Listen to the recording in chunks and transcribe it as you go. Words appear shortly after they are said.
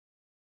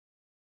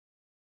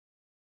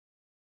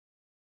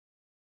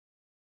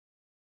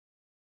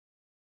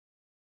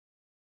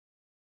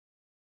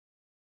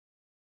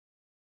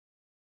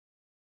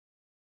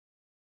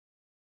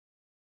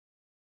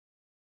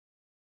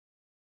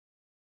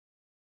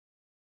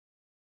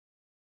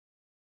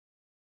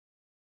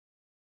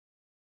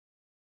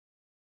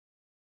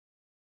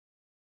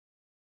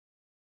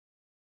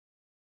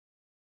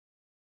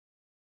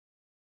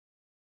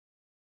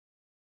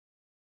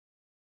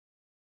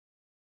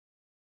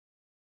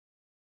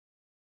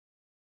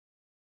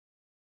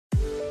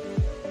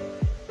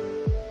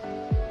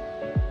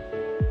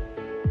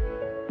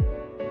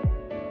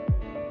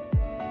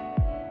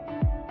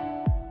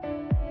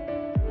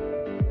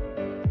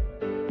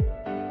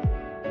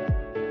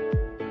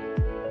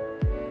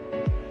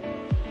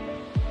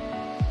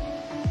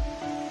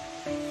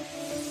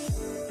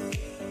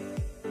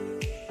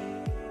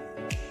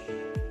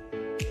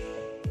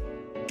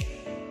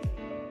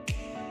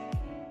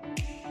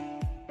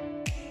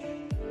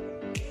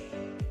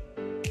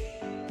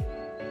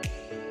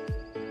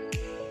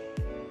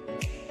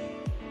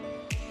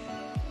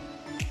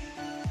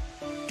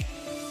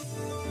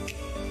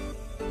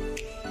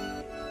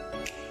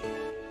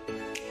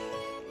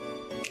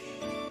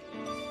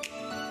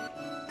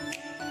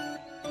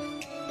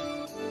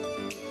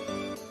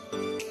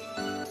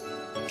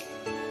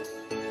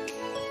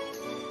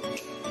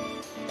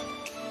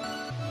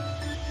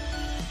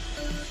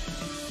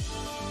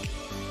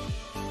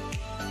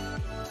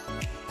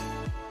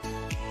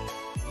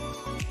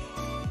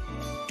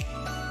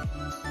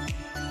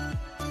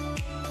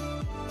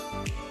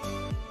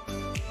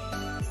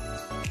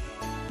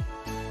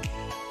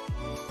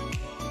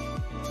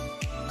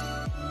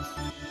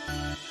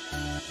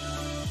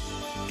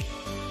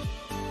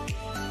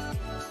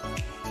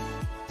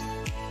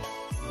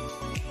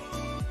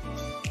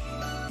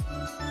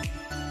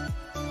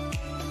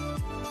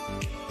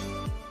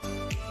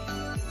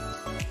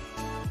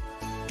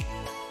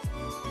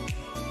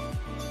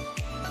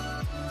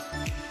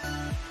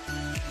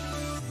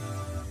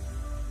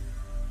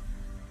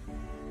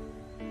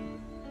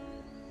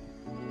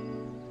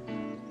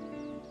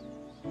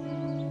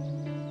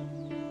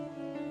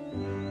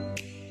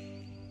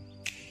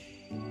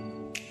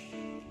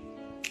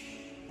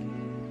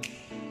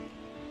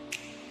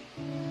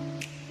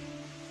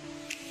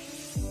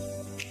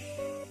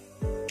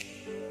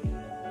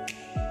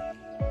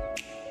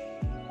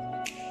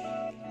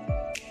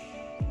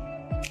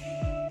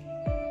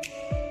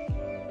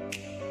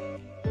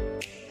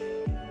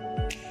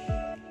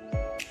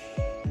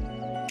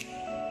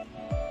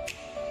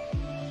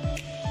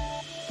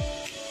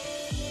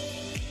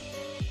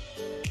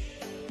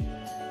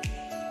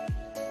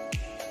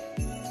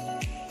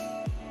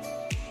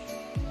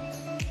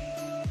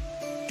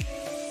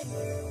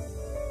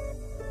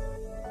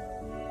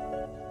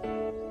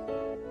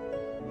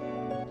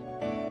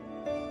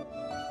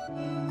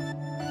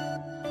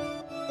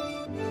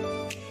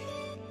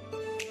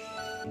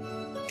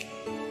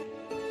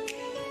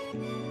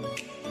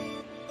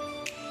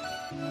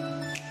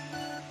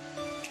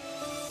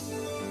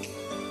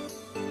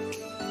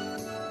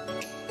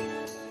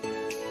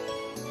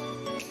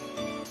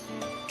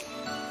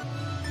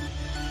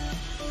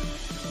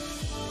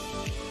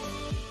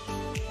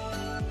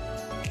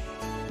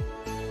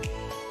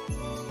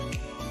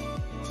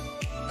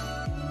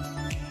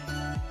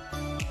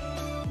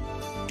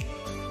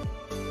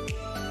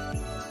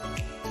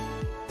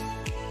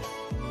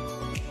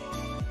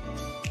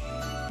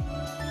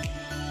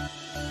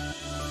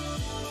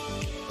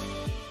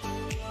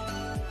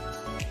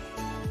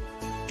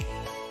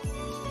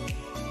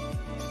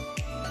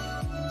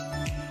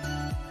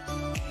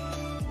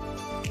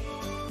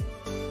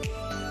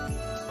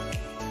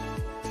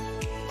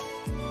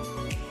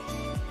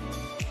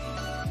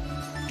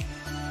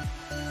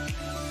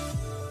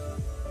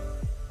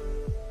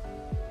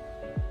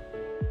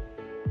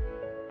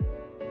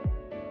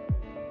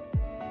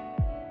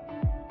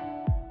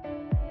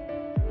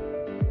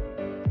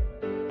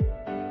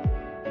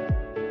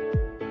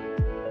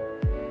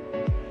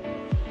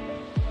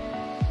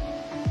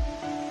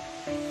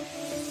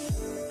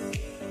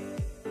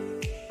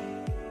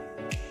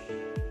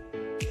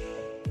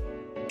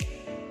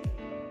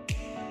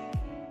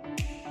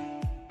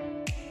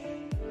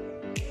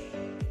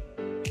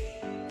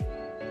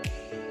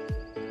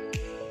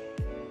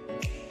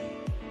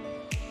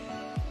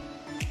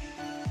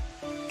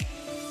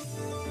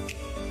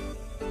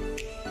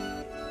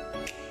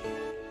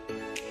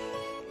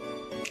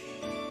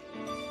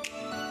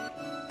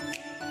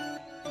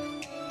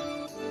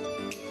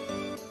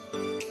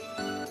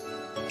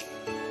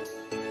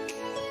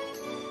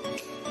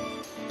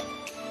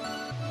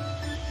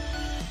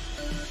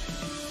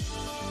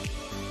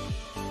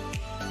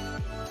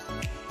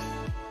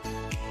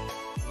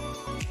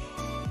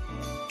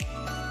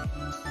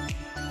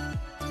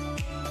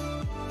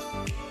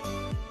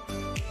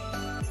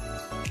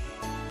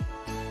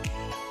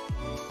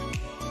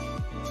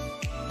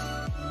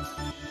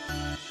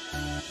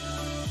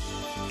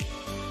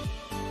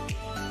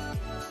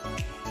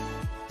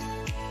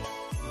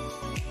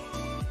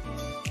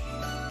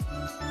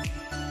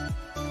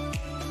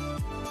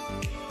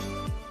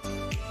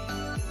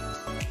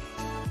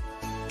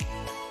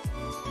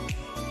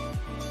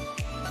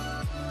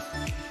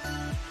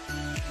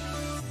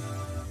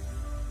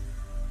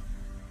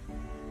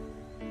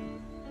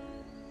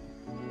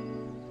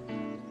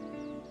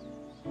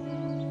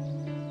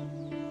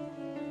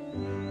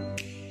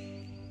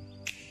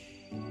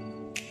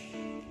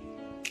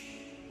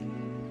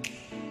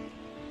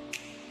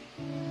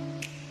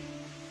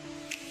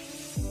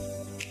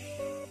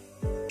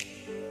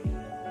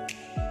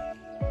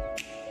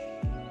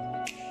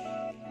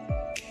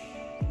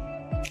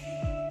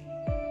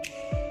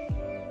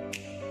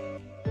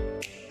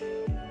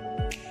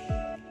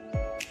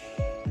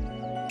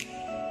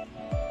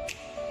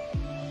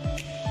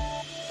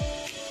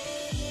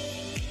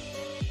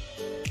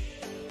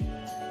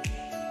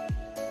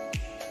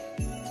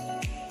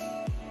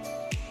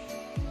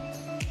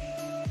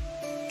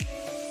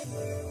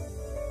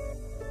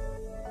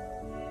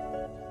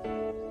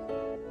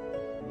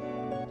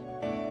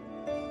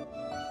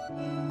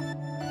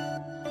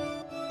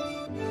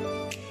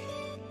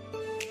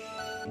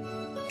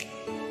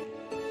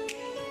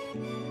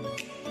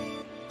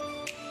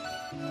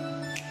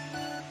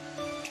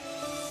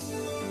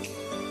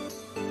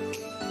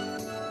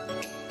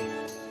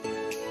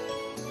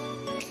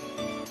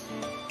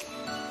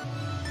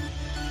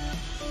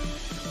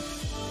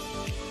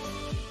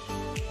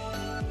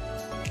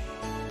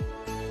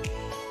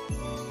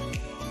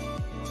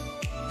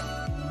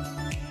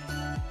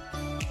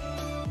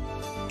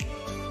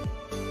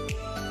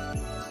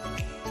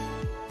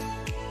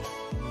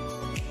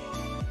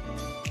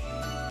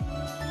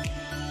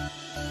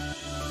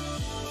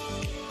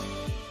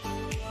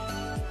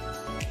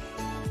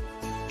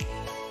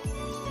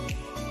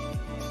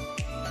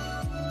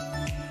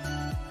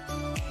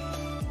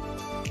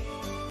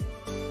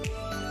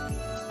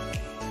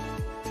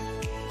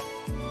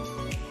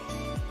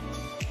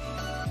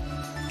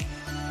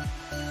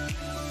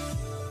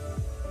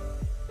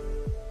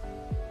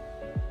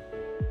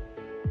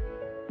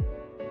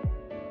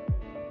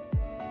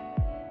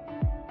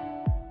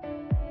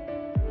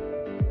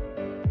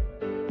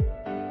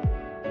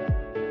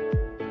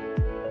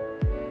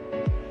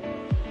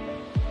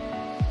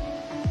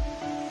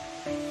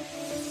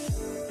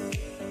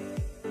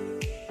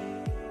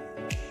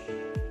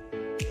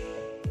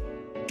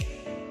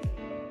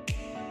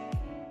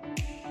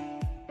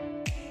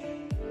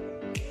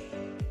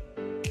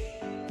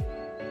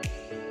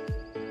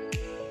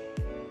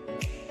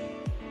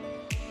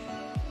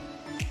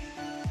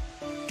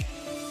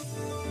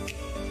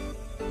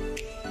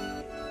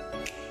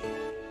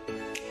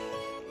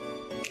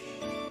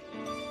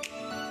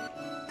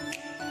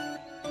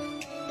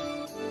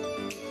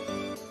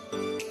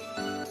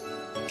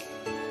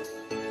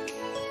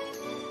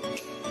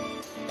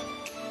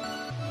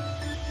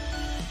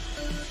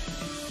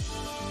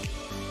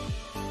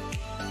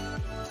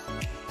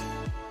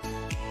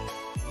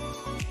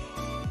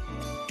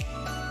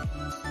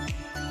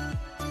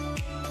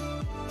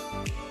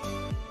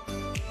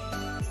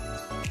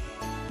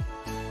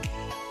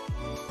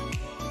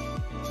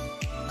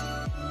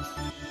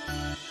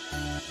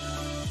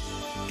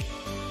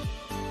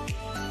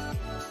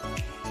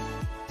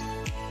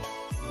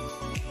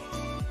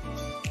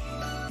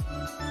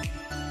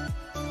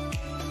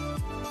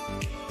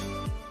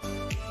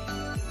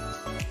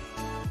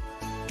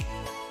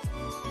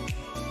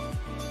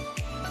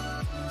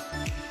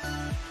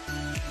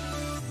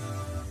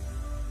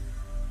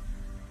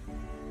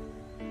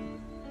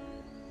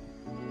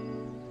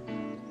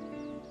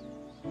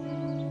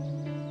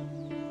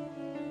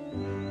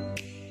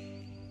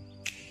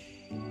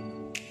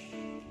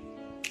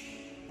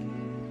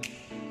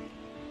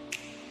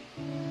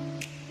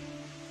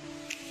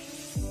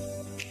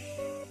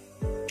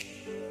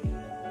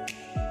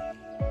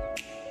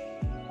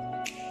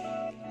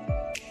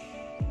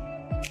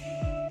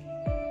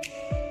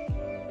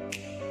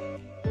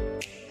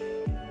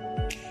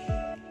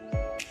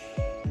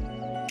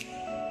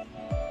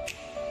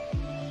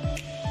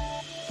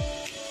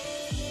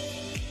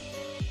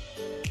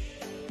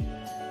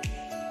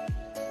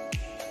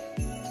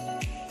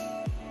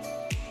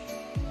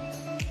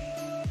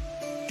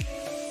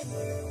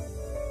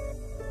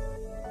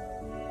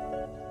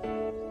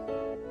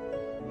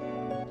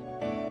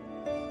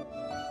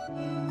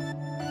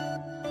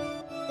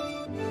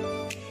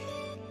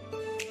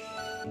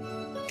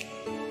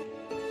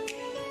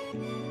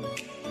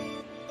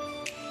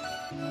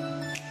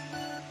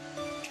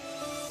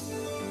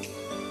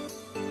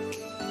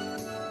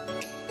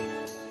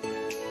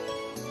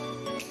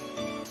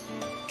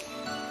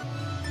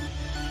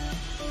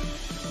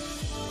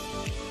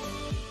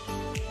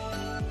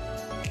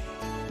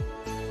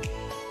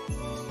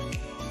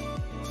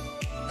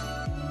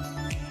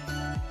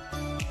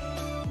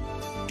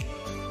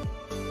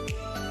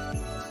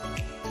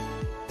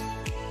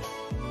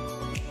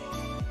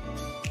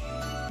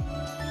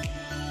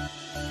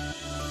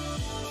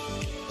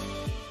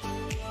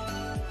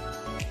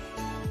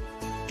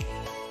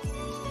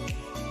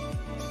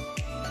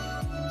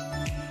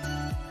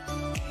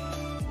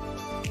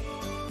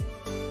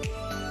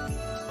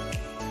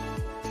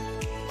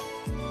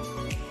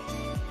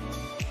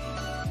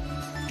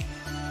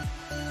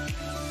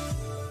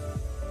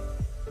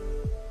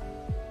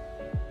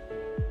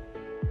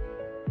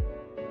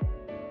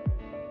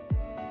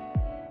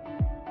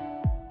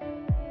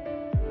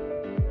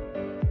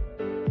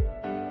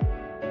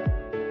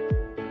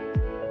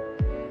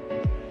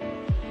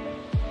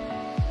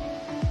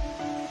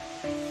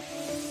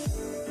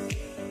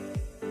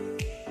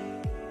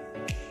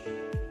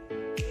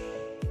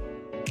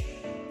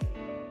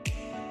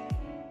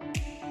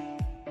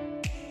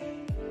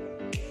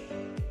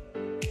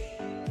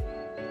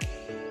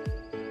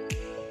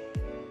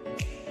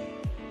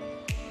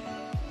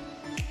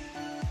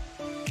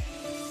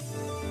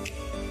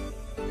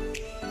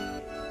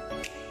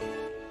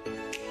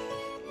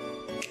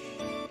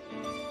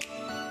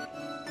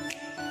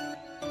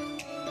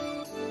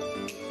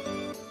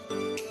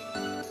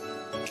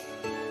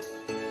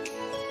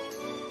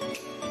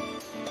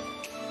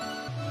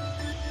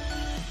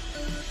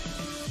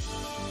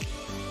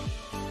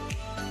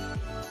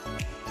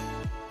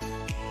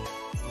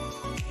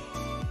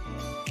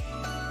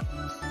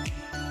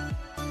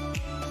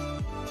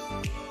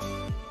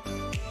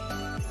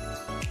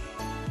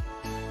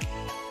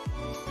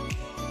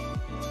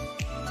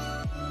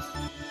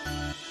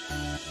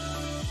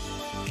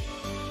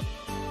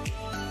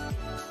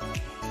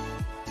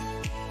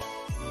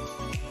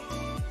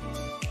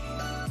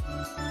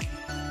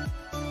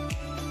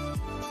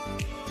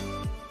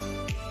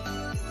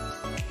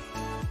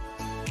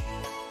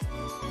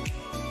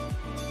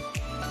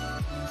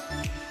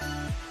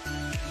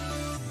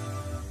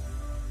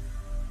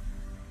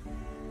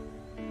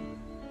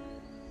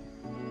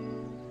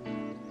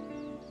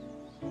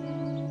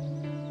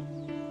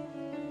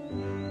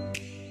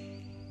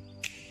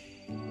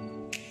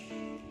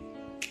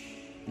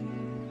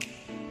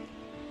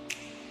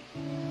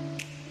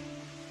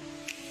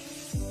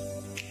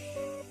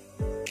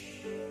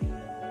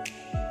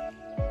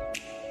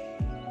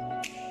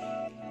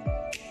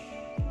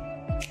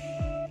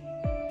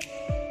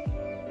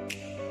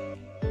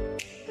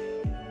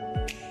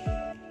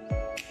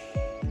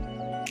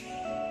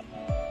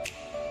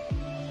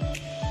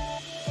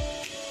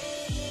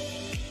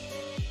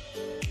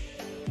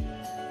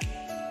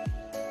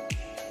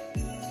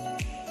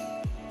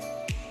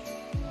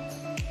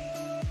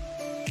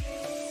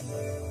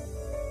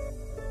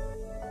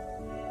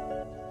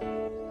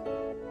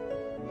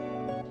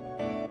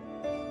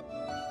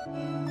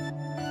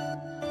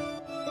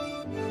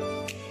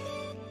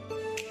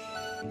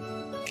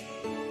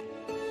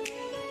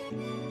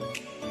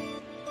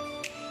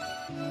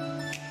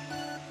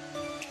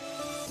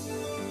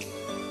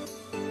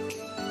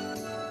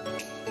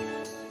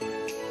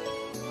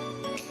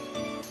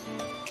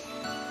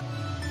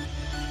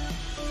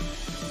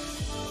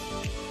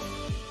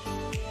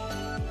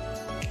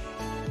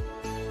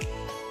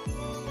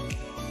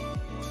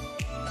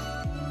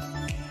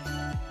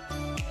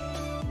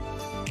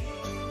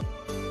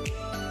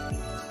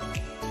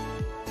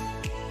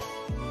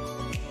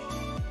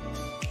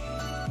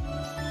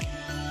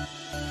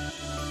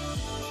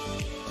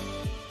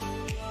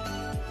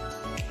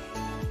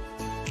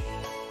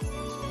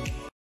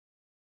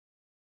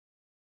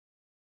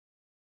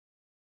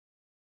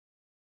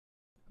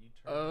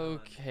turn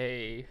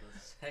Okay. on the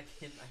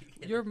second I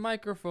get Your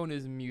microphone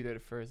is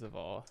muted, first of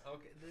all.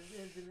 Okay, then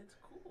it's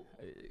cool.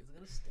 It's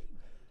gonna stay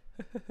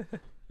muted.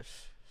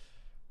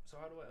 So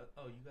how do I?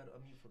 Oh, you gotta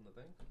unmute from the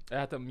thing. I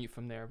have to mute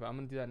from there, but I'm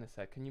gonna do that in a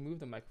sec. Can you move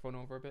the microphone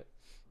over a bit?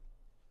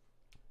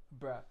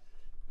 Bruh.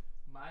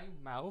 My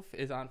mouth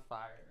is on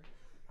fire.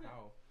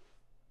 How?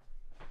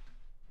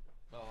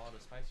 Oh, all the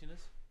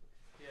spiciness?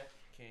 Yeah.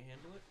 Can't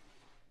handle it?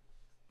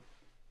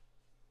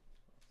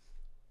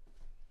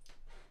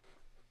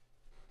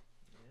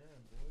 Yeah,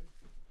 boy.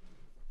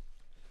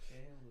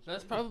 Can't handle the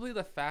That's spice. probably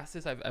the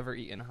fastest I've ever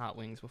eaten hot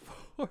wings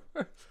before.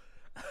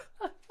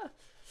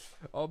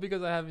 All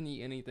because I haven't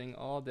eaten anything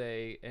all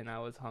day and I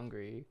was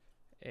hungry.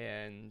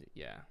 And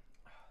yeah.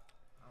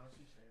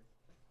 Honestly, same.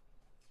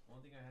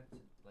 One thing I had to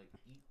like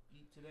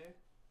eat today.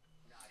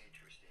 Not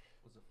interested.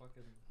 Was a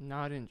fucking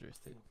Not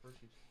interested.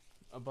 Hershey's.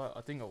 About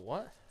a thing of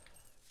what?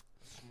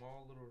 A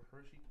small little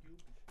Hershey cube.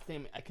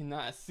 Damn it, I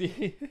cannot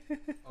see.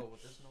 Oh,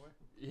 with this in the way?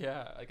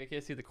 Yeah, like I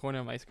can't see the corner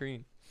of my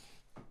screen.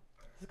 Is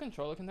the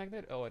controller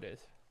connected? Oh, it is.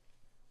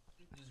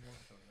 This is one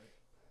controller, right?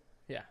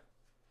 Yeah.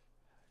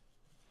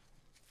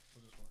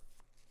 What's this one?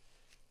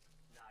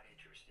 Not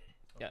interested.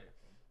 Yeah. Okay.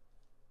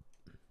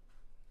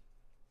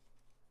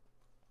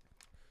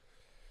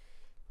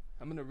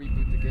 I'm gonna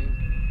reboot the game.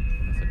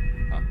 That's it.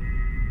 Huh?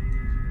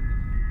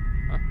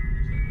 Huh?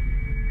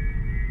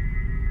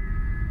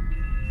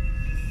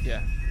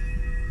 Yeah.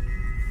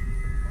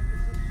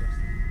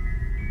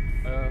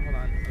 Hold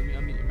on. Let me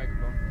unmute your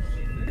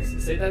microphone.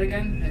 Say that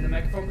again in the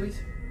microphone, please.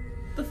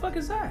 What the fuck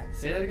is that?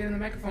 Say that again in the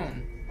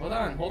microphone. Hold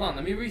on.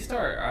 Let me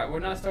restart. We're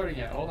not starting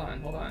yet. Hold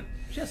on.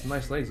 She has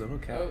nice legs though,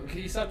 okay. Oh, can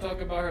you stop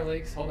talking about her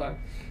legs? Hold on.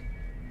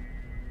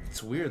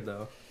 It's weird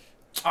though.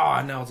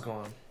 Ah, now it's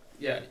gone.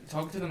 Yeah,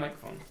 talk to the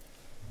microphone.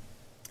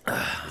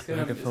 It's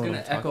Microphone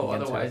gonna talking echo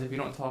into otherwise it. if you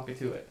don't talk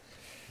into it.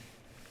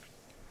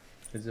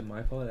 Is it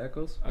my fault it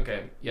echoes?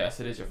 Okay,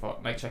 yes, it is your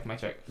fault. Mic check. Not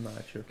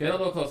sure. Get a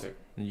little closer.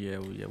 Yeah,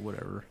 well, yeah,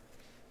 whatever.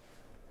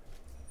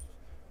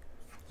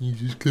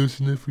 Is this close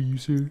enough for you,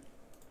 sir?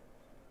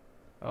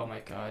 Oh my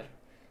god.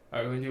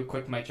 Alright, we're gonna do a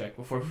quick mic check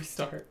before we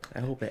start. I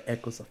hope it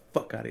echoes the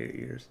fuck out of your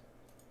ears.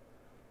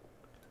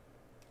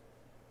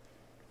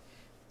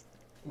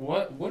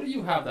 What do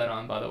you have that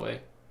on, by the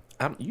way?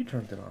 You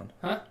turned it on.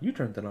 Huh? You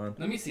turned it on.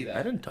 Let me see that.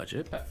 I didn't touch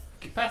it.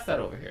 Pass that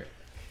over here.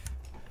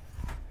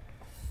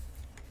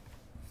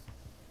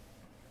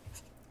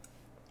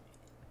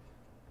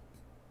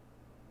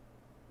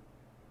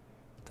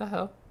 What the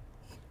hell?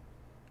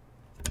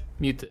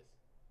 Mute this.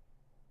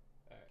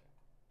 Alright.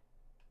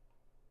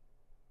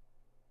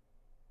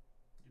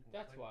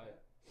 That's why.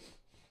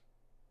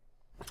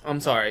 I'm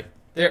sorry.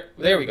 There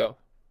we go.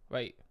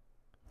 Right.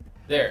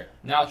 There.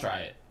 Now try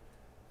it.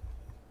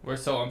 We're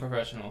so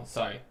unprofessional.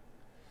 Sorry.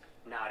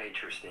 Not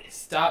interested.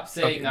 Stop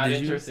saying Okay, not did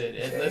you- interested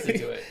and listen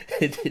to it.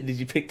 Did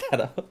you pick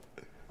that up?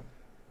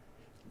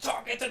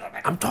 Talk into the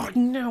microphone. I'm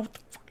talking now. What the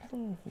fuck?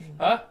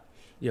 Huh?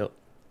 Yo,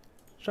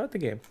 start the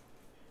game.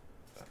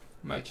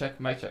 Mic check.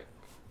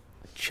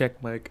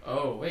 Check mic.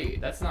 Oh wait,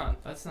 that's not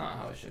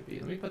how it should be.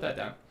 Let me put that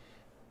down.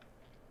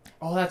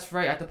 Oh, that's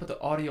right. I have to put the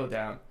audio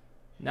down.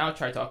 Now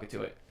try talking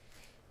to it.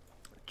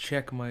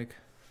 Check mic.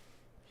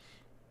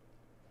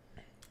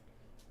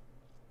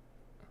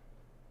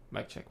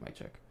 Mic check.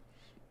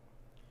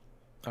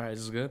 All right, this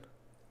is good.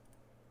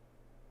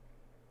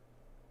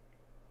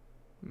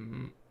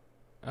 Mm-hmm.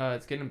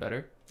 It's getting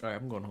better. All right,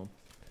 I'm going home.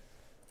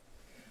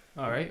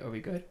 All right, are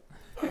we good?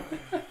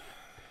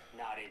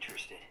 Not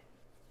interested.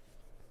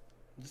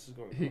 This is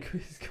going.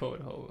 He's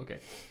going home. Okay.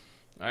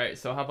 All right.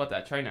 So how about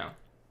that? Try now.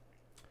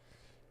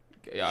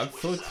 Yeah,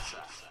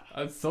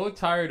 I'm so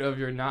tired of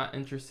your not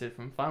interested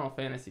from Final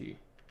Fantasy.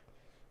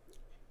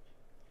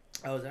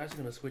 I was actually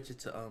gonna switch it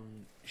to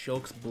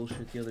Shulk's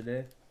bullshit the other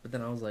day, but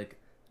then I was like,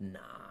 nah.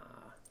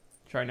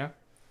 Try now.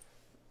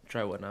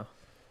 Try what now?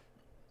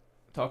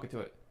 Talking to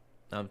it.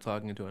 I'm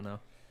talking to it now.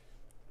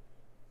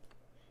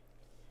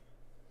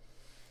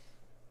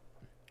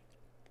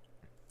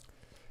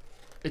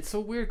 It's so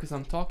weird because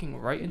I'm talking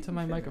right into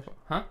my microphone.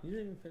 Huh? You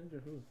didn't even finish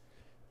your food.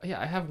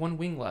 Yeah, I have one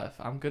wing left.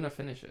 I'm gonna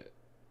finish it.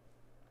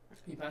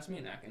 Can you pass me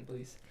a napkin,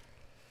 please?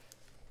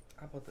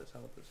 How about this?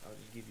 I'll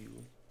just give you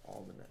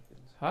all the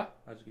napkins. Huh?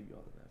 I'll just give you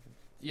all the napkins.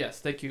 Yes,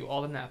 thank you.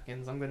 All the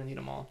napkins. I'm gonna need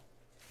them all.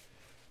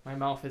 My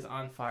mouth is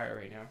on fire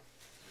right now.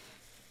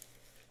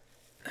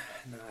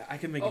 Nah, I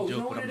can make Oh, a you know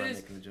joke, what but I'm it not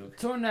is? making a joke.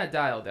 Turn that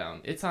dial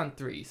down. It's on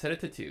 3. Set it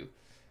to 2.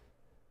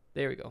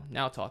 There we go.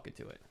 Now talking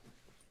to it.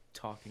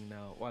 Talking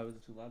now. Why was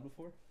it too loud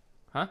before?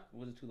 Huh?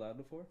 Was it too loud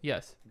before?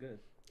 Yes. Good.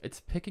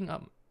 It's picking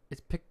up.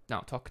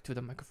 Now talk to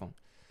the microphone.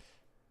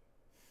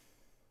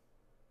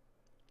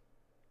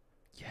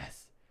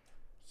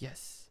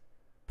 Yes.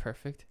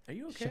 Perfect. Are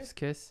you okay? Chef's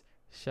kiss.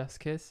 Chief's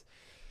kiss?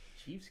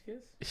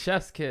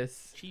 Chef's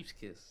kiss. Chief's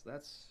kiss.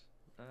 That's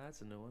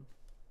a new one.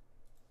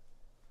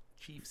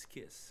 Chief's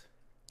kiss.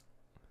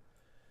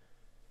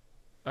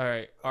 All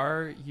right.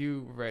 Are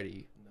you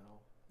ready? No.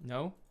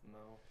 No? No.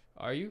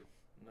 Are you?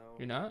 No.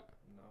 You're not?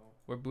 No.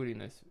 We're booting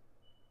this.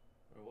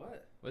 Or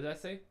what? What did that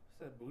say? Is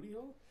that booty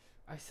hole?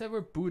 I said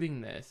we're booting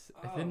this.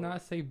 I did Oh.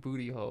 not say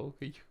booty hole.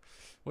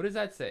 What does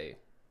that say?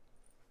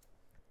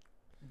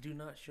 Do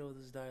not show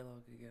this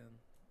dialogue again.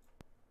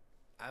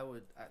 I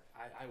would have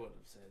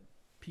said.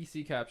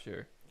 PC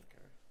capture.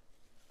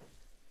 Okay.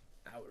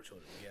 I would have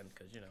showed it again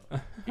because you know. I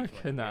people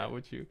like cannot that.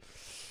 with you.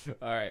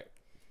 All right.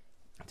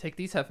 Take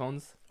these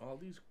headphones. All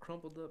these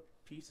crumpled up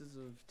pieces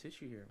of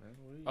tissue here, man.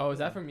 What are you Oh, is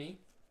that doing? for me?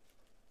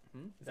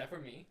 Hmm? Is that for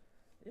me?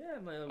 Yeah,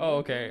 man. Oh,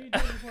 What okay. were you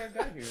doing before I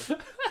got here?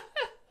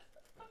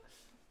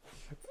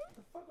 What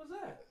the fuck was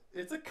that?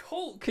 It's a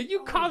cold. Can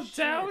you Oh, calm shit.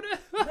 down?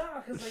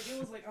 Nah, cause like it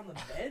was like on the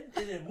bed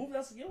and it moved. I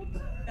was like, yo, what the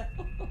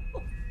hell?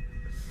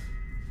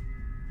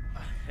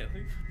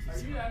 Are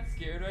you not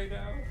scared right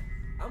now?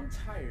 I'm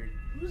tired.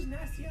 Whose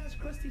nasty ass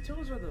crusty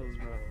toes are those,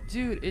 bro?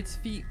 Dude, it's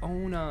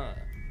Fiona.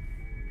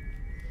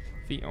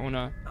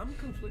 Fiona. I'm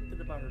conflicted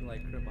about her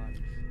like her body.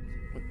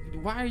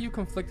 Why are you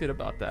conflicted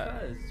about that?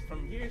 Cause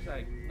from here it's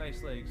like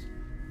nice legs,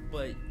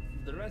 but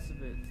the rest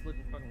of it's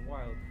looking fucking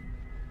wild.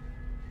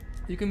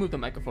 You can move the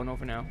microphone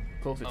over now,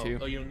 closer to you.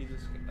 Oh, you don't need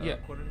this Yeah.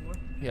 cord anymore?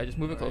 Yeah, just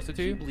move it closer Alright.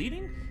 to Is she you.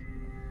 bleeding?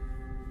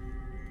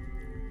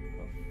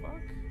 The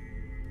fuck?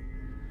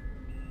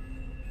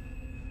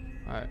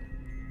 Alright.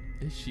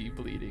 Is she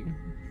bleeding?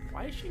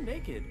 Why is she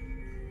naked?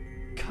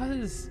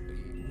 Cause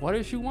what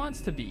if she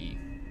wants to be?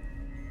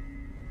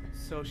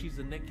 So she's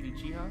a naked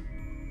Uchiha?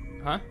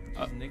 Huh? She's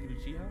a naked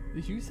Uchiha?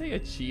 Did you say a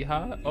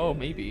Chiha? Oh,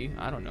 maybe.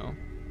 I don't know.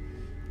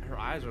 Her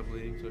eyes are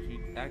bleeding, so she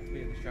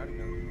activated the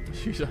shotgun.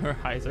 Her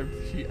eyes are.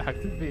 She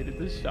activated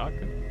the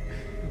shotgun.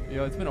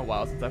 Yo, it's been a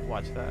while since I've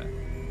watched that.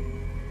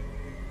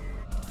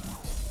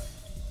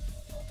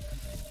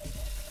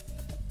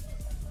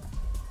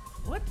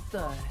 What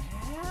the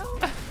hell?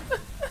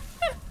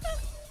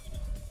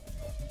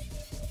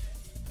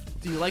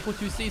 Do you like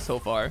what you see so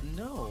far?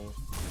 No.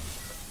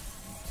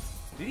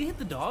 Did he hit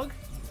the dog?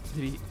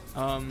 Did he?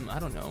 I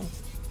don't know.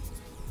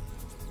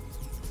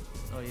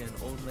 Oh yeah, an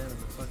old man in a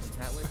fucking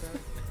hat like that?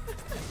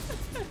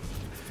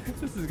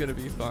 This is gonna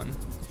be fun.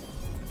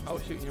 Oh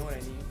shoot! You know what I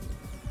need?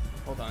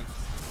 Hold on.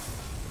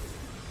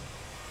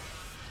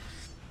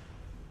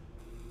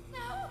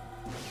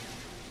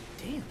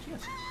 Damn, she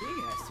has some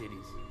big ass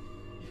titties.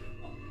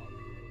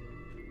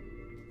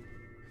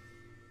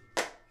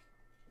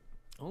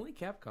 Only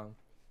Capcom.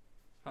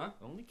 Huh?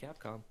 Only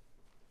Capcom.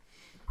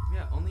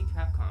 Yeah, only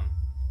Capcom.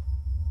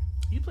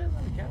 You play a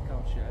lot of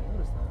Capcom shit, I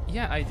noticed that.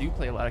 Yeah, I do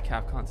play a lot of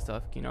Capcom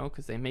stuff, you know,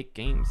 because they make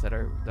games that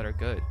are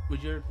good.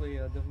 Would you ever play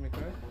Devil May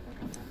Cry?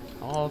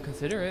 I'll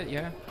consider it.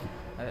 Yeah.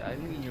 I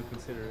mean you'll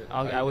consider it.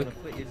 I Are you would- gonna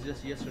play? It's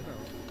just yes or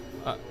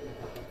no.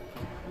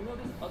 You know,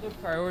 there's other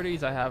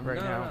priorities I have right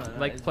No, now, no, no,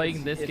 like it's- playing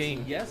it's- this it's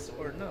game. Yes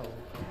or no?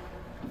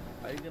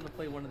 Are you gonna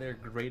play one of their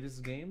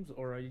greatest games,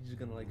 or are you just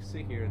gonna like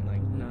sit here and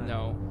like not?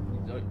 No.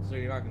 So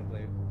you're not gonna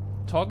play it?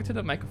 Talk to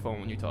the microphone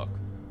when you talk.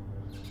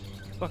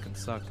 You fucking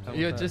suck. How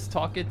Yeah, about that? just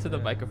talk it to the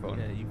Yeah, microphone.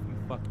 Yeah, you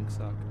fucking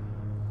suck.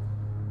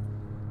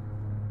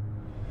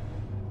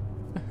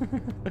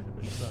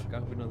 You suck. I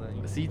hope you know that.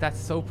 You, See, that's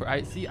so.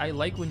 I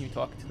like when you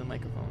talk to the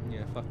microphone.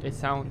 yeah, fuck you. It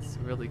sounds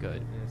really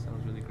good. Yeah, it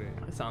sounds really great.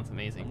 It sounds I'm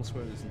amazing. gonna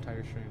swear this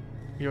entire stream.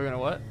 You're gonna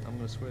what? I'm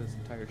gonna swear this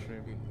entire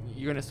stream.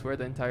 You're gonna swear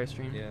the entire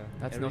stream? Yeah.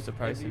 That's no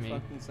surprise to every me.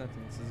 fucking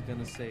sentence is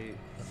gonna say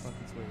a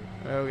fucking swear.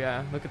 Oh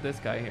yeah, look at this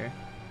guy here.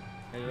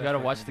 Hey, You that's gotta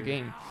fucking watch the weird.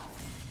 game.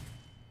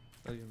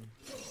 Look at him.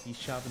 He's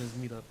chopping his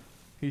meat up.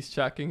 He's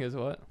tracking his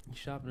what? He's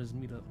chopping his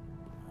meat up.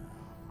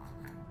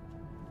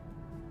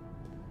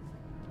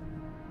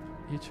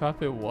 You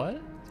chop it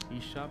what?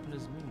 He's chopping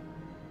his meat.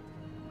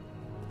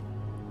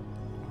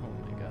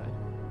 Oh my god.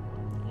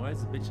 Why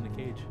is the bitch in a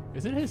cage?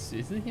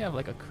 Isn't he have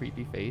like a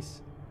creepy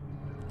face?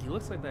 He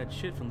looks like that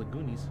shit from the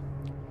Goonies.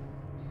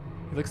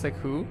 He looks like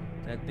who?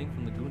 That thing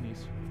from the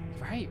Goonies.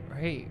 Right.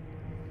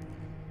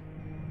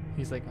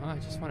 He's like, oh, I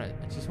just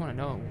wanna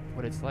know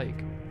what it's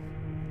like.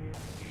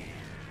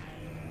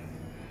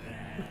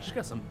 She's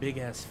got some big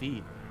ass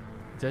feet.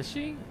 Does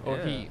she? Or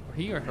Yeah.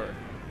 he or her?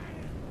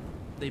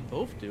 They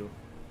both do.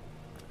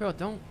 Bro,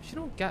 she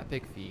don't got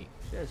big feet.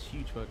 She has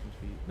huge fucking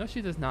feet. No,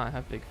 she does not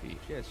have big feet.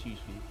 She has huge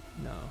feet.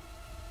 No.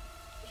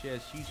 She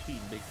has huge feet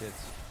and big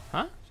tits.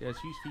 Huh? She has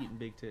huge feet and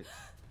big tits.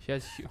 She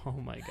has. Oh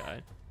my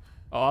god.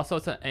 Oh, also,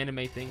 it's an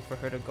anime thing for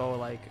her to go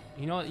like,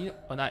 well,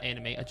 not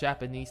anime, a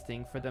Japanese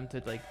thing for them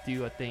to like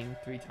do a thing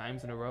 3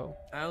 times in a row.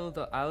 I only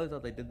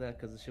thought they did that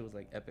because the shit was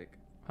like epic.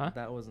 Huh?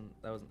 That wasn't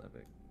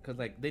epic. Cause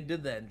like they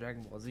did that in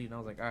Dragon Ball Z, and I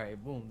was like, all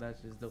right, boom,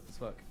 that's just dope as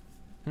fuck.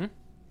 Hmm?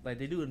 Like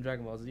they do it in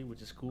Dragon Ball Z,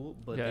 which is cool,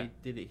 but Yeah. they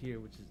did it here,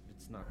 which is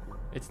it's not cool.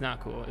 It's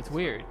not cool. It's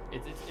weird.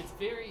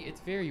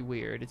 It's very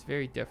weird. It's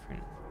very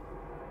different.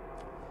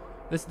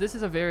 This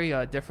is a very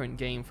different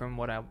game from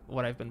what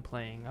I've been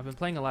playing. I've been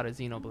playing a lot of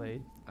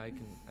Xenoblade. I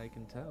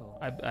can tell.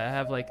 I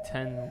have like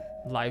 10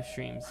 live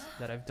streams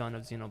that I've done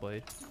of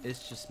Xenoblade.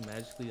 It's just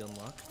magically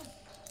unlocked.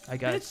 I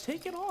guess Bitch,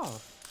 take it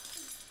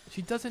off.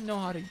 she doesn't know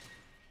how to.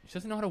 She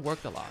doesn't know how to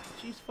work the lock.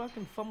 She's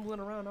fucking fumbling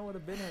around. I would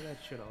have been had that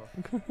shit off.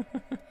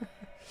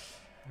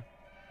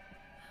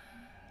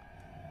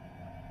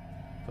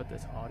 Put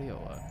this audio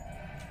up.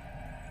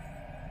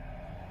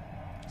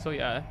 So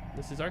yeah,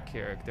 this is our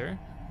character.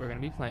 We're gonna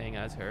be playing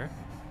as her.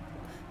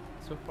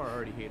 So far, I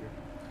already hate her.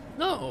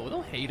 No,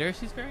 don't hate her.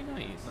 She's very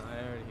nice. No,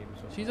 I already hate her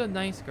so She's far. a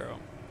nice girl.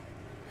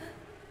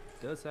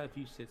 Does have a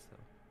few sits though.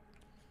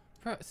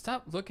 Bro,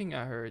 stop looking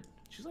at her.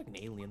 She's like an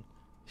alien.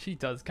 She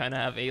does kind of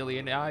have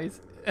alien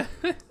eyes.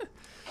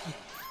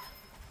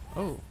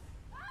 Oh.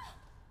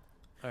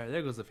 Alright,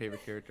 there goes the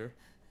favorite character.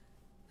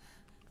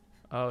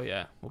 Oh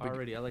yeah. We'll be-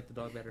 Already, I like the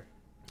dog better.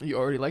 You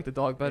already like the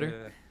dog better?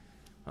 Yeah.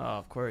 Oh,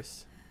 of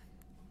course.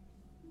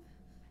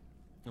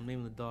 I'm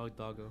naming the dog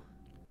Doggo.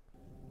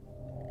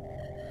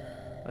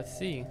 Let's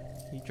see.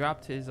 He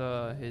dropped his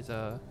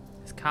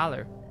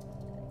collar.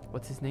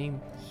 What's his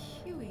name?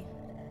 Hewie.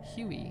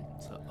 Huey.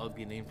 It's an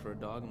ugly name for a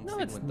dog. I'm No,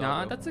 sticking it's with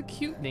not. Doggo. That's a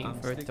cute name I'm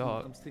for a sticking-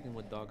 dog. I'm sticking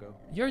with Doggo.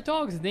 Your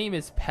dog's name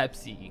is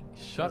Pepsi.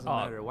 Shut Doesn't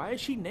up. matter. Why is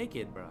she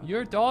naked, bro?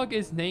 Your dog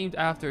is named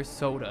after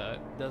soda.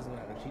 Doesn't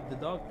matter. The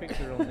dog picked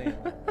her own name.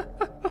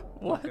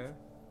 What? Okay.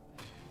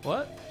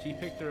 What? She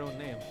picked her own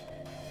name.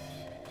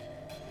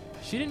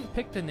 She didn't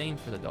pick the name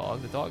for the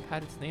dog. The dog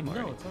had its name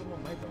already. No, it's not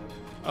about my dog.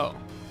 Oh.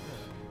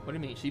 What do you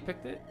mean? She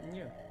picked it?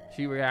 Yeah.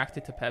 She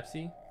reacted to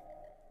Pepsi?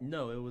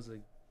 No, it was a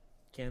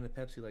can of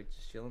Pepsi like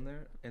just chilling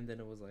there, and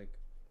then it was like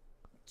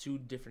 2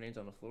 different names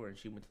on the floor, and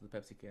she went to the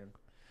Pepsi can.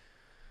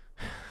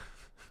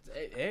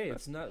 Hey,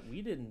 it's not.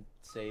 We didn't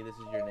say this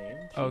is your name.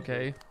 She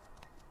Okay. did.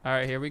 All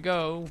right, here we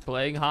go.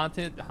 Playing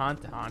haunting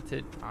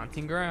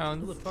Who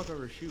grounds. the fuck are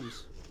her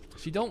shoes?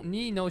 She don't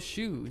need no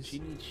shoes. She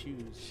needs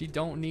shoes. She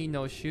don't need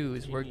no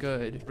shoes. She We're needs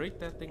good. shoes. Break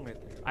that thing right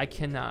there. I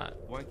cannot,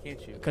 Why can't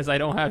you? because I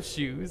don't have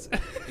shoes.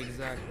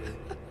 Exactly.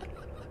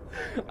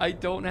 I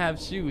don't have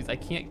shoes. I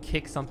can't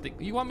kick something.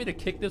 You want me to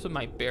kick this with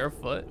my bare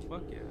foot?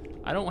 Fuck yeah.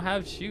 I don't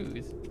have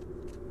shoes.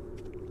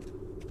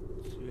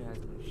 She has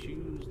no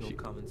shoes, no She-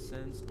 common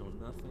sense, no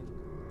nothing.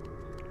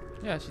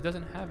 Yeah, she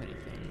doesn't have anything.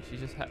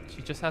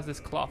 She just has this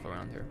cloth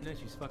around her. Yeah,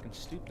 she's fucking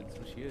stupid. That's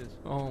what she is.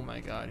 Oh my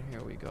god,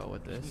 here we go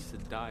with She needs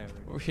this. to die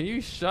already. Can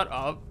you shut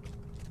up?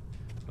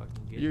 Fucking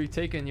get You're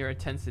taking your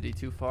intensity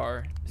too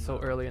far so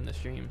No. early in the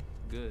stream.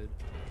 good.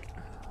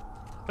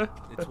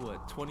 It's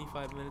what,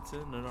 25 minutes in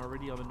and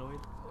already I'm annoyed?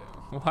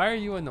 Why are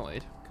you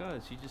annoyed?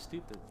 Cause she's just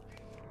stupid.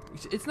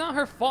 It's not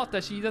her fault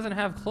that she doesn't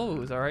have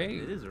clothes, alright?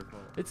 It is her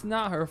fault. It's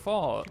not her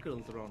fault. She could have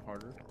looked around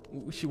harder.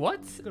 She what?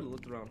 She could have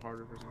looked around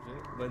harder for some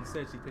shit. But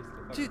instead she picks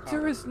the fucking Dude,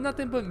 there is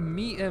nothing but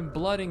meat and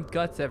blood and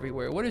guts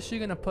everywhere. What is she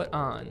gonna put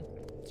on?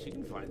 She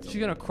can find something. She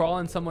gonna crawl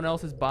in someone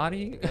else's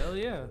body? Hell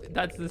yeah.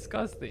 That's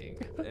disgusting.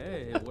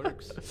 Hey, it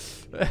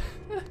works.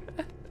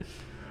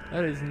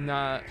 That is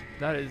not.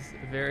 That is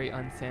very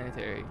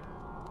unsanitary.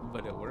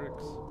 But it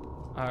works.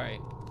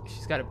 Alright.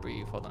 She's gotta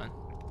breathe. Hold on.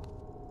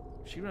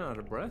 She ran out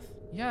of breath?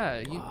 Yeah,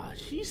 you. Ah,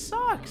 she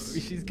sucks.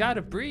 She's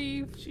gotta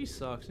breathe. She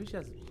sucks. She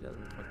doesn't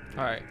fucking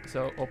Alright,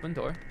 so open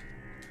door.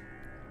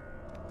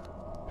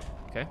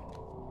 Okay.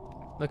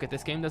 Look at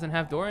this game doesn't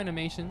have door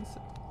animations.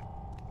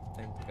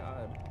 Thank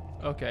God.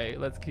 Okay,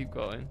 let's keep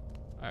going.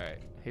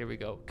 Alright, here we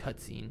go.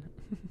 Cutscene.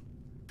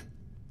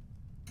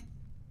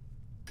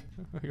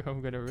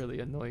 I'm gonna really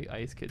annoy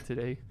IceKidd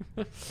today.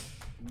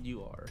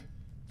 You are.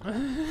 You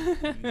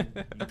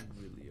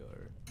really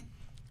are.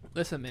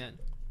 Listen, man.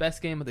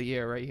 Best game of the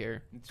year right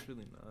here. It's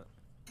really not.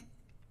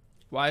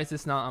 Why is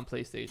this not on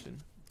PlayStation?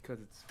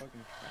 Because it's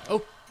fucking.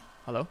 Oh,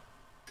 hello.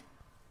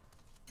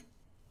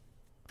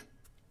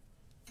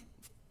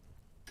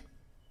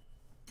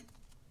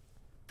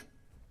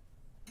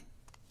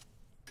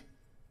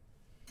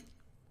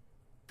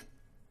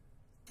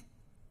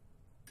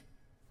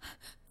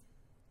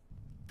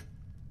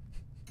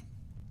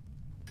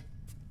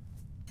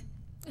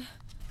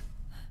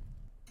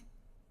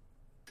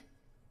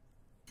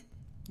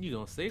 You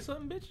gonna say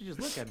something, bitch? You just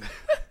look at me.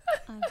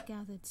 I've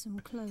gathered some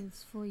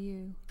clothes for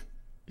you.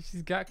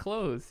 She's got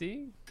clothes.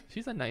 See,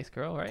 she's a nice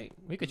girl, right?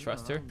 We could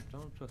trust her.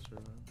 Don't trust her,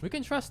 man. We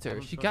can trust I her.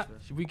 don't She trust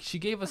got. her. She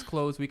gave us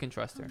clothes. We can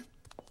trust her.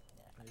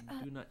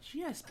 I do not.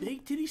 She has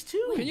big titties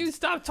too. Can you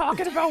stop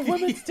talking about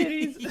women's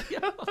titties?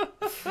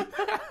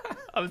 Yo,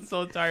 I'm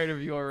so tired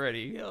of you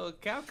already. yo,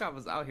 Capcom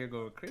was out here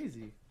going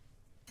crazy.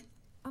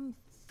 Um,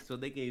 So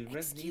they gave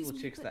Resident Excuse Evil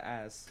me, chicks but the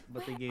ass,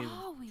 but they where gave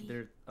are we?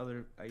 their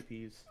other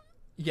IPs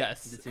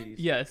Yes. the titties.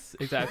 Yes,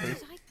 how exactly.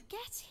 did I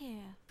get here?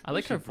 I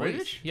like Is her she voice.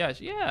 British? Yeah.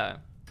 Yeah.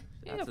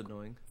 That's Yeah.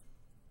 annoying.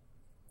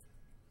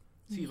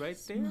 See right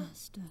Yes, there?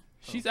 Master.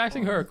 She's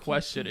asking her a Okay,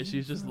 question and fine,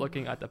 she's just for a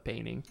looking while. at the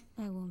painting.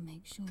 I will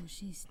make sure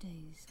she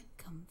stays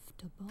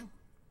comfortable.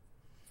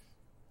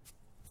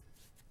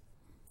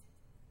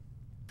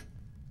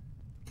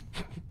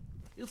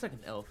 He looks like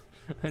an elf.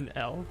 An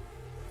L.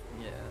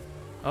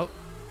 Yeah.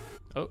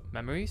 Oh,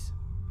 memories.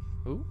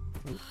 Ooh.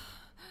 Ooh.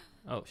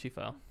 Oh, she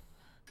fell.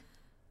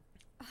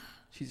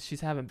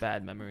 She's having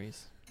bad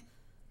memories.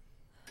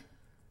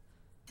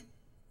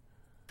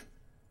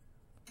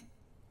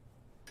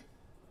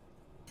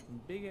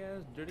 Big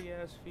ass, dirty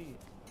ass feet.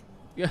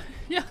 Yeah.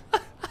 Yeah.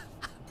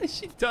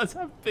 She does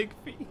have big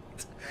feet.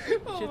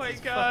 Oh Shit my is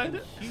god.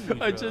 fucking huge, I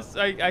bro. just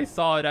I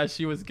saw it as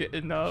she was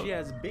getting up. She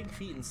has big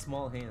feet and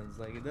small hands.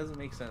 Like, it doesn't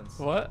make sense.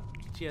 What?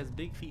 She has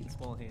big feet and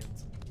small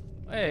hands.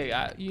 Hey,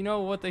 you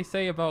know what they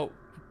say about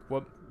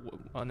what?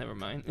 Oh, never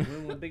mind.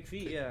 Women with big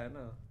feet, yeah, I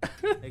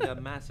know. They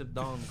got massive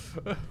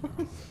dongs.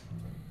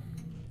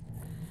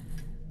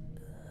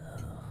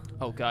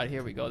 Oh God,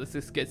 here we go. This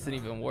just gets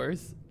even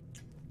worse.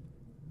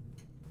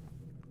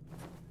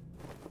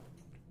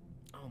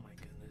 Oh my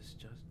goodness,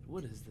 just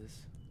what is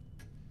this?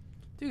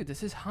 Dude,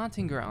 this is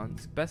Haunting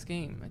Grounds. Best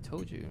game. I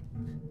told you.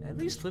 At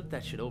least flip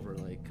that shit over.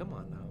 Like, come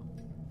on now.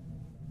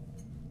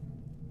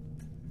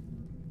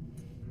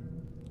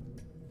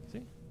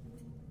 See?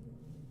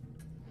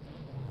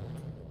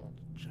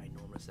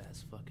 Ginormous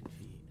ass fucking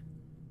feet.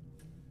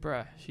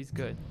 Bruh, she's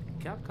good.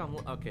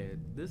 Capcom. Okay,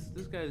 this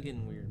guy's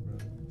getting weird, bro.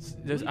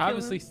 There was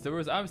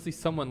kill obviously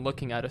someone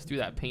looking at us through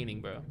that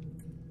painting, bro.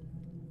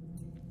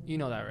 You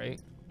know that, right?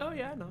 Oh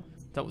yeah, I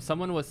know.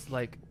 Someone was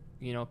like,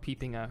 you know,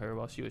 peeping at her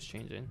while she was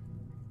changing.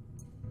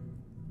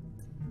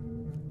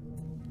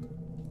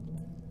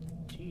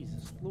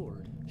 Jesus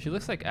Lord. She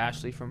looks like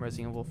Ashley from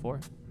Resident Evil 4. I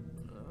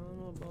don't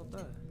know about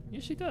that. Yeah,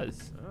 she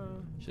does.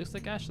 She looks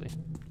like Ashley.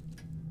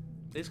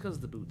 It's because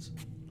of the boots.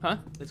 Huh?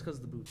 It's because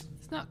of the boots.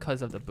 It's not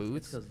because of the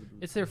boots. It's 'cause of the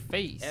boots. It's their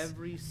face.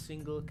 Every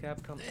single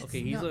Capcom. It's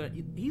Okay, not-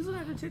 he's looking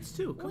at her tits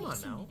too. Come Wait on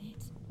a now.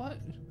 minute. What?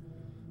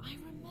 I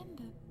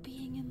remember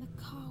being in the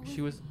car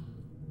with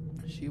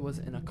She was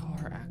in a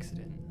car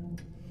accident.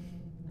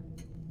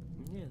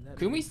 Yeah, that.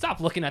 Can we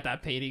stop looking at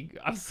that painting?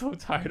 I'm so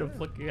tired of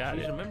looking at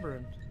She's it.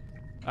 remembering.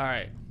 All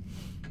right.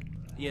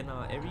 Yeah,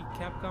 no. Every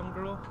Capcom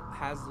girl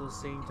has those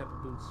same type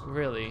of boots.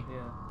 Really?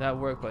 Yeah. That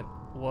worked, but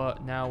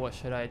what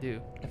should I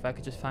do? If I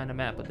could just find a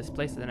map of this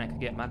place, then I could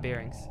get my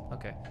bearings.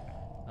 Okay.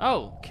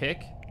 Oh,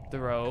 kick,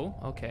 throw.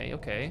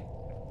 Okay.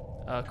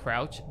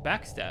 Crouch,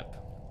 backstep.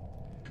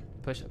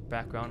 Push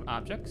background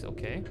objects.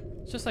 Okay.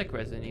 It's just like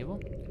Resident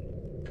Evil.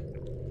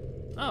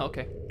 Oh,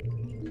 okay.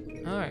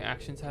 All right,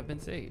 actions have been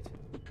saved.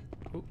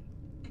 Ooh.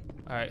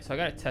 All right, so I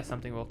gotta test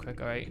something real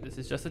quick. All right, this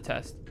is just a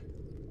test.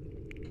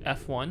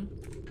 F1.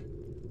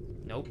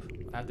 Nope.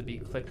 I have to be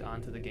clicked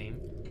onto the game.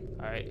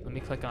 All right, let me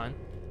click on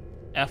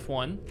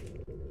F1.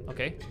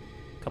 Okay.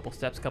 Couple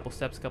steps.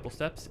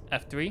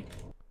 F3.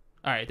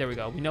 All right, there we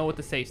go. We know what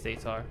the save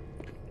states are.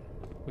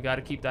 We got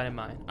to keep that in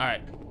mind. All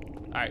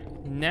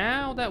right.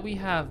 Now that we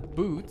have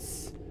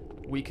boots,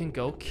 we can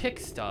go kick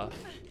stuff.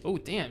 Oh,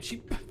 damn. She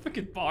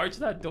freaking barged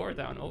that door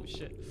down. Oh,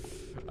 shit.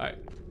 All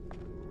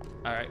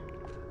right.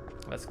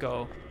 Let's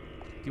go.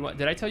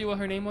 Did I tell you what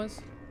her name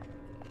was?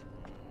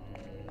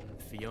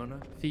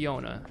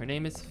 Fiona. Her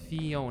name is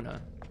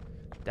Fiona.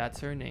 That's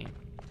her name.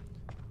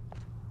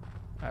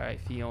 All right,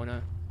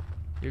 Fiona.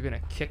 You're going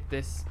to kick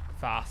this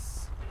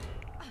fast.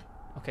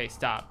 Okay,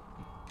 stop.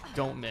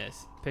 Don't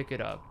miss. Pick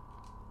it up.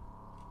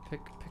 Pick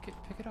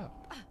it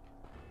up.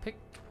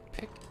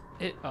 Pick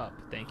it up.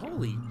 Thank you.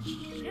 Holy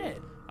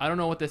shit. I don't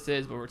know what this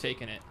is, but we're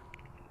taking it.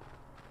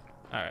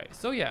 All right.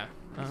 So yeah.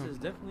 This is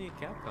definitely a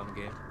Capcom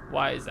game.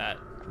 Why is that?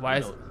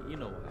 You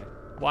know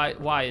why.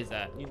 Why is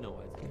that? You know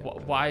why. It's a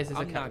Capcom Why is this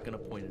I'm a not gonna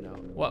point it out.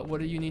 What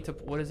do you need to?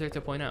 What is there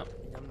to point out?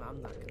 I'm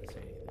not gonna say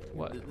anything.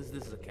 What? This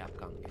is a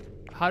Capcom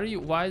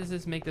game. Why does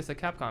this make this a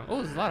Capcom?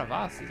 Oh, there's a lot of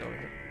Aussies over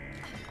here.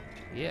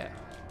 Yeah.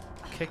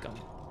 Kick them.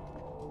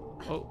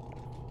 Oh.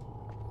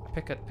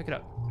 Pick it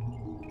up.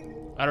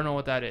 I don't know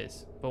what that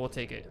is, but we'll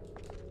take it.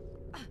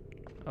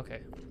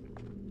 Okay.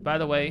 By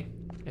the way,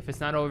 if it's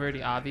not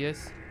already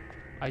obvious,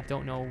 I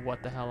don't know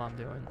what the hell I'm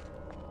doing.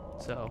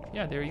 So,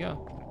 yeah, there you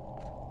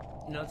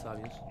go. No, it's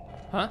obvious.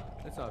 Huh?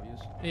 It's obvious.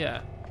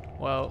 Yeah.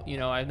 Well, you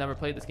know, I've never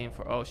played this game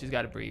for. Oh, she's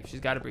got to breathe.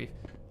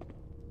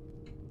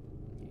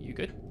 You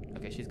good?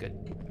 Okay, she's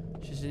good.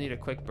 She just need a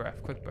quick breath.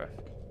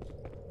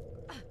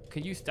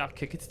 Can you stop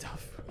kicking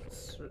stuff? It's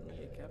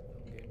certainly a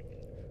Capcom game.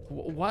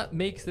 What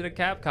makes it a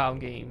Capcom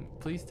game?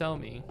 Please tell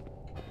me.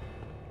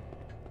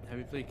 Have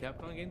you played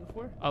Capcom games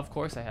before? Of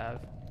course I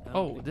have. I don't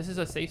Oh, think- this is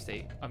a safe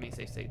state. I mean,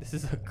 safe state. This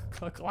is a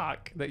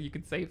clock that you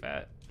can save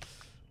at.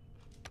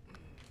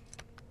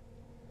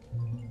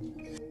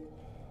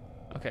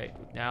 Okay,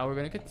 now we're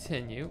gonna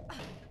continue.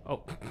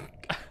 Oh,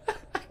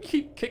 I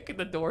keep kicking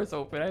the doors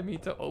open. I mean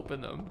to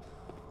open them.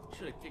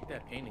 Should have kicked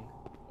that painting.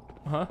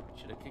 Huh?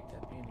 Should have kicked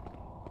that painting.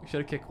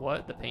 Should have kicked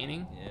what? The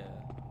painting? Yeah.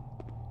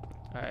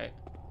 All right.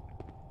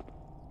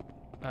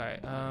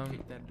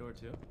 Kick that door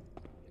too.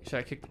 Should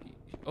I kick?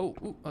 Oh,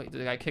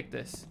 did I kick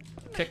this?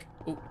 Kick.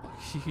 Oh,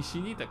 she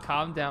need to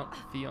calm down,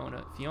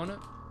 Fiona. Fiona,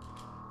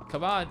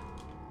 come on.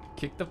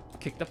 Kick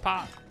the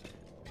pot.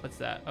 What's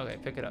that? Okay,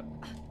 pick it up.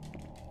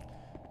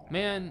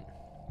 Man,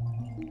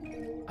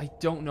 I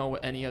don't know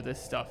what any of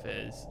this stuff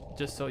is.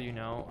 Just so you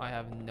know, I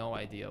have no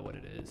idea what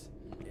it is.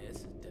 Yeah, this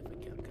is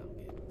definitely a Capcom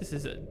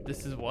game.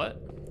 This is what?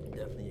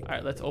 Definitely. All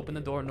right, let's open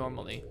the door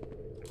normally.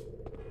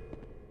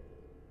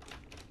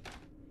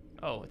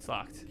 Oh, it's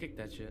locked. Kick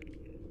that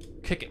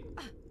shit. Kick it.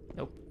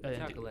 Nope. I didn't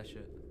do- Tackle that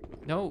shit.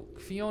 No,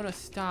 Fiona,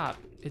 stop.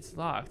 It's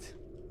locked.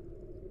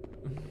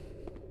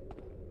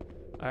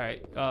 All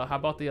right. How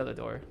about the other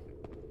door?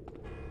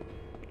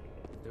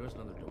 There was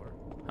another door.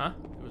 Huh?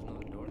 There was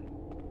another door.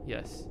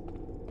 Yes.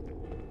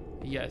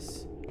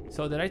 Yes.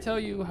 So did I tell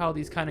you how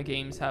these kind of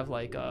games have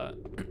like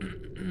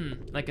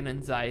like an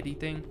anxiety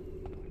thing?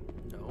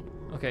 No.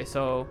 Okay,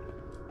 so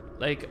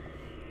like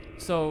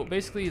so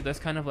basically there's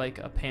kind of like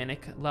a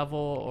panic level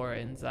or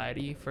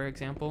anxiety, for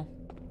example.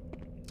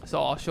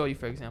 So I'll show you,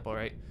 for example,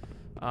 right?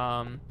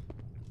 Do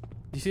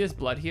you see this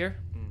blood here?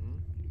 Mm-hmm.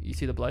 You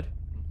see the blood?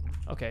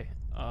 Mm-hmm. Okay.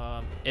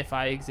 If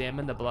I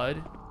examine the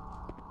blood,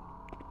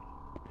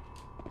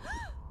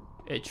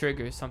 it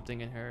triggers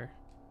something in her.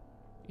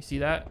 You see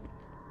that?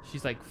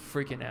 She's like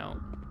freaking out.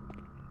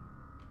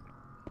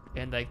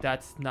 And like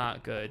that's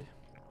not good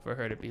for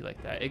her to be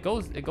like that. It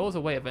goes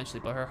away eventually,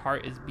 but her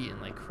heart is beating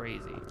like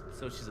crazy.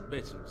 So she's a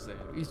bitch, I'm saying.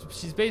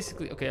 She's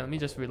basically okay. Let me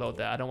just reload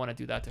that. I don't want to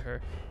do that to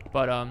her.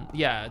 But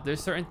yeah,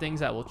 there's certain things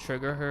that will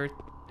trigger her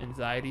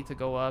anxiety to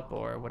go up,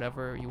 or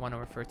whatever you want to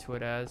refer to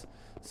it as.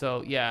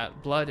 So yeah,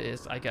 blood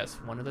is, I guess,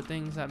 one of the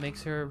things that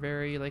makes her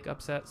very like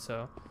upset.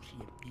 So She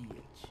a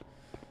bitch.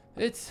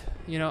 it's,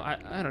 you know,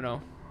 I don't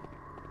know.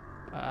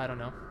 I don't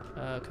know.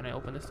 Can I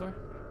open this door?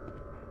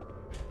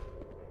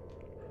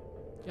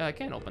 Yeah, I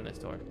can open this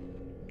door.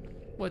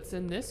 What's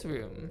in this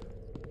room?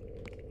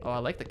 Oh, I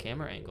like the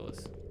camera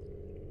angles.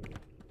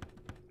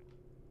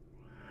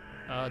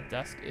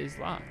 Desk is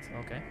locked.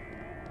 Okay.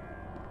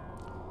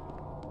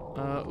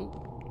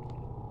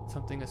 Ooh.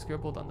 Something is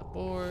scribbled on the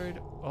board.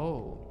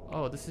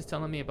 Oh, this is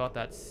telling me about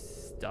that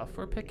stuff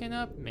we're picking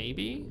up,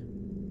 maybe?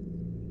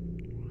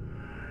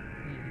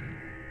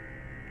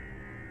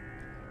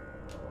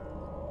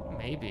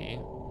 Maybe.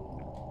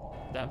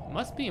 That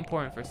must be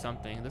important for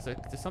something.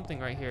 There's something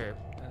right here.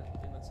 I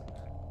think that's a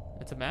map.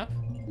 It's a map?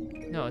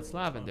 No, it's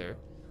lavender.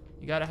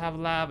 You gotta have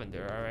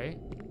lavender, alright?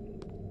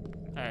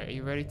 Alright, are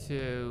you ready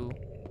to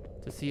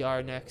see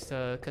our next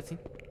cutscene?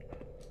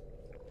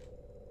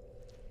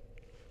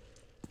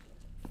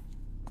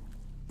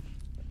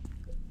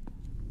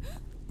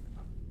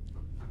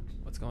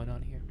 What's going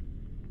on here?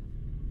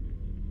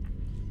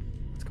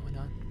 What's going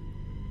on?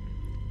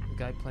 The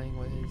guy playing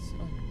with his...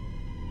 Oh,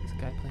 this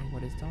guy playing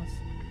with his DOS?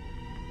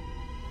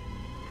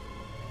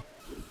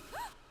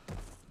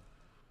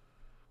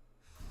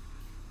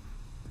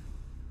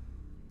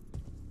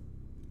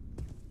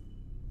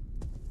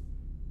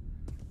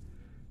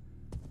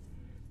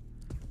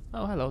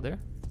 Oh, hello there.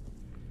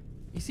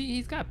 You see,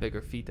 he's got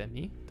bigger feet than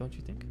me, don't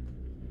you think?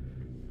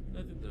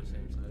 I think they're the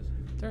same size.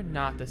 They're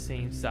not the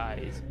same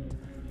size.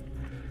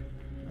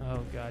 Oh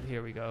god,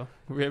 here we go.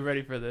 We're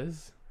ready for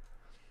this.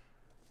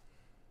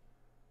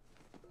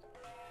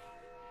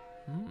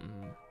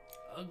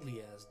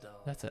 Ugly ass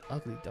doll. That's an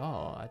ugly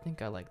doll. I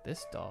think I like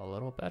this doll a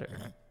little better.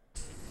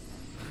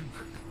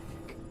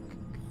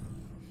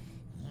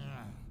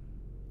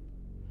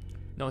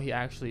 No, he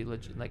actually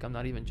legit, like, I'm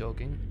not even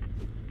joking.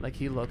 Like,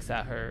 he looks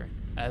at her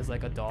as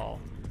like a doll.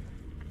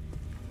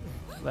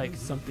 Like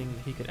something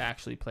he could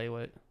actually play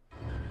with.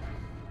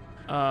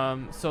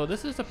 So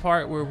this is the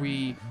part where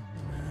we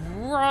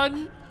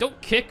run. Don't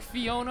kick,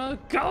 Fiona.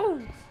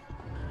 Go.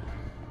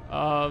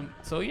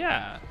 So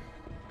yeah.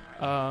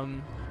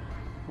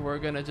 We're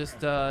gonna just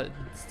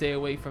stay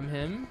away from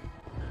him.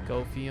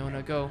 Go,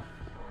 Fiona, go.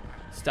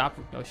 Stop.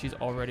 Oh, she's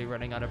already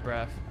running out of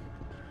breath.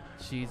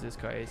 Jesus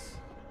Christ.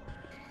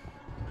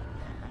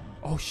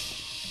 Oh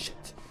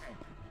shit.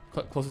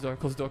 Close the door,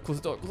 close the door, close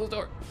the door, close the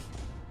door.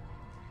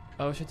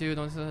 Oh shit, dude,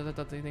 don't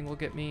that thing will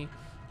get me.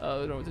 I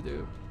don't know what to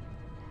do.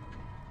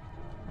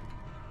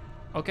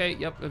 Okay,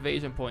 yep,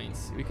 evasion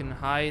points. We can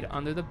hide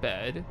under the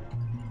bed.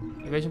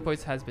 Evasion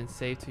points has been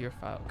saved to your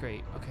file.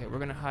 Great. Okay, we're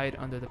gonna hide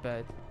under the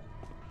bed.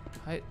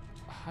 Hide.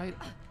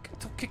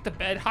 Don't kick the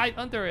bed, hide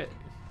under it.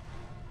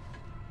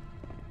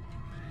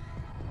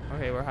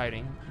 Okay, we're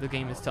hiding. The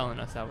game is telling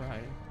us that we're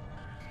hiding.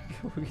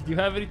 Do you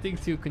have anything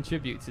to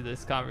contribute to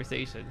this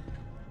conversation?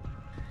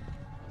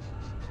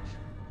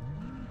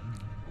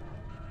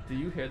 Do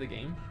you hear the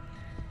game?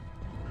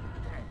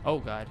 Oh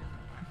god.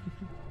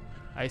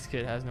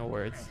 IceKidd has no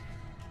words.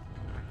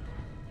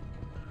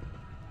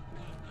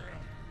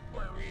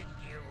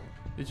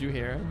 Did you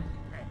hear him?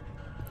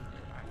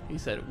 He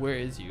said, "Where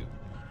is you?"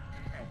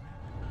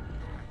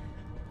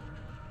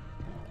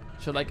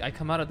 Should like I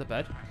come out of the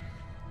bed?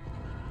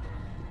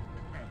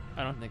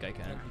 I don't think I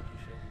can.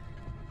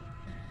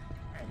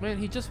 Man,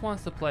 he just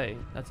wants to play.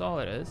 That's all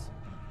it is.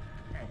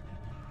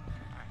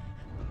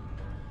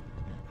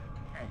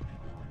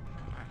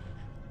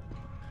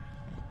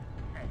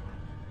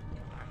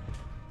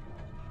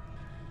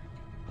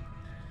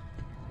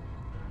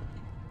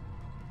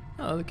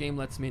 Oh, the game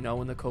lets me know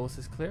when the coast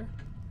is clear.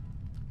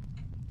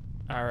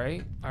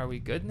 Alright, are we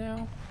good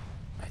now?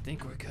 I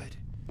think we're good.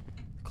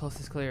 The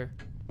coast is clear.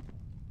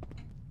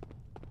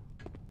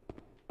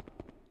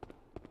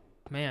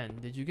 Man,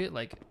 did you get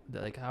like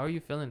how are you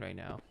feeling right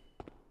now?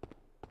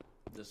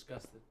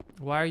 Disgusted.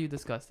 Why are you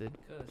disgusted?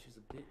 Because she's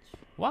a bitch.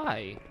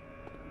 Why?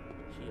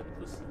 She a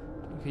pussy.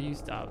 Can you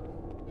stop?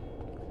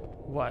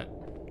 What?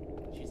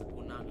 She's a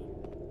punani.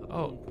 A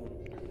Oh. poon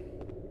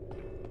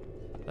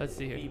poon. Let's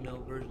see here.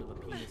 Female version of a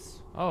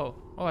penis. Oh,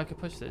 I could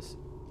push this.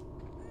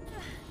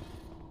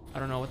 I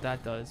don't know what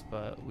that does,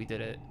 but we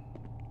did it.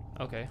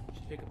 Okay.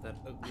 Just pick up that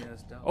ugly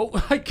ass doll. Oh,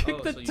 I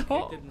kicked the so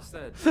doll. You kicked it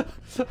instead.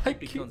 I,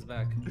 He comes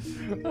back.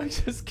 I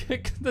just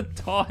kicked the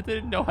doll. I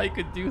didn't know I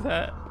could do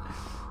that.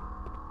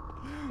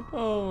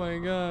 Oh my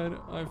god.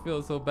 I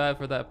feel so bad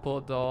for that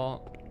poor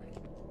doll.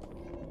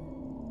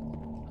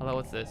 Hello,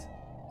 what's this?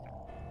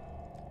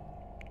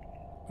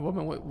 A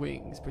woman with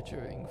wings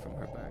protruding from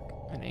her back.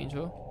 An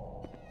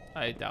angel?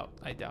 I doubt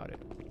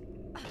it.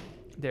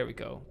 There we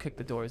go. Kick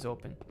the doors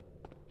open.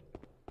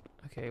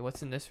 Okay,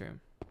 what's in this room?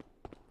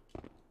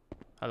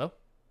 Hello?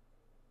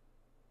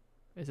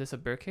 Is this a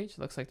bird cage?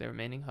 Looks like the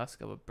remaining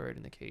husk of a bird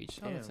in the cage.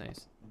 Oh, that's Damn.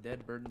 nice.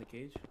 Dead bird in the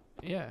cage.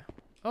 Yeah.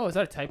 Oh, is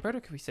that a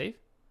typewriter? Can we save?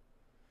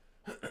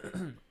 It's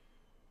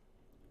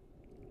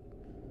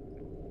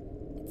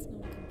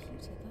not a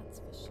computer, that's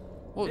for sure.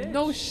 Well,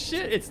 no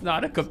shit, it's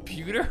not a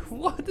computer.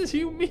 What do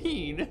you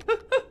mean?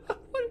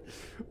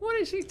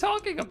 what is she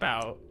talking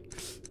about?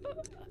 Is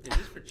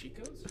this for cheat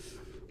codes?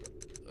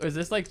 Is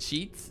this like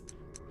cheats?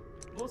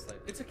 Most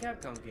like it's a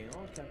Capcom game.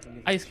 All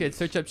Capcom games. IceKidd,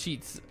 search up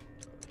cheats.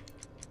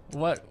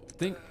 What?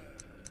 Think.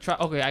 Try.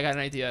 Okay, I got an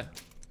idea.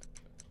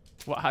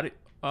 What? How do?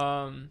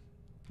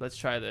 Let's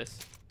try this.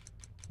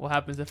 What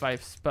happens if I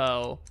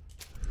spell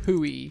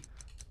Hewie?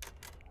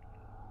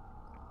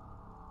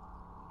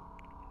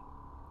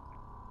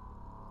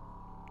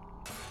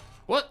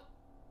 What?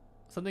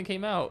 Something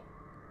came out.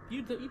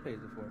 You played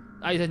before.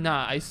 I did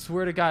not. I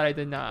swear to God, I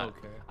did not.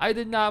 Okay. I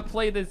did not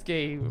play this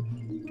game.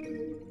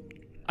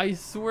 I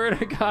swear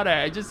to God,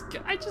 I just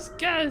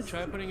guessed.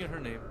 Try putting in her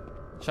name.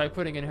 Try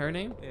putting in her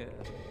name. Yeah.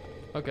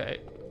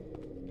 Okay.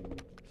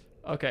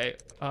 Okay.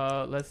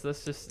 Let's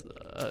just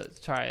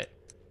try it.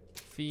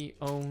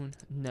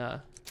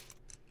 Fiona.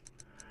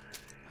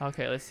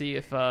 Okay. Let's see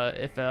if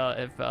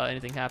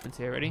anything happens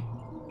here. Ready?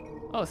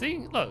 Oh,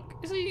 see, look.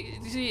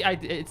 See.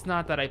 It's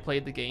not that I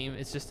played the game.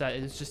 It's just that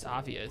it's just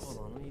obvious. Hold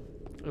on. Let me.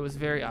 It was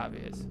very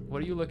obvious.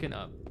 What are you looking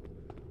up?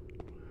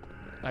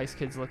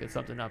 IceKidd's looking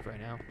something up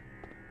right now.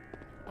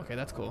 Okay,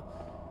 that's cool.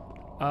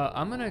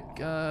 I'm gonna.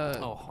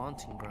 Oh,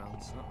 haunting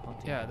grounds. Not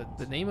haunting. Yeah, grounds.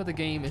 the name of the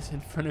game is in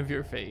front of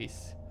your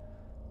face.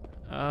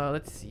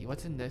 Let's see.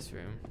 What's in this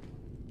room?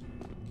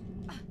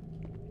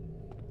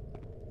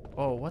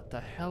 Oh, what the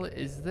hell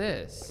is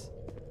this?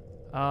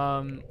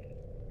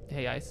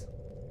 Hey, Ice.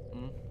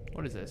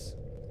 What is this?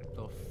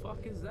 The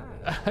fuck is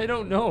that? I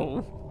don't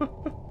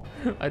know.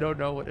 I don't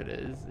know what it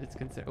is. It's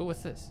considered. Oh,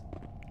 what's this?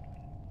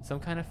 Some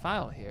kind of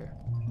file here.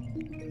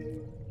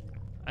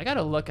 I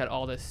gotta look at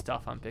all this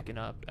stuff I'm picking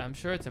up. I'm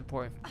sure it's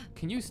important.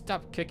 Can you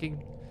stop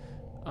kicking?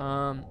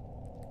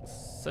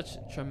 Such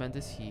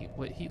tremendous heat.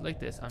 With heat like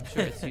this, I'm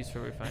sure it's used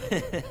for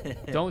refining.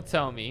 Don't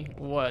tell me.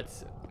 What?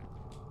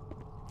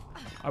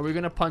 Are we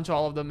gonna punch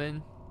all of them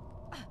in?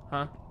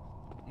 Huh?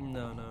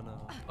 No.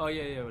 Oh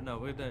yeah. No,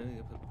 we're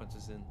done. Put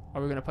punches in.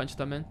 Are we gonna punch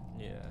them in?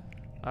 Yeah.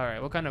 All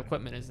right. What kind of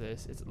equipment is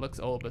this? It looks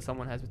old, but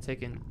someone has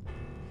taken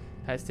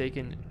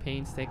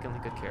painstakingly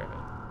good care of it.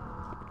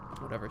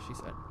 Whatever she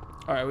said.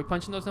 All right. Are we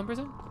punching those numbers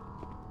in?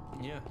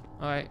 Yeah.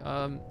 All right.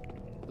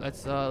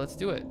 Let's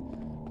do it.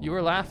 You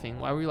were laughing.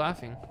 Why were you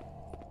laughing?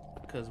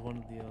 Because one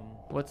of the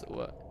What?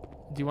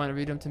 Do you want to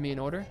read them to me in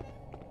order?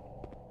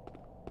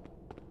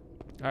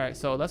 All right.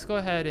 So let's go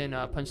ahead and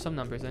punch some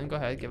numbers in. Go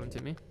ahead. Give them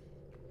to me.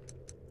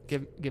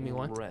 Give me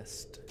one.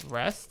 Rest.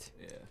 Rest.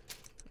 Yeah.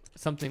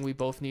 Something we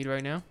both need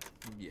right now.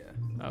 Yeah.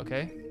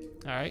 Okay.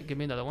 All right. Give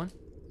me another one.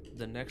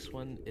 The next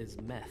one is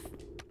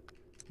meth.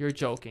 You're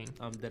joking.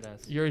 I'm dead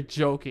ass. You're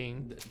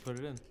joking. Put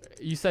it in.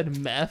 You said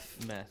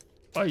meth? Meth.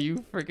 Are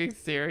you freaking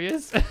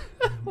serious?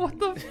 What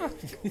the fuck?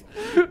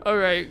 All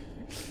right.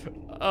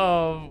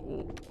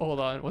 Hold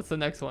on. What's the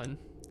next one?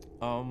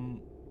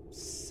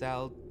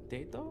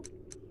 Saldato?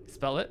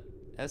 Spell it.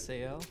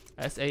 S-A-L.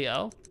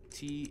 S-A-L.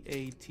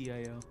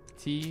 T-A-T-I-O.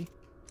 T-A-T-I-O.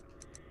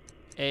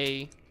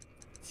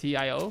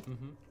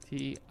 Mm-hmm.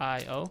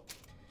 T-I-O.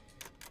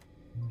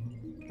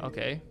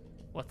 Okay.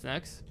 What's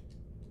next?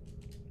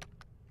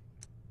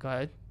 Go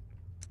ahead.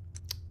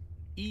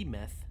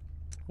 E-meth.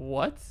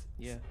 What?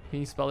 Yeah. Can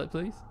you spell it,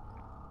 please?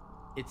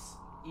 It's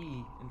E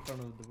in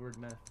front of the word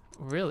meth.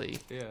 Really?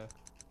 Yeah.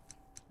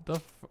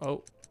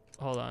 Oh,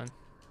 hold on.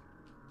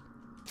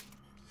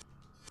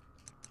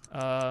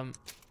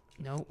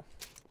 No.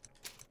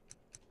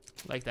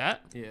 Like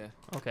that? Yeah.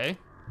 Okay.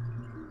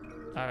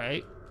 All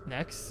right.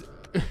 Next.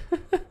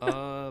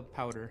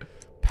 Powder.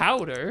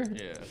 Powder?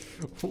 Yeah.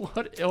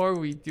 What are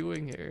we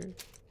doing here?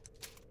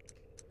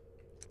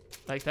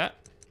 Like that?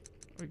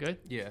 We're good?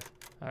 Yeah.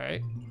 All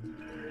right.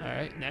 All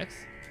right. Next.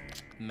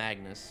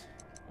 Magnus.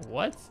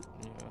 What?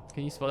 Yeah.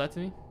 Can you spell that to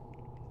me?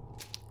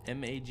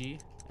 M-A-G.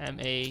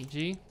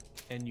 M-A-G.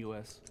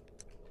 N-U-S.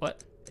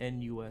 What?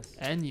 N-U-S.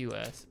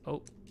 N-U-S.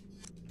 Oh.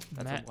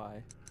 That's a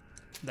Y.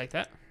 Like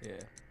that?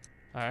 Yeah.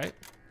 All right.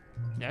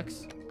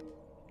 Next.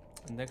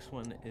 The next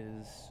one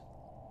is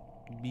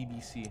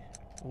BBC.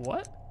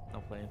 What?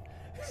 I'm playing.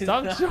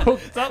 Stop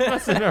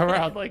messing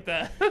around like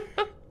that. All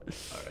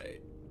right.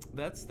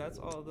 That's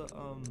all the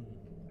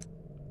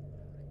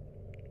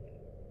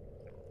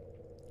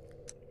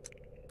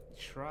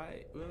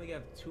We only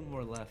have 2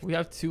 more left. We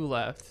have 2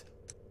 left.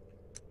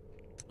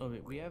 Oh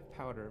wait, we have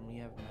powder and we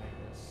have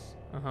Magnus.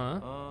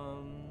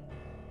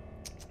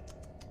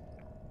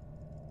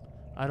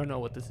 I don't know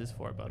what this is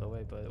for, by the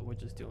way, but we're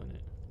just doing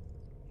it.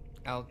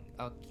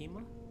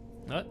 Alkema?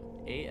 What?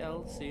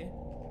 ALC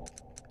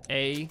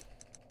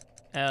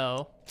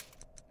ALT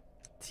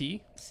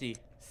C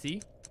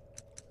C.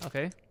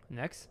 Okay.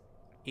 Next.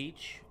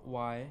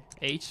 HY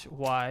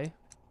HY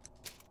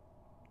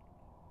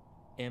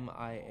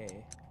MIA.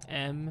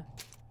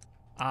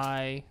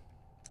 MIA.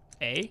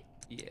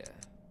 Yeah.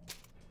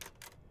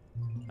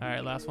 All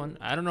right, last one.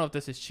 I don't know if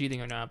this is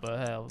cheating or not,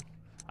 but hell,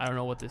 I don't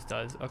know what this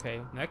does. Okay,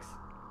 next.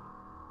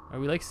 Are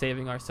we like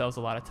saving ourselves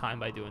a lot of time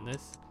by doing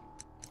this?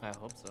 I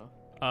hope so.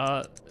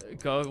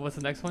 Go. What's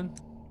the next one?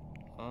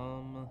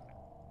 Okay,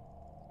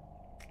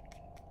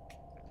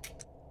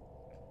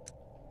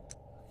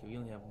 we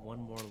only have one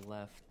more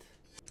left.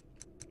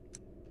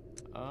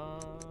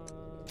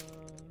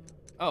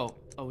 Oh,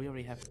 we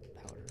already have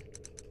powder.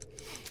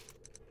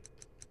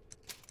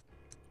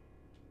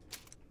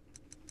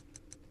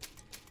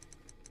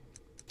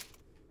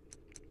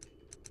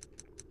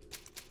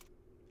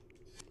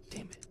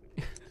 Damn it.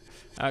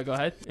 All right, go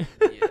ahead.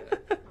 Yeah.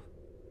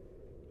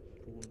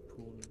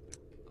 Poon.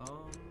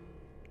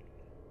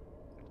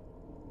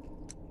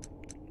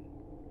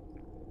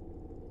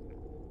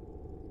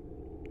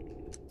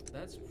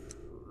 That's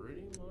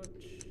pretty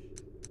much.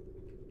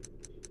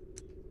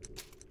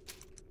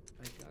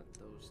 I got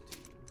those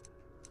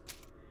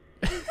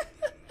two.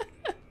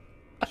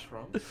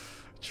 Trump.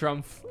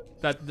 Trump.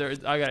 That there.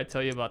 I gotta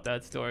tell you about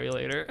that story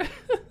later.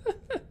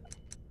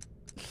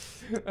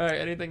 All right.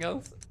 Anything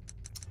else?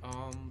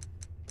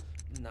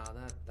 Nah,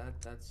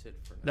 that's it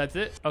for now. That's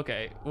it.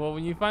 Okay. Well,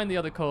 when you find the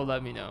other code,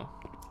 let me know.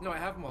 No, I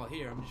have them all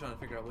here. I'm just trying to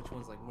figure out which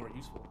one's like more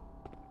useful.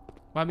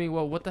 I mean,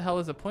 well, what the hell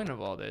is the point of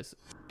all this?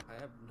 I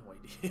have no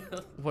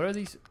idea. What are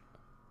these?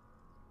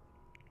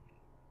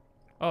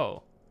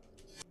 Oh,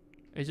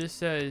 it just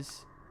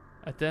says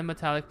a thin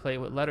metallic plate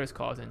with letters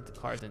carved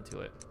into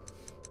it.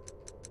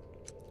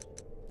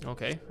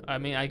 Okay. I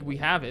mean, we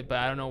have it, but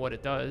I don't know what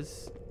it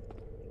does.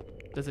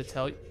 Does it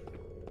tell you?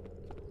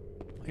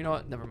 You know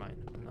what? Never mind.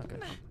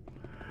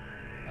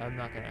 I'm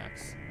not gonna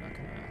ask.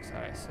 All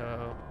right.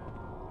 So,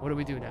 what do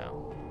we do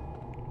now?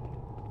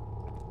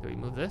 Do we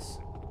move this?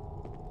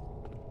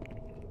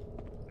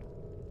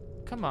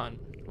 Come on.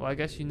 Well, I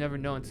guess you never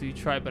know until you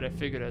try, but I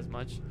figured as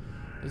much.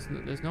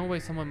 There's no way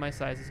someone my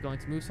size is going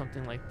to move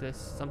something like this,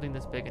 something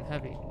this big and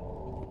heavy.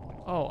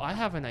 Oh, I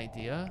have an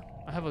idea.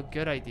 I have a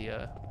good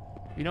idea.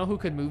 You know who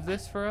could move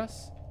this for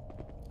us?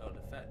 Oh,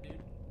 the fat dude.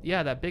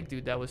 Yeah, that big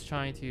dude that was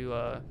trying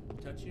to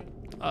Touch you?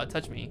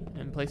 touch me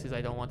in places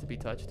I don't want to be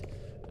touched.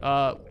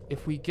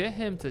 If we get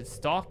him to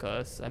stalk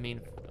us,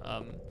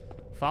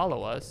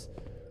 follow us,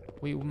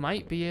 we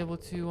might be able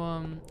to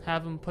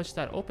have him push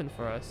that open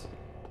for us.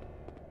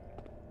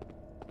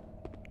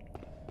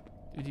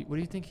 Where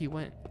do you think he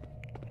went?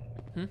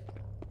 Can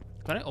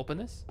I open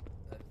this?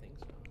 I think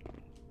so.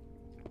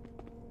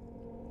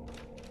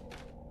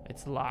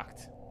 It's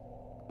locked.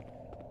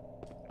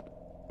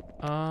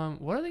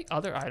 What are the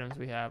other items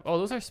we have? Oh,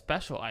 those are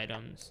special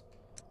items.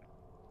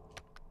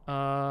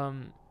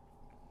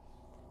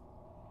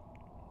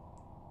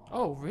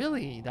 Oh,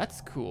 really?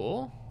 That's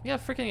cool. We have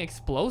freaking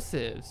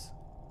explosives.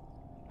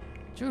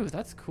 Dude,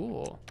 that's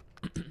cool.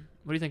 What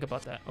do you think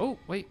about that? Oh,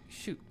 wait,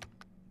 shoot.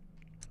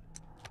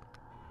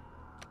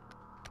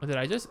 Oh, did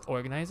I just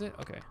organize it?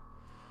 Okay.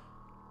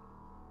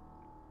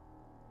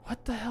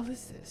 What the hell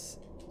is this?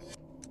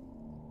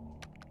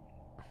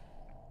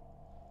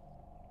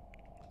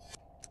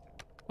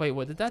 Wait,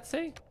 what did that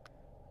say?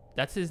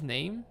 That's his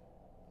name?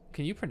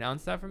 Can you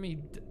pronounce that for me?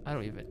 I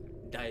don't even.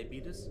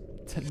 Diabetes?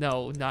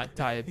 No, not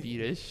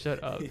diabetes.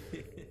 Shut up.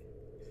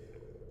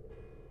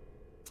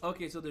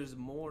 Okay, so there's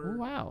more. Oh,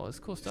 wow, that's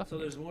cool stuff. So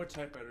there's more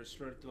typewriters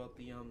spread throughout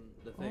the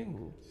thing.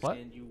 Oh, what?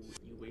 And you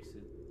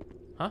wasted.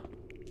 Huh?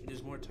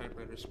 There's more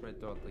typewriters spread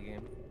throughout the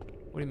game.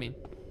 What do you mean?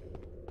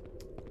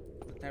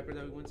 The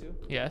typewriter that we went to.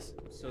 Yes.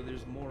 So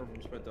there's more of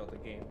them spread throughout the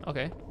game.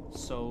 Okay.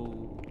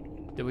 So.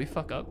 Did we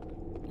fuck up?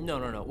 No.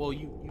 Well,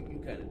 you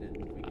kind of did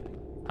in the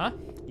beginning. Huh?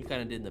 You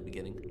kind of did in the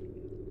beginning.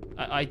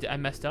 I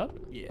messed up?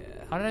 Yeah.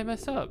 How did I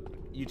mess up?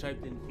 You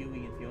typed in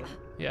Hewie and Fiona.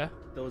 Yeah.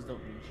 Those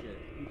don't mean shit.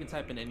 You can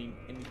type in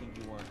anything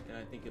you want, and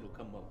I think it'll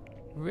come up.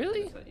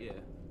 Really? Yeah.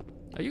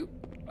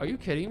 Are you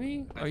kidding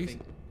me? I Are you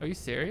think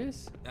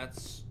serious?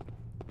 that's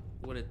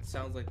what it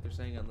sounds like they're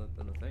saying on the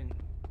thing.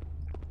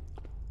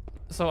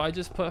 So I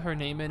just put her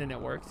name in and it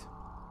worked.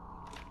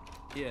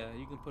 Yeah,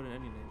 you can put in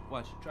any name.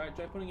 Watch. Try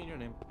putting in your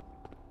name.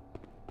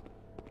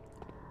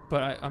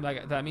 But I'm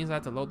like, that means I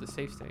have to load the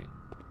save state.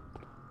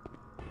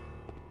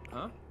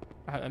 Huh?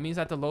 That means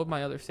I have to load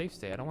my other save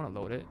state. I don't want to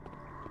load it.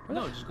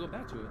 No, just go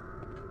back to it.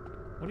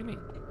 What do you mean?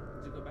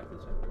 Just go back to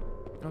the server.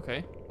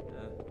 Okay.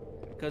 Yeah.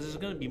 Because there's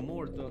gonna be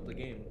more throughout the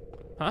game.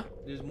 Huh?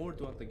 There's more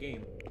throughout the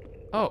game.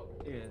 Oh.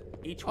 Yeah.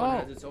 Each one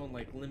has its own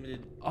like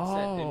limited set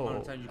amount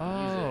of time you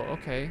can use it.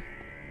 Okay.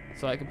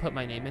 So I can put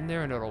my name in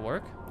there and it'll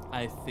work?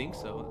 I think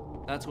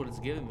so. That's what it's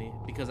giving me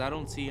because I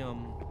don't see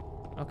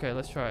Okay,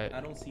 let's try it.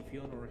 I don't see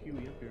Fiona or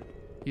Hewie up here.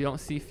 You don't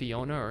see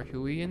Fiona or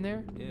Hewie in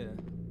there? Yeah.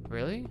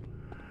 Really?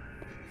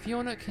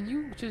 Fiona, can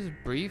you just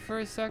breathe for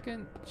a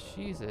second?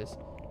 Jesus.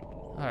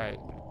 Alright.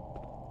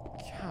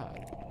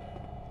 God.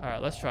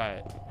 Alright, let's try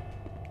it.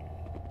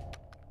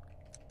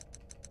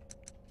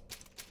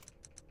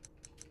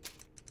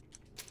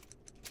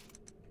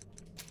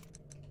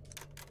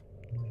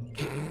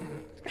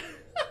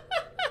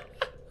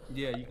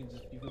 Yeah, you can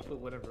put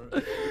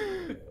whatever.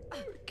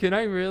 Can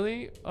I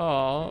really?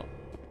 Oh.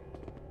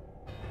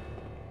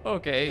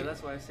 Okay. Yeah,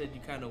 that's why I said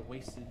you kind of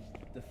wasted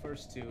the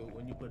first two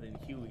when you put in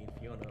Hewie and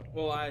Fiona.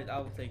 Well,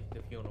 I'll take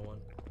the Fiona one.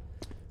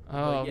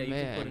 Oh But yeah, you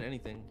can put in man.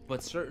 anything.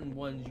 But certain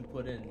ones you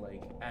put in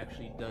like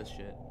actually does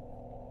shit.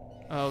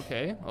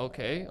 Okay,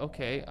 okay,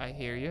 okay. I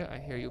hear you. I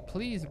hear you.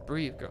 Please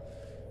breathe, girl.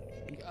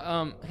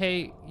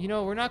 Hey, you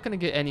know, we're not gonna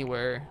get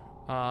anywhere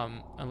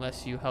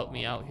unless you help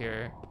me out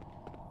here.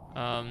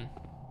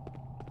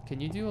 Can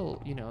you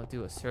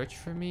do a search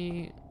for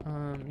me?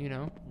 You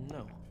know?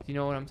 No. Do you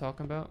know what I'm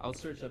talking about? I'll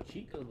search up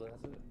Chica, but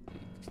that's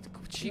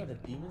it. You got a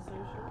Demon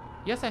Slayer shirt?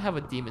 Yes, I have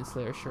a Demon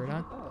Slayer shirt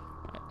on.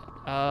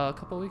 Oh, A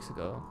couple weeks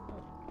ago.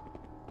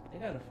 they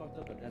kind of fucked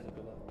up at Nezuko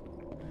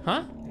though.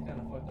 Huh? They kind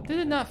of fucked up. They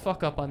did not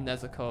fuck up on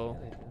Nezuko.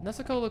 Yeah, they did.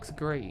 Nezuko looks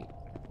great.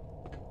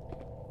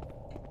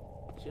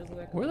 She doesn't look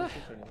like Where a the-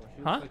 sister anymore.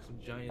 She Huh? looks like some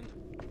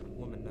giant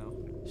woman now.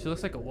 She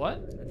looks like a what?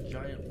 A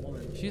giant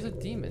woman. She's a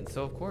demon,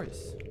 so of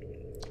course.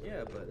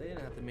 Yeah, but they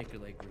didn't have to make her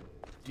like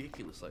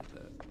ridiculous like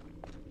that.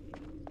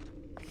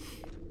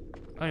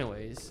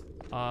 Anyways,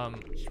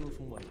 She went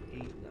from like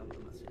 8 now. I'm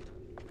not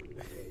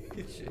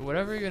saying that.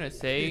 whatever you're gonna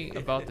say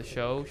about the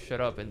show,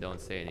 shut up and don't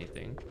say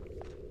anything.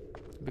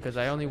 Because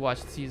I only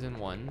watched season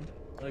 1.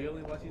 Oh, you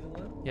only watched season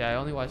 1? Yeah, I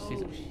only watched Oh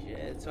season.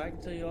 shit! So I can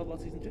tell you all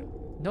about season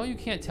 2. No, you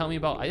can't tell me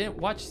about. I didn't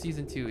watch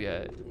season 2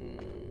 yet.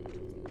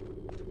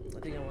 I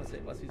think I want to say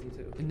about season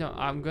 2. No,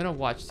 I'm gonna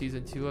watch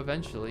season 2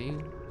 eventually.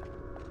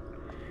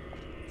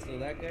 So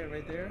that guy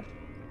right there,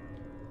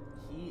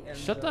 he ends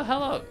Shut the up-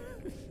 hell up.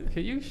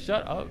 Can you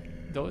shut up?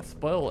 Don't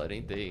spoil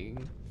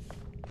anything.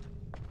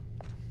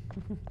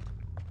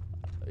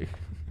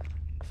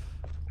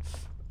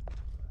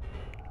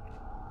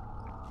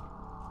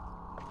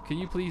 Can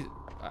you please,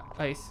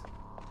 Ice?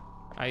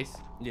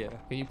 Yeah.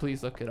 Can you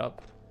please look it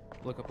up?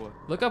 Look up what?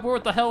 Look up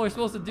what the hell we're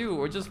supposed to do.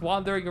 We're just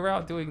wandering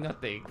around doing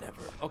nothing. Never.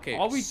 Okay.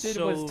 All we did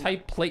was so-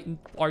 type plate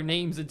our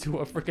names into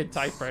a freaking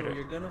So typewriter.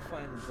 you're gonna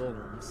find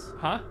golems.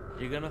 Huh?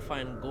 You're gonna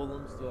find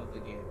golems throughout the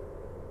game.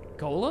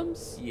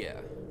 Golems? Yeah.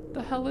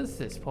 The hell is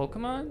this?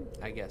 Pokemon?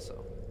 I guess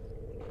so.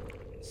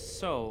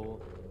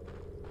 So,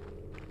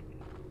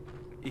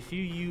 if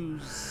you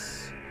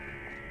use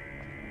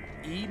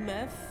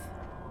E-meth,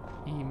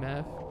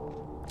 EMF.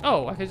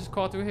 Oh, I could just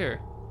crawl through here.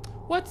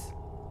 What?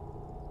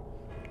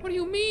 What do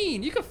you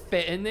mean? You could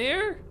fit in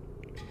there?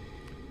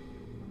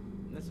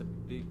 that's a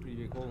pretty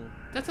big golem.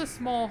 That's a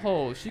small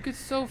hole. She could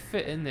so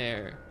fit in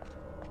there.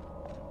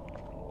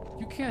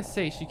 You can't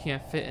say she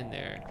can't fit in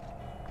there.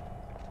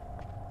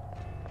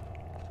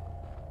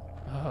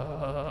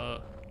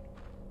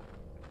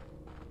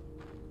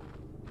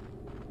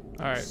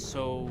 Alright,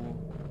 So,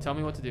 tell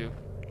me what to do.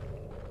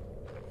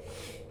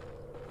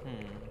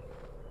 hmm.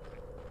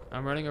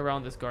 I'm running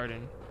around this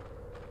garden.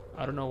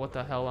 I don't know what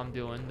the hell I'm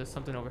doing. There's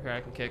something over here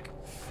I can kick.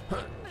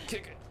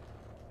 Kick it.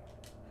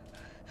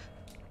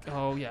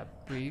 Oh, yeah.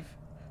 Breathe.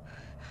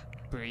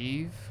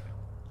 Breathe.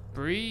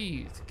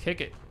 Breathe. Kick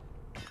it.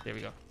 There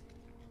we go.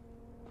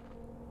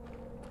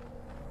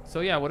 So,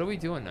 yeah, what are we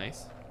doing,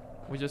 Nice?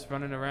 We're just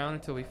running around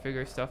until we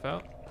figure stuff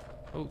out.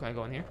 Oh, can I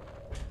go in here?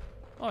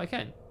 Oh, I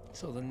can.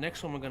 So the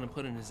next one we're gonna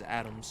put in is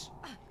atoms,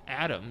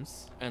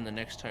 Atoms. and the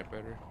next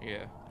typewriter.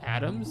 Yeah.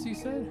 Atoms, you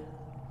said?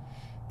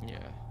 Yeah.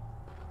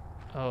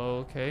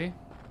 Okay.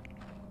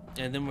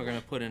 And then we're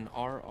gonna put in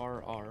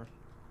RRR.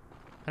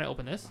 Can I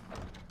open this?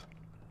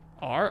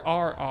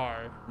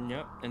 RRR.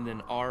 Yep. And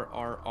then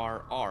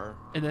RRRR.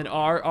 And then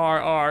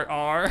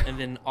RRRR. And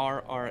then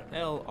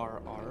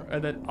RRLRR.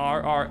 And then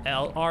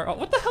RRLR.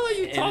 What the hell are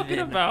you And talking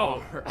then about?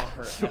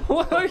 RRL.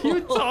 What are you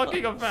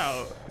talking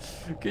about?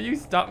 Can you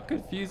stop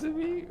confusing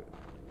me?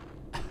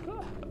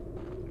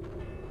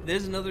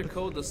 There's another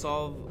code to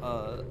solve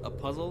a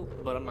puzzle,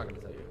 but I'm not gonna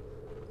tell you.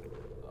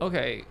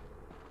 Okay.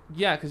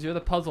 Yeah, because you're the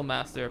puzzle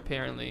master,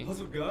 apparently.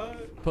 Puzzle god.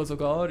 Puzzle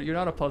god? You're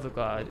not a puzzle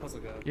god. Puzzle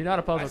god. You're not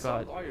a puzzle I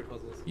solved god. all your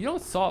puzzles. You don't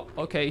solve.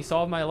 Okay,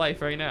 solve my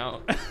life right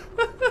now.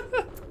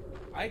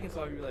 I can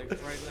solve your life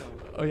right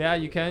now. Oh, yeah,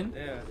 you can?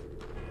 Yeah.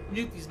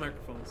 Mute these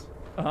microphones.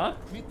 Uh-huh.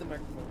 Mute the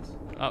microphones.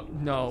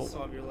 No.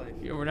 Solve your life.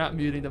 We're not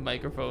muting the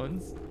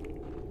microphones.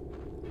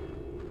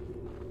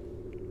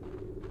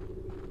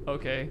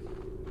 Okay.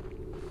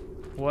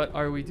 What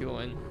are we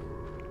doing?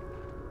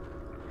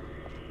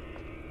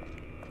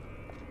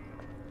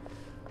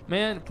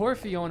 Man, poor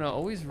Fiona,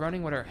 always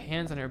running with her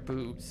hands on her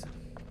boobs.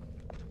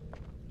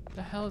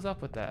 The hell is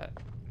up with that?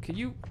 Could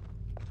you...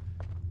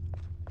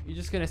 You're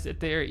just gonna sit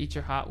there, eat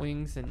your hot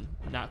wings, and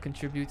not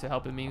contribute to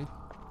helping me?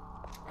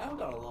 I've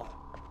done a lot.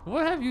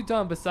 What have you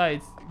done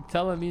besides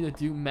telling me to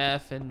do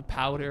meth and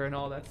powder and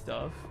all that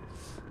stuff?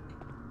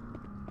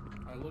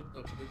 looked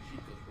up good cheat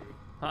codes for you.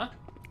 Huh?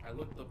 I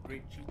looked up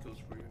great cheat codes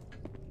for you.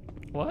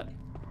 What?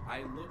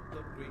 I looked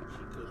up great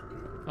cheat codes for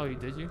you. Oh, you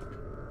did you?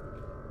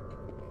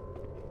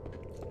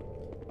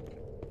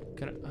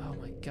 Oh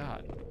my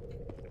god.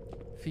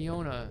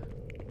 Fiona,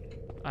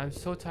 I'm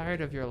so tired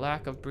of your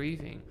lack of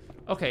breathing.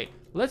 Okay,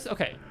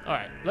 okay,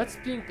 alright. Let's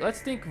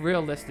think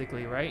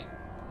realistically, right?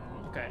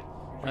 Okay.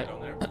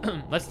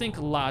 Let's think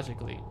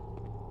logically.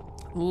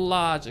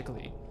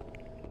 Logically.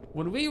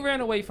 When we ran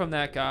away from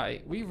that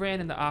guy, we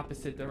ran in the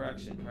opposite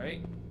direction,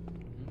 right?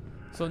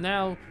 So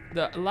now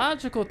the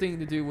logical thing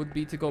to do would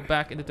be to go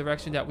back in the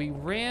direction that we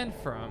ran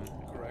from.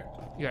 Correct.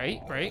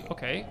 Right,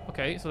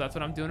 okay, so that's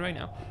what I'm doing right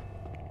now.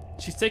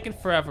 She's taking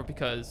forever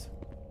because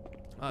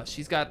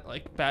she's got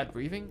like bad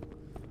breathing.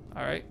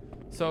 All right,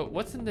 so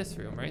what's in this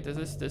room, right?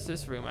 There's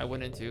this room I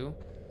went into.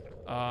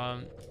 I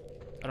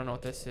don't know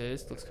what this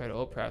is. Looks kind of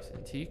old, perhaps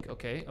antique.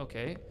 Okay.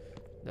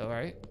 All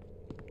right.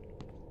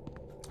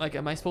 Like,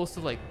 am I supposed to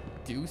like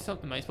do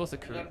something? Am I supposed to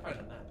create? You gotta find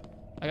a map.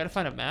 I gotta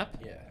find a map.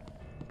 Yeah.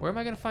 Where am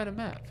I gonna find a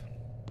map?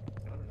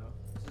 I don't know.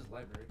 This is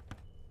library.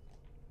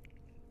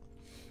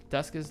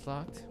 Desk is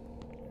locked.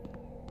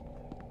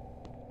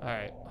 All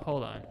right,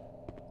 hold on. Did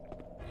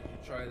you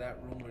try that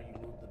room where you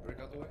moved the brick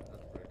out the way?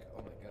 Not the brick.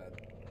 Oh my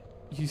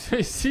god.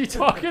 Is he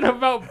talking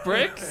about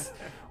bricks?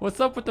 What's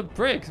up with the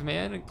bricks,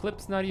 man? And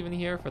Clip's not even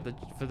here for the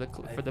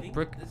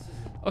brick. This is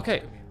Okay.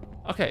 alchemy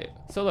room. Okay,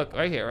 so look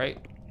right here, right?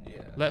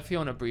 Yeah. Let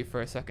Fiona breathe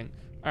for a second.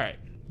 All right,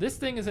 this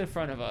thing is in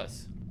front of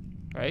us,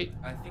 right?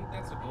 I think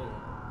that's a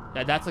golem.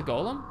 Yeah, that's a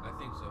golem. I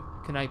think so.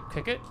 Can I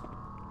kick it?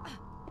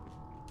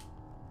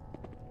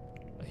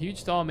 A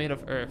huge doll made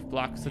of earth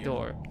blocks the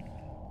door.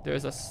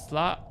 There's a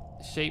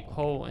slot-shaped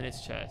hole in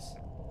its chest.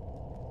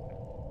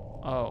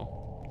 Oh,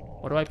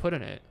 what do I put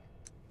in it?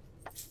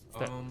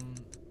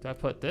 Do I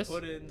put this?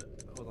 Put in.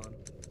 Hold on.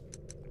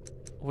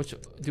 Which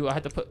do I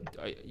have to put?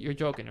 You're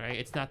joking, right?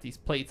 It's not these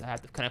plates. I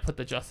have to. Can I put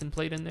the Justin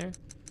plate in there?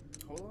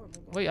 Hold on.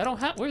 Wait, I don't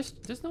have.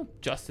 There's no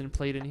Justin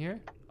plate in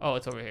here. Oh,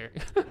 it's over here.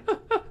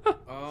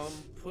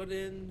 Put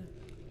in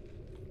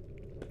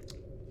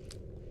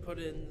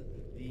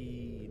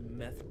the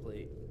meth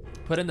plate.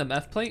 Put in the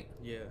meth plate.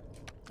 Yeah.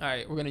 All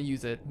right, we're gonna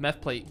use it.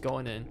 Meth plate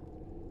going in.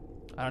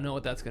 I don't know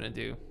what that's gonna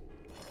do.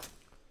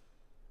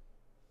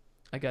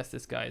 I guess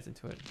this guy is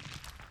into it.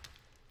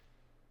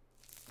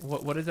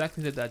 What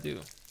exactly did that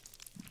do?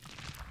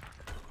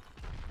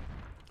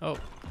 Oh,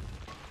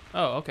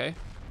 okay.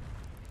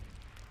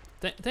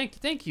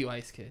 Thank you,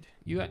 IceKidd.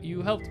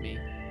 You helped me.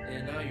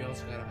 And now you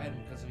also got an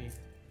item because of me.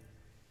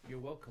 You're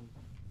welcome.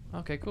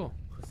 Okay, cool.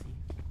 Pussy.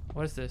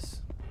 What is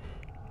this?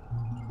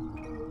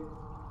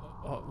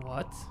 Oh,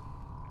 what?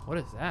 What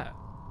is that?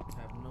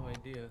 I have no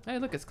idea. Hey,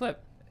 look, it's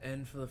Clip.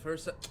 And for the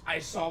first time, I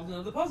solved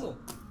another puzzle.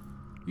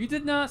 You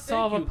did not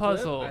solve a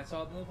puzzle. Clip. I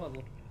solved another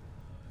puzzle.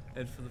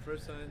 And for the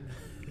first time,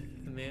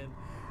 man.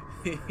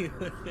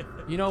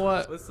 You know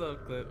what? What's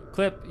up, Clip?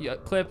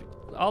 Clip.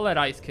 I'll let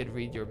IceKidd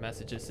read your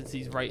messages since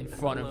he's right in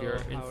front of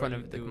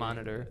Hello, the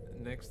monitor.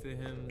 Next to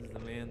him is the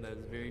man that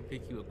is very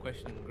picky with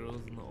questioning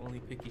girls in the only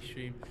picky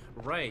stream.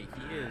 Right,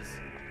 he is.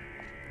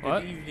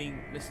 What? Good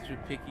evening, Mr.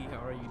 Picky.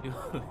 How are you doing?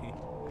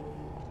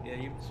 Yeah,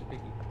 you're Mr.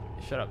 Picky.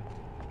 Shut up.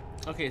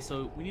 Okay,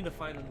 so we need to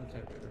find another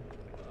typewriter.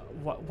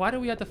 Why do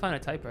we have to find a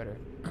typewriter?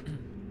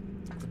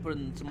 To put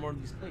in some more of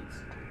these plates.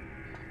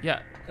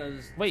 Yeah.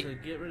 Because Wait, to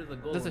get rid of the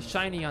gold. there's a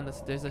shiny on this.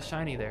 There's a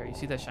shiny there. You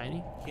see that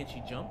shiny? Can't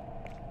she jump?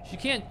 She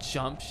can't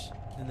jump.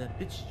 Then that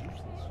bitch is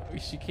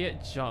useless. She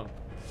can't jump.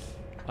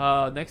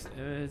 Next.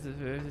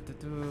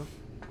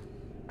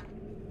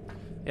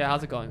 Yeah,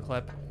 how's it going,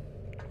 Clip?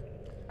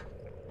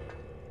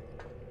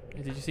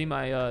 Did you see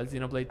my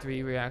Xenoblade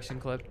 3 reaction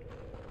clip?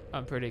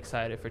 I'm pretty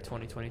excited for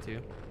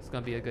 2022. It's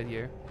gonna be a good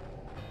year.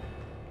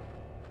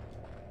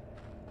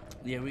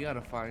 Yeah, we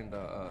gotta find.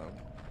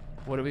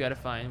 What do we gotta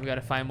find? We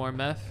gotta find more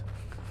meth.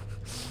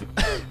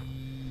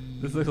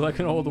 This looks like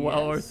an old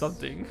well or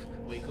something.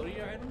 Wait, go to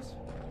your items.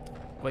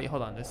 Wait,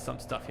 hold on. There's some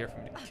stuff here for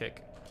me to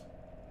kick.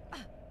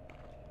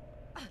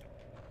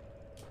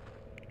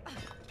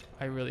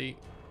 I really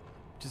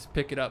just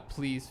pick it up,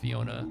 please,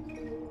 Fiona.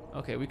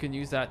 Okay, we can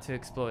use that to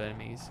explode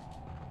enemies.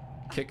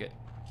 Kick it.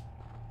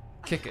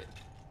 Kick it.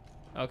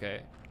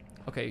 Okay.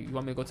 Okay, you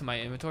want me to go to my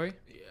inventory?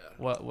 Yeah.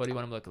 What do you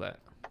want to look at?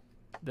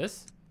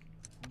 This?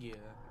 Yeah.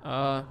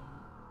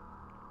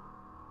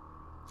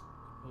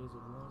 Composed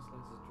of long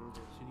slices of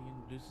Georgia obsidian,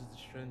 reduces the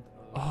strength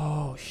of.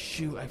 Oh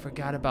shoot, I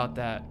forgot about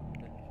that.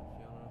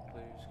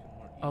 Players can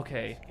more easily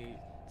Okay. escape.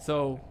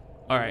 So,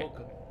 all right.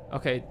 Welcome.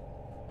 Okay.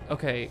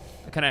 Okay.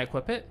 Can I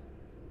equip it?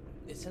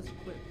 It says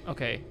equip.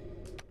 Okay.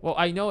 Well,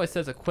 I know it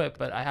says equip,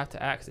 but I have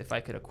to ask if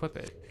I could equip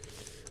it.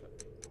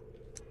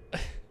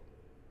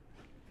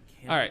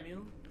 All right.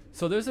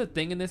 So there's a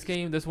thing in this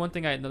game. There's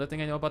another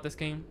thing I know about this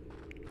game.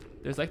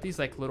 There's like these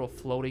like little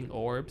floating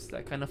orbs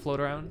that kind of float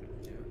around.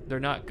 Yeah. They're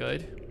not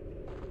good.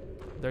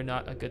 They're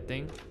not a good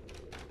thing.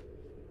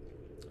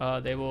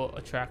 They will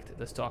attract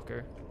the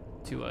stalker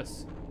to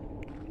us.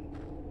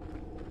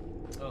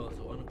 Oh,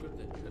 so unequip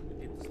it.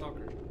 Get the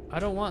stalker. I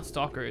don't want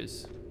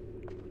stalkers.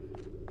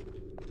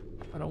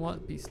 I don't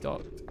want to be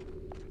stalked.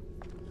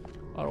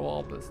 I don't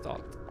want to be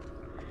stalked.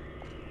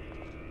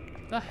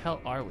 The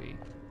hell are we?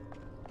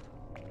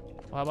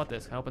 Well, how about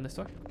this? Can I open this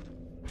door?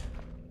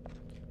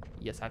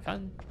 Yes, I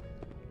can.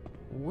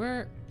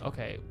 Where?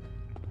 Okay.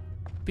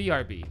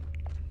 BRB.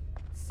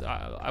 So,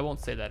 I won't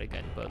say that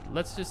again, but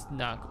let's just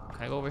not.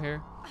 Can I go over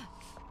here?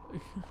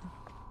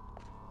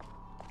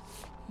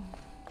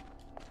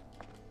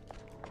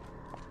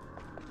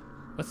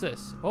 What's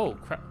this? Oh,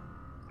 crap.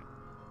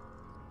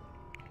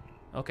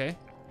 Okay.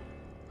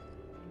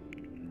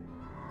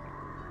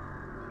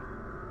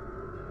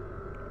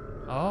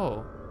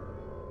 Oh.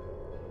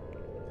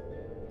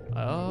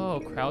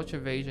 Oh, crouch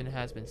evasion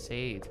has been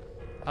saved.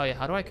 Oh yeah,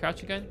 how do I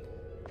crouch again?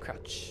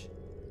 Crouch.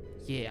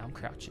 Yeah, I'm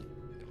crouching.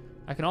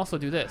 I can also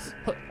do this.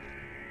 Hut.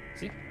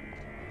 See?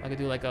 I could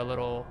do like a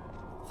little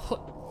hut,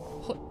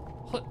 hut,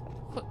 hut,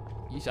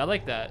 hut. I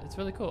like that. It's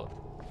really cool.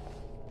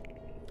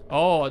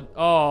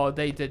 Oh,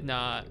 they did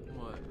not.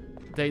 What?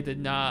 They did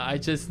not. I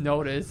just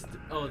noticed.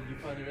 Oh, you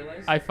finally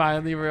realized? I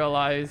finally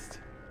realized.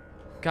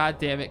 God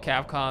damn it,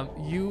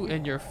 Capcom. You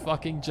and your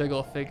fucking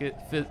jiggle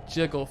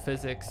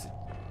physics.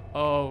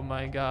 Oh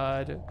my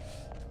god.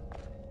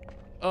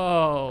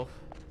 Oh.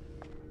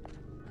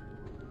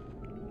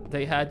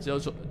 They had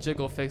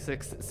jiggle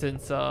physics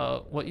since,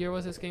 what year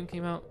was this game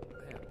came out?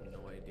 I have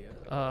no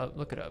idea.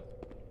 Look it up.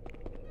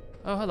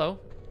 Oh, hello.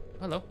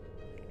 Hello.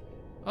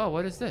 Oh,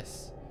 what is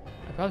this?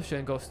 I probably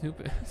shouldn't go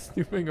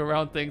snooping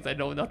around things I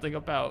know nothing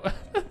about.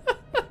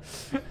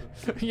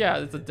 Yeah,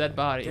 it's a dead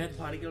body. Dead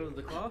body go to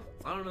the cloth?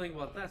 I don't know anything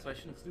about that, so I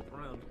shouldn't snoop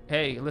around.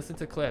 Hey, listen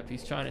to Clip.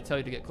 He's trying to tell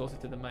you to get closer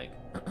to the mic.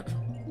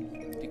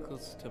 Get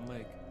closer to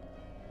Mike.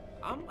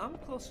 I'm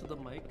close to the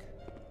mic.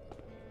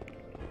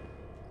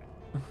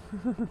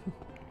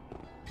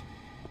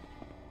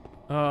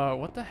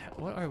 What the hell?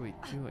 What are we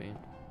doing?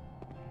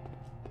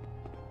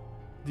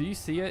 Do you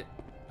see it,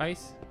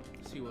 Ice?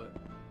 See what?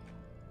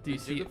 Do you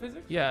The see jiggle it?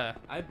 physics? Yeah.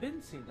 I've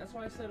been seeing. That's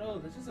why I said, oh,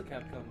 this is a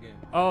Capcom game.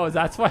 Oh,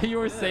 that's why you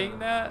were Yeah. saying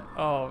that?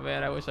 Oh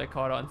man, I wish I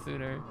caught on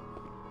sooner.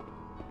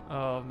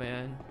 Oh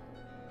man.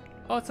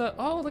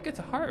 Oh, look, it's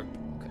a harp.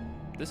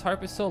 This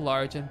harp is so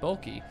large and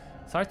bulky.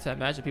 It's hard to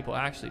imagine people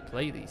actually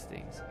play these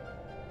things.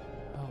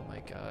 Oh my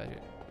god.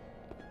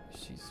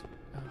 She's.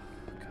 Oh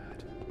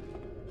god.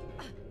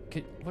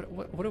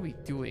 What are we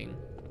doing?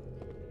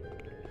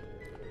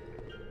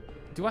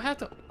 Do I have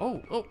to?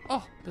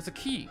 Oh! There's a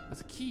key.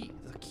 There's a key.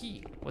 There's a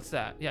key. What's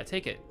that? Yeah,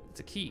 take it. It's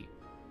a key.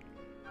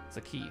 It's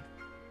a key.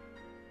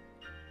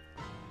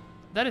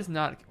 That is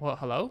not. Well,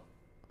 hello?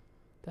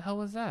 The hell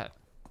was that?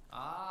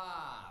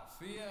 Ah,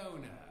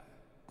 Fiona.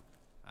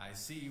 I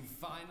see you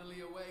finally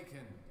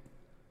awakened.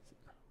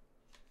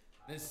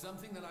 There's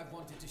something that I've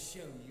wanted to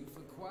show you for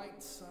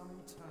quite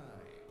some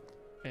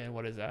time. And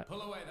what is that?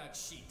 Pull away that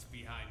sheet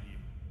behind you.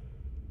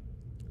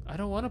 I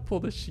don't want to pull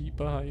the sheet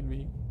behind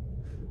me.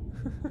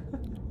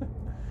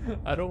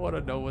 I don't want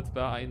to know what's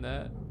behind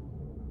that.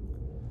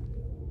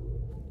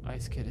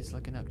 IceKidd is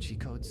looking up cheat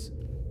codes.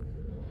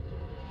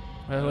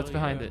 Well, what's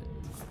behind it?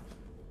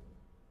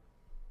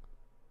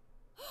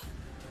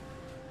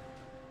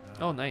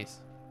 Oh, nice.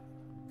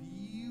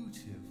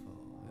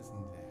 Beautiful, isn't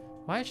it?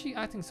 Why is she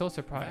acting so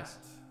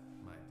surprised?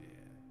 That, my dear,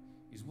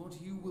 is what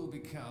you will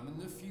become in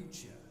the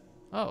future.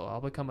 Oh,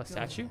 I'll become a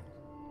statue?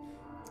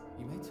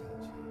 You may touch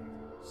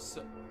it.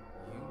 So,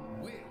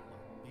 You will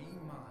be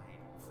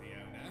mine,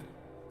 Fiona.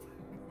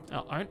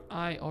 Oh, aren't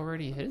I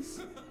already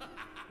his?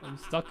 I'm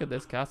stuck in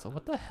this castle.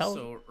 What the hell?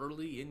 so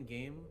early in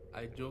game,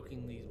 I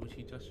jokingly, when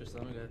she touched her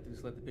stomach, I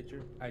just let the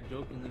picture. I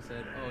jokingly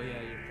said, "Oh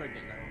yeah, you're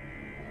pregnant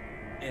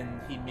now,"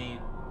 and he made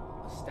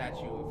a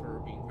statue of her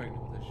being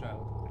pregnant with a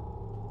child.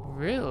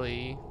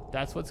 Really?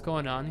 That's what's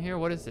going on here?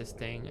 What is this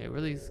thing?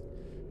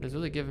 It's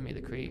really giving me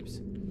the creeps.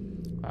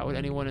 Why would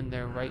anyone in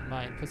their right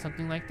mind put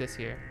something like this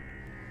here?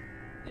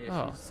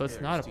 Yeah, Oh, she's so it's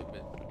very not a-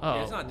 stupid. Oh.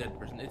 Yeah, it's not a dead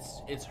person.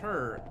 It's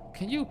her.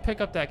 Can you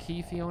pick up that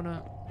key,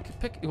 Fiona?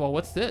 Well,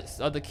 what's this?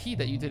 The key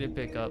that you didn't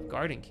pick up.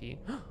 Garden key.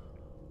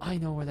 I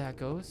know where that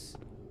goes.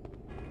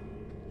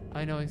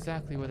 I know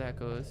exactly where that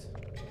goes.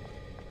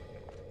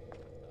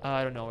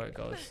 I don't know where it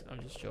goes. I'm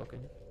just joking.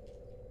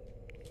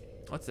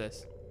 What's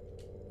this?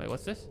 Wait,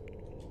 what's this?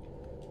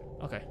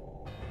 Okay.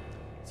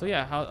 So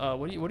yeah, how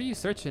what are you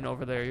searching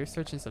over there? You're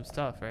searching some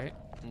stuff, right?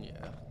 Yeah.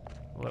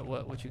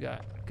 What you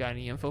got? Got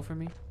any info for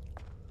me?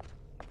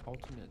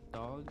 Ultimate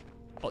dog.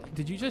 Oh,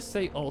 did you just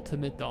say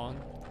ultimate dong?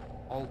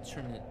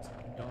 Alternate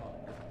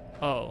dog.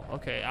 Oh,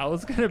 okay. I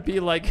was gonna be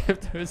like, if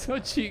there's a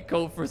cheat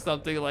code for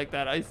something like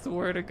that, I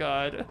swear to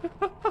God.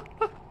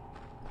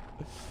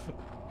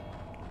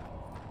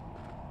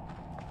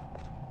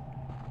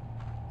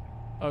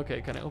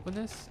 Okay, can I open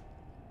this?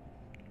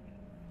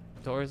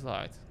 Door is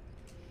locked.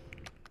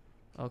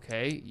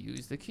 Okay,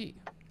 use the key.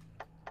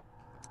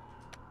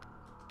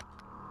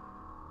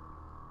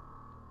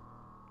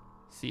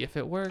 See if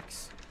it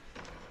works.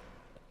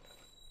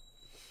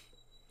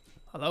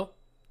 Hello?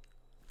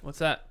 What's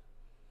that?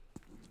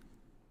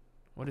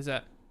 What is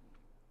that?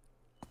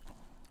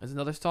 Is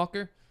another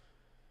stalker?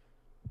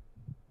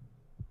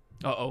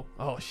 Uh-oh.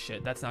 Oh,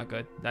 shit. That's not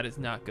good. That is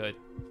not good.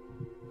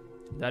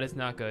 That is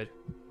not good.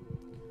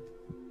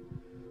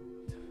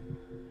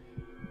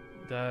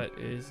 That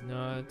is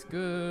not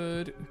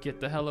good. Get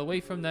the hell away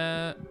from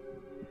that.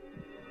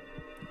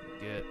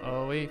 Get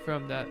away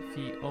from that,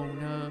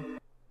 Fiona.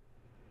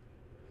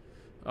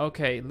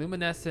 Okay,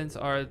 luminescents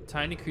are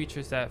tiny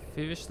creatures that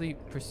feverishly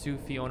pursue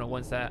Fiona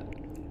once that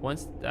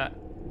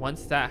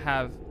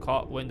have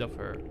caught wind of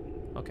her.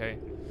 Okay.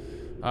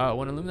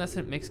 When a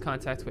luminescent makes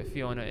contact with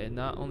Fiona, it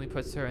not only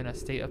puts her in a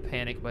state of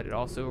panic, but it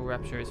also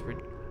ruptures,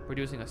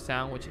 producing a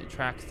sound which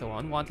attracts the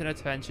unwanted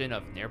attention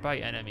of nearby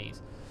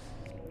enemies.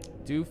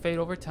 Do fade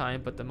over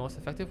time, but the most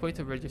effective way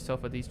to rid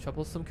yourself of these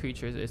troublesome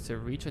creatures is to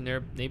reach a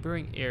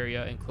neighboring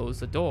area and close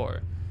the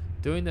door.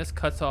 Doing this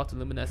cuts off the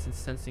luminescence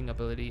sensing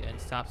ability and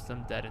stops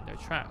them dead in their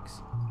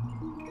tracks.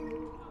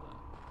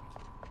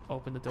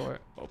 Open the door.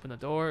 Open the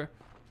door.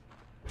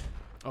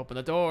 Open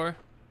the door.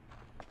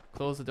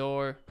 Close the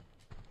door.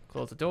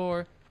 Close the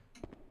door.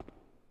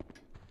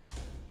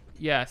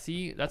 Yeah,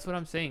 see? That's what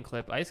I'm saying,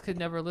 Clip. IceKidd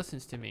never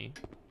listens to me.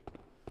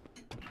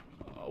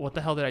 What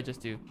the hell did I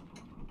just do?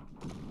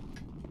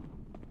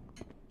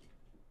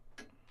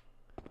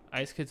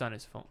 IceKidd's on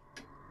his phone.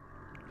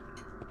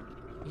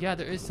 Yeah,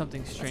 there is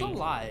something strange. That's a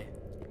lie.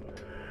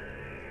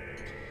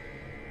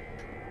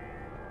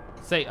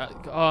 Say,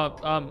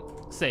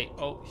 say,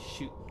 oh,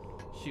 shoot,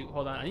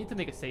 hold on. I need to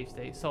make a save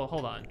state, so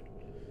hold on.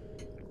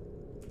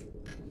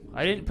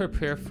 I didn't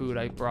prepare food,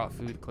 I brought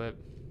food, Clip.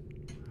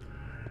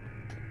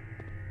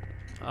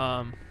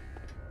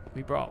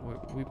 We brought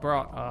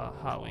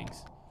hot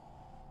wings,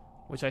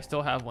 which I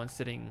still have one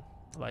sitting,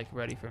 like,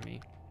 ready for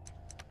me.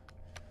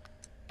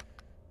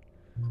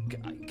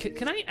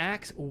 Can I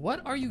ask,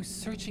 what are you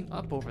searching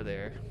up over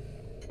there?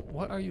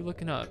 What are you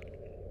looking up?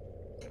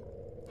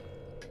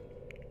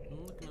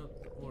 I'm looking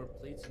up more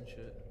plates and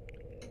shit.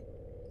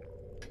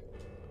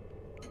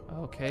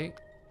 Okay.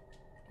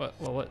 What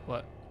was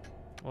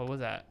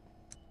that?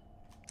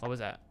 What was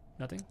that?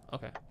 Nothing?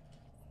 Okay.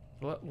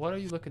 What are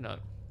you looking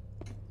up?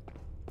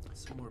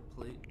 Some more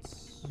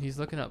plates. He's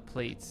looking up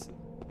plates,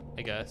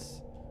 I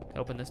guess. Can I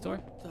open this door?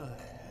 What the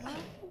hell?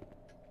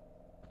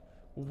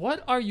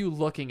 What are you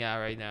looking at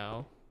right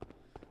now?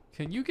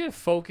 Can you get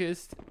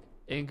focused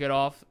and get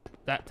off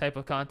that type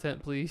of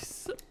content,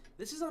 please?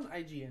 This is on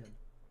IGN.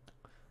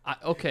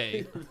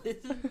 Okay.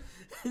 This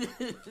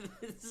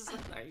is on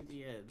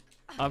IGN.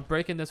 I'm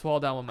breaking this wall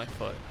down with my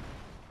foot.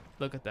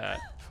 Look at that.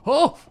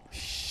 Oh,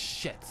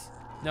 shit.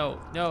 No,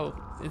 no.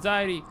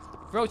 Anxiety.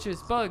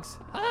 Roaches. Bugs.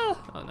 Ah.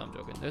 Oh, no, I'm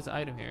joking. There's an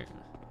item here.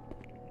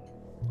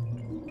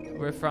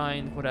 We're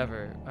fine.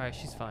 Whatever. Alright,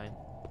 she's fine.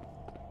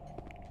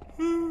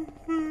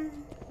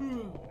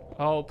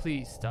 Oh,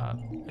 please stop.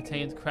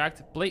 Attains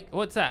cracked plate.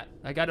 What's that?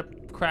 I got a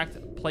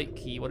cracked plate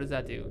key. What does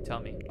that do? Tell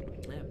me.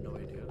 I have no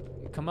idea.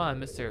 Come on,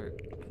 Mr.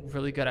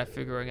 Really good at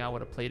figuring out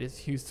what a plate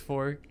is used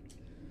for.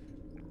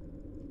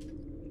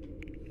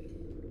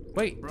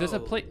 Wait, there's a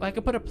plate. I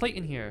could put a plate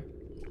in here.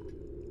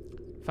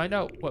 Find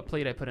out what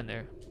plate I put in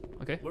there.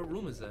 Okay. What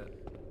room is that?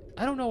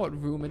 I don't know what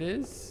room it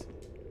is.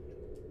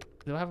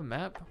 Do I have a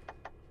map?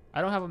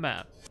 I don't have a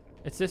map.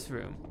 It's this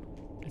room.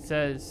 It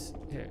says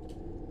here.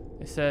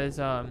 It says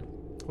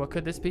what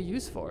could this be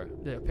used for?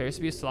 There appears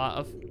to be a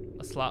slot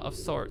of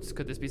sorts.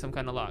 Could this be some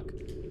kind of lock?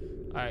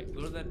 All right.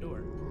 Go to that door.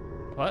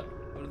 What?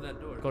 Go to that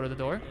door. Go to the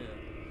door? Yeah.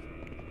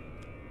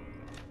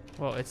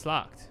 Well, it's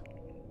locked.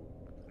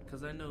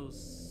 Because I know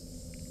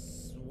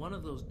one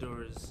of those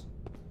doors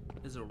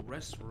is a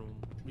restroom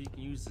where you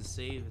can use the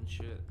save and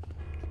shit.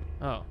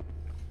 Oh.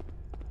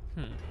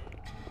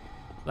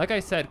 Like I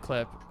said,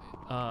 Clip,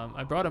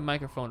 I brought a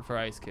microphone for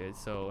IceKidd,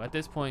 so at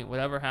this point,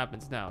 whatever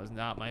happens now is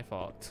not my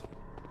fault.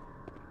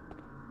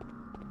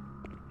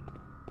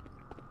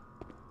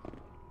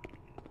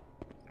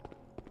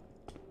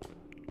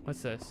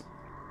 What's this?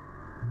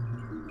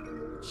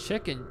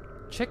 Chicken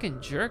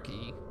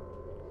jerky?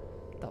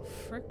 The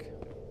frick?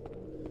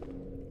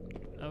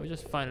 Oh, we're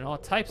just finding all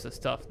types of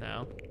stuff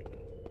now.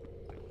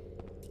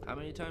 How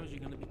many times are you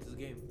gonna beat this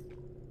game?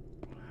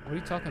 What are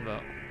you talking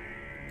about?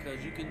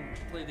 Because you can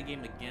play the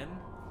game again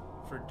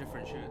for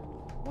different shit.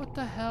 What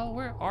the hell?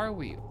 Where are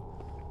we?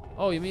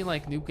 Oh, you mean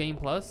like New Game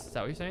Plus? Is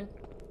that what you're saying?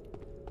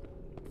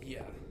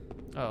 Yeah.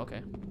 Oh,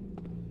 okay.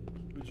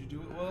 Would you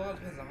do it? Well, it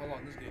depends on how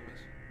long this game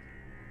is.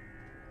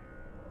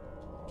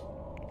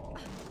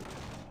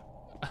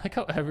 I like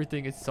how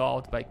everything is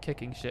solved by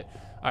kicking shit.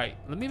 Alright,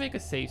 let me make a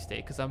save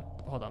state because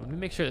hold on, let me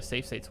make sure the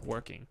save state's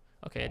working.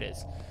 Okay, it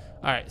is.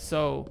 Alright,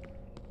 so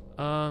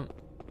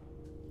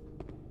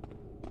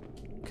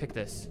kick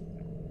this.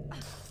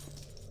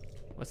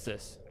 What's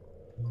this?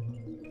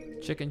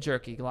 Chicken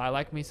jerky. I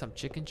like me some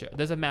chicken jerky.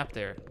 There's a map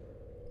there.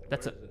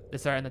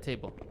 It's right on the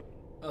table.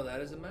 Oh, that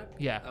is a map?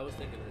 Yeah. I was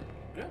thinking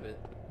it. Grab it.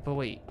 But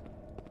wait.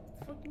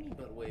 Fuck me,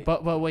 but wait.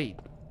 But wait.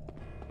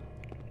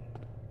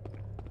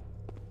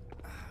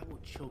 I will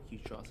choke you,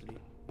 Trosity.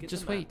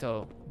 Just wait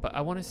though. But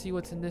I want to see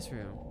what's in this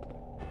room.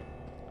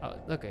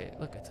 Look,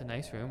 it's a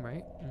nice room,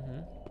 right? Mm-hmm.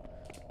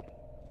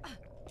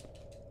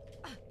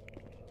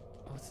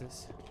 What's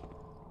this?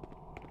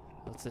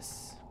 What's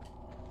this?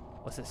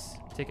 What's this?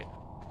 Take it.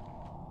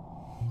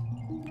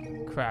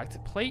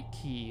 Cracked plate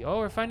key. Oh,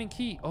 we're finding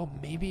key. Oh,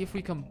 maybe if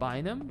we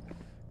combine them,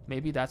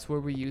 maybe that's where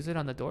we use it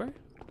on the door.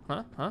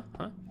 Huh? I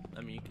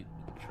mean, you could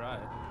try.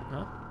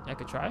 Huh? I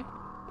could try.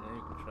 Yeah,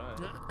 you can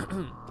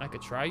try. I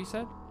could try. You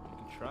said.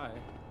 You can try.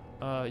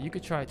 You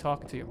could try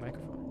talking to your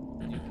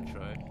microphone. You can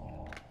try.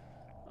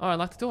 Oh, I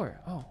locked the door.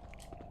 Oh.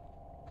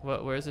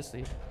 What? Where does this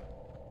lead?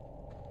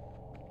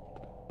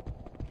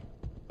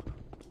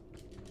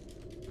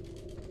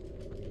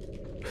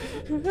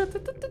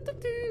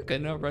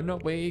 Gonna run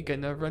away,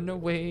 gonna run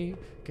away,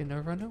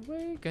 gonna run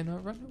away, gonna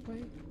run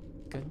away,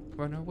 gonna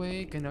run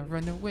away, gonna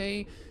run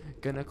away,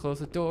 gonna close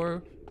the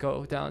door,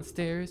 go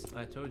downstairs.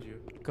 I told you.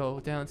 Go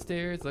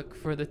downstairs, look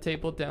for the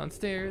table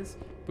downstairs.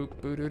 Boop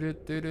boo doo doo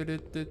doo doo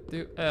doo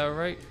doo.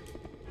 Alright.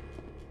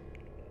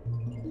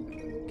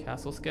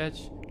 Castle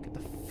sketch. Get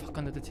the fuck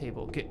under the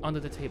table. Get under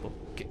the table.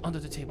 Get under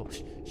the table.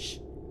 Shh, shh.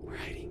 We're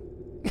hiding.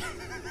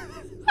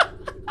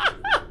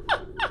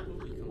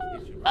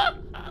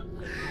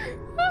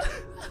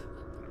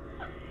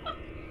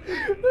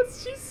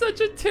 She's such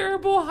a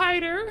terrible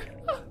hider.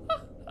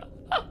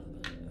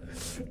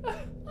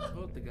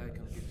 Hope the guy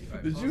comes get you.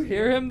 Alright, Did pause you it.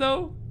 hear him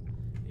though?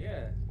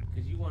 Yeah,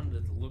 because you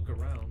wanted to look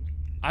around.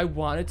 I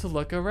wanted to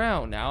look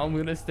around. Now I'm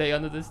gonna stay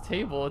under this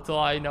table until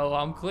I know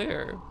I'm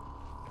clear.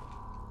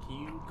 Can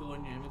you go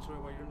in your inventory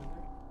while you're in there?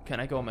 Can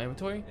I go in my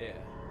inventory? Yeah.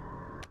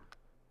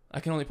 I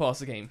can only pause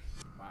the game.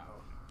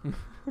 Wow.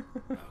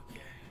 Okay.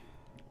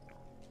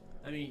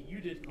 I mean, you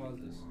did cause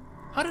this.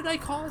 How did I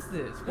cause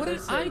this? What did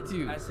I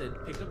do? I said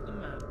pick up the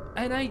map.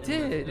 And I let's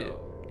did.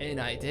 go. And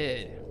I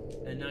did.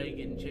 And now you're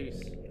getting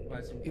chased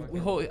by some fucking...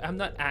 Hold, I'm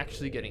not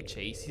actually getting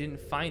chased. He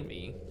didn't find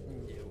me.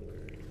 Yeah,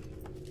 okay.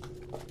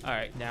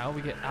 Alright, now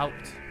we get out.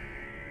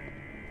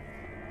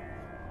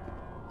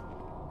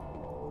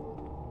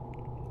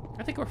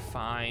 I think we're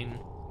fine.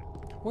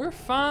 We're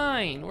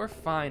fine. We're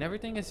fine.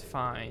 Everything is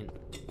fine.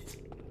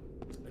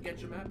 Look at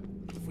your map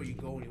before you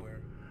go anywhere.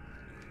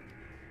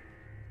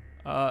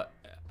 I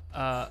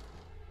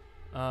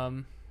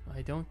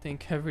don't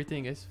think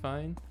everything is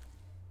fine.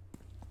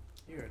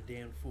 You're a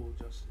damn fool,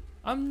 Justin.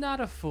 I'm not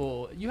a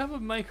fool. You have a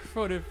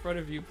microphone in front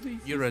of you, please.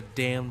 You're a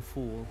damn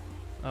fool.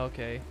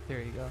 Okay, there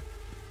you go.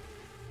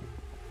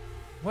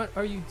 What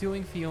are you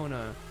doing,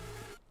 Fiona?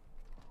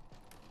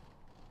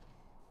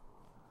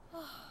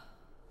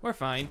 We're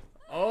fine.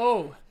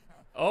 Oh,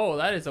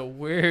 that is a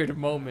weird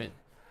moment.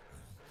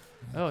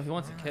 Oh, he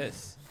wants a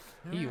kiss.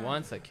 He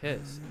wants a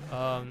kiss.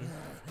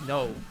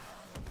 No.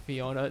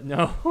 Fiona,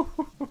 no.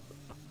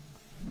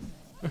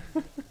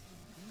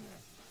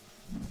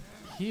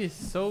 He is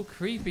so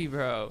creepy,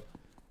 bro.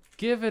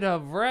 Give it a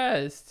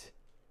rest.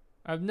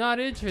 I'm not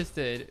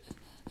interested.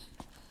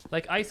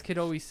 Like IceKidd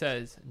always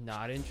says,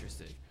 not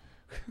interested.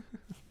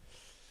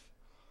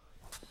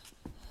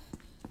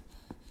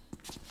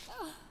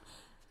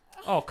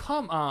 Oh,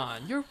 come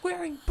on. You're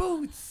wearing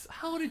boots.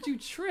 How did you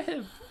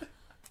trip?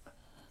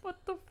 What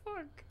the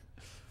fuck?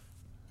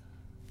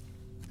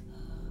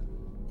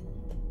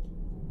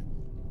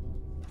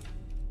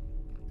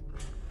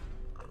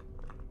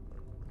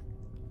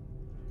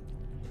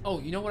 Oh,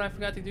 you know what I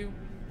forgot to do?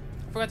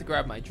 I forgot to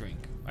grab my drink.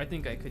 I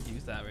think I could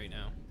use that right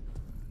now.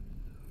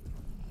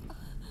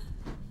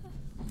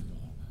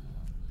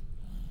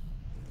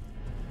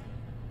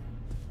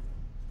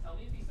 Tell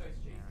me if he starts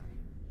chasing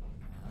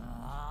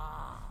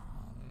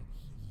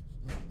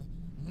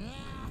me.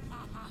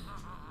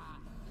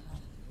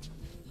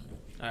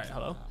 Alright,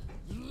 hello?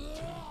 He's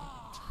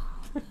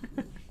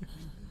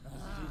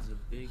a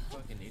big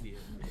fucking idiot.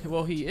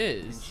 Well, he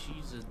And is.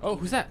 she's a Oh,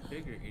 who's that?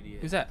 bigger idiot.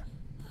 Who's that?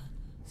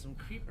 Some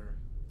creeper.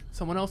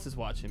 Someone else is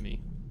watching me.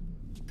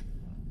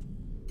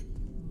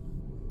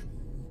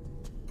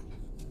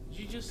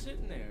 She's just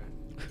sitting there.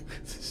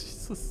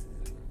 She's so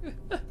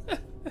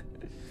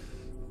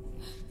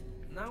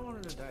Now I want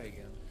her to die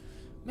again.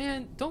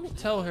 Man, don't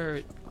tell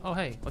her. Oh,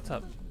 hey, what's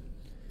up?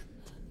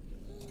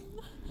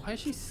 Why is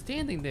she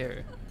standing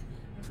there?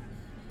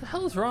 What the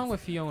hell is wrong with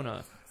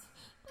Fiona?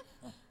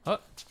 Oh.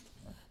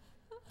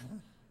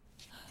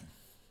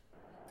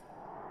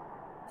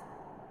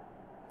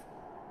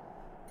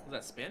 Is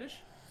that Spanish?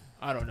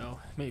 I don't know.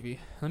 Maybe.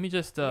 Let me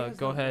just has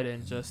go no- ahead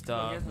and just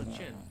No, he has no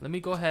chin. let me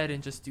go ahead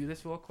and just do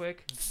this real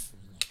quick.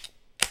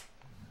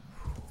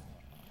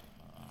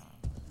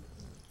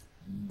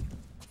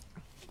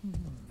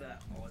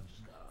 That all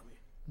just got on me.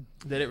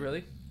 Did it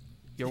really?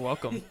 You're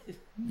welcome.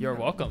 You're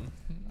welcome.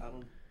 I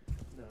don't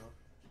know.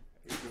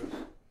 You're gross.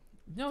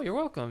 No, you're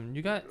welcome.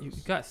 You got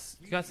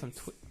some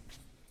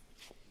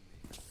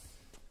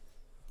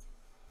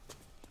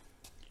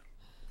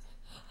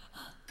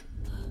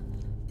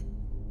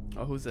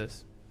Oh, who's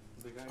this?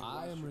 The guy who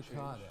I wants am to change.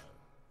 Ricardo,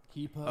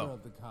 keeper Oh.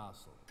 of the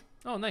castle.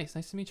 Oh, nice.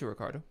 Nice to meet you,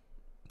 Ricardo.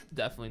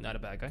 Definitely not a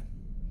bad guy.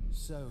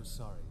 So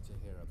sorry to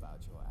hear about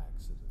your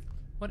accident.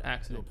 What Your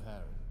accident?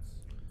 parents.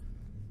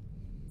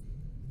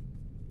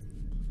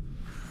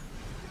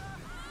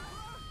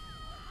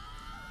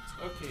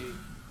 Okay,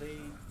 they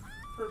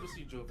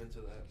purposely drove into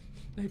that.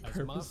 They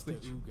As Master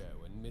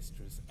Ugo and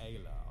Mistress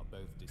Ayla are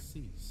both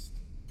deceased,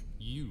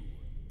 you,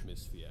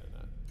 Miss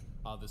Fiona,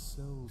 are the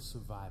sole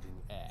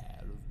surviving heir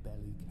of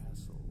Belly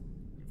Castle.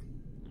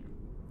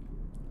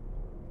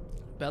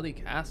 Belly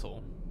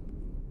Castle.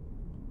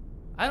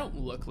 I don't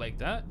look like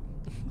that.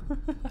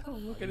 I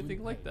don't look Are you anything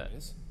in like pain, that.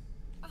 miss?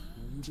 Will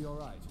you be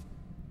alright?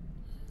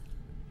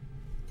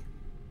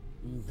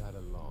 You've had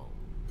a long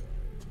day.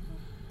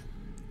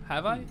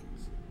 Have I?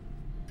 Please,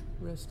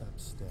 rest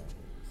upstairs.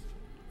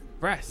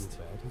 Rest.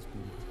 Your bed has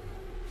been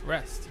prepared.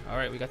 Rest. All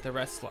right, we got the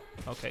rest slot.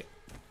 Okay.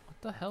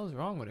 What the hell is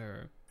wrong with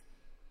her?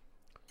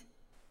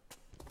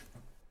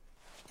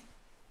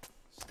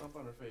 Stomp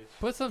on her face.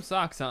 Put some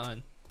socks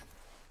on.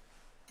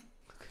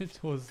 Look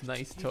at those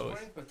nice He's toes.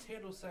 wearing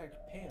potato sack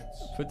pants.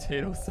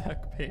 Potato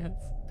sack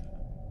pants.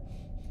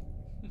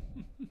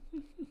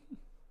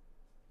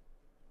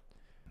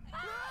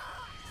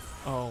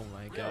 Oh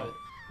my Yo, god.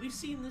 we've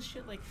seen this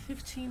shit like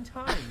 15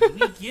 times.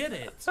 We get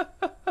it.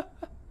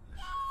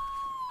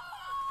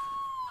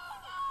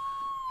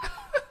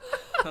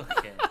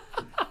 Okay.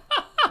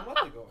 I'm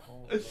about to go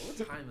home. Bro.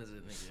 What time is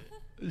it,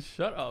 nigga?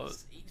 Shut up.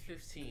 It's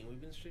 8:15. We've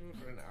been streaming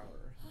for an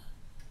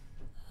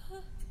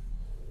hour.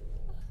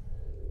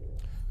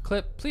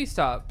 Clip, please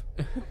stop.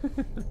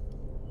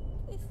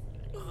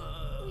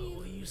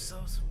 Will you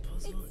solve some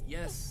puzzle?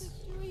 Yes.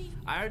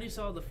 I already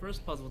saw the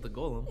first puzzle with the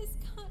golem. This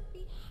can't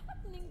be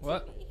happening to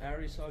What? me. I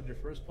already solved your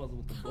first puzzle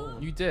with the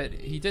golem. You did.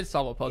 He did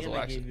solve a puzzle,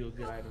 and I actually. gave you a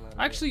good item out of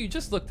Actually, you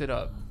just looked it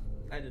up.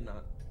 it. I did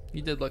not.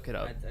 You did look it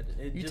up.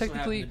 It You just so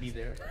happened technically- to be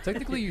there.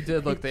 Technically, you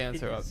did look the It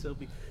answer up. just so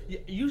be- Yeah,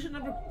 you should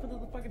never put the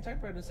fucking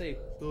typewriter and say,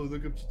 "Oh,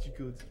 look up cheat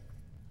codes."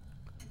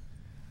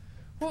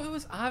 Well, it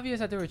was obvious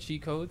that there were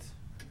cheat codes.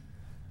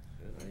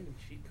 They're not even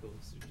cheat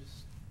codes. They're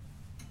just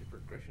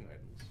progression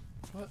items.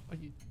 What are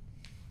you?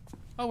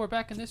 Oh, we're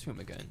back in this room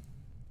again.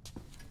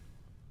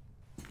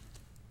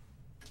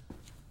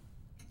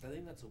 I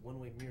think that's a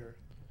one-way mirror.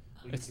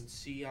 Where It's- you can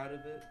see out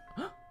of it,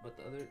 but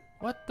the other,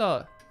 What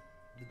the?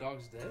 the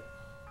dog's dead.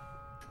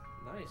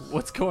 Nice.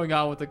 What's going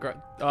on with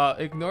the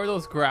ignore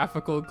those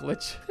graphical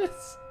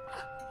glitches.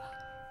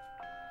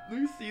 Do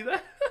you see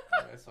that?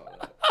 Yeah, I saw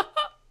that.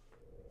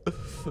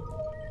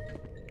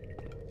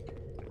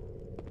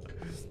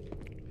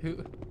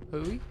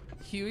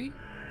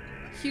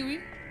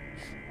 Hewie?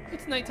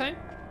 It's nighttime.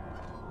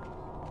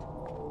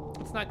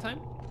 It's nighttime.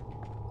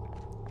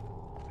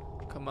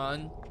 Come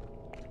on.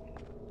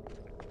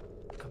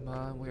 Come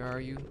on, where are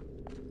you?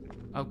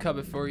 I'm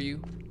coming for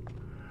you.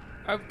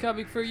 I'm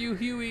coming for you,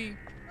 Huey.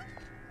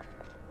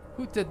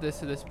 Who did this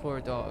to this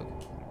poor dog?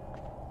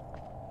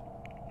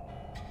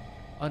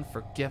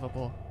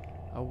 Unforgivable.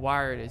 A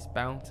wire is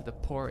bound to the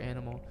poor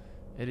animal.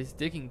 It is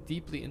digging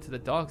deeply into the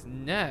dog's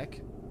neck.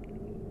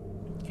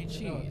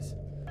 Jeez.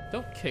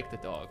 Don't kick the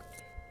dog.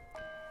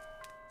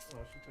 Oh,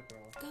 she took her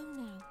off. Go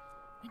now,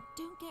 and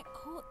don't get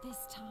caught this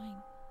time.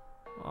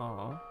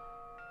 Aww.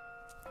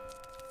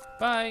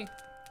 Bye.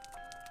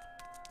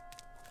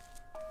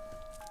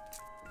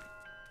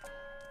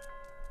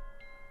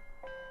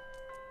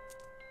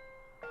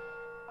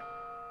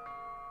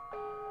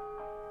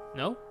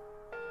 No?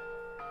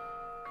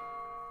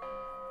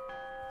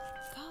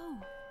 Go.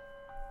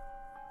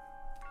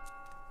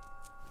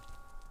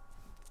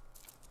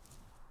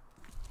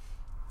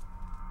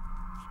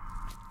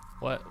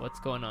 What's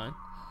going on?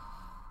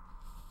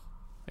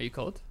 Are you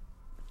cold?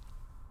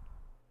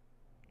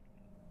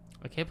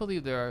 I can't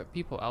believe there are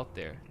people out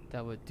there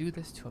that would do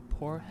this to a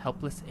poor,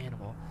 helpless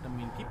animal. I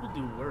mean, people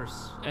do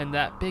worse. And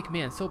that big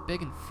man, so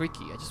big and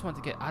freaky. I just want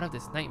to get out of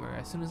this nightmare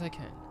as soon as I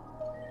can.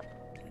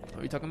 What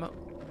are you talking about?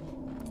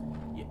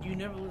 You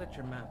never looked at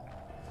your map.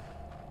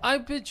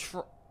 I've been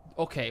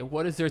Okay,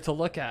 what is there to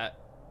look at?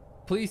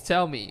 Please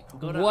tell me.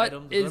 Go to What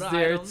items, is go to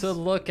there items, to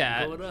look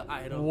at? Go to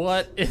items.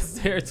 What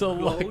is there to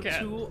look Go at?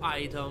 to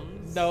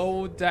items.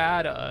 No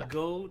data.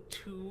 Go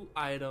to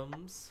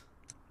items.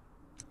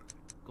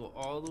 Go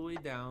all the way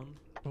down.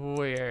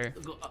 Where?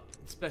 Go up.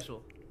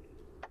 Special.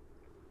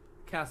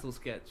 Castle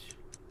sketch.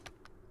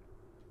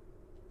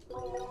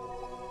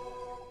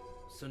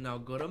 So now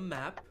go to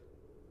map.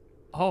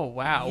 Oh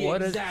wow, Yeah,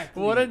 what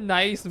exactly. a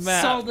nice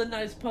map. Solved a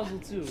nice puzzle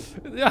too.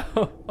 Yeah.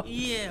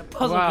 Yeah,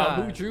 puzzle Wow,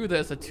 guy. who drew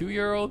this? A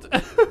 2-year-old?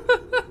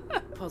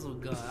 Puzzle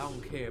guy. I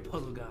don't care.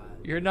 Puzzle guy.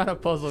 You're not a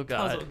puzzle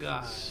god. Puzzle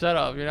god. Shut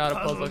up. You're not a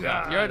Puzzle puzzle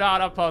god. god. You're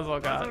not a puzzle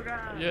god. Puzzle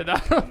god. You're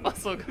not a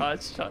puzzle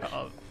god. Shut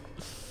up.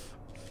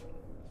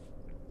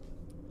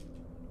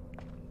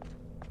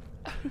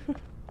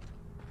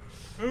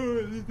 Oh,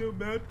 there's no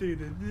map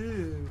data.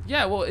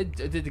 Yeah, well,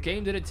 the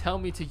game didn't tell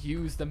me to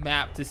use the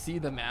map to see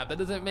the map. That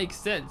doesn't make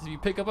sense. If you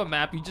pick up a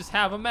map, you just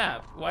have a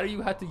map. Why do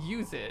you have to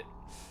use it?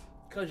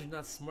 Because you're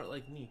not smart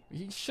like me.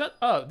 Shut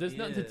up. There's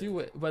nothing to Yeah. do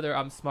with whether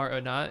I'm smart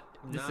or not.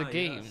 It's a Nah,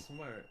 game. You're not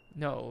smart.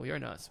 No, you're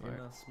not smart.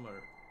 You're not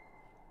smart.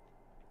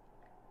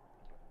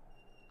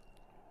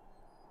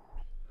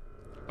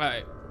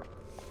 Alright,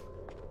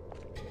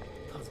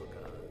 Puzzle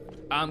god.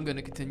 I'm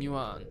gonna continue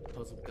on.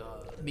 Puzzle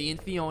god. Me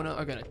and Fiona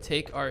are gonna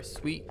take our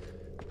sweet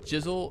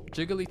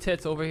jiggly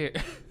tits over here.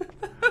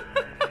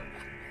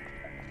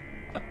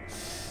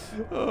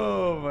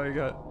 Oh my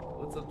god.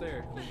 What's up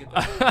there? Can you get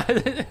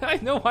that? I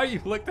know why you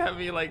looked at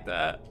me like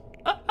that.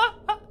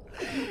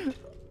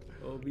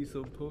 be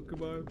some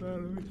Pokemon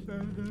battle.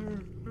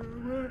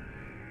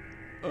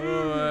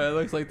 Oh, it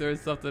looks like there's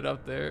something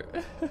up there.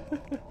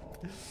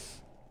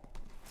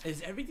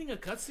 Is everything a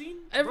cutscene?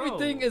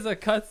 Everything Bro. is a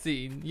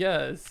cutscene.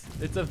 Yes,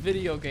 it's a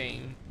video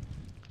game.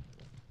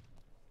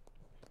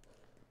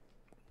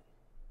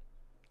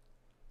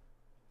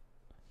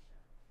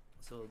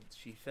 So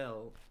she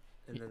fell,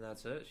 and then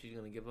that's it? She's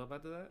gonna give up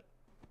after that?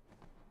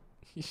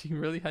 She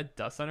really had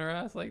dust on her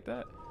ass like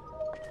that?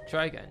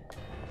 Try again.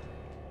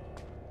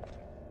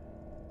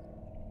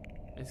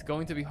 It's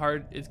going to be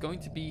hard. It's going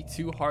to be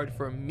too hard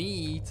for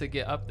me to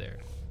get up there.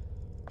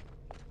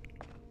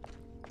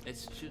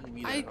 It shouldn't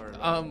be that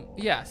hard.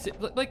 Yeah.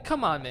 Like,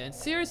 come on, man.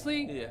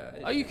 Seriously? Yeah.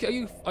 Are you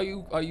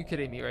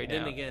kidding me right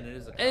Then now? again, it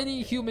is a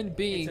Any human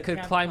being it's a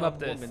could climb up Capcom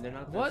this. Woman. They're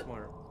not that What?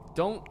 smart.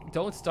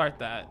 Don't start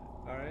that.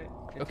 All right.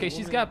 Okay,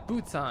 she's got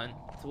boots on.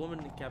 It's a woman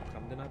in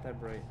Capcom. They're not that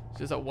bright.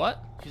 She's a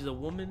what? She's a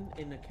woman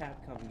in a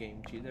Capcom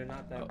game. They're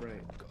not that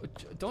bright.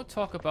 Don't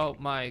talk about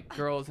my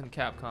girls in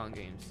Capcom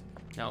games.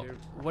 Now, They're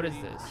what is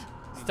pretty this?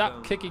 dumb.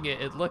 Stop kicking it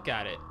and look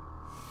at it.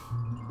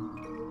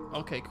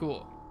 Okay,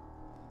 cool.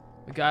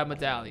 We got a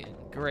medallion.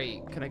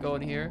 Great. Can I go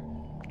in here?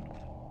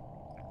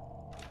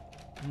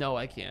 No,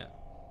 I can't.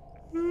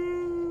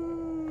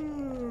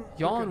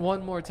 Yawn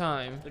one more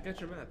time. Look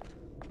at your map.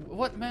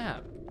 What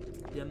map?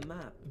 Your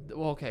map.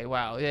 Okay,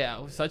 wow.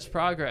 Yeah, such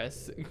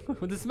progress.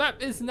 This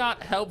map is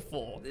not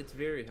helpful. It's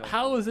very helpful.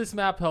 How is this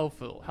map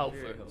helpful?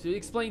 Very helpful. So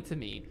explain to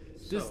me.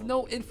 There's So-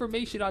 no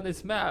information on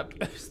this map.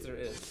 Yes, there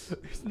is.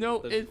 There's no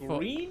The info.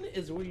 green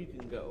is where you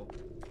can go.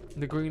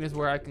 The green is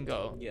where I can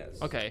go.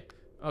 Yes. Okay.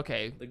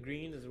 Okay. The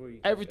green is where you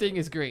can Everything go.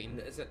 is green.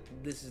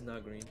 This is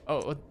not green.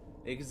 Oh,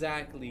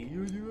 Exactly.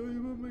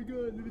 Oh my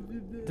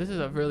god. this is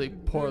a really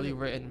poorly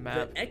written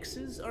map. The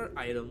X's are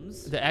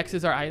items. The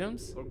X's are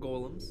items? Or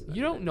golems.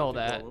 You don't know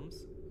They're that. Golems.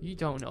 You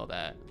don't know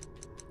that.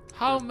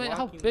 How They're how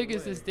blocking the big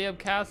is way. this damn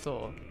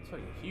castle? It's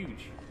fucking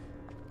huge.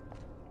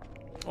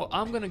 Well,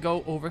 I'm gonna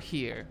go over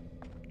here.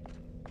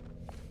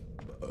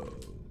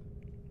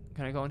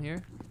 Can I go in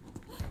here?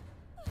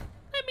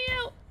 Let me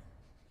out.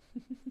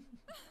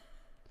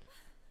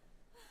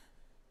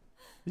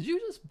 Did you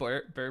just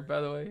burp, by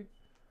the way?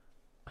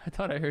 I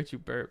thought I heard you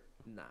burp.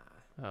 Nah.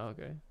 Oh,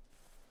 okay.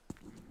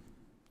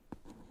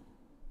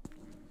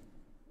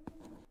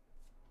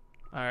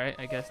 Alright,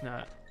 I guess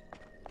not.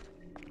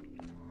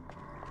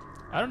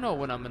 I don't know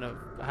when I'm gonna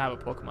have a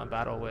Pokemon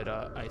battle with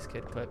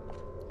IceKidd, but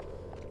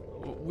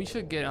we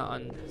should get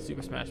on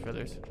Super Smash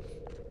Brothers.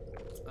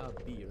 I'll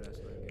beat your ass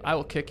in that game. I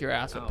will kick your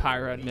ass with I'll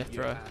Pyra and beat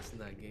your Mithra. ass in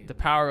that game. The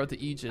power of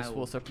the Aegis I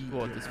will beat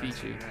will your defeat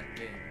ass you. in that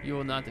game. You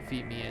will not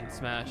defeat me in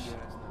Smash. Beat your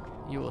ass in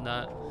that game. You will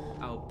not.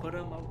 I'll put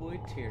on my boy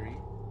Terry.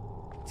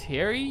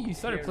 Terry? You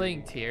started Terry.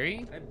 playing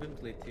Terry? I've been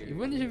playing Terry.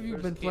 When have you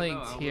First been came playing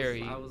out,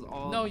 Terry? I was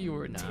all No, you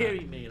were not.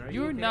 Terry main. Are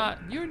you You're okay? not.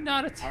 You're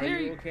not a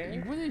Terry. you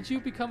okay? When did you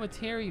become a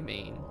Terry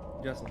main?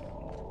 Justin.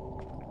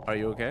 Are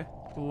you okay?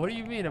 What do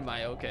you mean? Am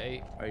I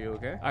okay? Are you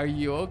okay? Are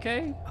you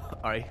okay?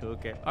 Are you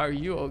okay? Are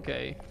you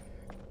okay?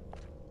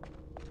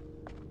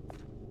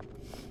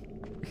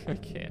 I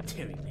can't.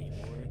 Terry main,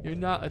 boy. You're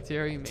not a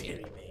Terry main.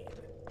 Terry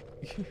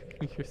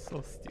main. You're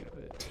so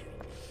stupid.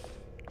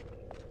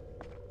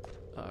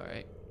 All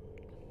right.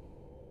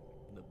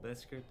 The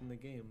best script in the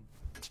game.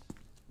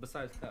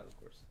 Besides that, of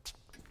course.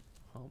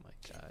 Oh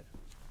my god.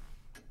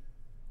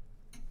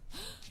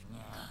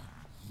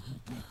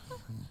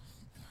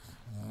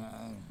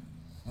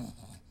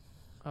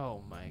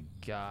 Oh my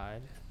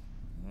god.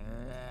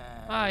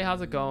 Hi,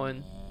 how's it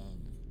going?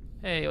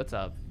 Hey, what's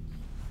up?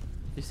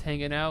 Just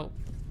hanging out?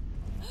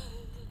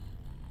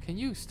 Can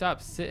you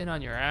stop sitting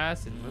on your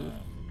ass and move?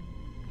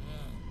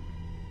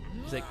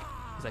 He's like,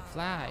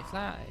 fly,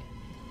 fly.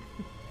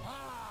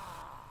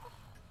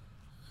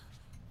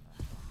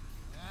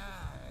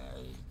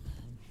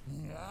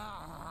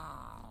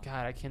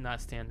 God, I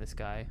cannot stand this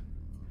guy.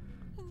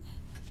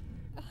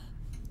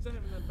 He's not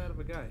even that bad of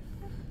a guy.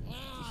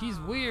 He's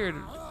weird.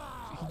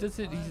 He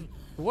doesn't. He's.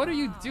 What are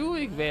you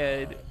doing,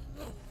 man?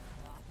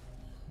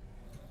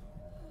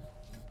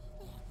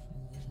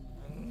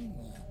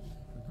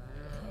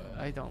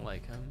 I don't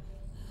like him.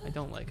 I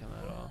don't like him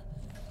at all.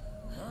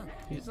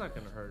 He's not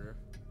gonna hurt her.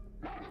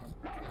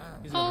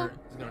 He's gonna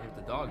hurt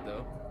the dog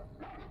though.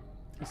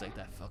 He's like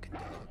that fucking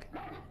dog.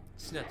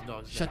 Snap the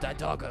dog's Shut that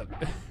dog up.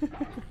 neck.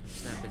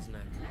 Snap its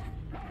neck.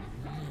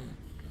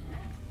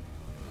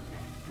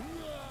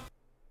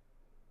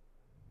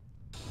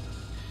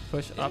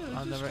 Push up Ew,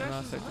 on the just right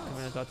mouse scratches to his commit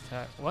a balls. dog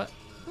attack. What?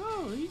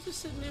 Oh, he's just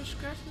sitting there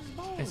scratching his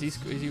balls.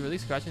 Is he really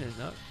scratching his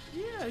nut?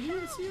 Yeah, you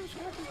didn't see him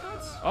scratch his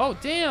nuts? Oh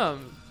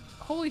damn!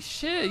 Holy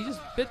shit! You just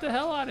bit the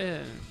hell out of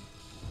him.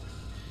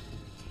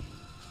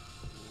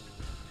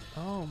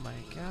 Oh my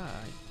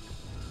god.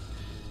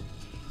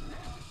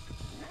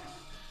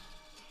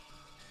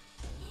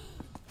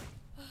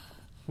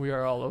 We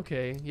are all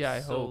okay. Yeah, I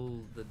hope. So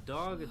the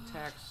dog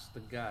attacks the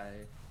guy,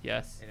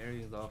 Yes. and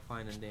everything's all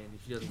fine and dandy.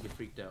 She doesn't get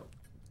freaked out.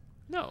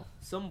 No.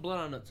 Some old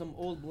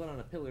blood on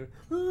a pillar.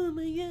 Oh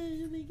my god,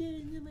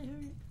 am I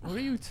hurt? What are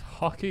you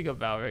talking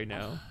about right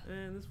now?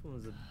 And this one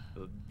was a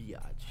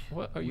Biatch.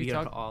 What are you We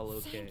are talking? all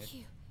okay. Thank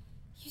you.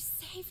 You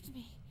saved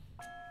me.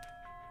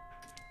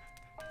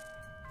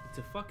 It's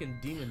a fucking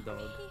demon dog.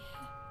 Here.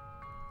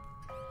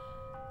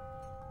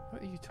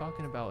 What are you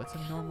talking about? It's a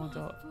normal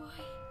Come on, dog. boy.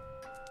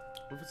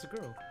 What if it's a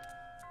girl?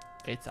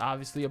 It's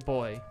obviously a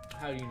boy.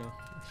 How do you know?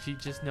 She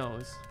just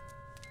knows.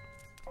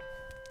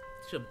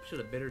 Should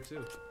have bit her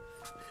too.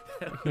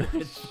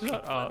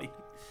 Shut up.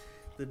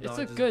 The It's dog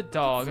a just good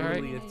dog,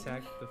 brutally alright?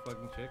 attacked the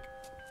fucking chick.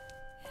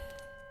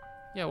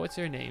 Yeah, what's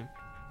your name?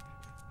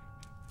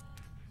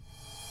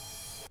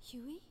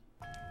 Huey?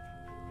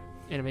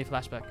 Anime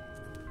flashback.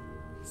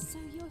 So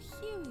you're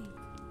Huey.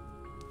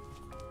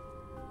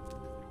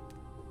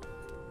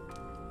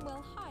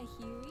 Well, hi,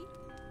 Huey.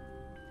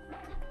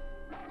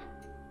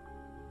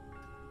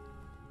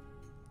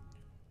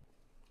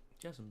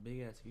 She has some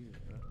big ass ears,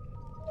 bro.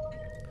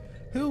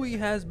 Huey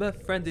has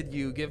befriended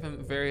you. Give him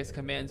various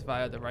commands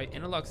via the right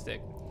analog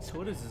stick. So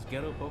what is this,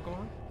 ghetto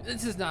Pokemon?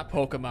 This is not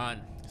Pokemon.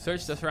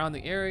 Search the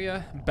surrounding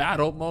area.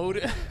 Battle mode.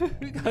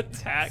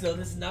 Attack. So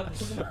this is not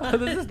Pokemon?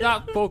 This is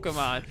not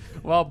Pokemon.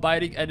 While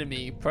biting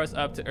enemy, press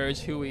up to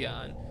urge Huey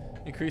on.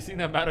 Increasing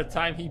the amount of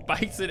time he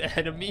bites an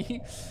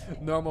enemy.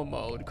 Normal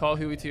mode. Call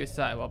Huey to your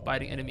side. While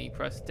biting enemy,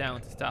 press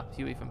down to stop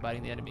Huey from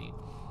biting the enemy.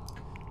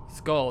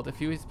 Scold. If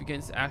Huey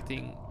begins to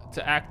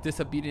act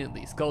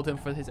disobediently, scold him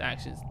for his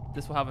actions.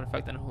 This will have an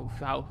effect on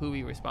how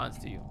Huey responds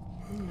to you.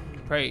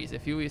 Praise.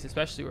 If Huey is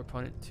especially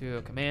responded to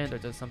a command or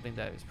does something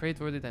that is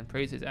praiseworthy, then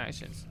praise his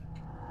actions.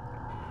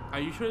 Are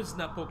you sure this is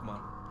not Pokemon?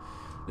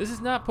 This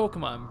is not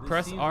Pokemon. This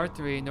Press seems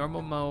R3,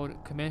 normal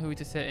mode. Command Huey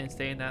to sit and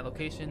stay in that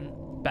location.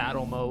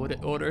 Battle mode.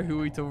 Order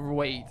Huey to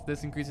wait.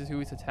 This increases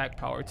Huey's attack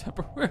power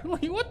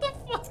temporarily. What the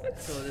fuck?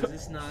 So is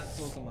this not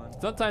Pokemon?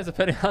 Sometimes,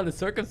 depending on the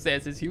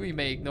circumstances, Huey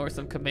may ignore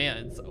some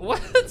commands. What?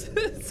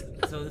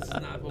 So this is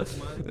not Pokemon?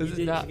 This You is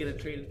didn't not- just get a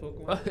traded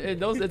Pokemon? In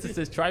those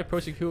instances, try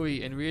approaching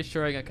Huey and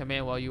reassuring a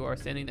command while you are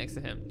standing next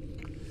to him.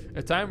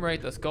 If time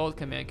right, the scold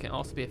command can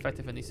also be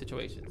effective in these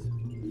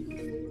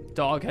situations.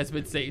 Dog has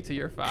been saved to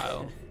your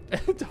file.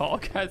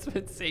 Dog has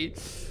been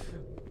saved.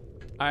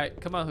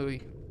 Alright, come on,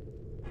 Huey.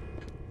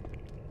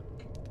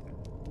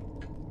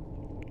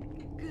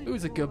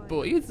 Who's a good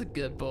boy? He's a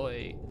good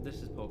boy. This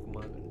is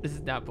Pokemon. This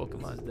is not This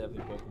Pokemon. is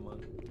definitely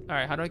Pokemon.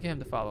 Alright, how do I get him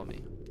to follow me?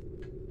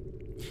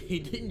 He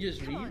didn't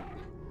just read?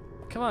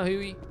 Come on,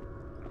 Huey.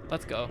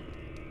 Let's go.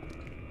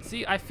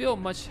 See, I feel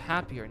much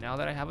happier now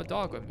that I have a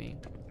dog with me.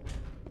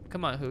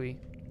 Come on, Huey.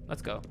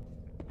 Let's go.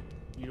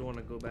 You don't want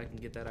to go back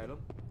and get that item?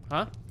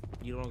 Huh?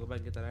 You don't want to go back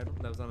and get that item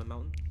that was on the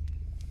mountain?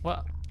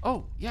 What?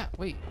 Oh, yeah.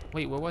 Wait,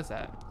 where was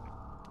that?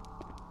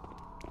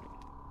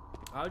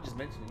 I would just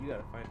mention it. You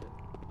gotta find it.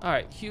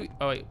 Alright, Huey.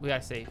 Oh, wait. We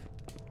gotta save.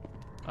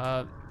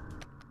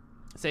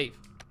 Save.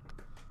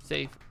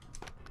 Save.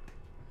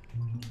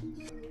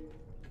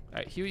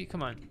 Alright, Huey,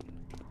 come on.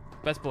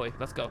 Best boy,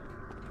 let's go.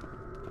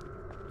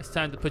 It's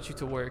time to put you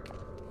to work.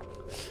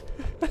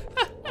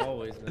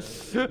 Always,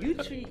 man. You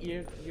treat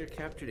your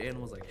captured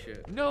animals like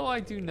shit. No, I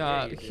do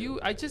not. you do. Huey,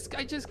 I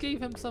just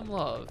gave him some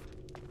love.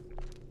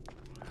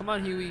 Come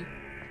on, Huey.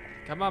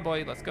 Come on,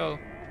 boy. Let's go.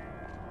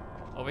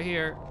 Over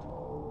here.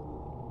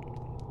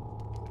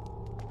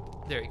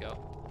 There you go.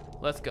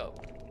 Let's go.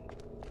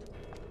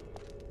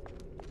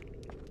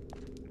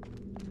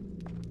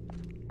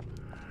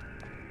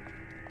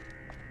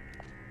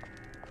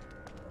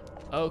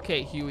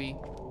 Okay, Huey.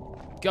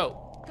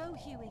 Go. Go,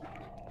 Huey.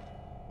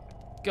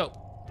 Go.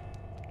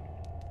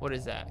 What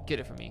is that? Get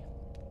it for me.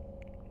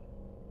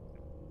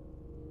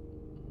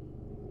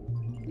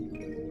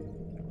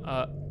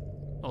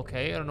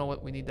 Okay, I don't know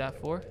what we need that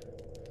for.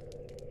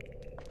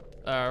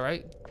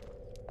 Alright.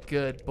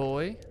 Good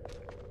boy.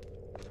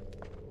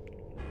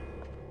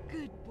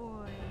 Good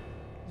boy.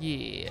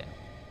 Yeah.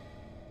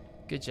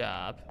 Good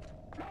job.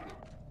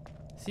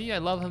 See, I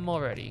love him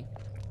already.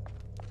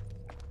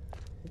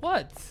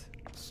 What?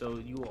 So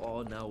you will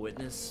all now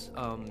witness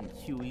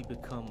Huey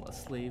become a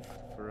slave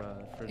for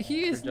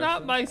He is for not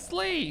Justin. my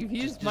slave.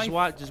 He is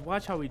my just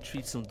watch how he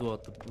treats them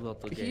throughout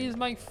the game. he is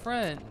my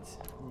friend.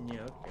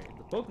 Yeah, okay.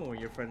 The Pokemon were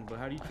your friend, but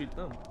how do you treat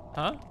them?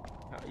 Huh?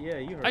 Yeah,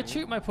 you heard I me.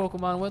 treat my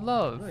Pokemon with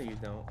love. No, you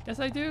don't. Yes,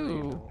 I No, you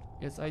do. don't.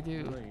 Yes, I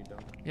do. No, you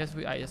don't. Yes,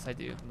 yes, I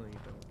do. No, you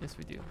don't. Yes,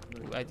 we do.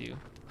 No, you I do.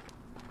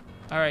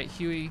 All right,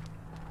 Huey.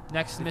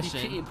 Next If you treat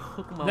your mission.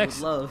 Pokemon Next-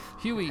 with love,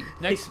 Huey.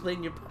 Next.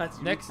 explain your path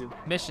to Next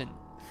YouTube. mission.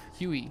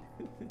 Huey.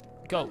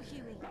 Go, Go.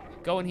 Huey.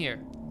 Go in here.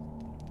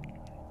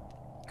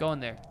 Go in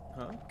there.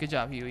 Huh? Good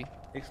job, Huey.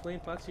 Explain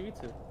path to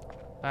YouTube.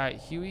 All right,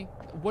 Huey.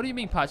 What do you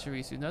mean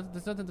Pachirisu? No,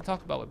 there's nothing to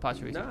talk about with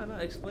Pachirisu. No,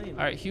 explain.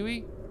 All right,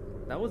 Huey.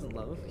 That wasn't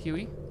love.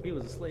 Huey. He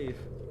was a slave.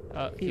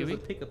 He Huey. was a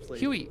pickup slave.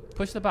 Huey,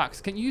 push the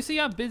box. Can you see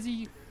I'm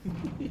busy?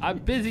 I'm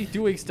busy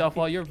doing stuff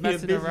while you're You're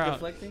messing busy around.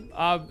 deflecting?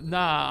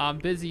 Nah, I'm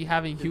busy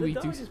having Did Huey the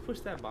do. dog just push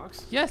that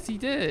box? Yes, he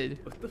did.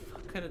 What the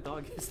fuck kind of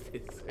dog is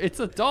this? It's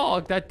a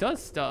dog that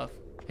does stuff.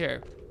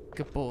 Here.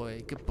 Good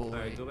boy. Good boy.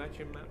 Alright, go back to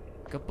your map.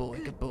 Good boy.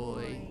 Good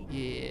boy.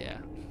 Yeah.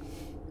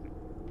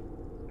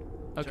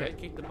 Try Okay. to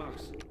kick the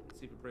box.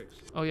 See if it breaks.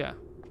 Oh yeah.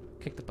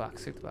 Kick the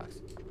box. Kick the box.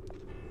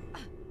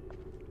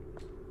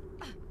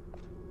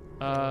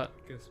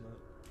 Guess not.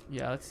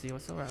 Yeah, let's see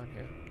what's around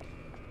here.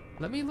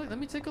 Let me look. Let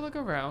me take a look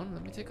around.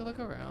 Let me take a look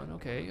around.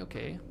 Okay,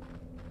 okay.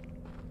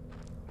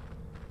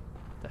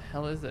 The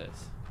hell is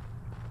this?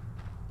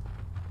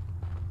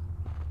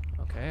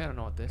 Okay, I don't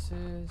know what this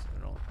is. I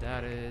don't know what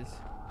that is.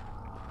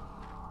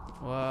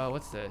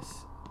 What's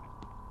this?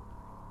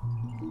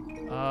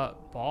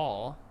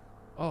 Ball.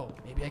 Oh,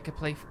 maybe I could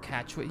play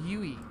catch with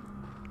Hewie.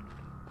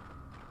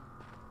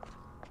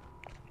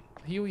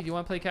 Hewie, do you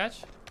want to play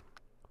catch?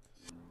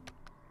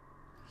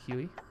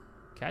 Hewie,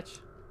 catch.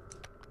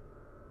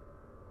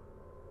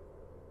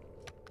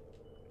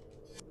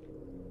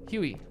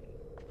 Hewie.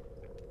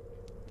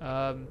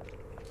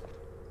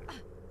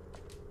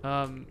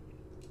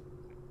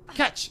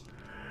 Catch.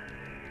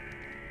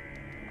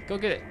 Go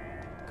get it.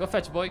 Go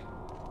fetch, boy.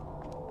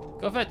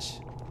 Go fetch.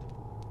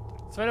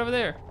 It's right over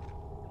there.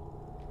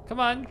 Come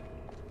on.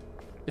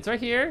 It's right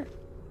here.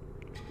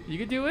 You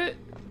can do it.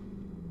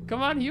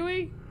 Come on,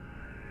 Hewie.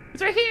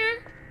 It's right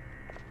here.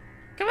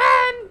 Come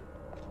on.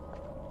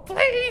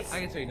 Please.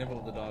 I can tell you never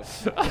owned a dog.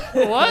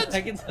 What?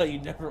 I can tell you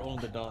never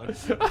owned a dog.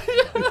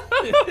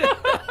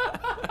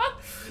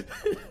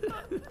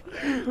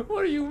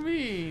 What do you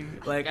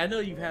mean? Like, I know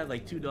you've had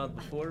like 2 dogs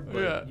before,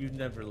 but Yeah. you've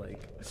never like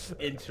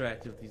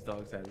interacted with these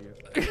dogs, have you?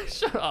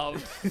 Shut up.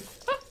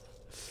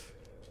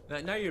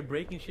 Now you're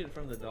breaking shit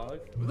from the dog.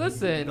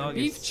 Listen, Dog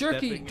beef is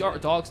jerky. stepping in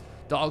it.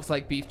 Dogs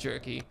like beef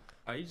jerky.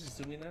 Are you just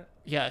assuming that?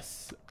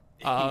 Yes.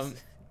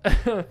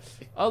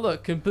 Oh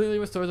look, completely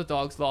restores a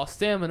dog's lost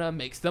stamina,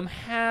 makes them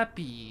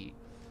happy.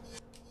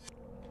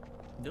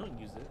 Don't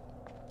use it.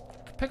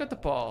 Pick up the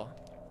ball.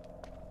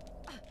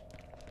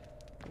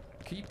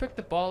 Can you pick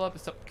the ball up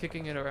and stop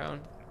kicking it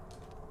around?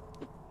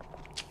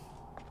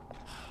 Oh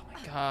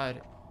my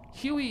god.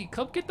 Hewie,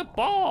 come get the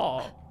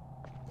ball!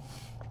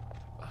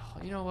 Oh,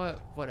 you know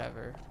what?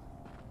 Whatever.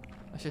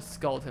 I should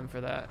scold him for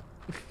that.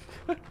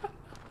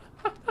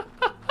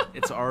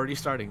 It's already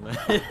starting, man.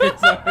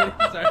 It's already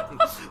starting.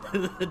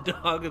 The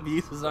dog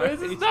abuse is already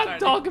This is starting. not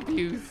dog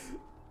abuse.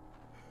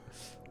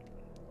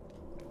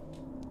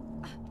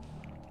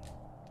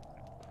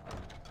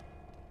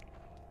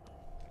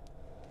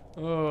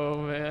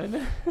 Oh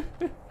man.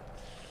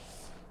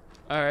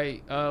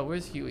 Alright,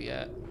 where's Hewie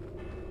at?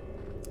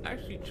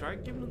 Actually, try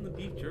giving him the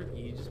beef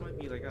jerky. He just might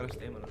be like out of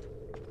stamina.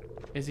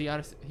 Is he out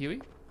of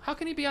Hewie? How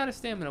can he be out of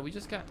stamina? We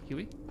just got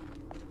Hewie.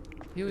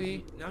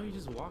 Hewie. Now he's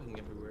just walking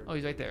everywhere. Oh,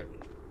 he's right there.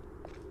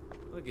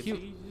 Look, it's,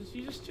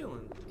 he's just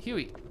chilling.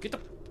 Hewie, get the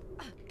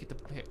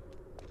here.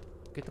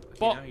 Get the Okay,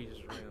 ball. now he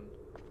just ran.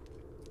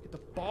 Get the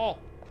ball.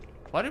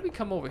 Why did we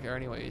come over here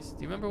anyways? Do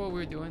you remember what we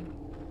were doing?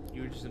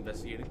 You were just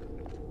investigating.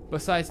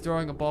 Besides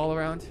throwing a ball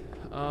around?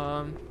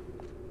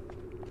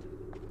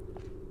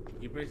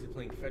 You're basically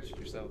playing fetch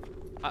yourself.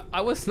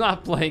 I was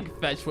not playing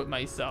fetch with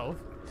myself.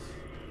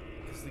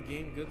 Is the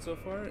game good so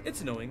far?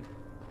 It's annoying.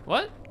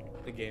 What?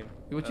 The game.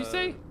 What'd you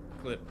say?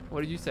 Clip.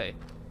 What did you say?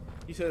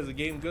 He said, is the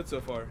game good so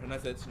far? And I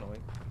said, it's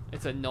annoying.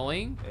 It's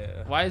annoying?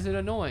 Yeah. Why is it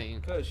annoying?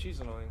 Because she's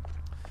annoying.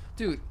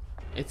 Dude,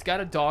 it's got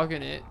a dog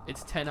in it.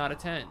 It's 10 out of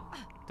 10.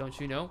 Don't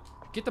you know?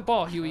 Get the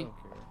ball, I Hewie. don't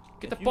care.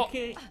 Get If the you ball.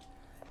 can't-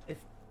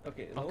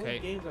 Okay, the only Okay.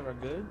 games that are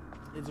good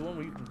is the one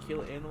where you can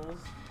kill animals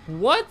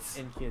What?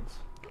 and kids.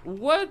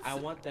 What? I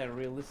want that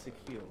realistic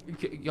feel.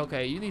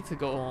 Okay, you need to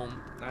go home.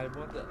 I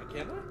want that.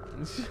 Can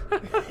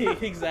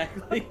I?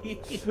 Exactly.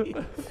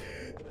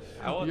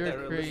 I want You're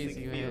that realistic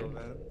crazy, feel, man.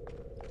 man.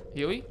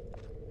 Hewie?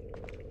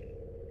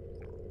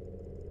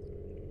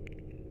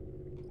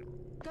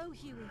 Go,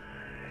 Hewie.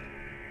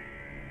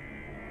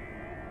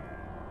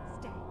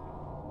 Stay.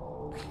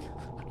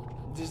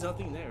 There's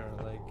nothing there.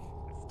 Like,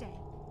 Stay.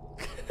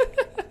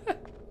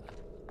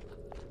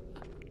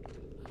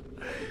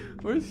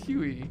 Where's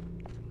Hewie?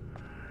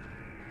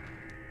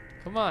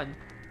 Come on.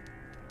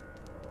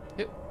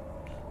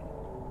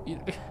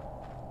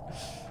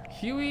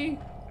 Hewie?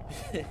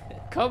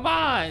 Come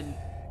on!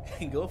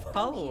 go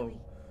follow him.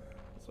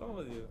 What's wrong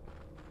with you?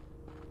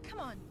 Come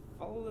on.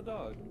 Follow the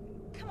dog.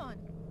 Come on.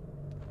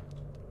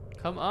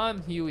 Come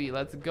on, Hewie,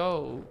 let's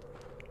go.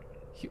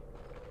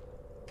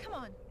 Come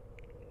on.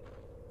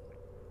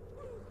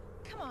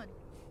 Come on.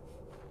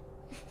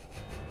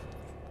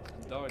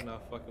 Dog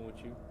not fucking with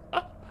you.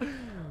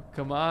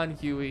 Come on,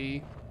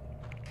 Hewie.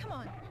 Come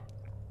on.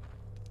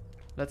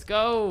 Let's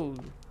go.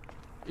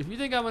 If you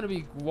think I'm gonna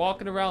be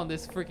walking around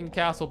this freaking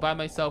castle by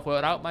myself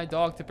without my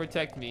dog to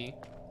protect me,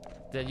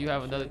 then you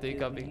have another day When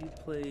coming. you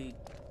play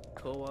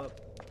co-op.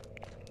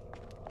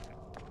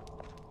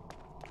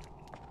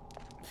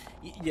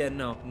 Yeah,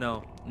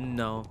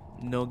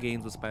 no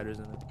games with spiders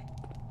in it.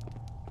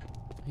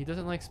 He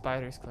doesn't like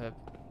spiders, Clip.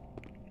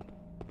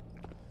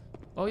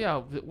 Oh yeah,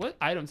 what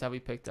items have we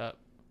picked up?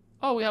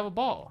 Oh, we have a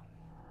ball.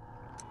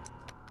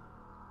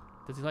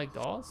 Does he like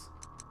dolls?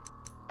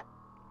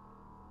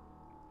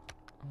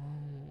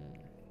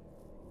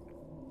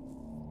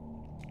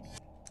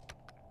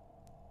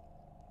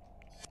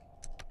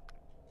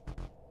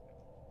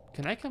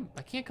 Can I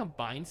can't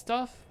combine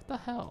stuff? What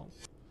the hell?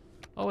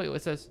 Oh wait,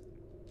 what says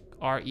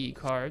RE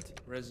card?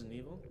 Resident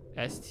Evil?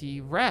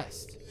 ST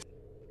rest.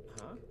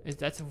 Huh?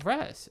 That's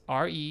rest.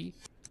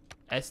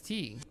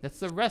 R-E-S-T. That's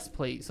the rest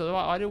plate. So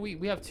why do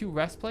we have 2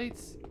 rest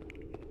plates?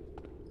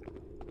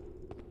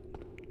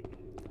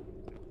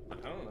 I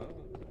don't know.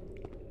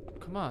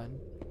 Come on.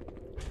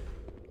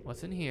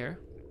 What's in here?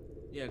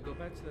 Yeah, go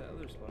back to the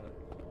other spot.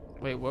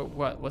 Wait,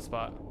 what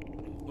spot?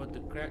 What the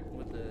crack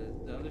with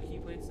the other key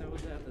plates that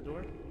was at the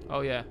door?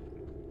 Oh yeah.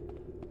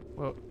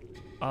 Well,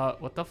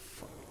 what the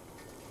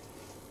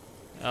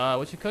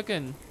what you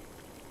cooking?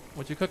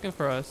 What you cooking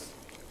for us?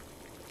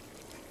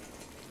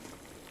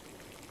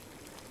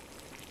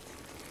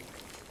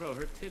 Bro,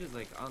 her tit is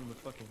like on the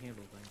fucking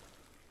handle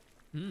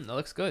thing. That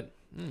looks good.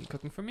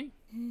 Cooking for me?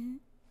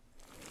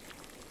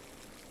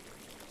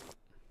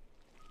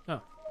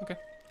 Oh, okay.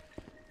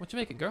 What you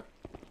making, girl?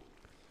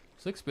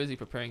 She looks busy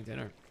preparing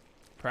dinner.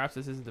 Perhaps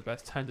this isn't the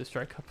best time to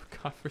strike up a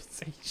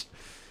conversation.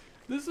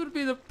 This would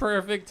be the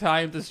perfect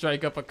time to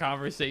strike up a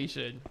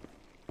conversation.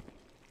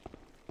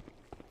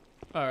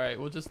 Alright,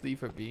 we'll just leave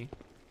her be.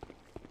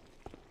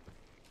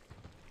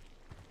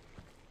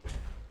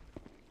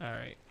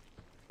 Alright.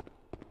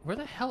 Where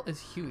the hell is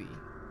Hewie?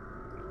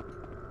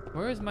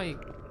 Where is my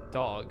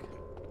dog?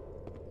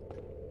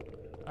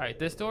 Alright,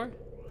 this door?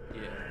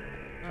 Yeah.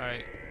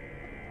 Alright.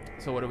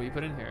 So what do we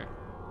put in here?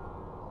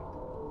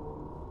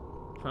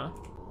 Huh?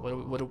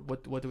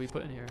 What do we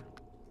put in here?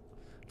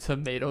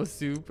 Tomato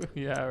soup?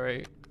 Yeah,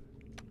 right.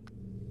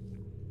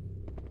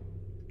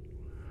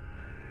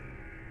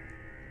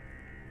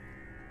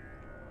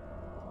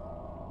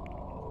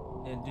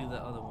 And do the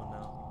other one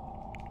now.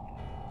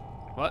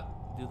 What?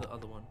 Do the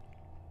other one.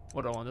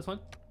 What do I want? This one?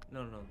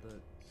 No,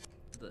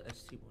 the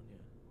ST one,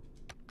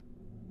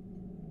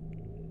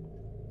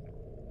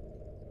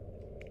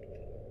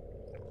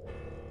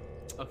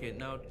 yeah. Okay,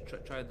 now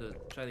try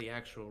the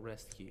actual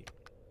rest key.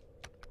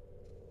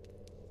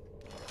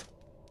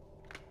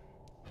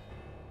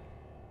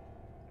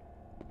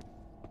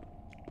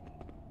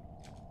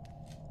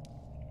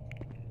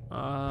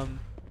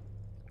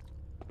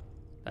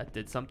 That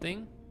did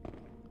something.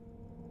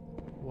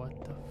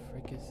 What the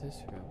frick is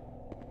this room?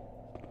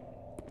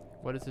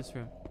 What is this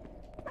room?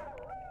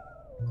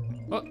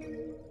 Oh!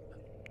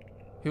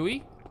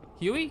 Hewie?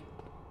 Hewie?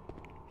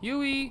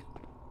 Hewie!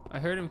 I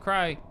heard him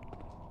cry.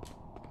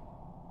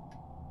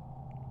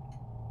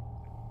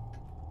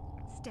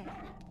 Stay.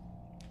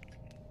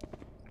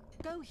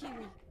 Go,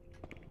 Hewie.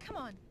 Come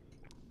on.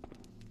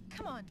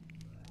 Come on.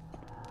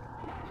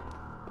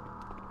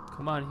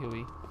 Come on,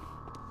 Hewie.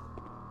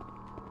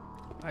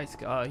 Ice,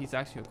 he's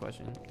asking you a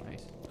question.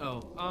 Nice.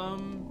 Oh,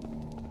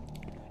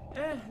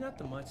 not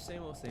that much.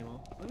 Same old, same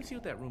old. Let me see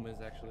what that room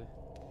is actually.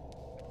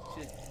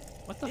 Shit.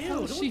 What the Ew,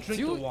 hell is don't she drink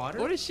the doing? water.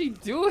 What is she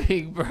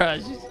doing,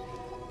 bruh?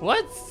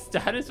 What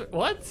status?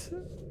 What?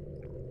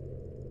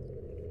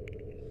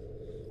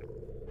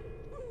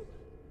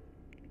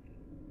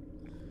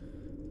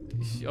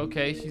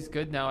 Okay, she's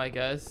good now, I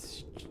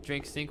guess. She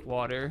drinks sink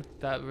water.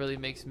 That really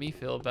makes me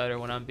feel better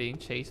when I'm being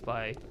chased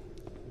by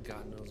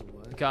God knows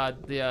what.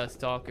 God, the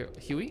stalker.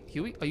 Hewie?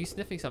 Hewie? Are you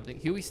sniffing something?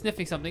 Hewie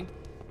sniffing something.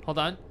 Hold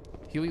on.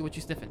 Hewie, what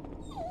you sniffing?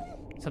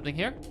 Something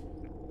here?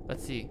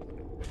 Let's see.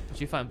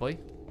 What you find, boy?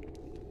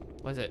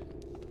 What is it?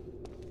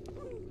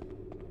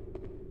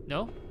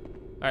 No?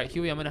 Alright,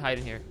 Hewie, I'm gonna hide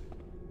in here.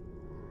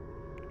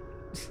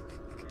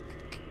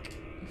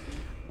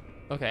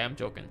 Okay, I'm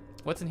joking.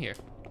 What's in here?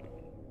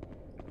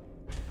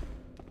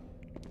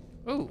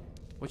 Ooh,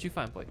 what you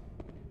find, boy?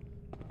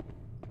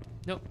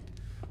 Nope.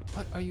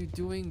 What are you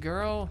doing,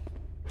 girl?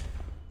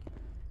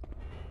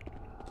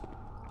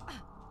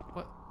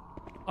 What?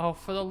 Oh,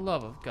 for the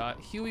love of God.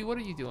 Hewie, what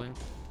are you doing?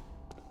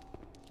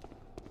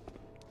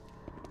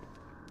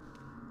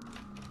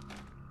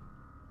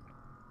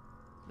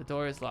 The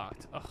door is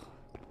locked. Ugh.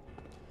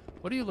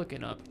 What are you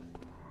looking up?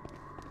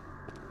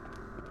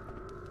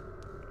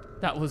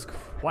 That was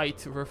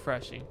quite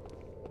refreshing.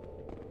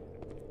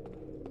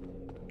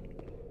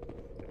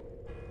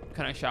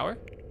 Can I shower?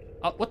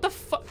 Oh, what the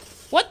fuck?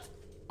 What?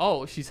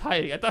 Oh, she's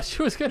hiding. I thought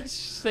she was gonna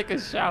take a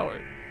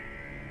shower.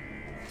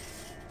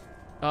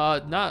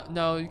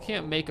 No, you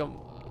can't make them.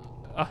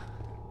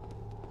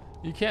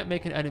 You can't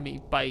make an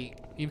enemy bite.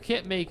 You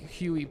can't make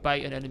Hewie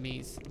bite an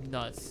enemy's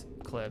nuts.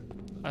 Clip.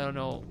 I don't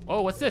know.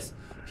 Oh, what's this?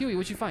 Hewie,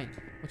 what'd you find?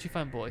 What'd you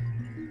find, boy?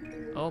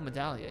 Oh,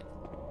 medallion.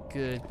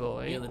 Good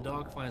boy. Yeah, the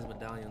dog finds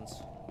medallions.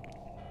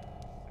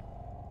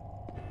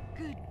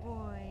 Good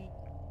boy.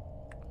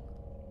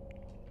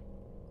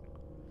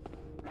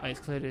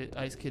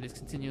 IceKidd is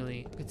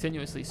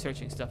continuously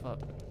searching stuff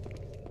up.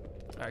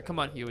 All right, come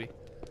on, Hewie.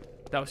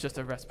 That was just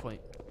a rest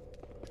point.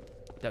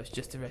 That was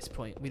just a rest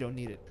point. We don't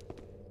need it.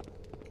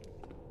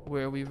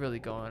 Where are we really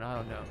going? I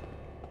don't know.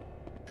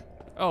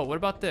 Oh, what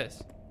about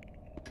this?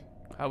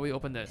 How do we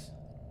open this?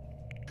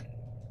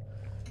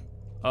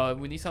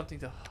 We need something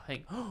to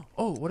hang.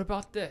 Oh, what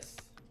about this?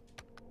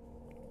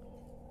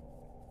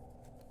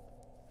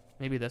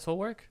 Maybe this will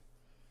work?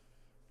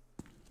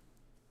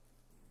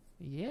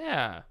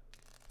 Yeah.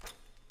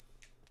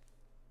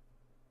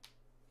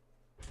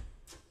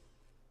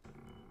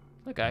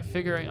 Look, I'm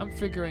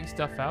figuring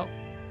stuff out.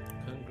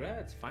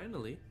 Congrats,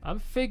 finally. I'm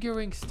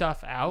figuring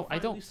stuff out. I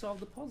Finally don't.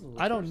 solved the puzzle.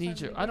 I don't need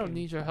your. I don't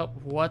need your help.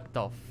 What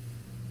the?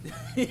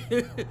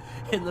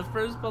 In the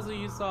first puzzle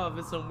you solved,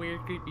 it's some weird,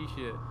 creepy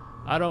shit.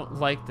 I don't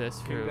like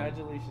this room.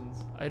 Congratulations.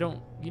 I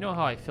don't. You know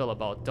how I feel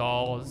about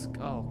dolls.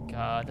 Oh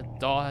God, the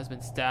doll has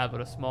been stabbed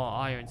with a small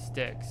iron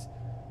sticks.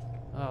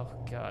 Oh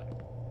God.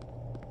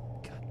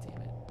 God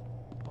damn it.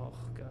 Oh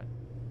God.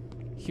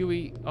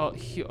 Hewie.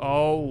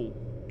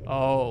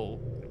 Oh.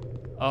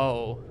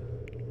 Oh.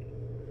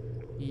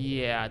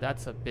 Yeah,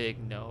 that's a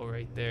big no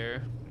right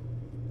there.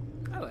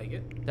 I like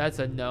it. That's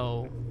a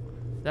no.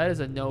 That is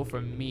a no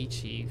from me,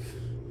 Chief.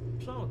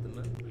 What's wrong with them,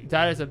 man?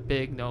 That is a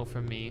big no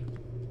from me.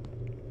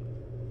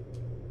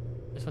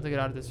 I just want to get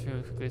out of this room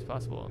as quickly as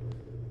possible.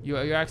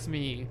 You're asking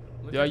me.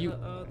 Look Are at you?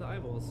 the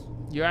eyeballs.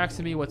 You're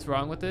asking me what's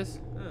wrong with this?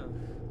 Oh.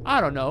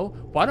 I don't know.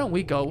 Why don't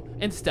we go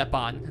and step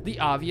on the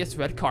obvious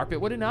red carpet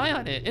with an eye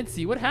on it and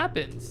see what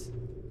happens?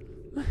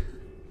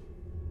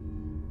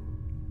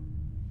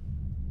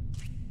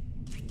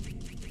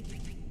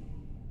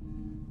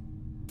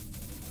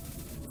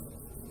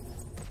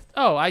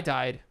 Oh, I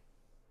died.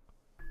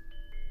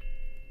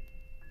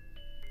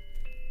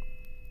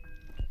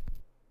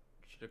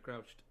 Should have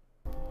crouched.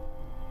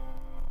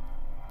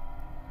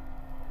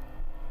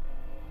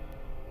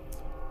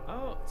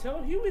 Oh,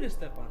 tell Huey to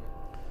step on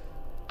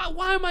it.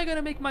 Why am I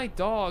gonna make my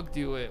dog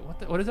do it?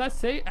 What does that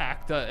say?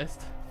 Acta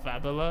est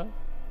fabula.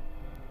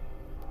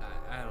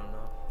 I don't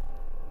know.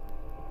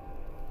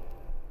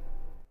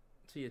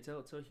 So yeah,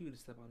 tell Huey to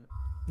step on it.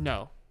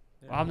 No,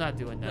 Yeah. I'm not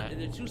doing that. No,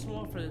 they're too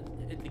small for it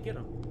to get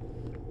them.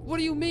 What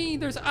do you mean?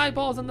 There's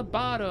eyeballs on the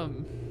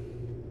bottom.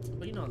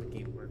 But you know how the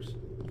game works.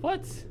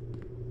 What?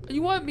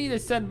 You want me to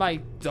send my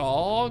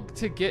dog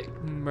to get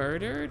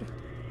murdered?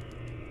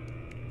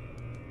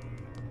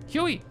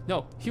 Huey!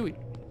 No, Huey.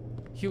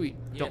 Huey,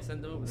 Yeah, don't.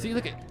 send it over See, there.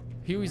 look at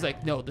Huey's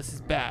like, no, this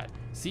is bad.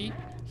 See?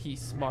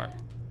 He's smart.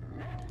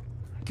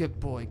 Good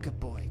boy, good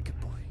boy, good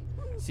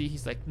boy. See,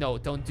 he's like, no,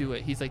 don't do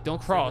it. He's like,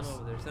 don't cross. Send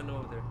him over there. Send him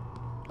over there.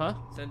 Huh?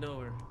 Send him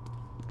over.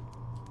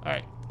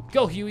 Alright.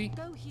 Go, Huey.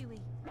 Go,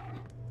 Huey.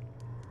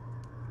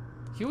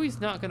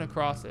 Huey's not gonna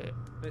cross it.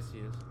 Yes, he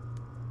is.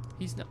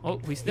 He's not. Oh,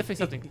 he's sniffing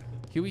something.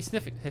 Huey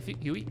sniffing.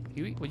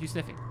 Huey, what you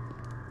sniffing?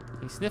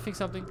 He's sniffing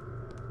something.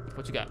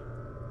 What you got?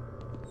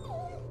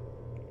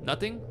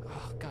 Nothing?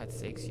 Oh, God's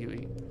sakes,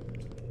 Huey.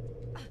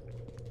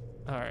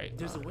 Alright.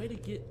 There's a way to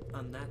get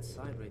on that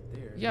side right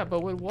there. Yeah,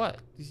 but with what?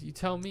 You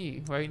tell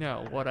me right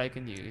now what I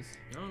can use.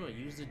 No,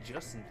 use the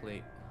Justin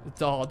plate.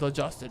 The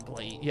Justin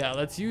plate. Yeah,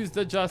 let's use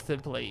the Justin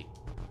plate.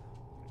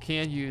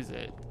 Can't use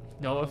it.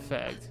 No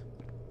effect.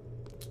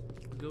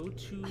 Go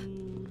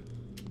to...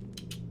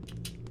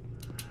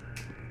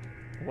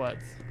 What?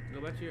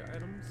 Go back to your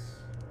items.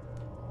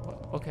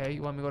 Okay,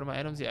 you want me to go to my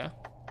items? Yeah.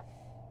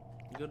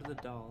 You go to the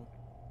doll.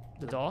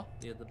 The doll?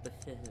 Yeah, the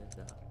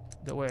doll.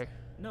 The where?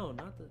 No,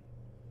 not the...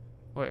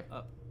 Where?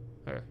 Up.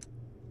 Where?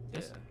 Yeah.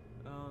 Yes.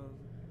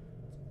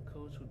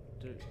 Coach who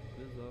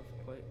gives off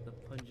quite the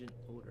pungent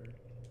odor.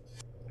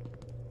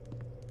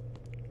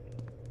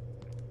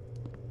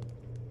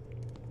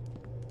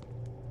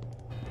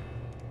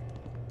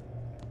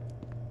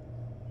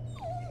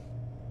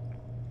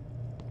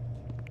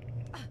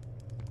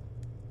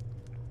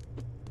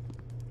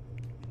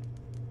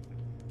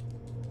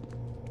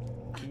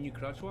 Can you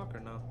crouch walk or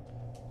no?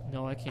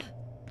 No, I can't.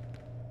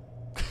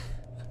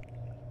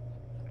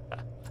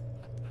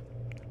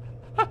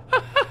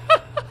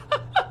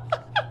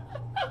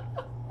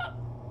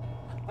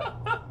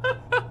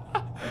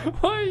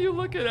 Why are you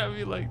looking at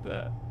me like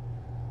that?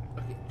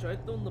 Okay, try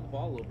throwing the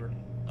ball over.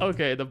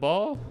 Okay, the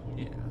ball?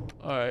 Yeah.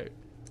 Alright.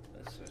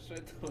 Let's try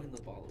throwing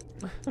the ball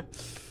over.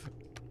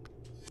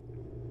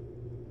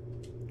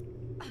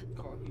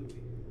 Call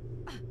Huey.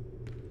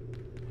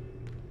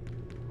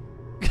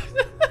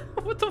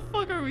 What the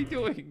fuck are we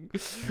doing?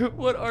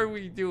 What are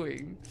we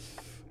doing?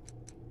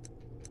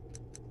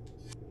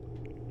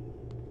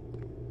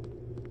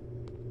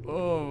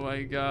 Oh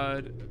my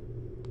god.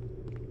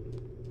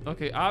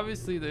 Okay,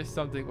 obviously there's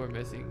something we're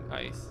missing.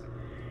 Ice.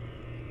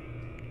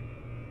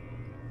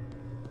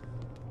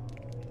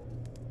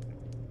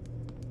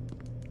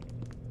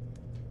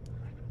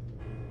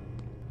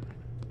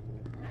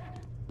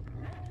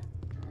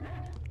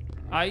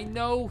 I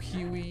know,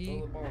 Huey.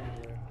 Throw the ball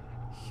over there.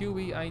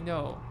 Huey, I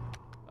know.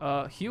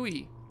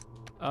 Huey.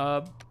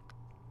 Go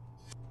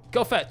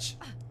fetch.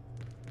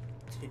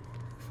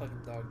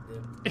 Fucking dog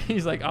dip.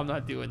 He's like, I'm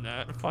not doing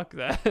that. Fuck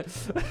that.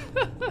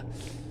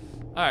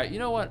 Alright, you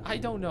know what? I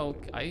don't know,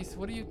 Ice.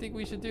 What do you think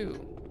we should do?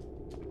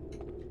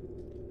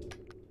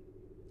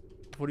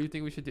 What do you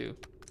think we should do?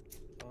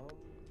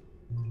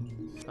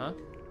 Huh?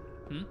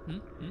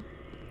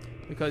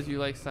 Because you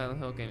like Silent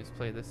Hill games,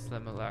 play this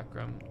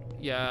simulacrum.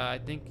 Yeah, I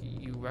think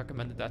you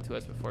recommended that to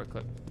us before,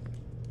 Clip.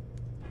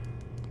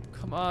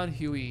 Come on,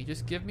 Huey.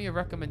 Just give me a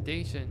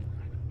recommendation.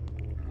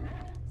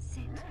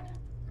 Sit.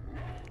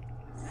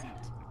 Sit.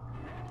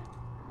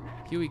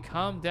 Huey,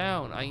 calm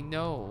down. I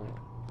know.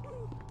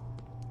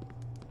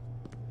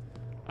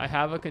 I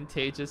have a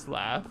contagious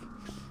laugh.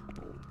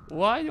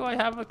 Why do I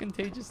have a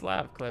contagious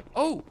laugh clip?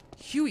 Oh,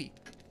 Hewie,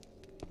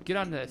 get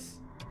on this.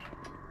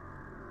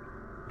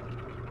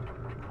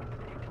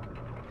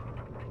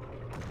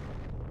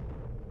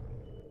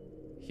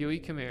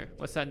 Hewie, come here.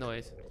 What's that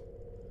noise?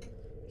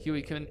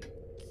 Hewie, come in.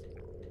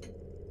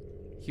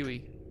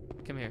 Hewie,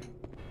 come here.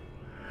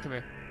 Come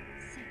here.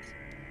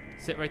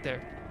 Sit right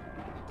there.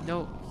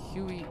 No,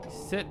 Hewie,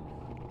 sit.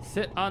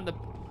 Sit on the...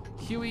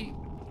 Hewie.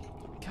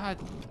 God.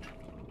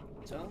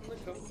 Tell him to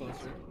come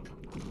closer.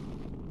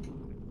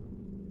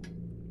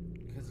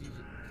 Because you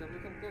tell him to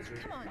come closer.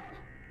 Come on.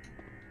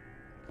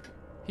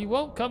 He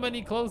won't come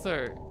any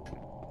closer.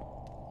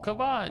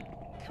 Come on.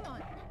 Come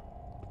on.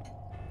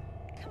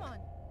 Come on.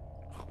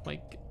 Oh my...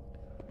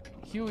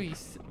 Hewie.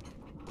 Sit.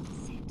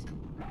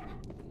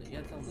 You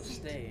gotta tell him to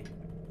stay.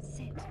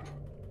 Sit.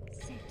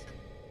 Sit.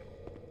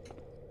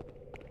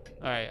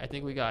 Alright, I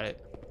think we got it.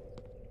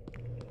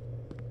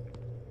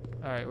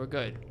 Alright, we're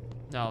good.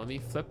 Now, let me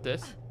flip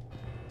this.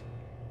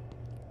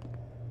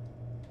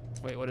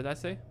 Wait, what did that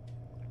say?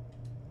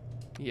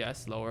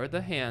 Yes, lower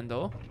the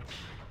handle.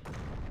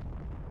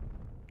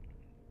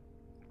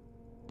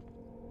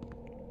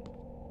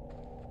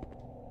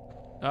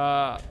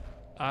 I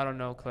don't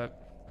know, Clip.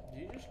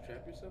 Did you just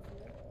trap yourself in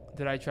there?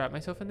 Did I trap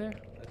myself in there?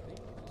 I think you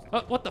just...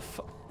 Oh, what the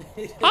fuck?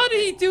 How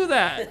did he do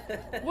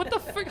that? What the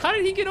frick? How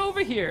did he get over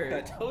I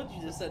here? told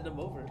you to send him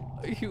over.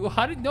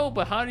 How did... No,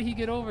 but how did he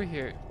get over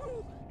here?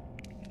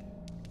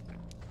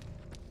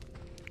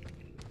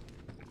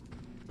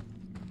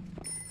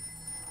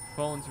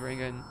 Phone's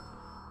ringing.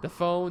 The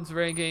phone's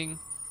ringing.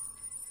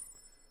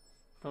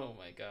 Oh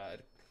my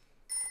god.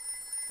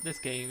 This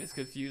game is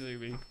confusing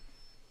me.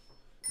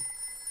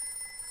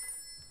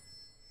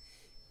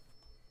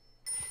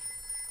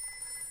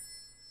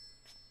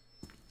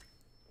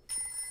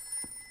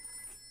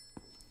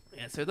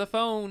 Answer the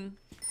phone.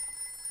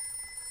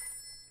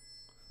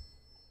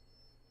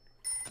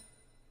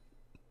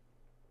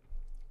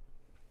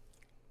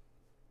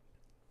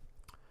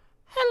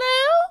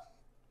 Hello?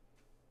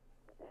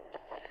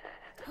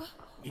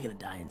 You're gonna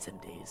die in 7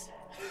 days.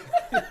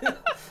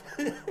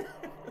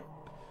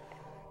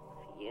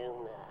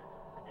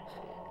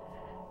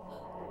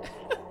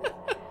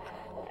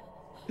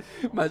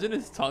 Imagine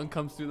his tongue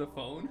comes through the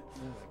phone.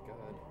 Oh my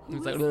god.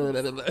 It's like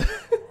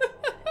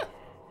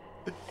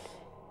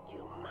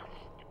You must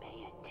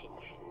pay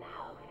attention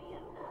now,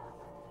 Fiona.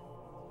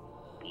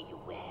 Be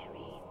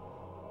wary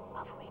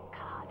of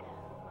Ricardo.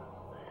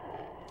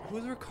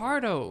 Who's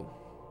Ricardo?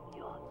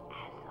 Your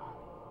asshole.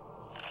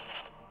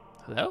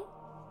 Hello?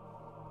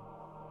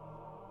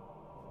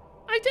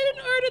 I didn't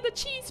order the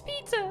cheese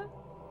pizza.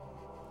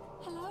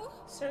 Hello?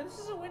 Sir, this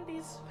is a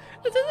Wendy's.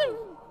 This isn't...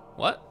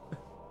 What?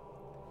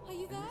 Are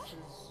you there? This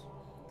is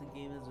what the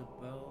game is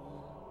about.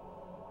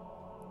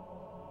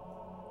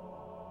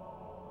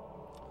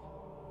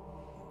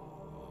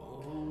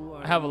 Who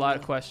I have a are lot you?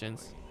 of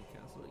questions.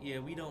 Yeah,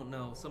 we don't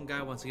know. Some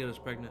guy wants to get us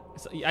pregnant.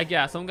 So,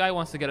 yeah, some guy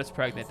wants to get us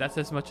pregnant. That's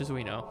as much as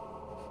we know.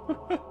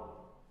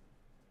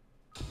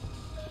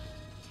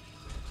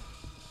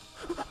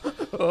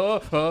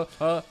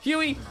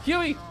 Hewie!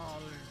 Hewie!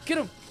 Get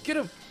him! Get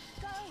him!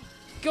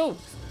 Go!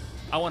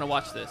 I want to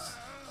watch this.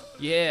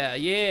 Yeah,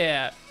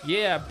 yeah,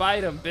 yeah,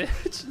 bite him,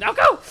 bitch. Now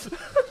go!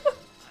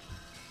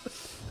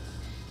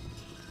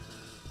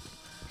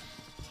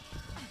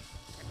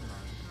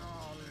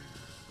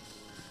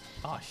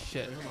 Oh,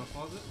 shit. Hold on,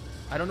 pause it.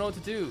 I don't know what to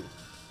do.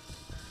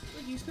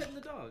 Look, he's petting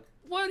the dog.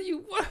 What are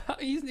you... What?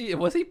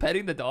 Was he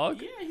petting the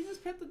dog? Yeah, he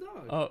just pet the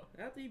dog. Oh.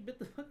 After he bit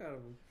the fuck out of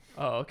him.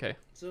 Oh, okay.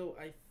 So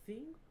I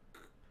think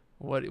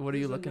What are you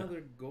there's looking at?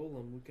 another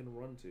golem we can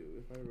run to,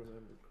 if I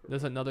remember correctly.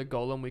 There's another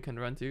golem we can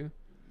run to?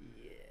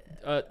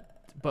 Yeah.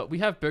 But we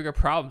have bigger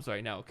problems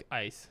right now,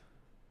 Ice.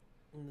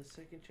 In the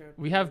second chapter.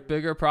 We have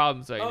bigger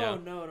problems right Oh now.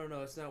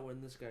 no! It's not when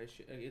this guy.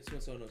 It's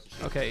when someone else.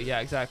 Okay,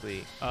 yeah,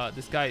 exactly.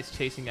 This guy is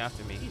chasing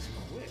after me. He's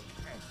quick.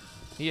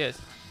 He is.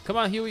 Come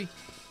on, Hewie.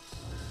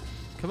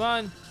 Come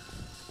on.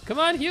 Come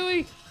on,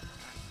 Hewie.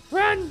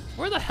 Run!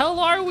 Where the hell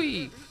are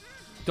we?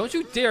 Don't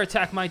you dare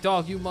attack my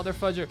dog, you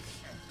motherfudger.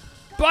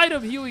 Bite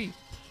him, Hewie.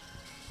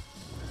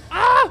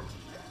 Ah!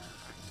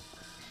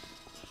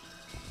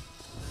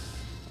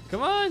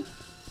 Come on.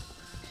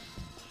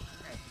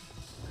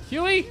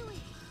 Hewie.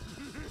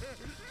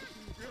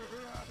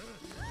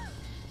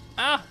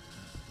 Ah.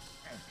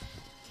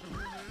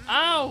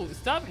 Ow!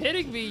 Stop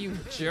hitting me, you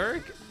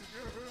jerk.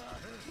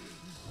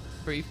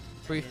 Breathe,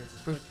 breathe,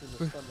 breathe,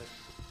 breathe,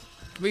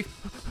 breathe.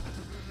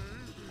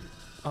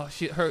 Oh,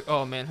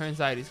 oh man, her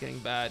anxiety's getting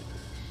bad.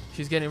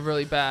 She's getting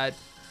really bad.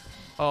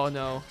 Oh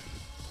no.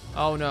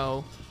 Oh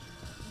no.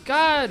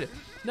 God!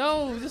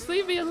 No, just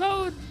leave me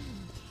alone.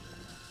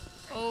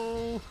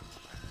 Oh.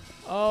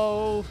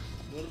 Oh.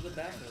 Go to the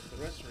bathroom,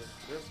 the restroom,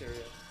 rest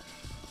area.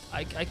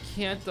 I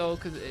can't though,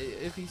 cause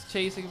if he's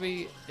chasing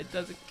me, it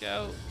doesn't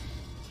count.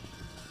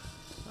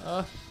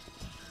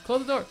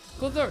 Close the door.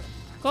 Close the door.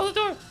 Close the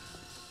door.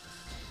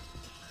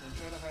 I'm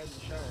trying to hide in the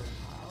shower.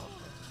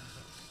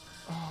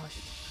 Oh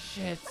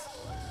shit.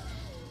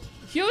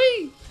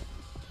 Huey!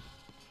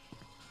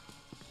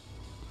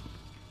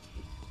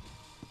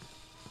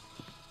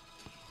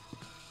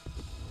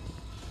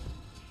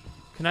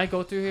 Can I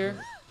go through here?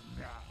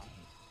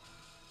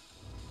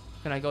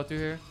 Can I go through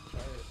here?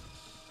 Try it.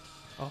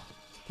 Oh,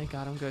 thank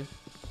God, I'm good.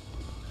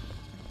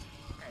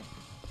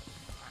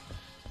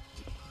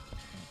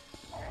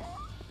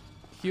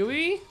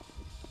 Hewie?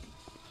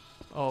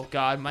 Oh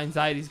God, my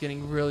anxiety's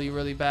getting really,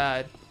 really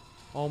bad.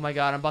 Oh my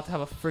God, I'm about to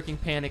have a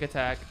freaking panic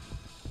attack.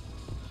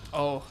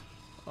 Oh,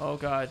 oh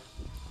God.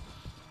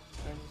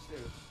 Climb the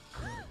stairs.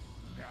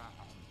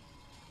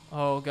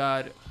 Oh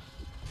God.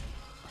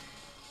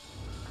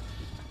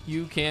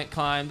 You can't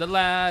climb the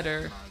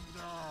ladder.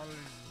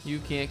 You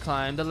can't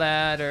climb the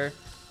ladder.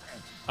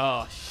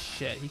 Oh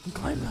shit, he can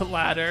climb the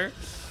ladder.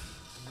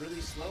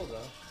 Really slow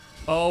though.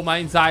 Oh, my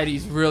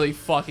anxiety's really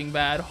fucking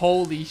bad.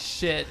 Holy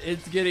shit,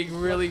 it's getting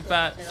really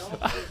bad.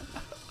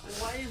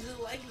 Why is it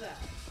like that?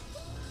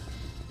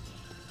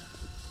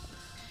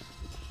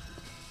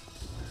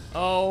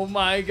 Oh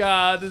my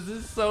God, this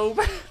is so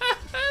bad.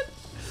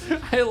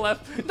 I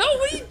left. No,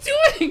 what are you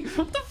doing?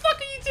 What the fuck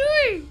are you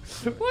doing?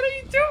 What are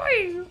you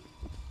doing?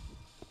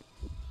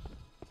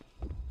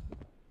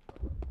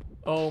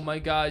 Oh my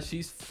God,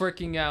 she's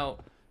freaking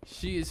out.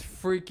 She is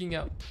freaking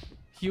out.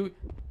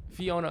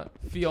 Fiona,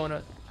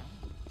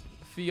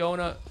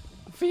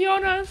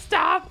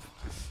 stop!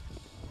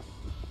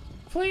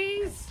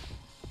 Please,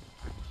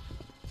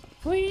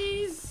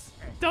 please,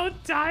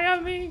 don't die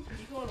on me. You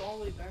going all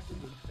the way back to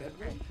the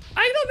bedroom?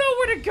 I don't know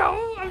where to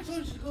go. I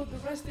told you to go to the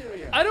rest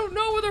area. I don't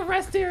know where the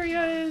rest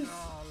area is.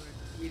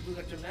 If you looked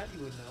at your map,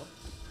 you would know.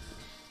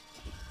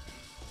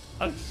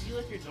 You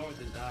left your dog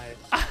to die.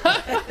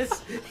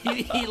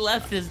 he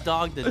left his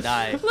dog to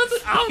die.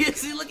 Listen,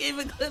 See, look,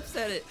 even clips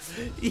at it.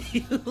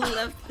 You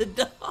left the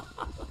dog.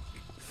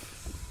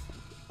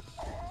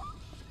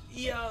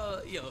 Yo,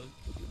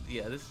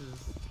 yeah, this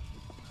is.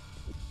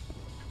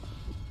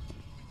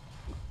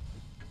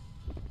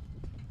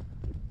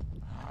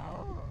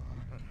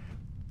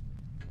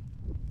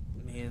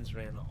 Man's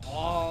ran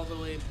all the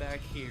way back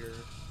here.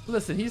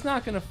 listen, he's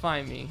not gonna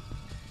find me.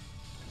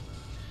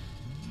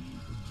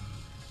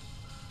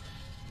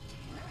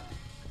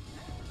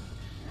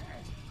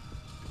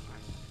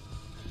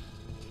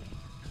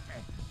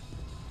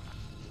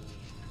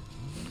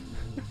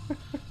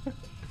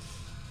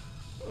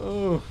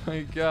 Oh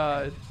my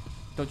God.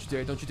 Don't you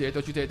dare, don't you dare,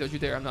 don't you dare, don't you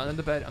dare. I'm not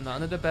under the bed, I'm not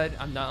under the bed,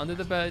 I'm not under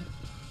the bed.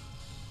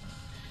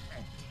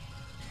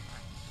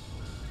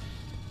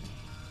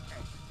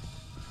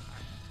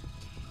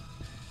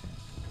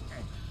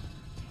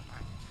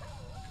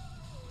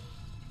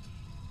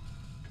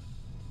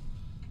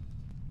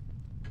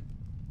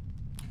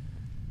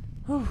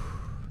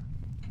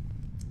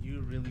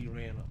 You really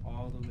ran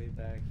all the way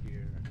back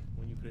here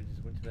when you could have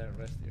just went to that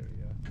rest area.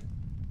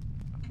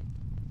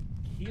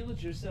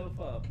 Healed yourself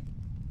up.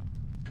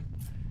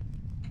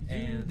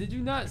 Did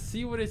you not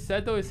see what it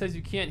said though? It says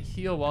you can't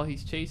heal while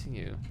he's chasing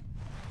you.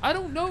 I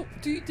don't know.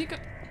 Do you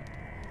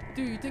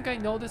think I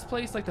know this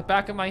place like the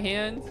back of my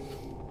hand?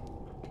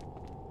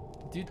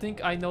 Do you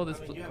think I know this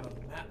place? You have a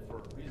map for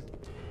a reason.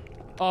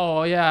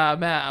 Oh yeah,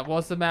 map.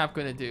 What's the map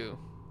gonna do?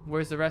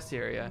 Where's the rest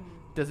area?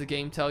 Does the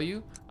game tell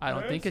you? I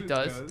don't think it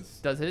does.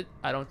 Does it?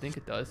 I don't think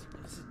it does.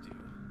 Yes, it do.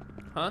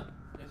 Huh?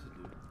 Yes, it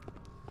do.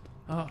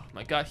 Oh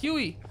my God,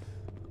 Hewie!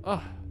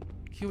 Oh,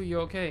 Hewie, you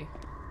okay?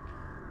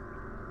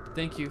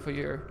 Thank you for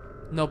your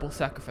noble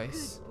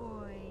sacrifice.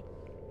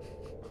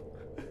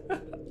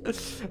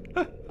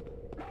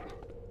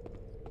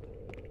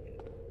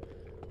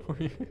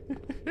 You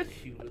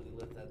really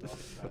left that dog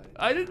to die.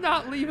 I did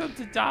not leave him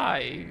to die.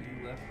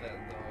 You left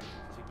that dog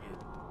to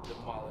get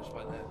demolished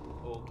by that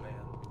old man.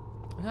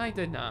 I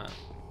did not.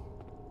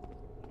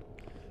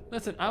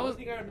 Listen, The only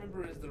thing I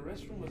remember is the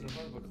restroom was in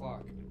front of a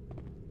clock.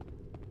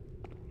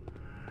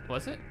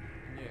 Was it?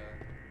 Yeah.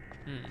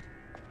 Hmm.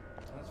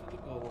 That's what the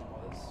golem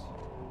was.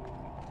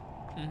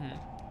 Mm-hmm.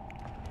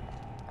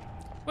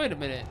 Wait a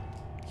minute.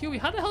 Huey,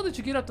 how the hell did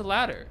you get up the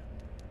ladder?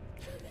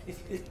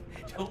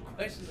 Don't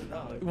question the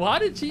dog.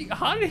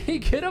 How did he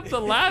get up the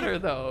ladder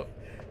though?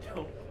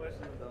 Don't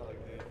question the dog,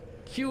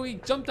 dude. Huey,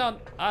 jump down.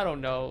 I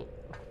don't know.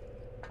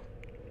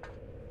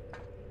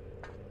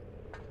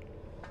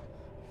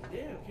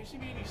 Damn, can she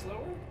be any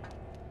slower?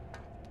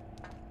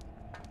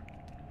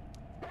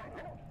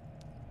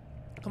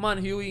 Come on,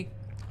 Huey.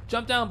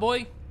 Jump down,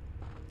 boy.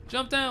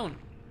 Jump down.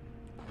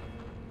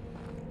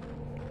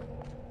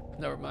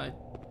 Never mind.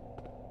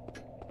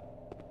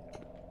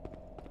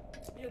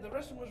 Yeah, the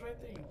restroom was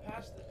right there. You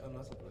passed it. Oh, no,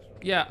 that's not the restroom.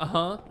 Yeah,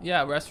 uh-huh.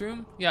 Yeah,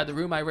 restroom. Yeah, the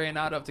room I ran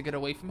out of to get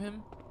away from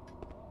him.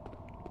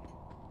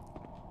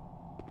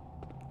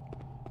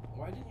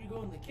 Why didn't you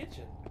go in the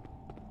kitchen?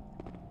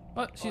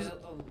 What? She's...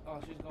 Oh,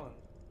 she's gone.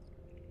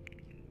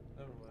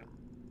 Never mind.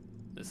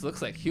 This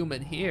looks like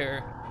human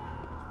here.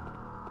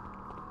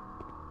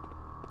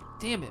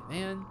 Damn it,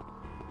 man.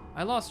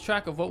 I lost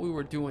track of what we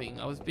were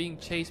doing. I was being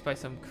chased by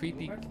some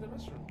creepy... Go back to the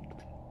restroom.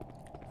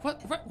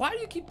 What? Why do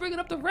you keep bringing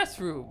up the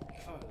restroom?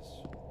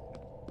 Because.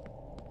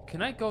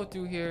 Can I go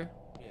through here?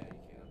 Yeah,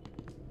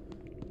 you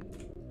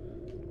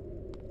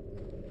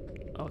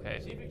can. Okay.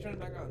 See if you can turn it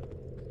back on.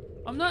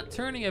 I'm not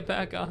turning it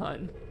back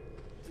on.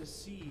 To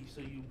see,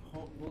 so you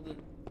hold it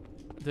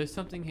There's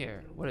something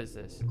here. What is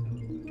this?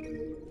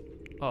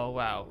 Oh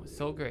wow,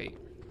 so great.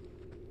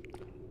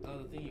 Oh,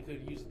 the thing you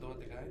could use to throw at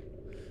the guy?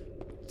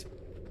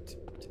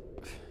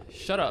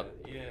 Shut up.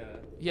 Yeah.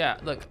 Yeah,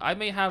 look, I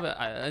may have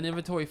an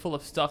inventory full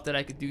of stuff that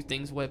I could do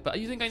things with, but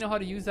you think I know how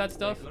to use that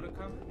stuff? Wait, go to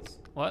comments.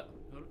 What?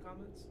 Go to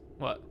comments.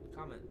 What?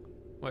 Comment.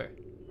 Where?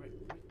 Right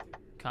there.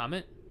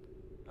 Comment?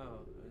 Oh,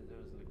 there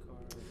was a car.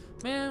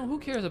 Man, who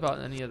cares about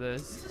any of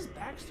This this? is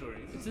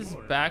backstory. This is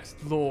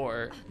lore.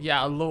 lore.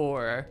 Yeah,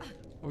 lore.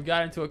 We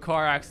got into a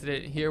car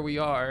accident. Here we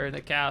are in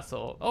the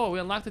castle. Oh, we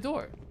unlocked the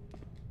door.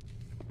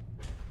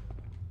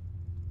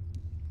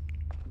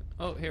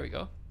 Oh, here we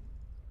go.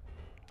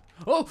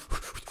 Oh!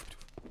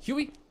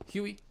 Hewie!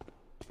 Hewie!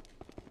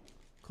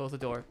 Close the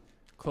door.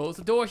 Close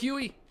the door,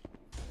 Hewie!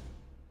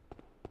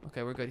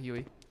 Okay, we're good,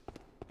 Hewie.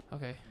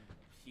 Okay.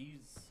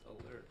 He's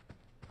alert.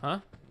 Huh?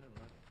 Never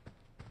mind.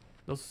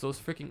 Those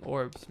freaking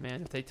orbs,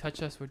 man. If they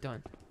touch us, we're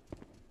done.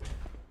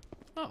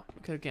 Oh,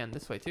 we could again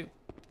this way too.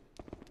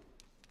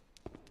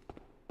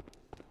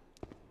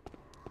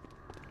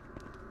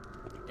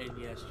 And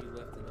yes, she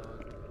left the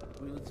dog.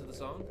 We listen to the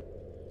song?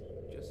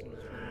 Just in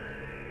this room.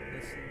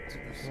 Listen to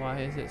the song.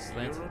 Why is it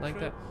slanted Euro like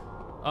trip?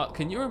 that?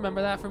 Can you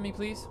remember that for me,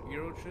 please?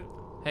 Euro trip?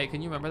 Hey,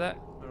 can you remember that?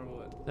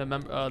 Remember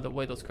what? The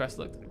way those crests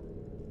looked.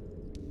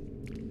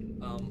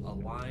 A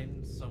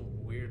line, some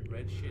weird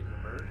red shit, and a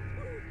bird?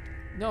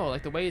 No,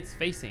 like the way it's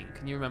facing.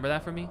 Can you remember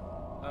that for me?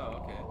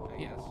 Oh, okay. I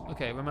guess.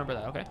 Okay, remember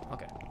that. Okay,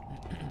 okay.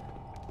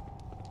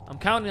 I'm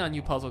counting on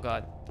you, puzzle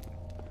god.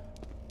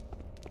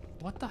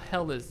 What the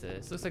hell is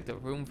this? Looks like the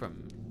room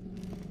from.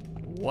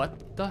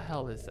 What the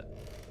hell is it?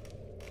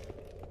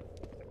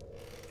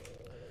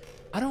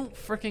 I don't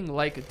freaking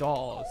like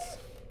dolls.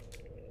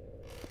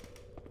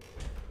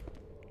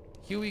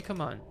 Hewie, come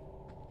on.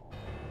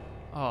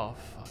 Oh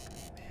fuck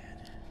me,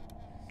 man.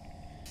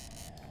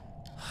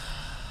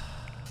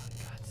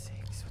 God's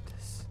sakes with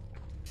this.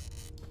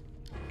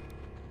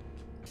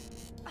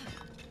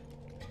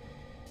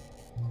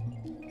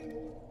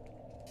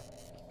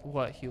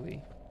 What,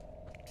 Hewie?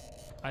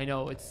 I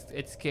know it's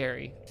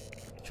scary.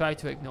 Try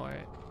to ignore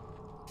it.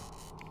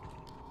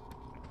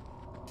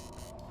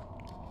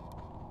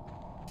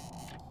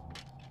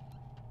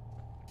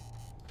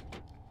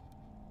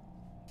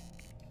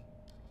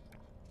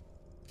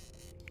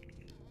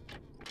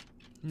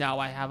 Now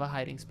I have a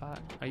hiding spot.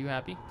 Are you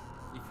happy?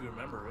 If you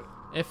remember it.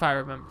 If I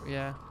remember,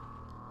 yeah.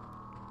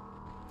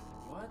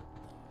 What?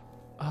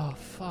 Oh,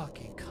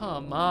 fucking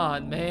come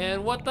on,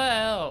 man. What the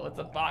hell? It's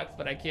a box,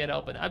 but I can't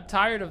open it. I'm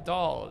tired of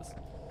dolls.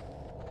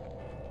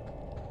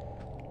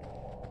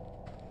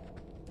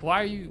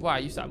 Why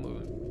you stop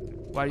moving?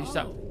 Why do you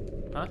stop?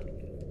 Huh?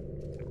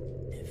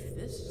 If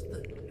this is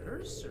the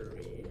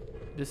nursery.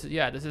 This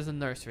is a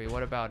nursery.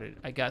 What about it?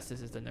 I guess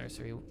this is the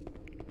nursery. Hold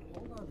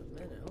on a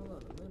minute.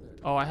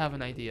 Oh, I have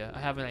an idea. I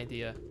have an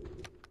idea,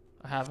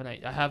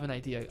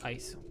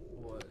 Ice.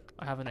 What?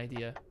 I have an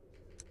idea.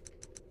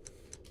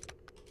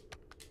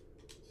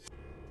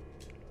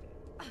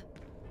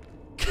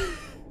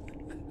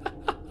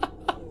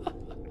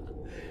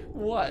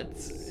 What?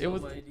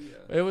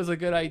 It was a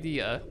good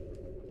idea.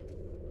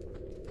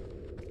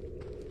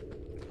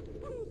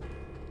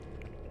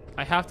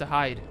 I have to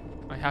hide.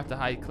 I have to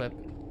hide, Clip.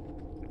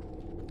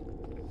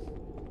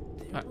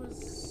 There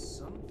was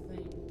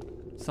something.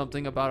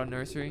 Something about a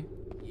nursery?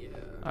 Yeah.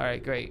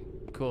 Alright, great.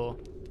 Cool.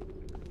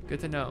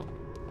 Good to know.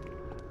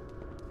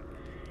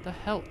 The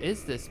hell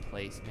is this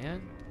place,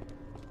 man?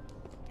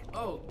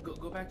 Oh,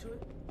 go back to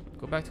it?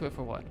 Go back to it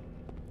for what?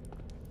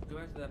 Go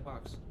back to that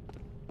box.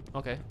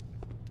 Okay.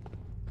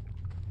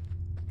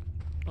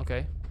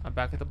 Okay. I'm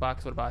back at the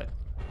box. What about it?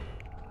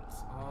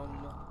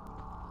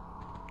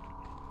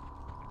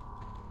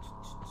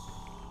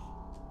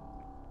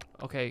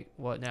 Okay,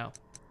 what now?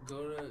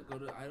 Go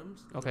to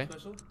items. Okay.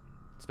 Special.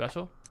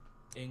 Special?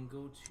 And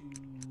go to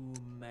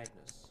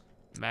Magnus.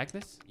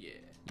 Magnus? Yeah.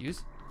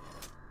 Use?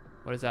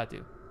 What does that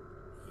do?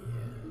 Yeah.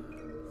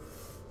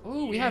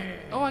 Oh, we have.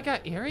 Oh, I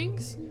got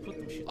earrings? Put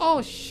them shit.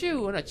 Oh,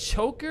 shoot. And a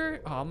choker?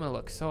 Oh, I'm gonna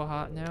look so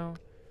hot now.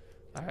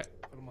 Alright.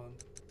 Put them on.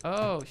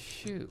 Oh,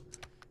 shoot.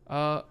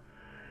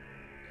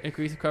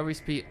 Increase recovery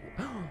speed.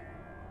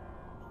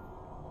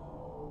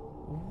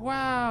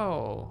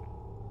 Wow.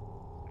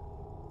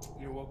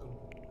 You're welcome.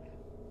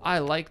 I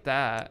like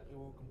that. You're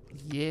welcome.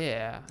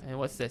 Yeah. And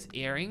what's this?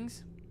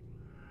 Earrings?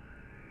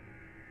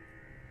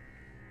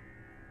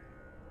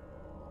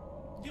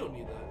 You don't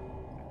need that.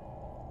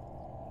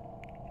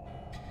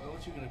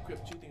 Unless you can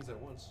equip two things at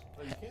once.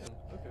 Oh, you can.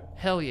 Okay.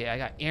 Hell yeah. I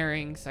got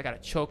earrings. I got a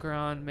choker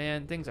on.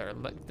 Man, things are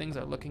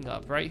looking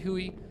up. Right,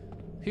 Hewie?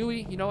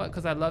 Hewie, you know what?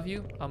 Because I love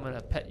you, I'm going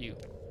to pet you.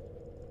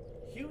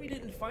 Hewie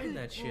didn't find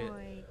that shit.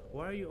 Boy.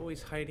 Why are you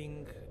always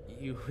hiding?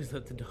 You always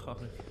let the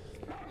dog.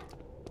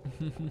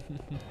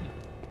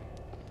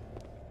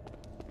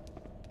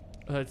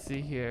 Let's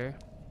see here.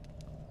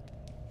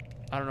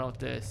 I don't know what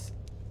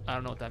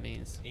that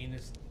means.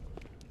 Anus.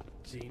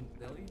 Jane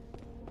Deli?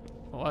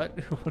 What?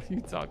 What are you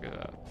talking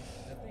about?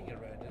 I think I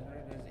read. I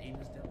read as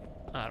Anus Deli.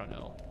 I don't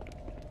know.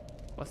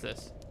 What's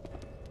this?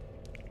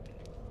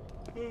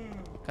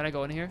 Can I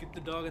go in here? Get the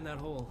dog in that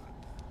hole.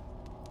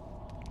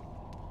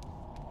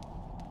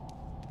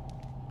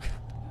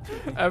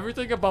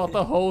 Everything about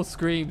the hole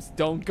screams,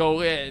 don't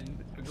go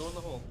in. Go in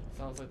the hole.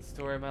 Sounds like the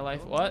story of my life.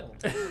 Go in What?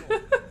 the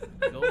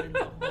hole. Go in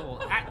the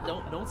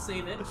hole. Don't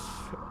save it.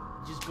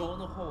 Just go in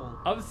the hole.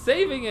 I'm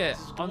saving it.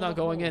 Just go I'm in the not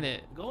going hole. in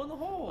it. Go in the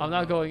hole. I'm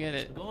not going in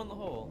it. Just go in the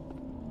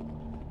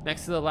hole.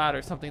 Next to the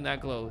ladder, something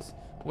that glows.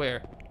 Where?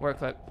 Where,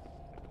 Clip?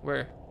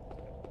 Where?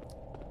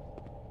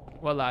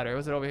 What ladder?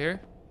 Was it over here?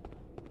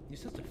 You're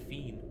such a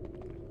fiend.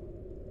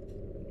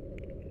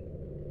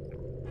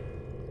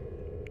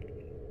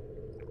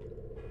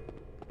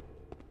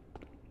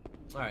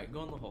 Alright,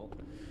 go in the hole.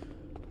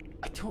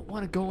 I don't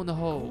want to go in the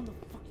hole. Go in the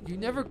fucking You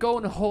hole. never go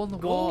in a hole in the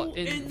Go wall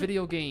in in-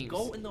 video games.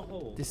 Go in the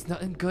hole. There's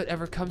nothing good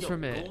ever comes Yo,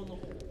 from go it. in the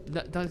hole.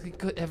 Nothing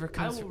good ever I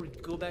comes will from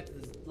go back to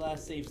the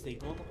last save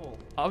state. Go in the hole.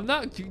 I'm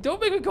not. Don't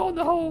make me go in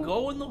the hole.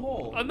 Go in the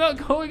hole. I'm not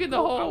going in the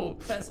Go, I will hole.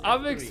 press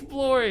I'm F3.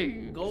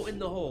 exploring. Go in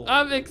the hole.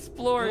 I'm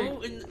exploring.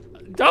 Go in.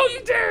 Don't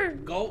you dare!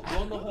 Go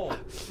in the hole.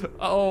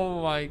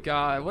 Oh my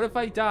god. What if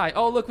I die?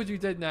 Oh, look what you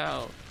did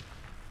now.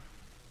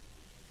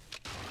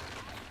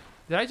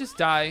 Did I just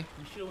die?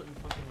 You should have went in the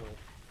fucking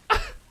hole.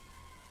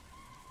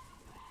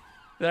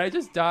 Did I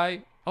just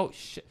die? Oh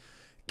shit.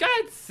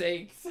 God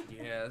sakes.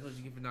 Yeah, that's what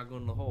you get for not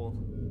going in the hole.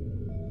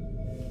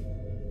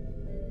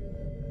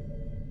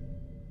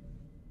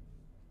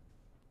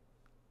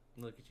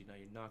 Look at you now.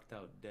 You're knocked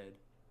out, dead.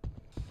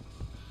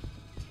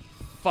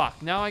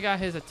 Fuck. Now I got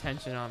his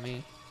attention on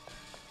me.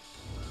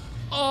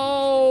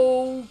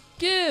 Oh,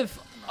 give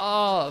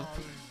up.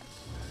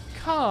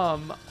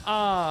 Come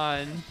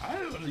on. I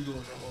don't want to go in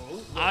the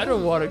hole. I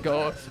don't want to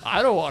go.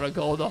 I don't want to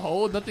go in the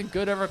hole. Nothing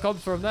good ever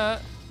comes from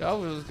that. I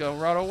was just gonna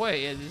run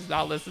away and just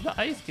not listen to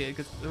IceKidd.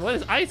 Because what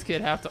does IceKidd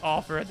have to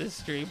offer at this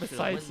stream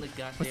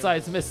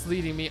besides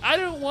misleading me? I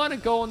don't want to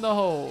go in the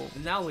hole.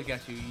 And now look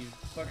at you.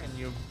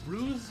 You're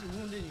bruised,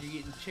 wounded, and you're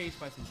getting chased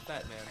by some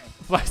fat man.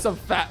 By some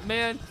fat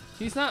man?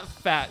 He's not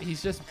fat.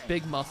 He's just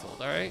big muscled.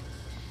 All right.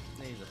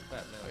 Yeah, he's a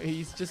fat man.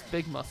 He's just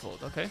big muscled.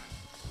 Okay.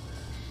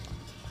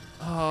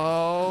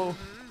 Oh.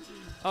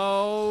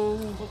 Oh.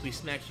 Hope he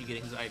smacks you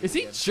getting his eye. Is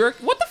he jerk?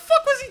 What the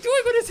fuck was he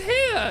doing with his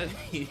hand?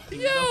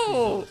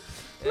 Yo.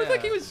 Looked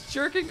like he Yeah. was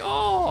jerking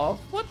off.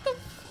 What the?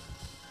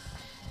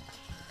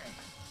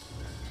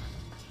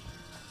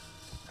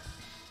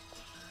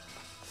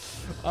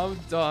 I'm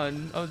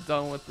done. I'm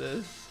done with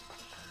this.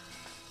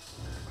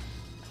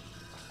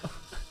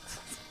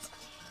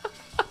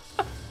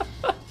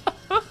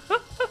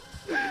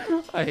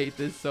 I hate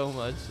this so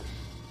much.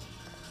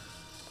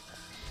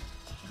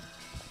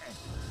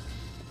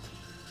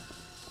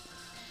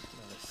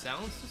 The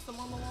sound system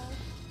on the wall?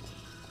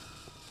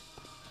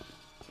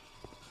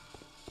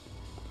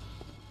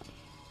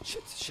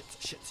 Shit, shit,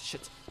 shit,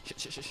 shit, shit,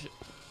 shit, shit, shit.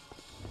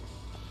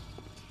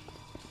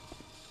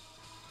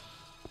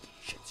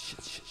 Shit,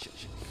 shit, shit, shit,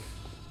 shit.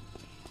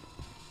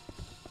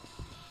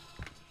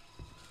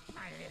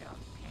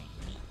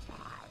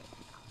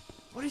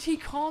 What did he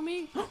call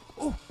me?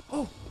 Oh,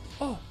 oh,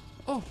 oh,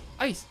 oh,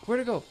 Ice, where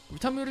to go?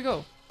 Tell me where to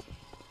go.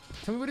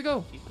 Tell me where to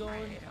go. Keep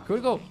going. Where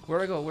to go? Where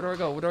do I go? Where do I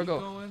go? Where do I Keep go?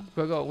 going.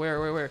 Where do I go?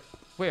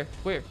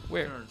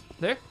 Where? Turn.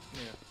 There? Yeah.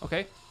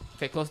 Okay.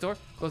 Okay, close door.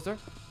 Close door.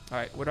 All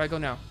right, where do I go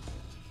now?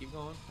 Keep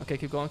going. Okay,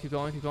 keep going, keep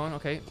going, keep going.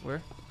 Okay,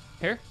 where?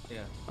 Here?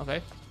 Yeah.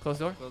 Okay, close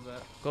door. Close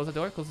that. Close the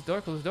door, close the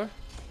door, close the door.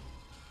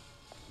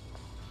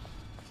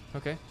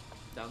 Okay,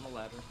 Down the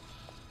ladder.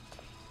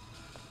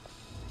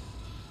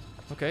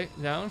 okay,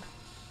 down,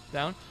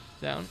 down,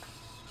 down.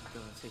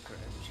 Gonna take her.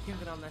 She can't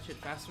get on that shit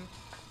faster.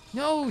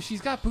 No, she's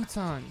got boots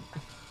on.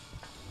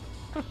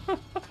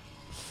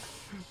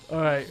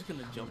 Alright, She's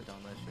gonna jump down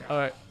that shit.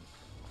 alright.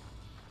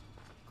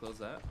 Close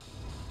that.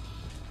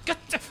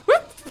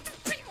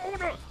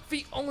 Fiona!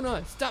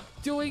 Fiona, stop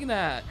doing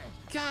that!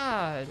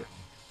 God!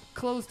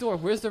 Close door.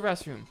 Where's the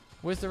restroom?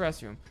 Where's the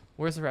restroom?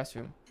 Where's the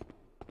restroom?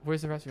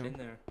 Where's the restroom? In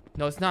there.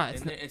 No, it's not.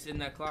 It's In not. there. It's in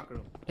that clock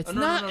room. It's Oh, no,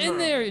 not no, no, in no,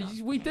 there.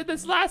 no. We did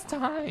this last We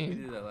time.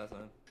 did that last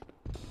time.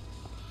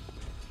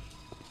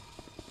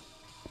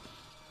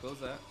 Close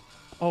that.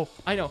 Oh,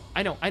 I know.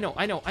 I know.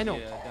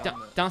 Yeah, down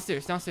there.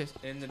 Downstairs. Downstairs.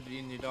 And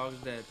your dog's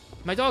dead.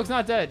 My dog's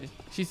not dead.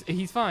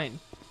 He's fine.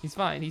 He's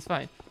fine. He's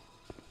fine.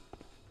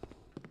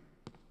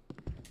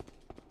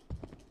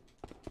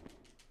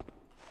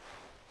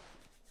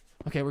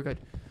 Okay, we're good.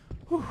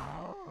 Whew.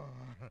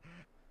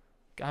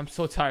 God, I'm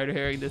so tired of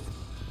hearing this.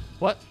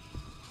 What?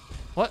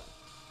 What?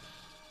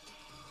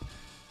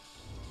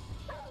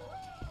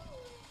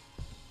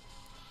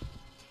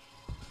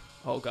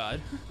 Oh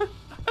God.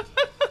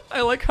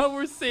 I like how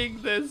we're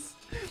seeing this.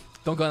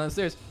 Don't go down the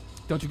stairs.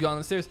 Don't you go down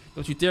the stairs.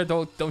 Don't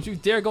you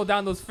dare go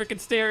down those freaking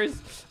stairs.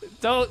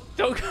 Don't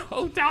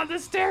go down the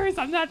stairs.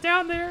 I'm not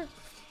down there.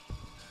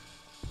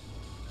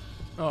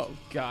 Oh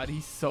God,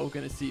 he's so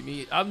gonna see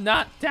me. I'm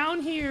not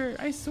down here.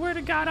 I swear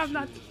to God, I'm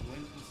not. Just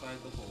went inside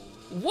the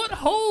hole. What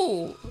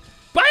hole?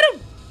 Bite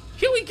him!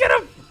 Hewie, get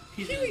him!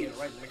 He's gonna Hewie, get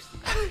right next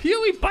to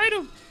you. Hewie, bite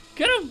him!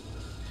 Get him!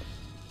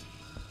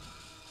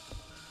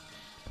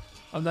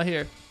 I'm not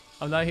here.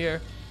 I'm not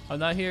here. I'm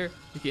not here.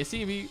 You can't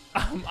see me.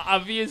 I'm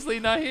obviously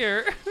not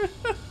here.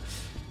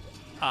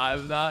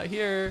 I'm not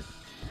here.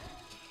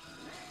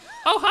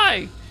 Oh,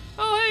 hi.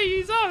 Oh, hey,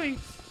 you saw me.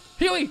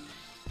 Hewie.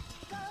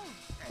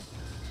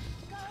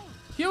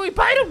 Hewie,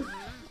 bite him.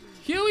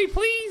 Hewie,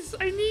 please.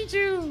 I need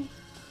you.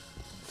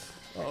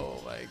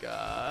 Oh, my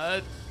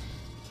God.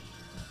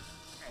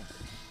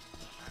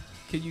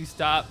 Can you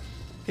stop?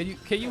 Can you?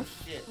 Oh,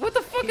 shit. What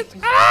the fuck is?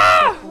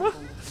 Ah!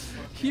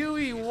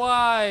 Hewie,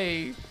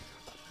 why?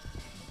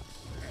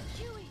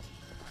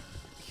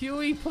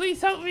 Hewie,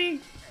 please help me.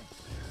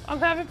 I'm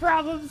having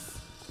problems.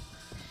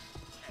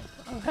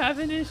 I'm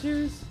having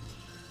issues.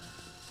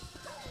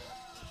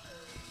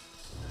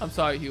 I'm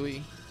sorry,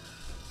 Hewie.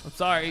 I'm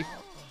sorry.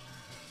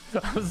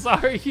 I'm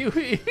sorry,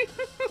 Hewie.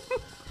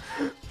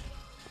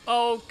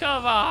 Oh,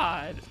 come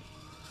on.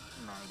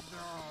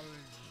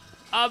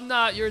 I'm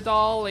not your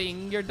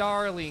darling. Your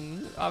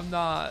darling. I'm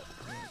not.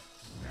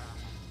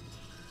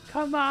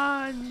 Come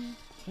on.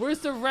 Where's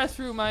the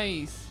restroom,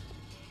 Ice?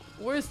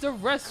 Where's the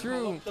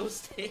restroom?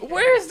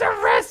 Where's the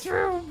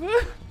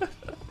restroom?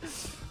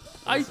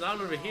 It's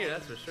not over here,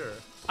 that's for sure.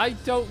 I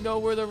don't know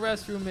where the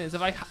restroom is.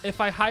 If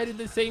I hide in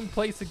the same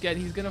place again,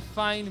 he's gonna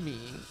find me.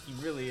 He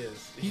really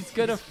is. He's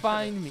gonna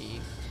find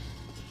me.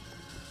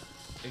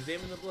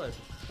 Examine the blood.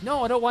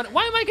 No, I don't want.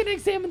 Why am I gonna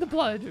examine the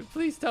blood?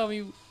 Please tell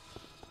me.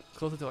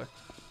 Close the door.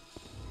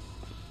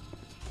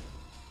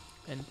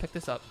 And pick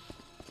this up.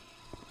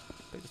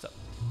 Pick this up.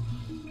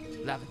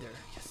 Lavender.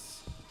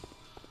 Yes.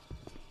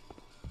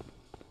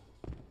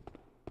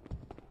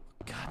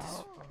 God,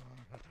 this.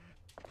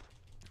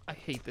 I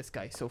hate this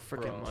guy so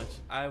freaking much.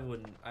 I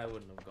wouldn't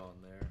have gone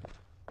there.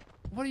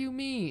 What do you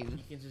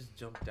mean? You can just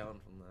jump down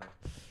from that.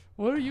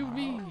 What do you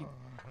mean?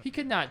 He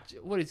cannot.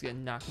 What is he gonna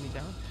knock me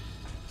down?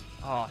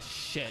 Oh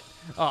shit.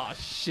 Oh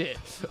shit.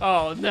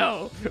 Oh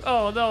no.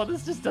 Oh no.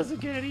 This just doesn't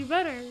get any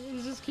better.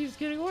 It just keeps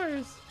getting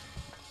worse.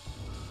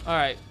 All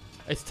right.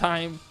 It's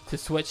time to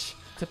switch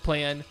to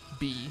plan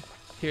B.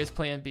 Here's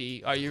plan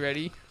B. Are you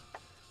ready?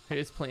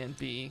 Here's plan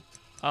B.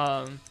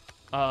 No.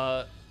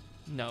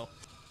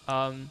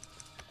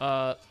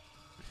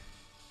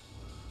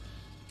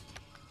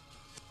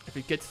 If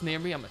he gets near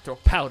me, I'm gonna throw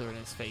powder in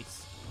his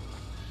face.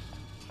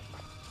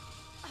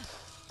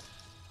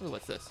 Ooh,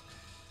 what's this?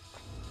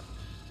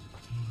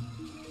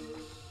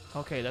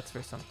 Okay, that's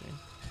for something.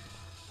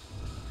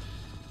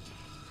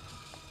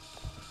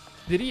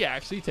 Did he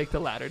actually take the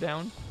ladder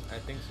down? I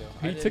think so.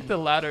 He took the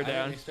ladder I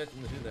down. didn't expect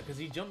him to do that because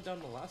he jumped down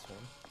the last one.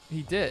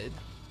 He did.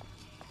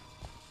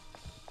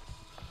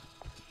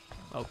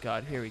 Oh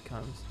God, here he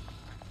comes.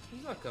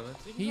 He's not coming.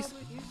 So He's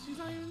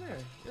not even there.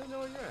 He doesn't know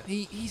where you're at.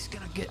 He's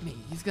gonna get me.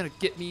 He's gonna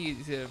get me.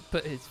 He's gonna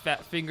put his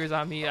fat fingers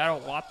on me. I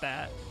don't want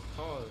that.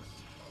 Pause.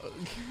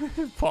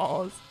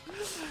 Pause.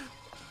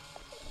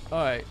 All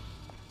right.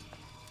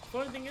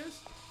 Funny thing is,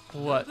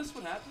 What? this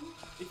would happen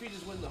if you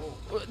just went in the hole.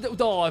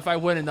 No, if I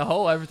went in the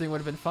hole, everything would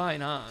have been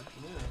fine, huh?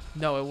 Yeah.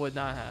 No, it would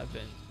not have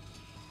been.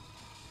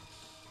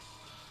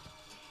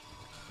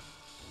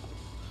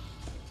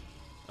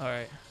 All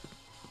right.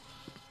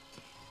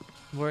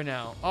 Where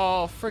now?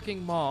 Oh,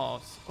 freaking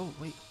moths. Oh,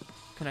 wait.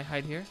 Can I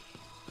hide here?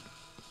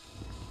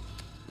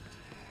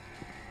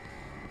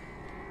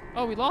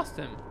 Oh, we lost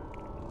him.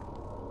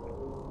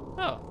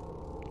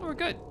 Oh, we're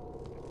good.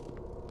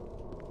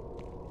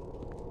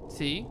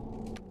 See?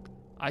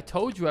 I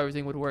told you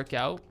everything would work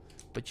out,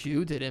 but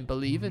you didn't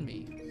believe in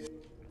me.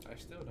 I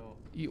still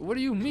don't. What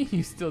do you mean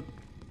you still...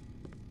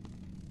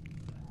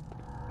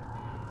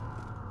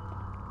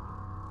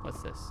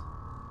 What's this?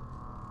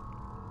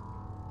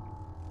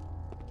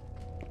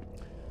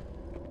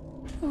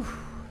 Whew.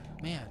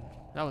 Man,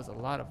 that was a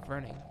lot of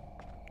running.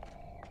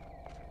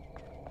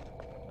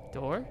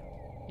 Door?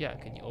 Yeah,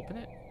 can you open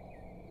it?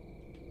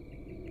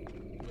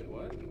 Wait,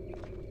 what?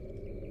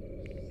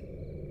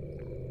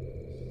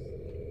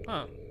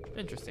 Huh,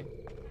 interesting.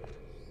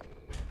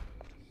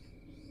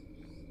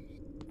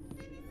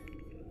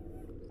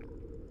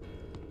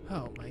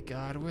 Oh my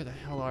God, where the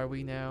hell are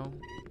we now?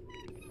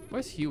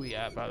 Where's Hewie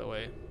at, by the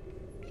way?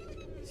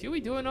 Is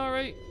Hewie doing all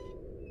right?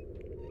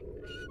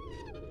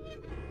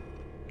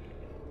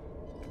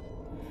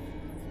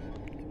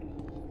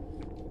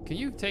 Can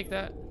you take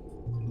that?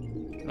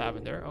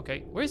 Lavender,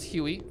 okay. Where's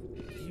Hewie?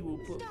 He will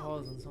put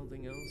pause on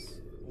something else.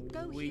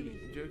 Go, Wait,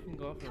 Hewie.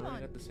 jerking off and Come running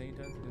on. at the same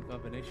time is a good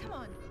combination. Come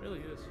on. It really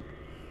is.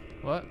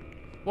 What?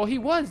 Well, he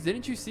was.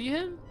 Didn't you see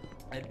him?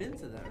 I've been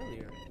to that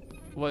earlier.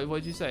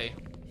 What'd you say?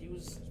 He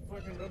was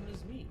fucking rubbing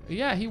his meat.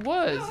 Yeah, he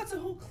was. No, that's a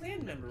whole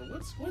clan member.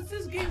 What's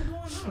this game going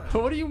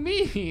on? What do you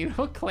mean?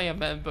 What clan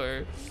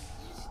member?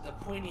 The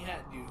pointy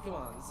hat dude. Come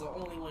on, it's the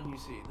only one you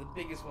see. The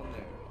biggest one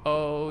there.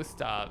 Oh,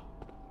 stop.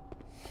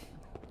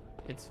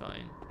 It's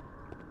fine.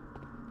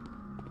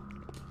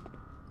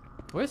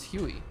 Where's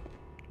Hewie?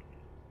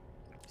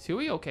 Is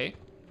Hewie okay?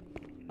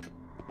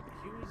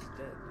 Huey's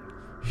dead,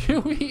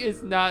 dude. Hewie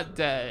is not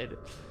dead.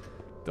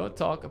 Don't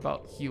talk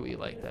about Hewie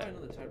like that. Find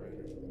another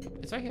typewriter.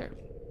 It's right here.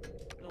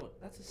 No,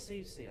 that's a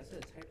save state. I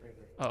said a typewriter.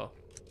 Oh.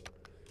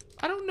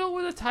 I don't know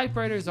where the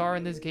typewriters are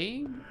in this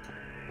game.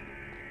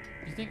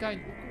 You think I...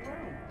 Look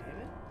around,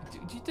 Do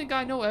you think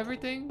I know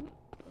everything?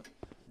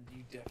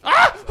 You definitely.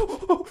 Ah!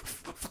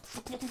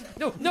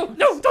 No, no,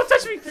 no! Don't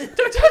touch me!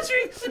 Don't touch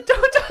me!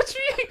 Don't touch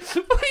me!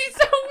 Please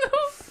don't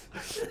move!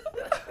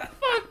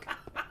 Fuck!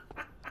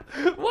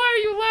 Why are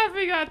you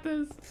laughing at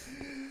this?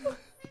 Oh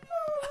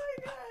my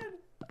god!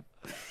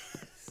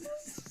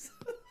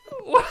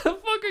 Why the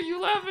fuck are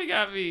you laughing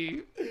at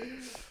me?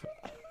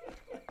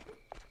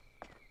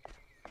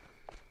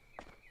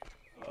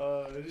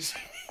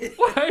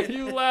 Why are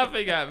you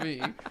laughing at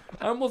me?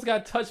 I almost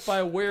got touched by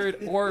a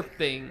weird orb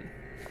thing.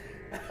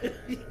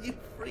 You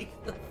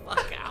freaked the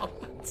fuck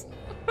out.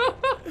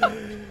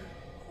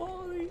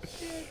 Holy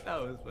shit!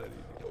 That was funny.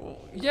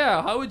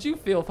 Yeah, how would you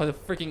feel if a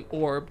freaking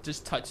orb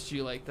just touched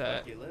you like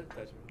that? Okay, let it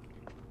touch me.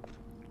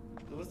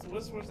 What's the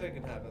worst that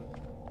can happen?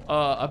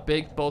 A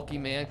big bulky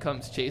man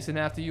comes chasing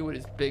after you with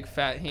his big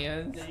fat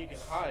hands. Then you can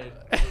hide.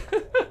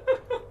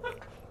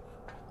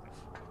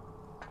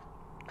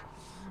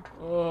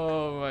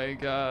 Oh my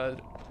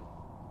god.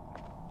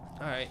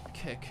 Alright,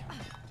 kick.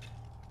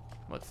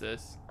 What's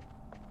this?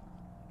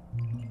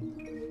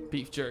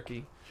 Beef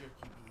jerky.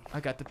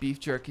 I got the beef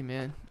jerky,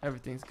 man.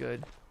 Everything's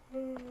good.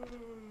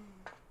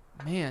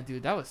 Man,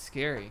 dude, that was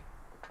scary.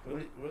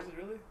 Was it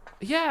really?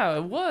 Yeah,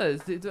 it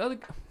was. The other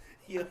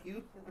Yo,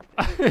 you.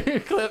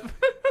 clip.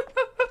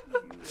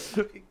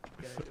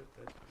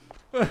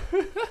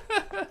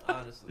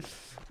 Honestly.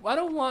 I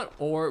don't want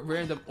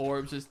random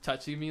orbs just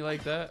touching me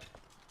like that.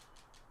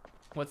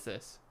 What's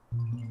this?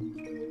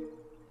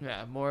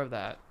 Yeah, more of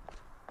that.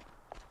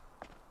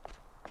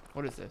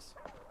 What is this?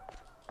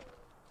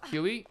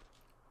 Hewie?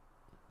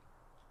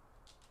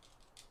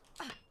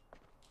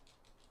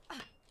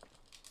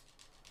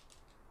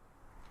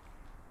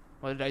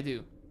 What did I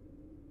do?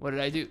 What did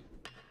I do?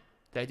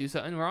 Did I do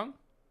something wrong?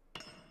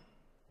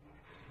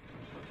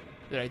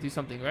 Did I do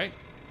something right?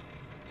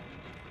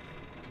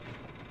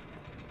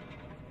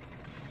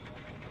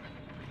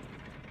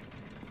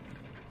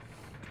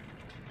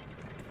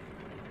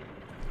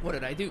 What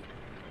did I do?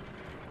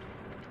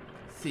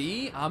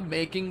 See, I'm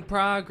making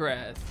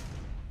progress.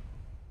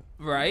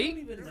 I Right? don't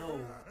even know.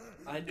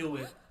 I knew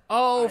it.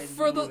 Oh,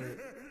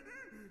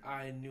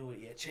 I knew it.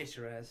 Yeah, chase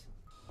your ass.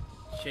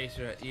 Chase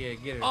her. Yeah,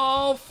 get her.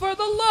 Oh, for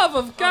the love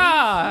of He's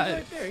God!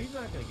 right there. He's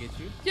not gonna get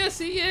you. Yes,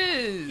 he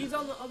is. He's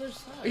on the other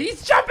side.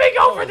 He's jumping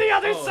over the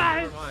other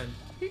side. Never mind.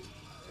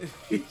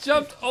 He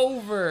jumped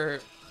over.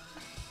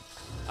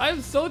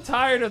 I'm so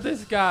tired of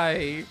this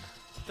guy.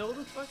 Throw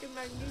the fucking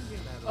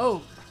magnesium at him.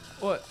 Oh,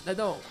 what? I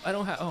don't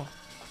have. Oh,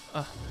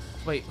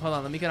 wait. Hold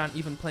on. Let me get on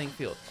even playing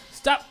field.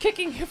 Stop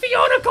kicking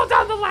Fiona. Go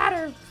down the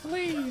ladder,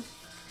 please.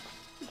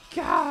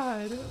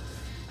 God.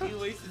 You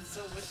wasted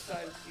so much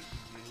time kicking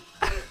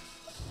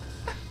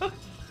you.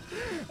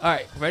 All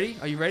right, ready?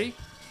 Are you ready?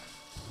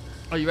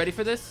 Are you ready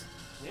for this?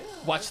 Yeah.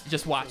 Watch.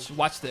 Just watch.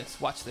 Watch this.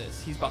 Watch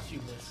this. He's about. You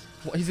miss.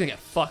 He's gonna get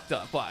fucked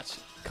up. Watch.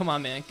 Come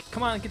on, man.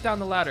 Come on, get down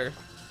the ladder.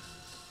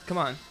 Come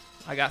on.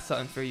 I got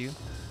something for you.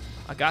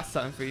 I got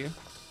something for you.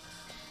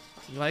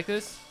 You like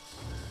this?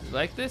 You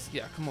like this?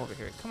 Yeah, come over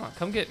here. Come on,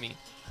 come get me.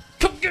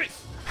 Come get me.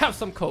 Have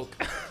some Coke.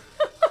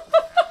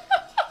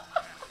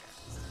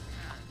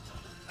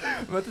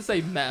 I'm about to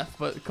say meth,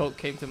 but Coke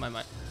came to my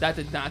mind. That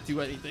did not do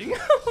anything.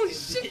 Oh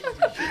shit.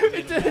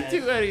 It didn't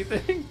do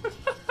anything.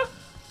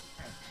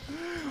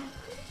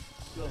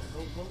 Go door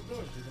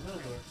through the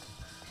middle door.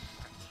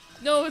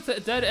 No, it's a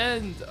dead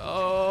end.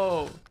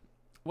 Oh.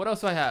 What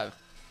else do I have?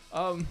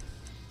 Oh,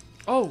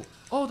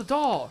 the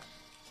doll.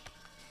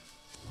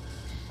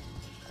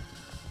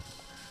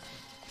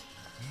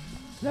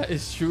 That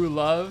is true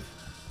love.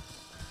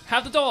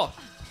 Have the doll.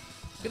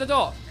 Get the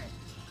doll.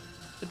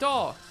 The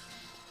doll.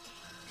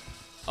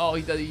 Oh,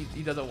 he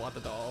doesn't want the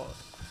doll.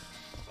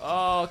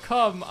 Oh,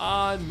 come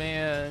on,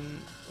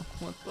 man.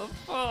 What the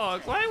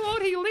fuck? Why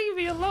won't he leave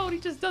me alone? He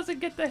just doesn't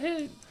get the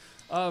hint.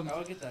 I'll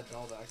get that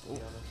doll back, to be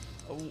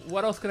honest.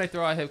 What else can I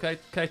throw at him? Can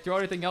I throw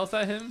anything else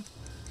at him?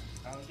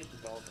 I'll get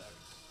the doll back.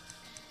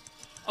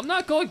 I'm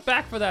not going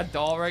back for that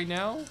doll right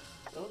now.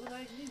 Throw the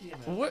magnesium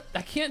at him. What?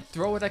 I can't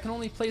throw it. I can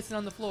only place it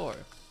on the floor.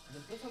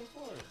 Then put it on the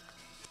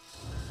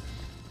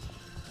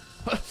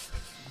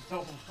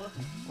floor.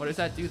 What does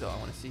that do, though? I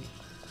want to see.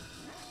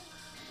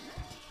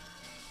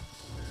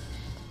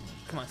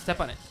 Come on, step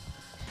on it.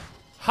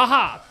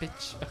 Haha,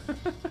 bitch.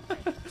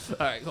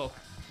 All right, go.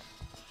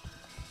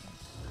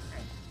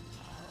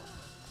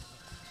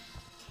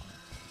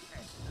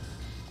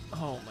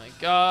 Oh my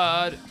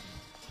God.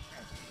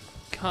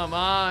 Come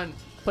on.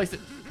 Place it.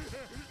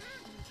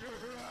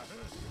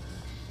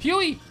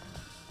 Hewie!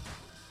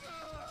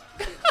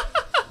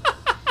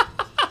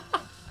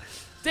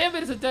 Damn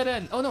it, it's a dead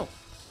end. Oh no.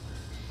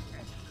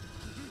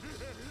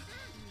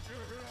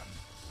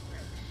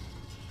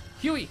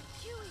 Hewie!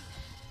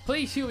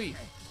 Please, Hewie!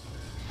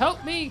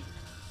 Help me!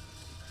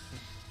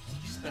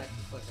 Smack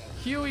the fuck out of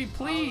him. Huey, I don't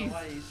please! know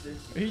why he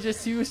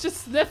said He was just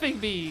sniffing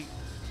me.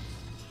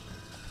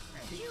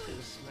 he should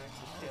have smacked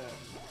the shit out of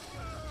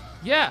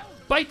him. Yeah,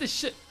 bite the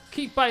shit.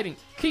 Keep biting.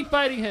 Keep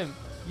biting him.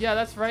 Yeah,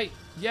 that's right.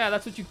 Yeah,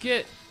 that's what you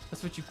get.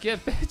 That's what you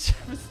get, bitch.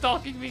 For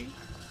stalking me.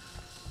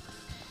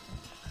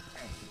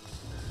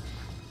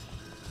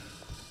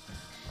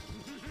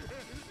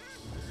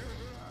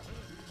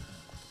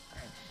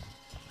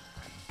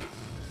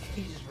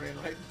 He just ran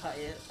right by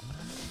it.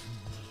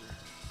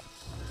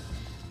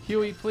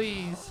 Hewie,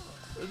 please.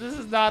 This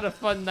is not a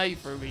fun night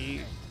for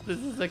me. This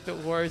is like the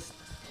worst.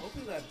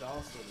 Hopefully that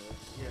doll still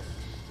lives. Yeah.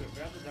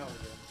 Grab the doll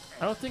again.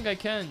 I don't think I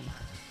can.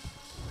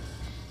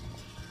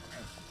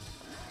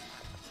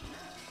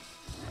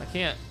 I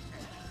can't.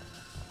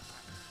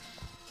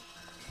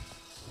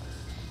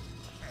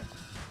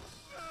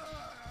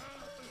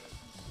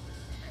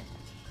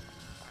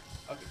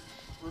 Okay.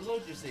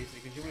 Reload your save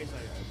state because you're wasting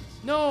all your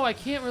items. No, I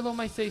can't reload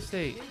my save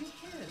state. Yeah, you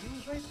can. He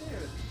was right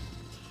there.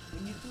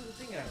 When you threw the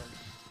thing at him.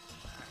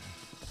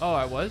 Oh,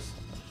 I was?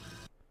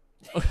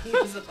 He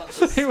was about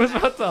to He was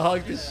about to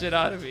hug the shit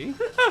out of me.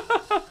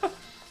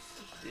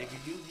 Yeah,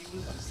 cause you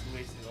was just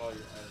wasting all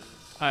your items.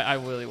 I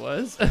really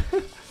was.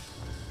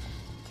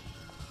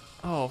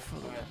 Oh, for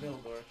the... Alright, middle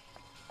door.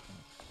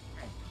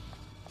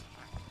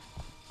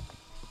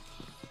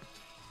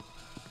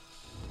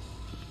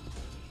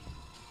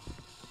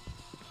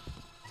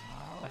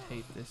 I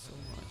hate this so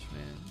much,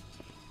 man.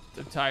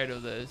 I'm tired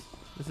of this.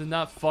 This is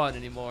not fun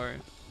anymore.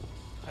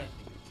 I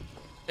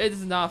think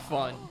It's not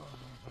fun.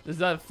 There's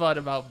not fun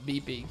about me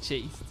being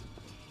chased.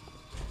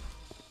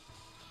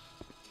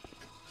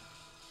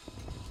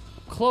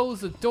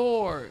 Close the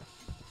door.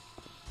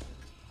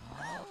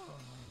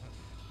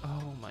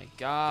 Oh my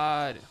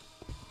god.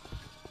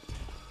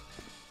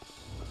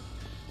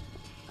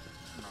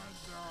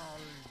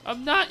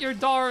 I'm not your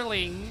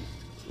darling.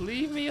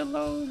 Leave me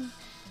alone.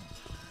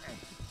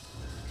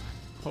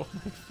 Oh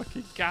my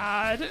fucking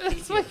god.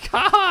 It's my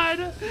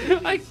god.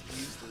 I...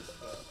 useless.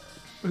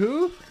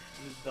 Who?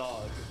 This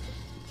dog.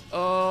 But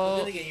Oh.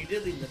 then again, you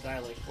did leave him to die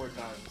like 4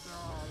 times.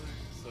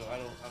 So I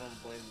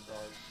don't blame the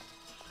dog.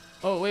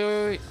 Oh,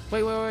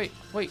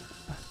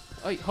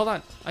 wait, hold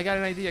on. I got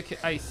an idea,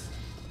 Ice.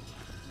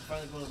 You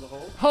finally go into the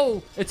hole?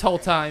 Oh, it's hole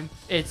time.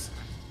 It's...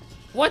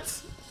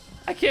 What?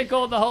 I can't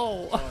go in the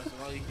hole. Oh, so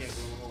now you can't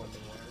go in the hole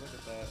anymore. Look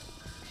at that.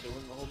 Should've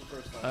went in the hole the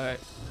first time. Alright.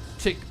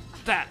 Take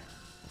that.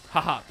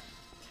 Haha.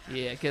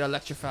 Yeah, get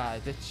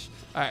electrified, bitch.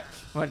 Alright,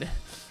 run.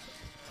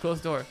 Close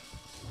door.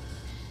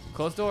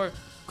 Close door.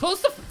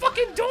 Close the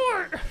fucking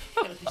door!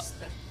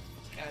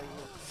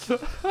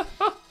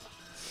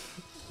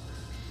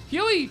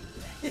 Huey!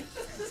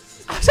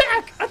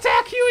 Attack!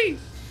 Attack, Huey!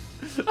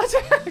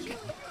 Attack!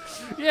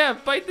 Yeah,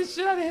 bite the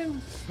shit out of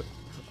him.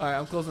 Alright,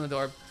 I'm closing the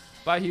door.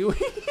 Bye, Huey.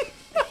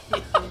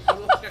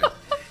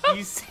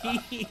 You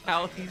see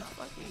how he's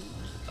fucking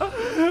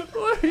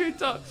What are you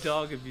talking?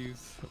 dog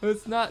abuse.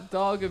 It's not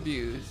dog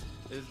abuse.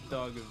 It's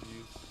dog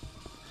abuse.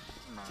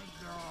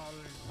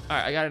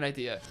 Alright, I got an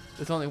idea.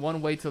 There's only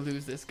one way to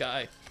lose this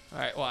guy.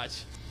 Alright,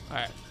 watch.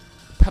 Alright.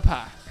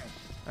 Papa.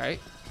 Alright.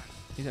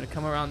 He's gonna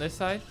come around this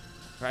side.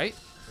 Right?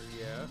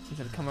 Yeah. He's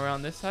gonna come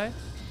around this side.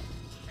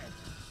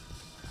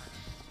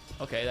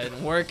 Okay, that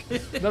didn't work.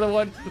 Another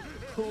one.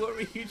 What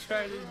were you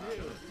trying to do?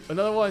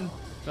 Another one.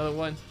 Another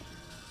one.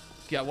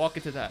 Yeah, walk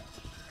into that.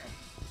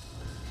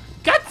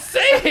 God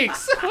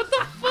sakes! What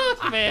the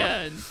fuck,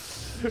 man?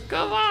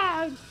 Come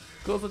on!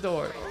 Close the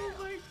door. Oh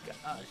my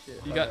gosh.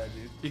 Shit. You got... Alright,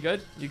 dude. You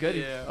good? You good?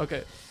 Yeah.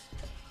 Okay.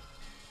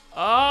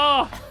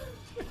 Oh!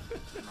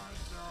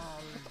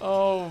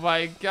 Oh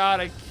my god,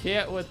 I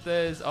can't with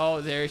this.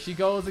 Oh, there she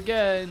goes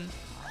again.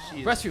 She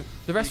is Restroom.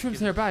 The restroom's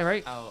freaking nearby,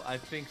 right? out. I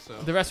think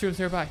so. The restroom's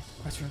nearby.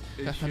 Restroom.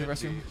 It Gotta find the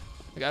should restroom.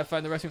 be. I gotta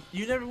find the restroom.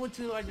 You never went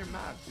to on your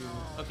map, dude.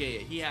 Okay,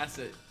 he has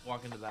to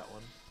walk into that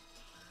one.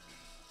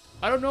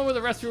 I don't know where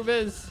the restroom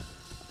is.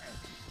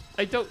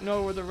 I don't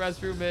know where the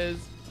restroom is.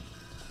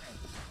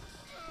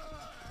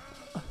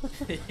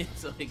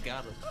 So he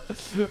got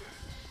him.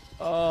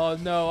 Oh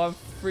no, I'm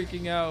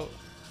freaking out.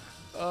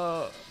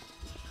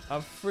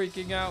 I'm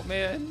freaking out,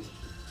 man.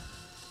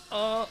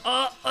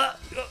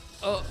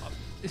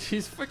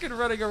 She's freaking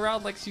running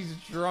around like she's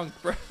drunk,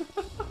 bro.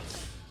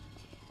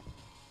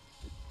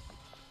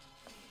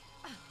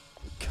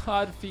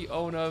 God,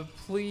 Fiona,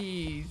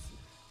 please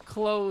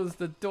close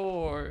the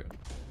door.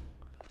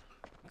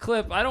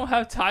 Clip, I don't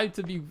have time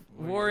to be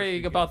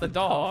worrying about the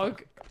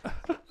dog.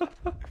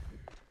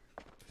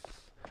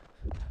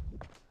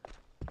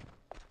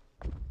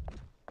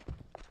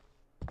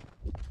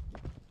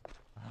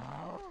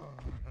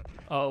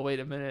 Oh, wait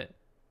a minute.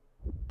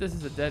 This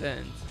is a dead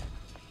end.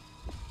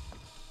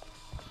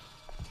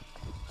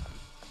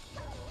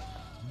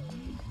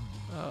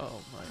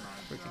 Oh my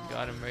freaking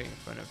god, I'm right in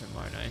front of him,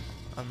 aren't I?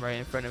 I'm right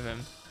in front of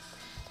him.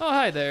 Oh,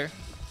 hi there.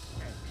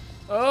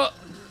 Oh!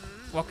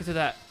 Walk into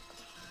that.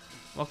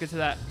 Walk into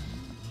that.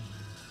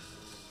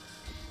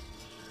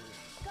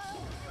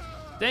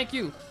 Thank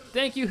you!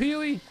 Thank you,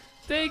 Huey!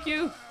 Thank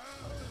you!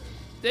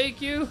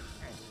 Thank you!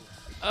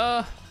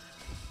 I'm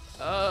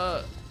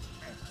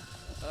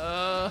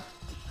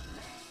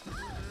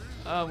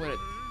gonna...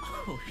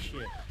 Oh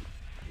shit.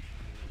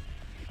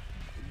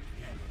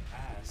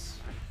 Ass.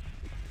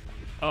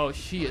 Oh,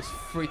 she is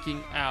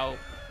freaking out.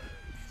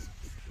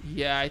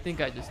 Yeah, I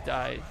think I just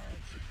died.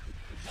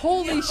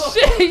 Holy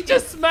shit, he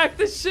just smacked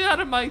the shit out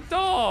of my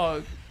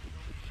dog.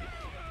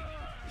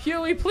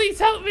 Huey, please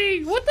help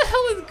me. What the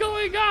hell is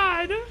going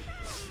on?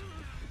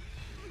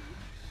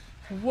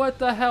 What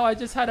the hell? I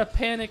just had a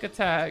panic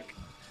attack.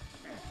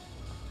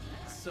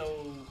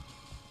 So,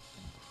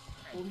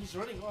 well, he's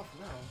running off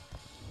now.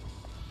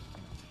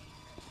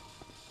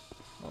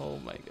 Oh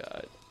my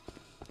god.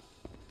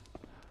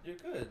 You're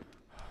good.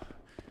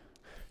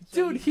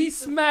 So Dude, he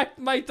smacked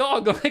my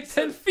dog like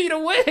 10 feet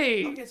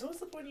away. Okay, so what's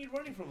the point of you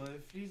running from him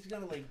if he's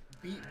gonna like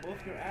beat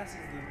both your asses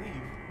to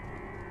leave?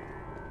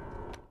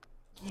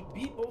 He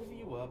beat both of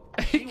you up.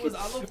 He was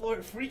on the floor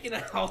freaking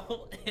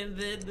out, and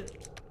then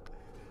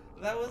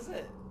that was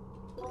it.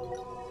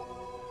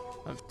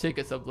 I'm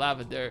taking some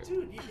lavender.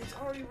 Dude, it's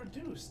already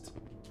reduced.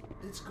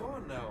 It's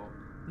gone now.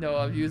 No,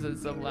 I'm using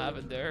some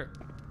lavender.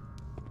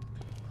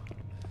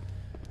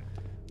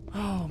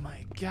 Oh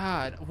my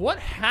god. What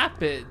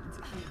happened?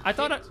 I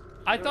thought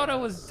I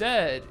was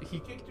dead. He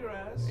kicked your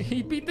ass.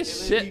 He beat the and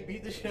shit. then he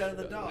beat the shit out of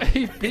the dog.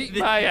 He beat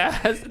my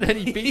ass, and then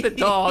he beat the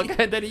dog,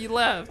 and then he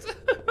left.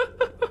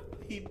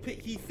 He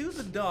threw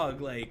the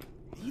dog like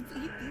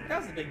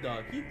that was a big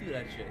dog. He threw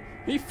that shit.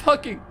 He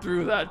fucking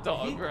threw that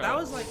dog, bro. That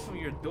was like from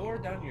your door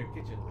down to your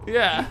kitchen.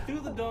 Yeah. He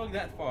threw the dog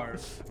that far.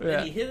 Yeah.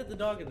 And he hit the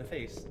dog in the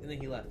face, and then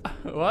he left.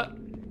 What?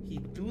 He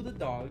threw the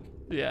dog.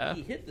 Yeah.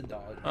 He hit the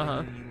dog, Uh-huh.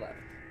 and then he left.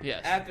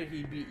 Yes. After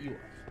he beat you up.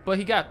 But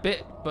he got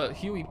bit. But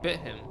Huey bit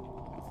him.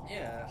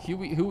 Yeah.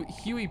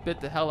 Huey bit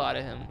the hell out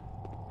of him.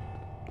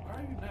 Where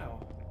are you now?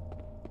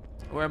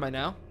 Where am I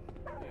now?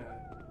 Yeah.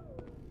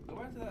 Go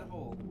back to that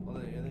hole. Oh,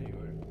 there you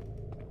were.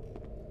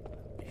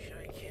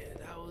 Shy kid,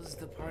 that was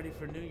the party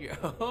for New Year.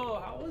 Oh,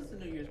 how was the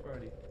New Year's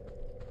party?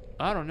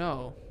 I don't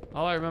know.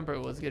 All I remember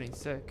was getting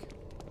sick.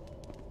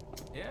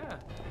 Yeah.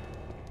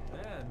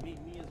 Yeah,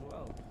 me as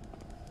well.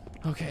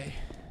 Okay.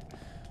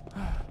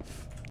 All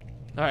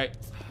right.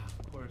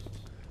 Of course.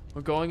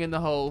 We're going in the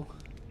hole.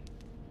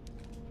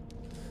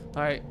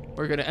 All right.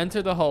 We're gonna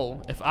enter the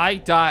hole. If I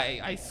die,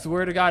 I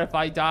swear to God, if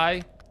I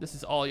die, this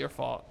is all your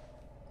fault.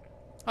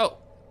 Oh.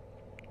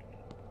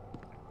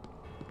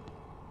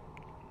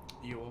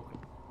 You're welcome.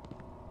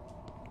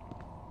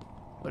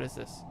 What is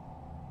this?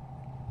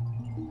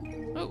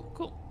 Oh,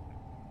 cool.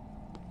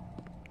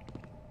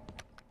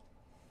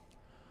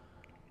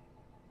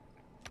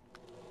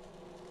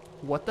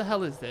 What the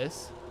hell is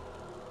this?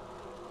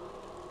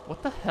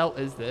 What the hell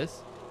is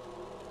this?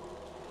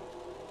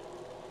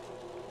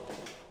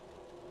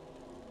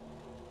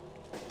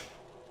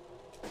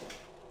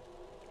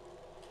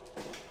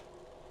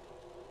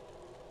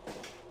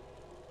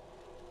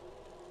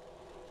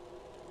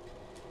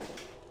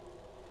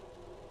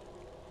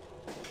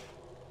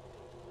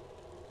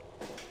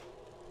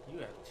 You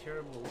have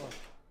terrible luck.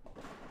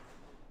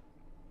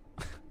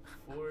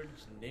 Forge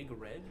Nig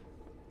Red?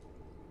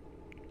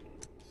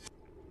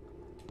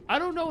 I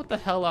don't know what the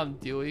hell I'm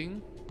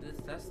doing.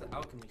 That's the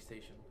alchemy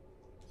station.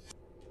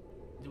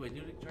 Wait,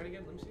 try it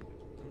again? Let me see.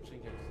 Let me see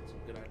again. Some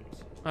good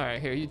items. All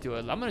right, here, you do it.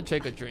 I'm gonna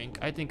take a drink.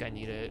 I think I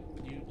need it.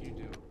 You do.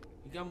 You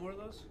got more of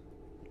those?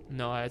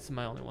 No, it's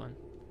my only one.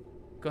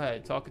 Go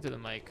ahead, talk into the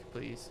mic,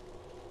 please.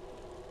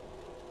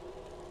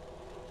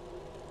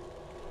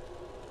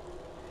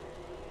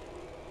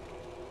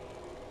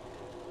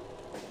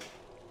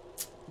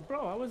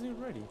 Bro, I wasn't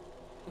even ready.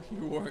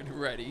 You weren't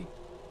ready.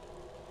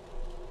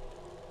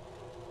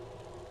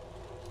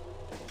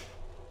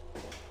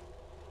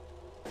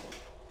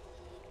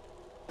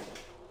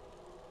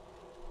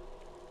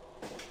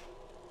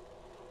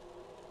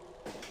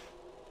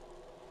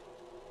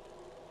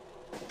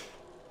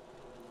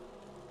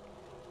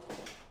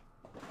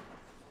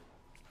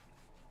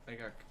 I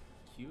got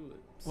cute.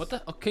 What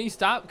the? Oh, can you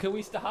stop? Can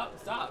we stop?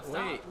 Stop.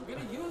 Wait. We're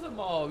gonna use them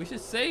all. We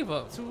should save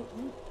them. So,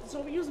 that's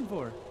what we use them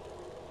for.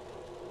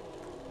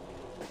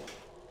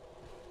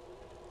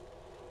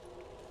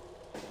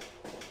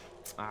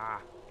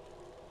 Ah.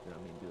 You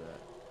don't mean to do that.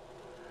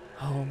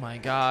 Oh my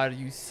god,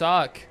 you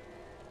suck.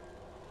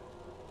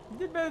 I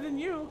did better than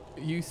you.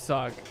 You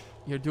suck.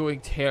 You're doing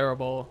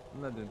terrible.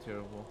 I'm not doing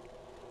terrible.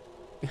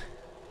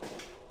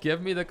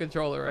 Give me the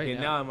controller right Okay,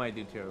 now. now I might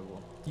do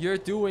terrible. You're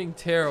doing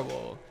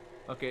terrible.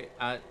 Okay,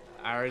 I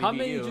already How beat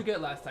many you. did you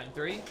get last time?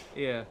 3?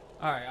 Yeah.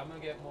 All right, I'm gonna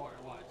get more.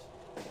 Watch.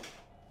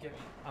 Give me.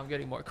 I'm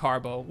getting more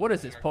carbo. What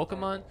is this,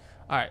 Pokemon?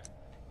 All right,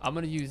 I'm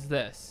gonna use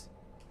this.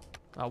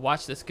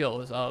 Watch the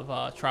skills of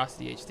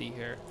TrosityHD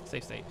here.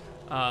 Safe state.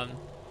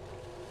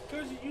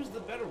 Because you used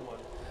the better one.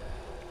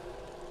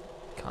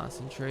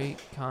 Concentrate.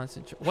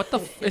 What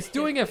the? It's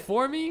doing it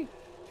for me?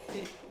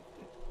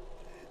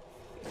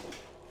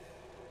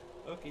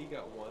 Okay, you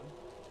got 1,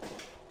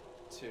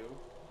 2.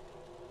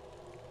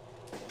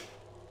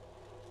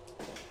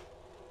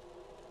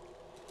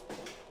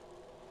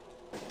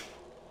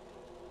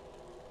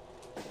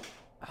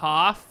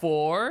 Ha,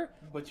 4.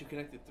 But you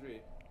connected 3.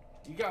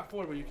 You got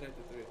 4, but you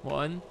connected 3.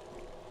 1.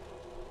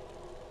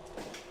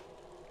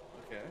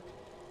 Okay.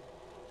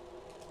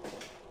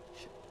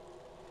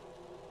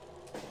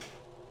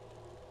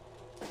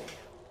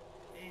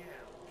 Damn,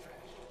 trash.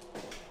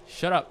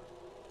 Shut up.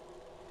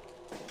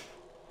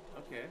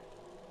 Okay.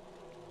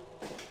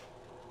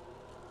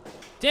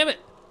 Damn it.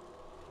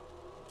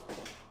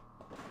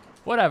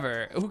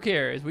 Whatever. Who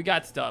cares? We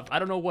got stuff. I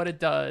don't know what it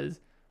does.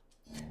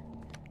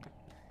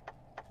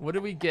 What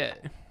did we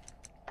get?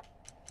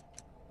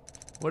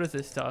 What is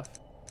this stuff?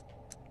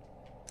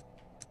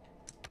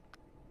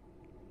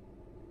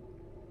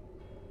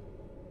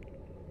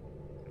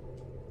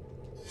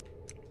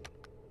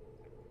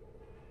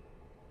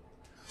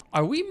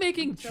 Are we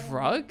making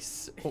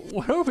drugs?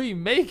 What are we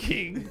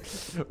making?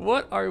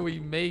 What are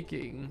we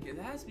making? Yeah,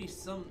 there has to be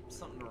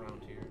something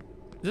around here.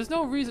 There's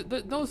no reason.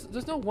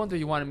 There's no wonder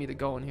you wanted me to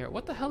go in here.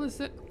 What the hell is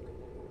it?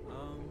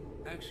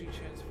 Actually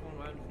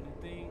transform out of new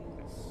things.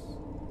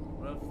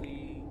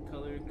 Roughly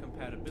color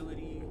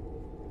compatibility.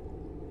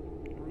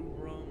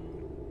 Rubrum.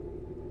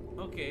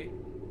 Okay.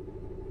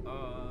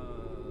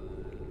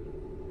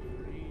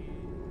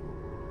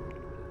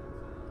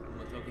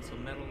 Okay, so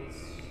metals.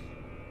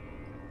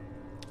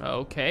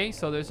 Okay,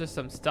 so there's just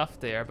some stuff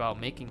there about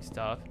making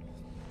stuff.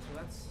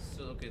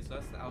 So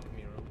that's the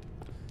alchemy room.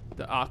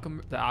 The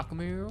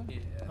alchemy room?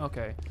 Yeah.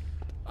 Okay.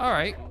 All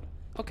right.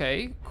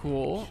 Okay.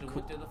 Cool. Should've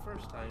went there the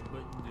first time,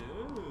 but no.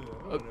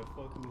 I'm gonna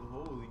fuck with a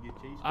hole and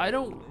get chased. I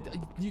don't.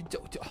 You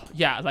don't.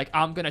 Yeah, like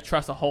I'm gonna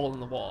trust a hole in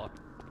the wall.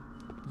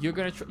 You're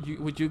gonna.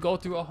 Would you go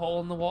through a hole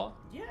in the wall?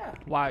 Yeah.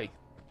 Why?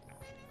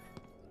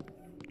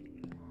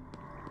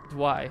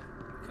 Why?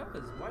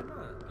 Because why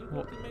not? You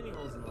go through many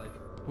holes in life.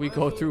 We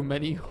go through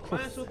many holes.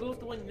 Might as well go with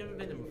the one you've never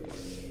been in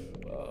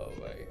before. Oh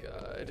my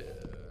god.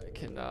 I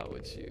cannot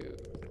with you.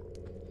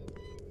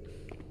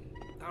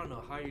 I don't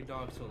know how your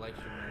dog still likes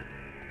you, man.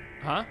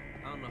 Huh?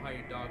 I don't know how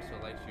your dog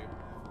still likes you.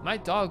 My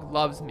dog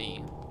loves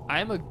me. I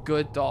am a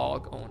good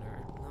dog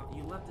owner. No,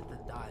 you left it to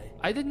die.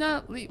 I did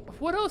not leave.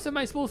 What else am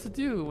I supposed to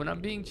do when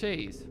I'm being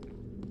chased? Dude,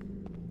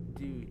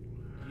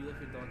 you left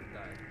your dog to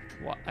die.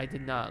 What? I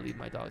did not leave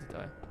my dog to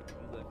die.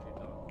 You left your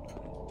dog to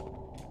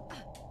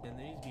die. And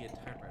there needs to be a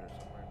typewriter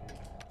somewhere.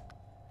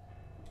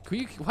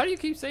 Why do you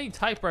keep saying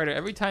typewriter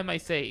every time I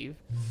save?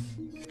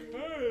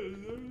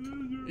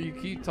 You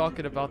keep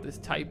talking about this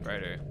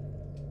typewriter.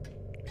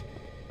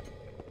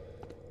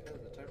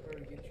 Because the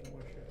typewriter gets you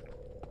more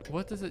shit.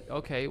 What does it?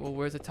 Okay, well,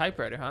 where's the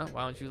typewriter, huh?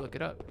 Why don't you look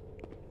it up?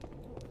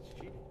 Oh, it's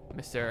cheap.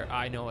 Mr.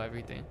 I know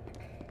everything.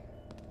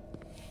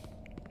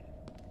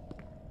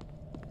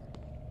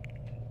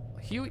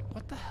 Hewie,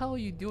 what the hell are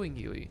you doing,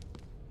 Hewie?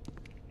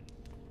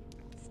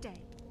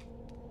 Stay.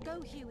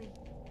 Go, Hewie.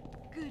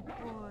 Good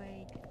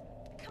boy.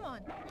 Come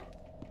on.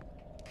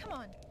 Come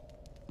on.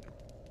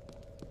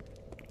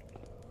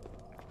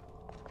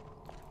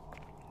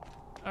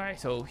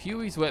 Alright, so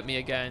Huey's with me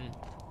again.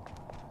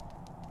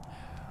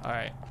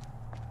 Alright.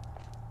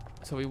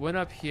 So we went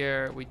up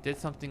here. We did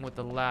something with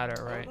the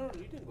ladder, right? Oh, no,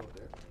 you didn't go up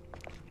there.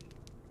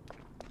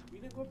 You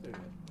didn't go up there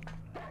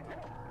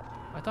yet.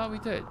 I thought we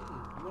did.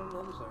 You went on the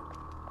other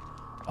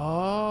side.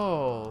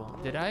 Oh,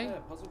 did I? Yeah,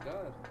 puzzle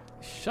god.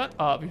 Shut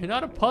up. You're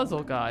not a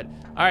puzzle god.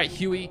 Alright,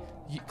 Huey.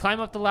 You climb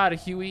up the ladder,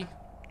 Huey.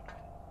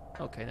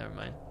 Okay, never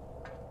mind.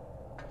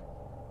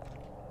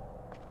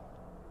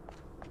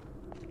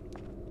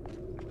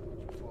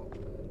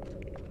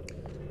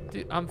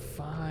 Dude, I'm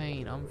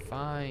fine. I'm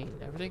fine.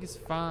 Everything is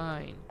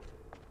fine.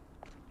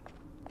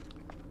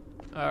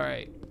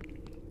 Alright.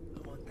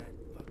 I want that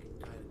fucking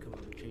guy to come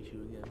up and chase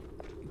you again.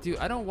 Dude,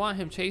 I don't want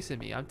him chasing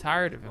me. I'm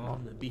tired of him. I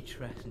want him to beat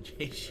your ass and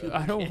chase you.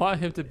 I don't want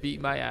him to beat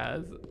my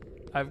ass.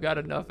 I've got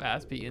enough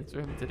ass beatings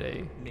for him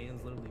today.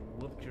 Man's literally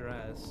whooped your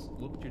ass,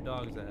 whooped your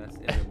dog's ass,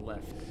 and then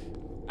left.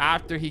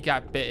 After he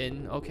got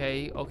bitten.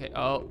 Okay, okay.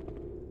 Oh.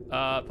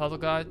 Puzzle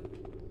god.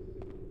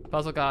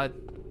 Puzzle god.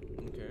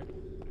 Okay.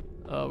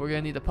 We're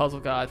gonna need the puzzle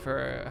god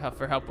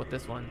for help with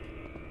this one.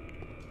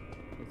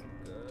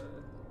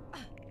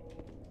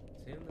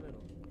 Stay in the middle.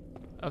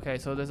 Okay,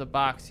 so there's a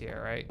box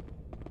here, right?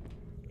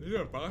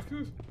 Yeah,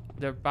 boxes?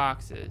 They're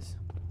boxes.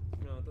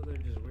 No, I thought they were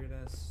just weird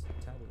ass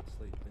tablet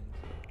slate things.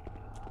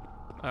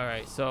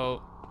 Alright,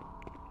 so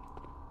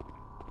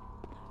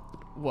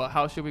what?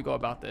 How should we go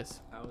about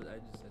this? I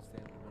just said stay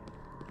in the middle.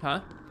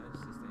 Huh? I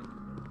just said stay in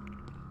the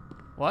middle.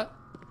 What?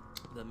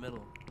 The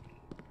middle.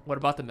 What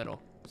about the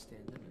middle?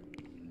 Stand in it.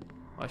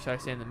 Why should I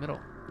stay in the middle?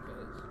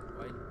 Because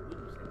why wouldn't you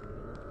stand in the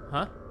middle?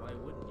 Huh? Why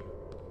wouldn't you?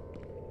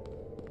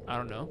 I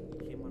don't know.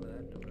 You came out of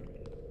that door.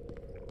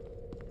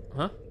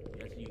 Huh?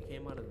 Yes, you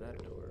came out of that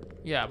door.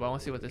 Yeah, but I want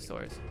to see what this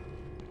door is.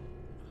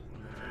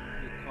 And that's how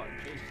you get caught and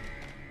chased.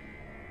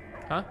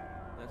 Huh?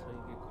 That's how you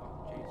get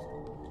caught and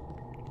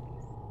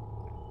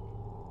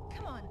chased.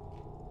 Come on.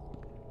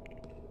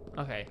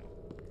 Okay.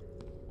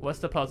 What's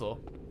the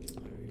puzzle?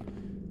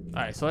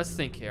 Alright, so let's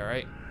think here,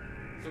 right?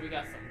 So we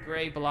got some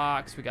gray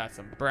blocks, we got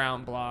some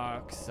brown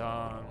blocks,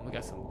 we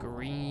got some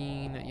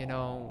green, you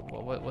know.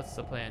 What's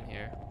the plan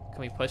here?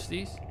 Can we push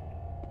these?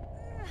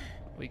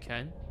 We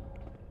can.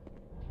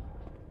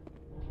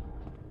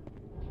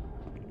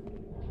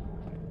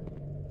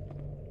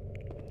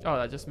 Oh,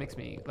 that just lets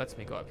me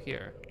go up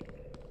here.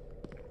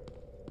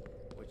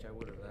 Which I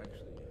would have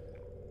actually.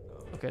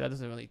 Okay, that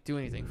doesn't really do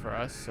anything for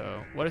us,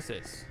 so what is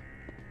this?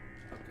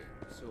 Okay,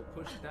 so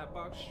push that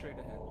box straight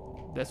ahead.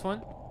 This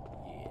one?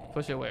 Yeah.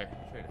 Push it where?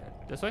 Straight ahead.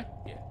 This way?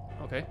 Yeah.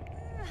 Okay.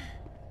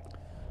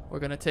 We're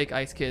gonna take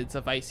IceKids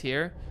of ice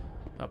here.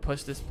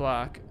 Push this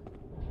block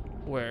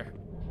where?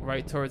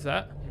 Right towards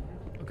that?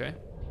 Okay.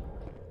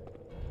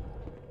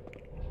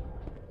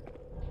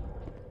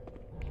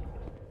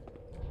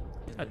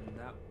 And then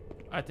that.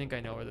 I think I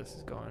know where this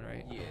is going,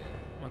 right? Yeah.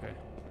 Okay.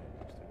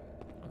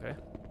 Okay.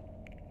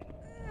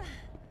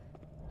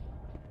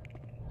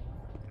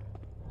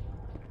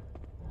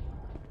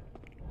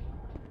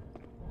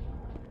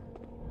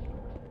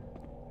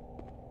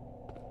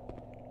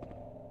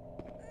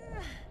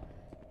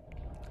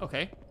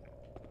 Okay.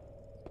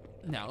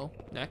 Now,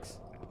 next.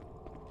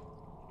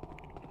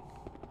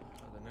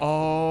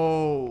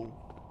 Oh.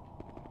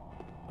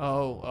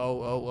 Oh.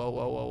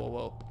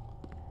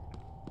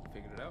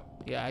 Figured it out?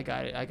 Yeah, I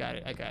got it. Yeah, I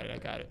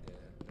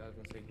was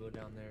gonna say go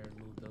down there and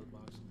move the other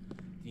box.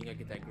 You gotta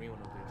get that green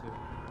one up there too.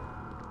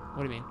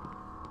 What do you mean?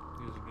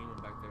 There's a green one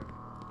back there.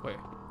 Where?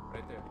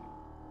 Right there.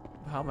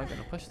 How am I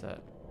gonna push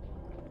that?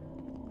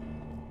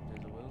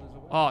 There's a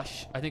will. Oh,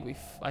 I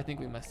think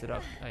we messed it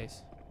up.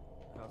 Nice.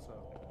 How so?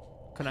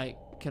 Can I?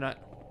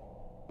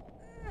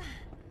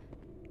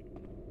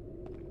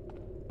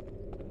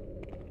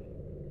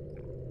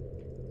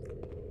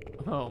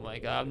 Oh my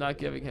god, I'm not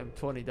giving him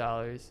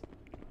 $20.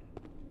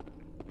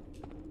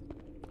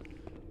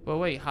 But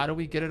wait, how do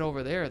we get it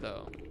over there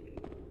though?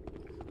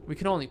 We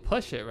can only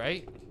push it,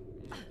 right?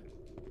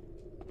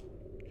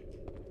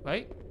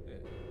 Right? Yeah.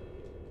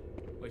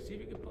 Wait, see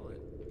if you can pull it.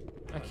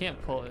 I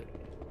can't pull it.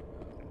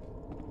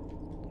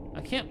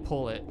 I can't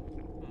pull it.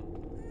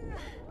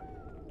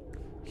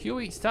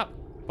 Huey, stop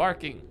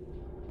barking.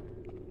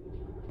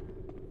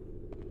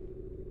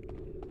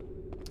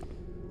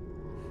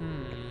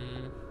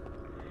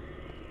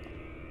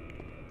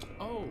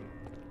 Oh.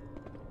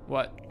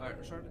 What?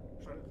 Alright, start it.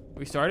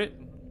 We started?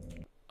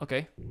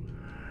 Okay.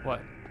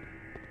 What?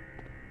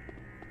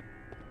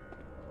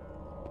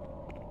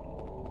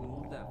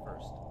 Move that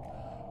first.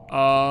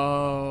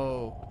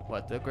 Oh.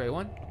 What, the gray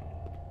one?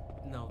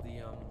 No, the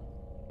yeah.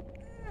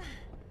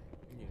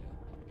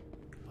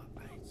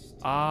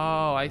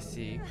 Oh, I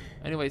see.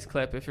 Anyways,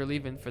 Clip, if you're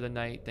leaving for the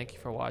night, thank you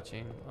for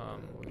watching.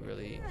 We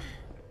really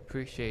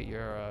appreciate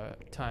your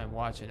time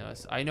watching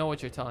us. I know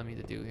what you're telling me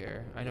to do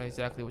here. I know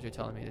exactly what you're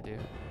telling me to do.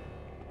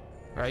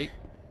 Right?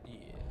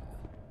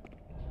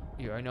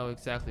 Yeah, I know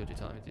exactly what you're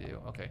telling me to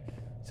do. Okay.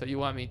 So you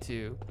want me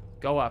to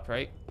go up,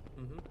 right?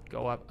 Mm-hmm.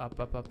 Go up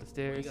the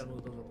stairs. You gotta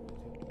move those out the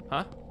way too.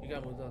 Huh? You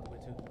gotta move those out the way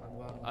too. On the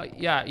bottom.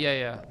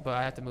 Yeah. But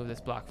I have to move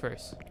this block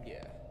first.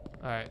 Yeah.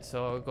 Alright,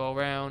 so go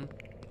around,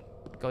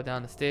 go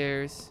down the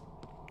stairs,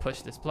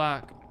 push this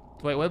block.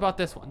 Wait, what about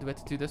this one? Do we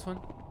have to do this one?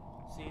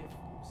 See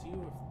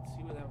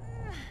where that one.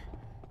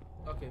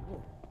 Okay,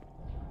 boom.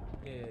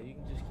 Yeah, you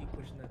can just keep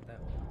pushing that way.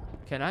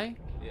 Can I?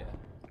 Yeah.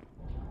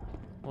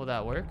 Will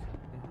that work?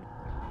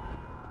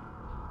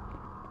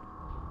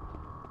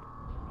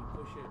 You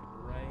push it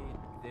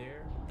right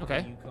there. Okay.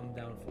 And you come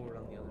down forward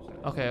on the other side.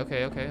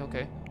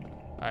 Okay.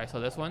 Alright, so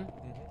this one,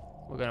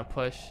 we're gonna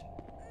push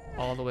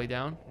all the way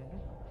down,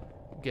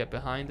 get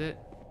behind it,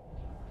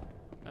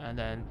 and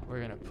then we're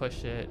gonna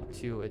push it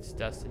to its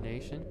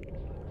destination.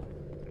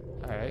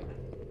 Alright.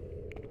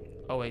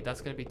 Oh wait,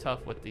 that's gonna be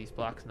tough with these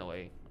blocks in the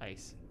way.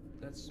 Ice.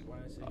 That's why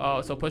I said.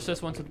 Oh, so push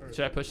this one to.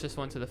 Should I push this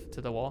one to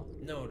the wall?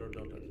 No, don't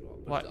touch the wall.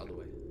 Push What? the other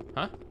way.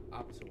 Huh?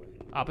 Opposite way.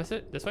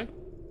 Opposite? This way?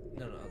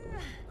 No, other way.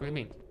 What do you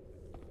mean?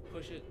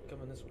 Push it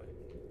coming this way.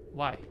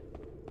 Why?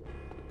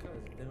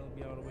 Because then it'll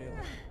be all the way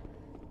up.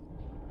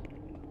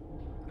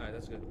 Alright,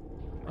 that's good.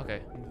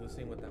 Okay. And do the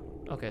same with that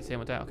one. Okay, same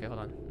with that. Okay, hold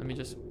on. Let me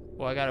just.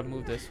 Well, I gotta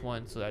move this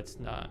one so that's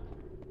not.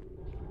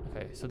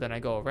 Okay, so then I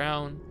go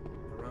around.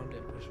 Around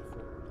it, push it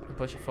forward. And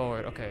push it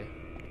forward. Okay.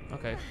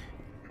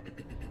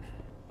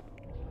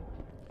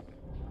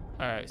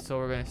 Alright, so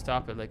we're gonna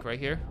stop it like right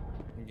here.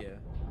 Yeah.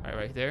 Alright,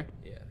 right there.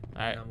 Yeah.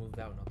 Alright. Now move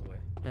that one out the way.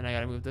 And I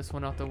gotta move this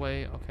one out the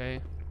way. Okay.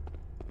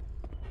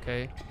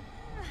 Alright,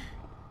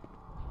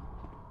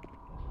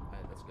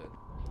 that's good.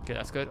 Okay,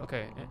 that's good.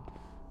 Okay.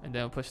 And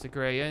then push the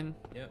gray in.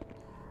 Yep.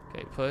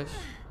 Okay, push.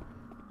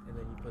 And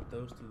then you put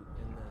those two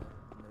in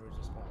the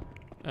original spot.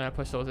 And I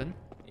push those in.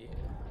 Yeah.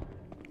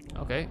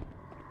 Okay.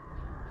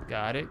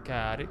 Got it.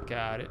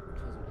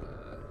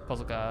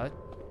 Puzzle god.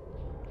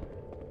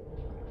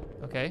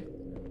 Okay.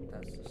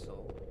 That's the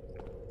soul.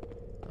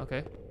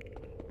 Okay.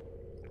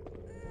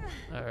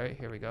 Alright,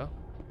 here we go.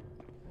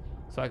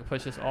 So I can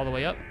push this all the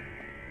way up.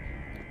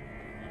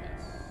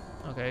 Yes.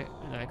 Okay,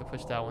 and then I can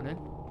push that one in.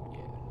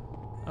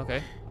 Yeah.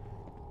 Okay.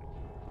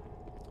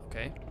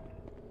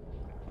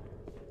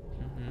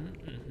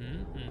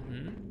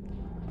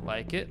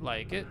 Like it.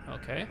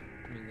 Okay.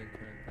 I mean, then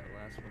connect that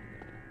last one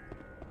there.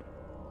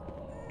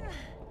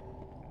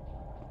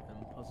 And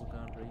Puzzle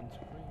God reigns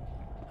supreme.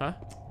 Huh?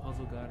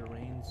 Puzzle God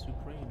reigns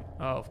supreme.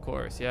 Oh, of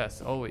course.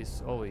 Yes.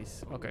 Always.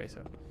 Okay,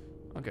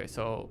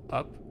 so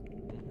up.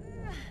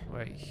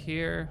 Right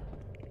here.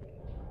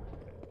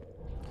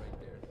 Right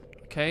there.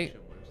 Okay. Push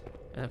it worse.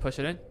 And then push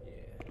it in.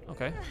 Yeah.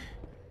 Okay.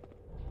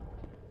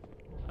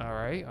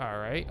 Alright.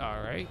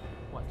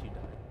 Watch you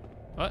die.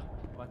 What?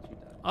 Watch you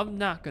die. I'm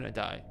not gonna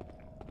die.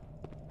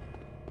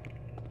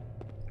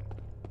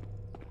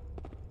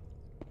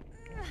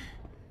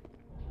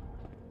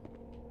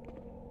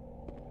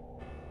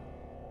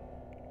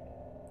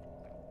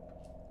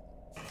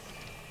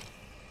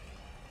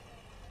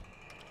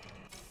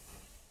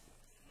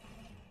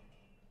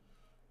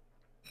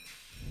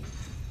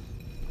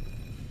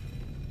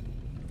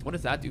 What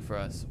does that do for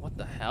us? What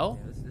the hell?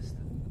 Yeah, this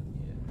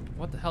yeah.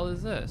 What the hell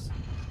is this?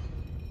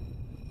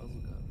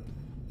 Puzzle God.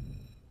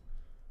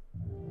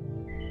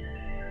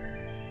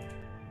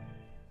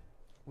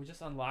 We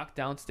just unlocked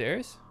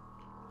downstairs?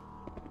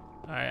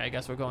 Alright, I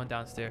guess we're going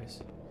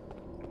downstairs.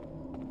 You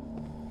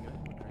got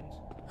any more drinks?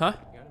 Huh?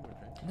 You got any more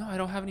drinks? No, I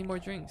don't have any more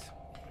drinks.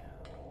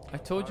 I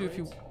told you if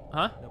you... Powerades?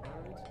 Huh? No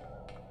Powerades?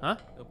 Huh?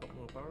 No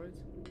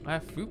Powerades? I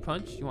have fruit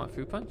punch. You want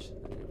fruit punch?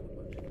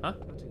 Huh? I'll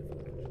take a fruit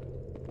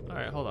punch.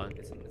 Alright, hold on.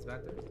 It's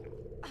back there?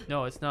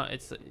 No, it's not.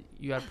 It's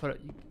you gotta put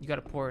it. You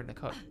gotta pour it in a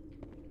cup.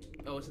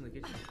 Oh, it's in the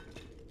kitchen?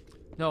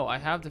 No, I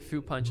have the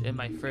fruit punch in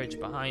my fridge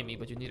behind me,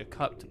 but you need a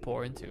cup to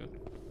pour into.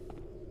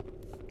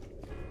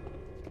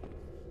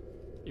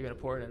 You're gonna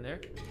pour it in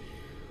there?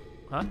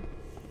 Huh?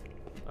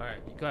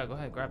 Alright, you go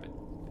ahead, grab it.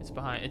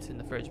 It's in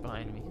the fridge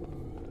behind me.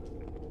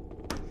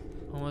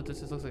 Oh, what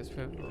this looks like?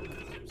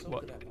 I'm so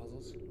What? good at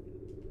puzzles.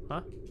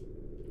 Huh?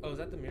 Oh, is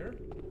that the mirror?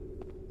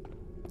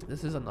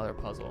 This is another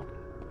puzzle,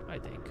 I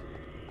think.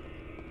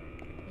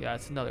 Yeah,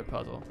 it's another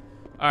puzzle.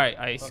 All right,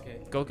 Ice.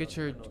 Okay. Go get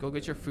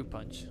your fruit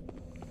punch.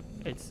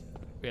 It's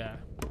yeah.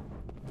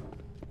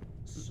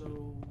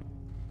 So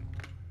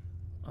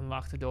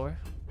Unlock the door.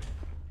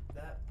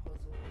 that puzzle.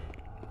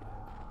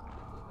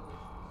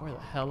 Where the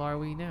hell are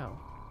we now?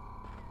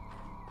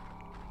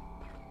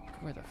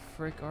 Where the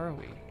frick are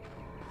we?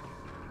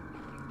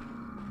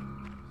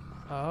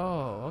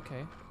 Oh,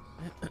 okay.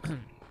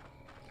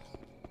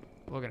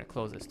 We're gonna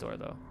close this door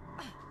though.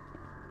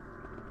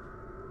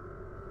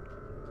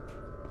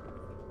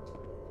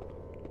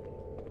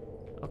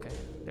 Okay,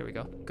 there we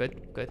go.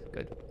 Good.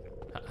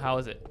 How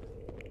is it?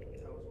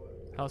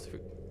 How's the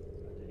fruit?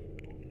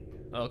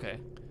 Okay.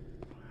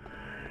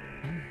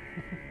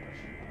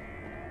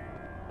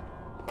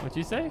 What'd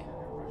you say?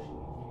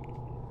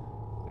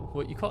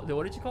 What you call?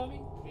 What did you call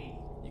me? Katie.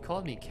 You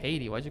called me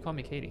Katie. Why'd you call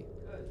me Katie?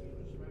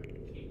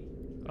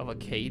 Of a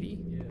Katie?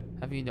 Yeah.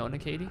 Have you known a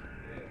Katie? Yeah.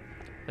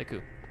 Like who?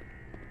 You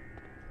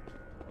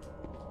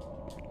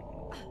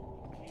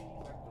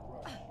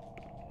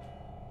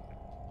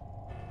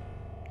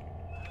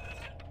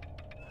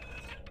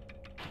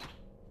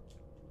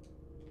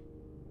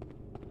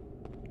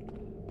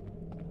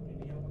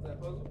need help with that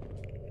puzzle?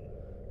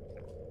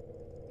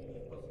 You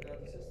need puzzle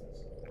God's assistance?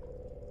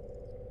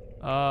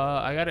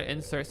 I gotta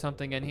insert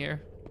something in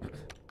here.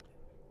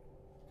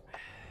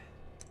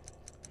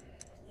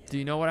 Do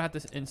you know what I have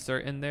to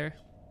insert in there?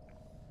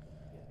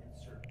 Yeah,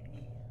 insert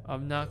me.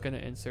 I'm not gonna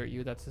insert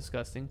you. That's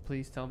disgusting.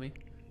 Please tell me.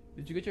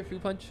 Did you get your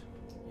fruit punch?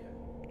 Yeah.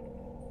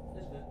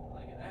 It's good. I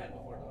like it. I had it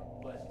before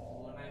though, but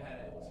when I had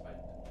it, it was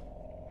spiked.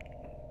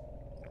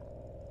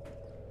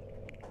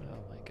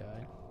 Oh my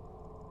god.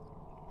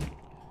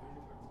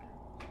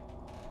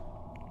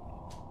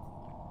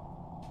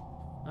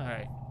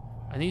 Alright.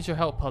 I need your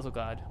help, Puzzle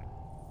God.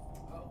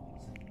 Oh,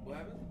 what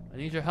happened? I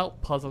need your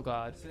help, Puzzle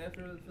God. Say that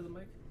for the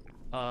mic.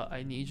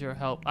 I need your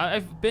help.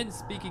 I've been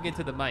speaking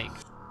into the mic.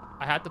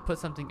 I had to put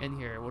something in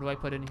here. What do I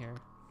put in here?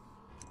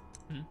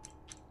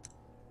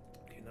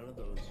 Okay, none of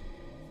those.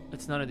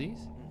 It's none of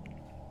these?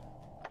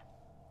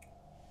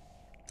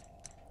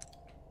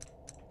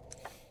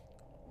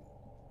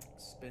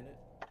 Spin it.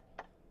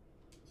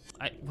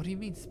 What do you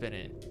mean spin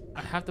it?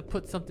 I have to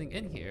put something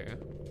in here.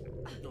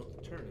 No,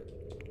 turn it.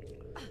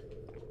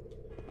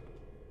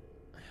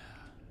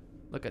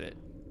 Look at it.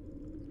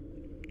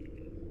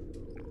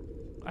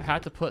 I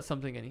had to put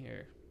something in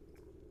here.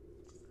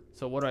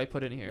 So what do I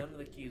put in here? None of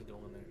the keys go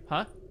in there.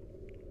 Huh?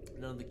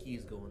 None of the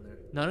keys go in there.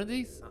 None of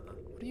these? Uh-uh.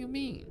 What do you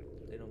mean?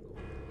 They don't go in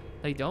there.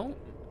 They don't?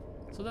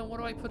 So then what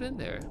do I put in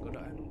there? Go to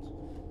items.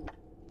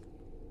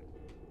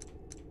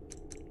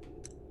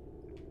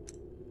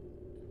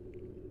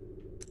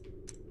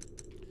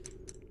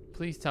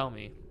 Please tell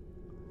me.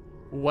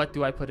 What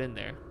do I put in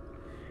there?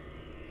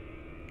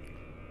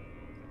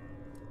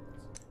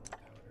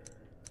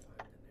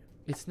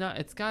 It's not,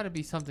 it's gotta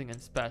be something in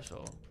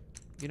special.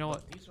 You know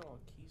what? These are all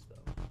keys though.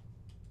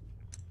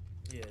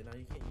 Yeah, no,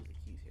 you can't use the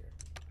keys here.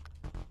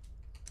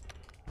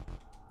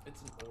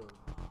 It's an orb.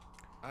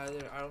 I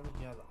don't think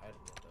you have the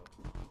item yet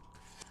though.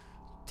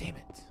 Damn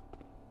it.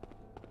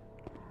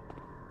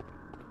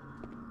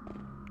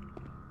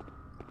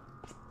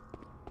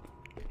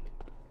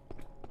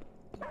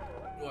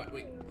 What?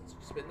 Wait,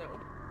 spin that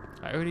one?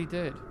 I already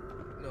did.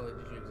 No, like,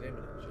 did you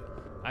examine it and shit?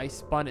 I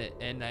spun it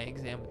and I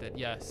examined it,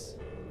 yes.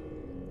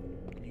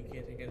 You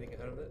can't take anything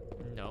out of it?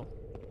 No.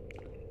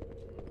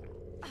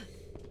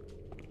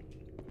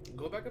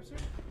 Go back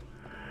upstairs?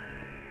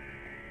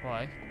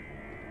 Why?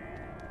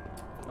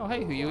 Oh,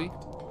 hey, Hewie.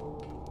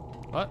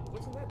 What?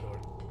 What's in that door?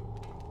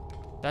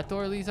 That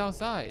door leads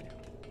outside.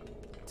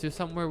 To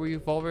somewhere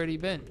we've already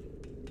been.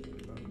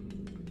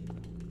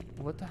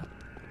 What the hell?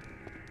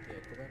 Yeah,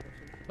 go back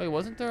upstairs. Wait,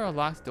 wasn't there a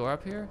locked door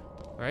up here?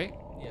 Right?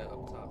 Yeah,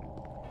 up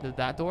top. Did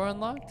that door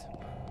unlocked?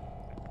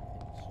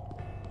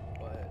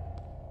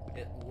 But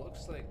it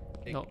looks like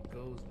it No.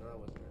 goes now.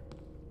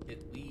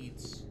 It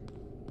leads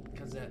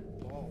because that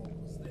wall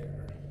was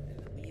there, and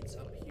it leads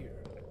up here.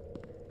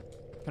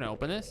 Can I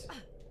open this?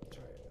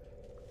 Try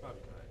it.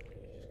 Probably not.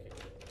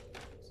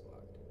 You just can't.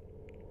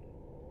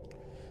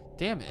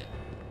 Damn it.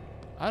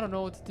 I don't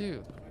know what to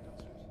do.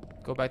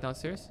 Go back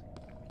downstairs?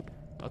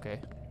 Okay.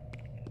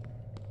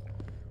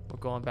 We're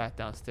going back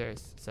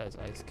downstairs, says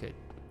IceKidd.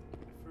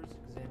 First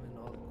examine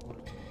all the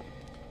corners.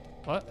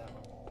 What? That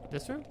one.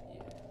 This room?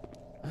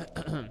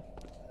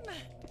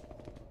 Yeah.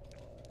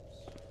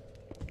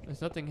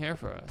 There's nothing here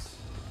for us.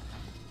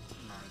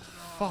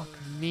 Fuck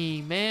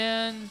me,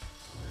 man.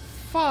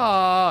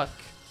 Fuck.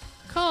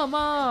 Come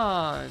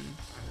on.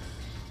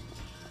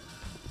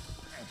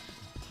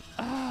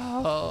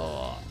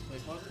 Oh.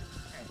 Wait, pause it.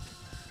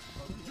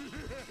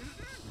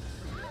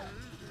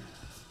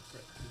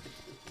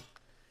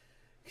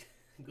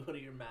 Go to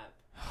your map.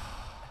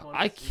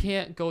 I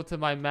can't go to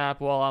my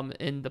map while I'm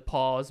in the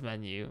pause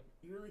menu.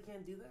 You really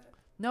can't do that?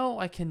 No,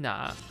 I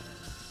cannot.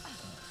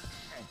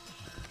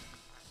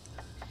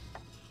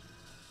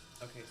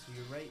 Okay, so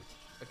you're right.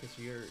 Okay,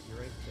 so you're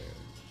right there.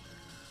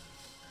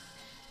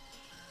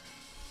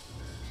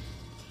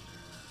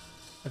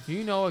 If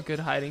you know a good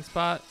hiding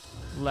spot,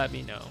 let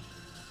me know.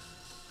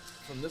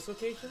 From this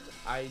location,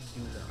 I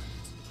do not.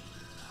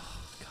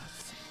 Oh,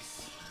 God's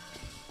sakes.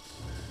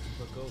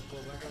 But go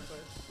back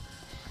outside.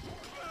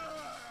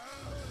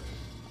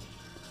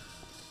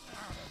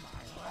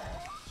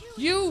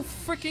 You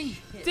freaking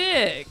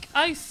dick!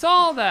 I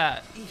saw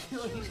that! He's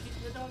kicking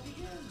the dog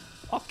again.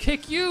 I'll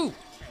kick you!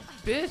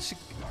 Bitch!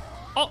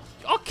 I'll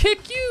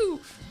kick you!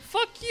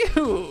 Fuck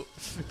you!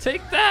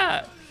 Take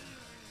that!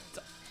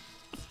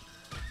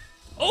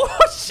 Oh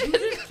shit! I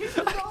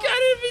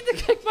didn't mean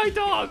to kick my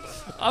dog!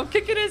 I'm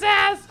kicking his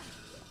ass!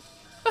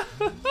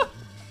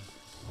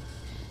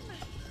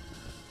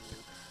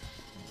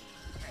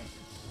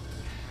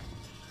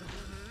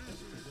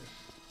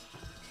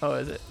 Oh,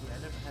 is it? Yeah,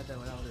 I never had that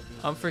without it being.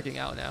 I'm freaking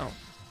out now.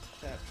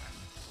 Tap.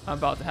 I'm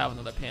about to have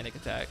another panic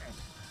attack.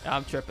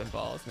 I'm tripping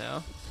balls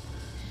now.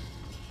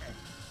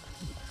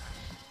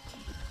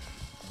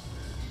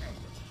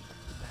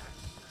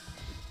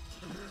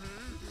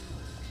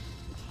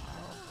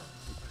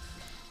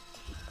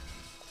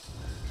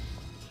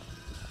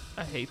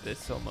 I hate this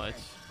so much.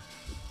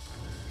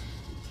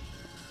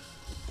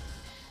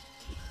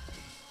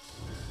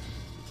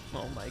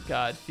 Oh my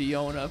god,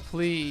 Fiona,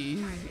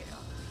 please.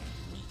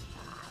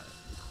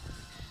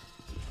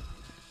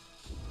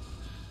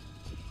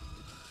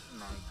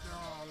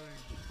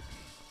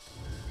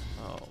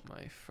 Oh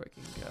my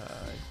freaking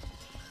god.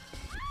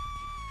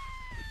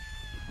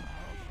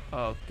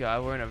 Oh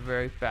god, we're in a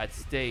very bad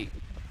state.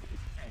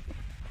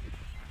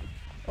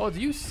 Oh, do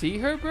you see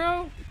her,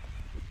 bro?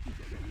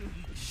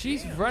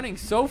 She's running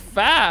so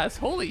fast.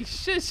 Holy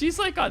shit, she's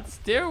like on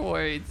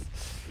steroids.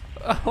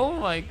 Oh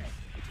my.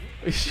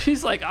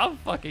 She's like, I'm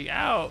fucking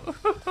out.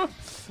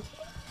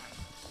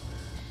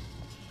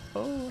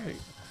 Oh my.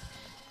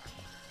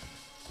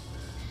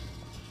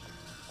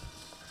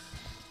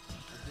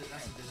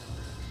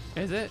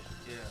 Is it?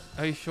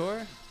 Yeah. Are you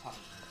sure?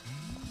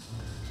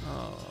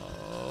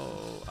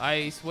 Oh,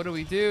 Ice, what do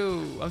we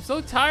do? I'm so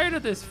tired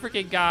of this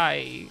freaking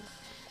guy.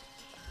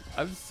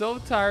 I'm so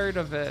tired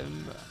of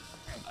him.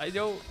 I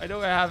don't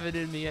have it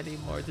in me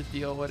anymore to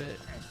deal with it.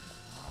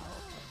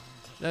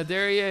 Now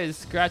there he is,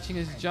 scratching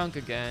his junk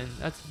again.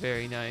 That's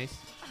very nice.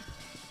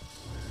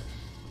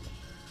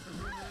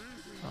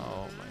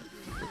 Oh my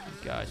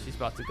freaking god, she's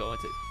about to go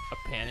into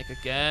a panic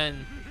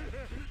again.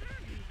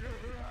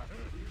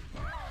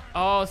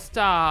 Oh,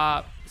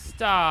 stop.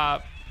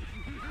 Stop.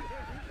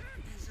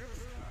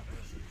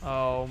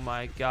 Oh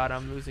my god,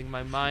 I'm losing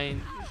my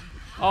mind.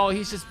 Oh,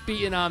 he's just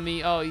beating on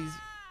me. Oh,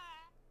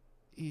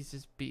 he's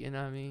just beating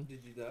on me.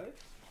 Did you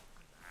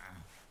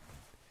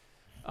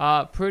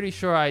die? Pretty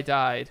sure I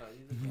died.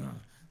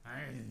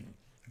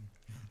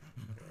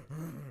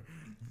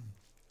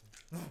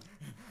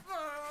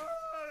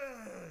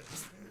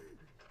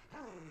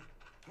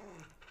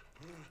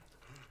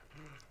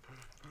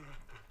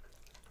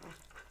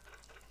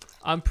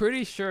 I'm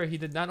pretty sure he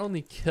did not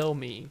only kill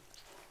me,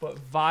 but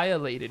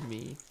violated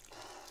me.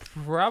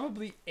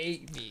 Probably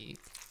ate me.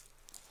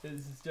 This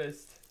is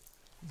just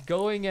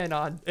going in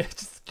on,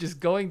 just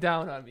going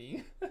down on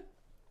me.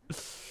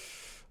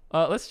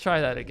 Let's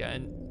try that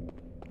again.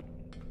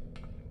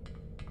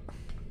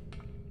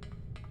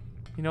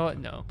 You know what?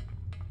 No.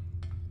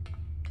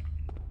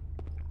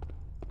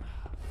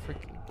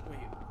 Freaking. Wait.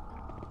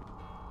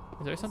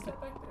 Is there something?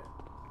 Back there?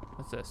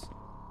 What's this?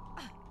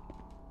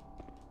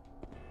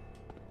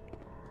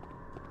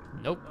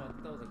 Nope. Oh,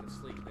 that was like a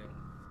sleep thing.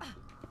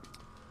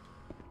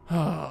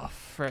 Oh,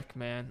 frick,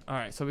 man.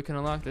 Alright, so we can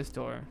unlock this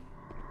door.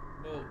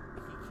 No,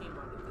 he came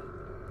out of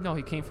the. No,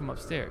 he came from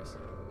upstairs.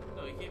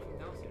 No, he came from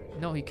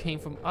downstairs. No, he came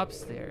from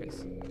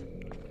upstairs.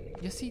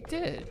 Yes, he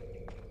did.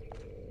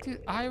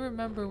 Dude, I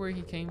remember where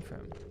he came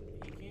from.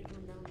 He came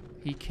from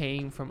downstairs. He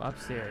came from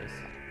upstairs.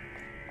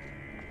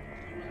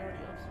 He was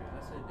already upstairs.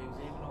 I said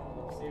examine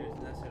all upstairs,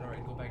 and I said,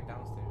 alright, go back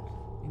downstairs.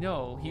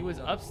 No, he was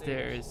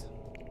upstairs.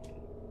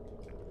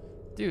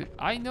 Dude,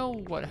 I know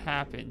what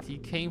happened. He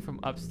came from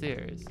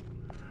upstairs.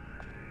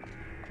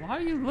 Why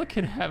are you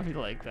looking at me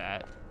like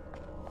that?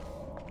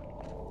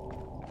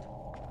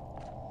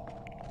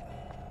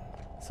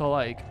 So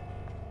like,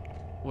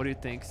 What do you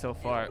think so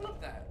far?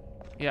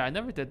 Yeah, I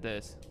never did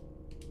this.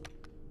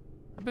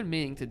 I've been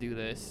meaning to do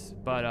this,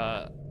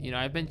 but you know,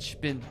 I've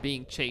been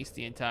being chased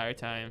the entire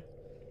time.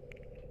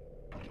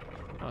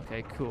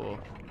 Okay, cool.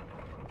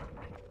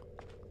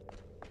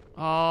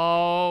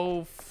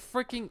 Oh,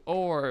 freaking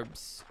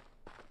orbs.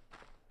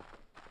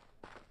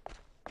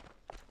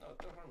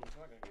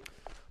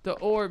 The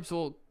orbs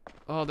will...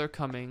 Oh, they're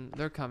coming.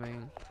 They're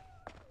coming.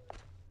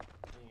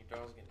 Your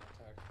dog's getting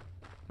attacked.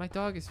 My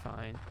dog is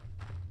fine.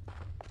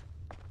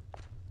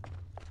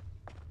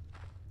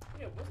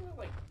 Yeah, wasn't it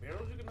like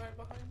barrels you can hide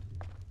behind?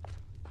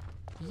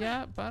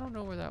 Yeah, but I don't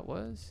know where that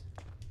was.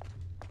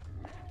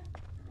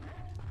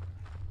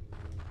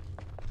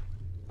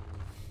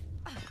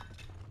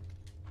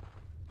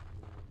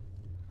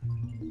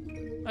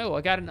 Oh,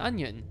 I got an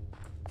onion.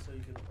 So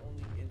you can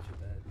only enter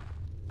that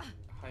that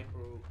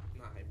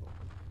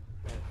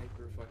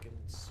hyper fucking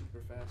super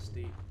fast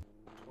state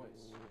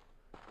twice.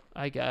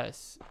 I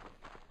guess.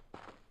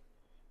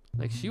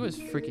 Like, she was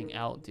freaking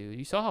out, dude.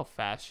 You saw how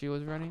fast she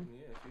was running?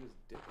 Yeah, she was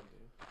dipping,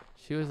 dude.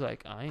 She was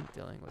like, I ain't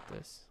dealing with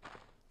this.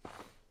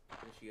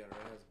 And she got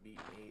her ass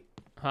beaten 8.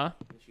 Huh?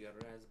 And she got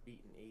her ass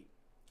beaten 8.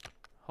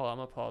 Hold on, I'm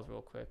gonna pause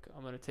real quick.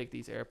 I'm gonna take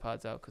these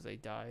AirPods out because they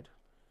died.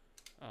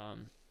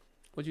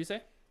 What'd you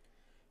say?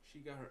 She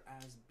got her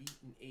ass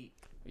beaten 8.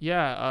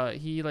 Yeah,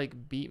 he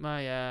like beat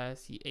my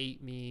ass. He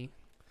ate me.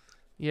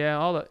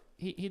 Yeah,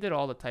 he did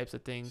all the types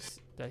of things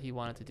that he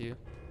wanted to do.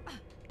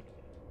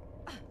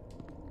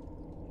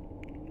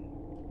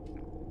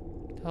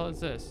 What the hell is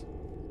this?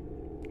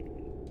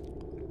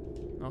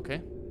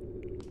 Okay.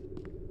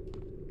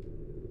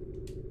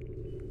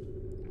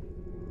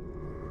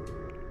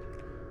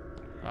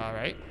 All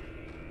right.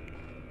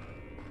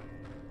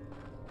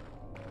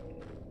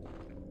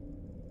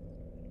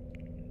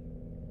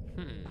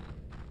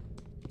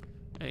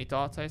 Any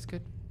thoughts,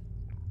 IceKidd?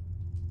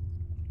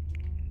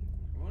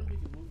 I wonder if we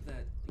can move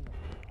that thing up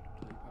there. No,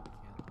 you probably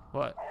can't.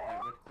 What?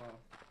 That red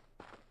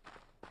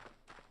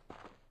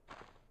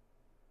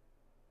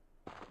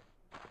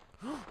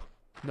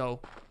cloth.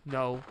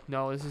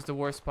 No, this is the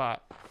worst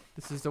spot.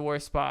 This is the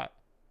worst spot.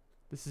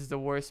 This is the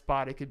worst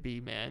spot it could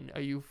be, man. Are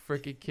you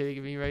freaking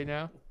kidding me right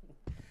now?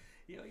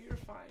 Yo, you're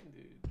fine,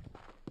 dude.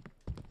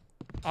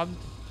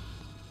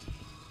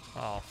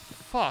 Oh,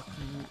 fuck.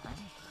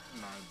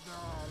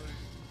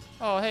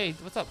 Oh, hey,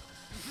 what's up?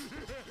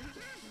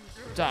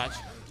 Dodge.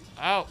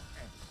 Ow.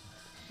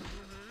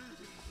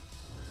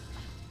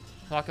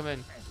 Lock him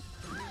in.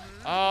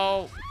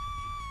 Oh.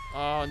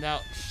 Oh, now.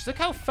 Look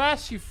how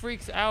fast she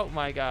freaks out,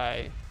 my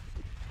guy.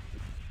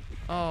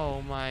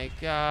 Oh, my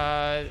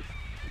God.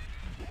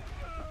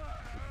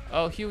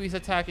 Oh, Huey's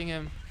attacking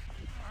him.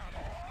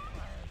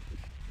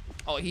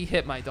 Oh, he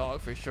hit my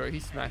dog for sure.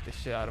 He smacked the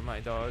shit out of my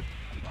dog.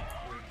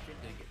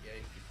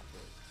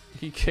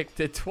 He kicked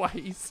it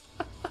twice.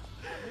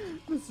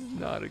 This is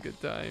not a good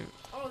time.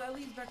 Oh, that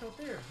leads back out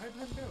there. Hide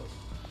behind barrels.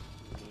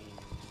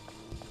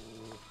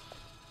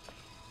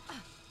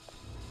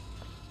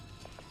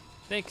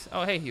 Thanks.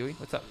 Oh, hey, Huey.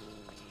 What's up?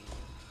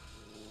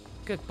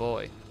 Good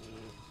boy.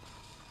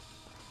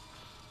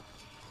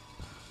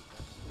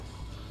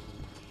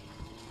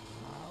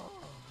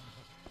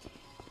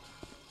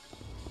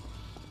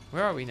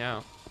 Where are we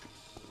now?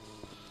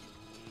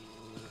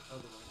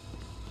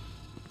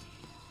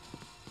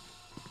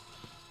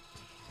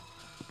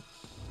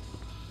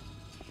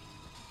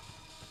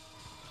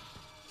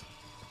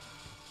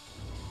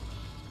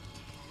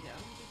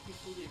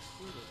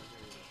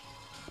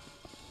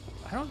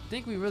 I don't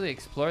think we really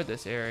explored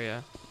this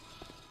area.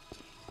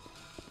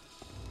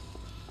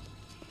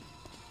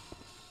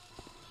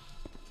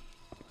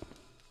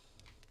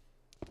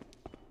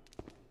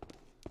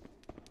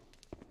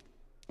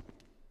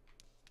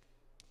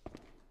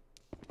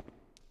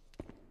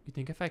 You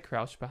think if I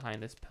crouch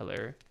behind this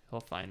pillar,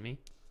 he'll find me?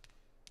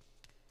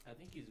 I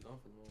think he's gone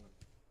for the moment.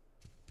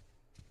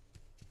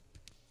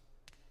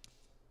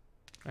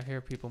 I hear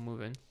people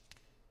moving.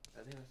 I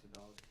think that's the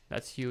dog.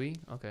 That's Huey?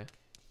 Okay.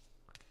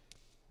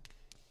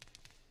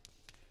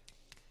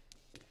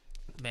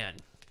 Man,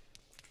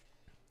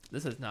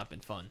 this has not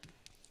been fun.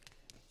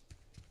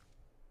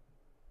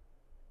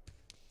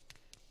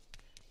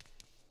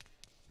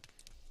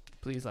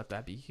 Please let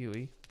that be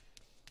Huey.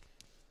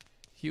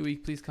 Huey,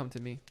 please come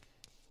to me.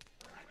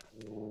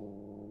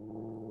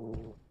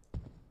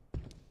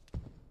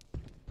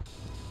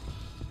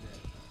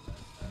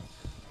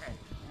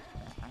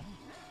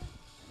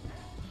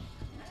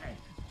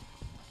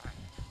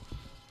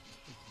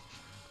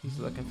 He's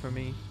looking for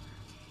me.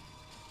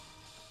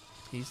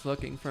 He's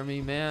looking for me,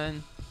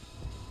 man.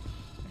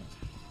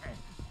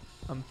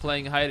 I'm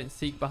playing hide and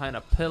seek behind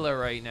a pillar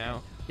right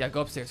now. Yeah, go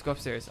upstairs, go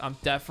upstairs. I'm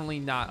definitely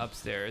not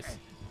upstairs.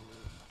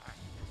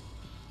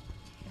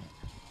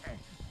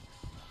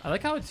 I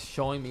like how it's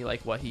showing me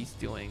like what he's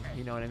doing.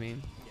 You know what I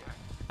mean?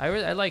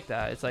 I like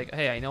that. It's like,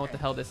 hey, I know what the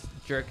hell this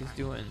jerk is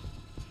doing.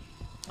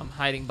 I'm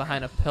hiding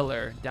behind a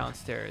pillar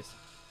downstairs.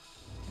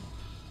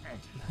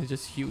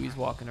 Just Huey's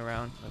walking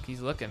around. Look,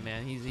 he's looking,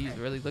 man. He's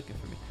really looking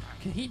for me.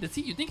 Can he? Does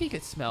he? You think he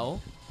could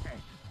smell?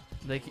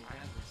 Like,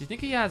 you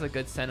think he has a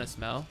good scent of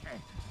smell?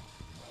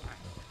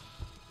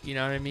 You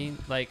know what I mean?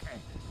 Like,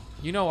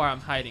 you know where I'm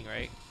hiding,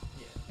 right?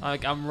 Yeah.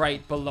 Like, I'm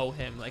right below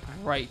him. Like,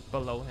 right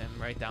below him.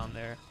 Right down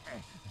there.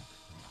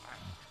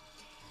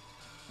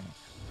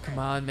 Come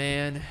on,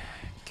 man.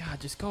 God,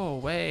 just go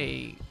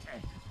away.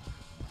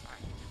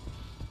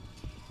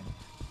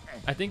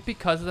 I think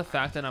because of the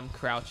fact that I'm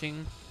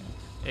crouching,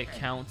 it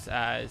counts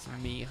as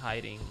me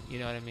hiding. You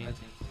know what I mean? I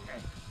think so.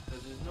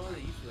 Because there's no other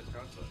use for the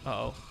crouch button.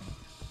 Uh-oh.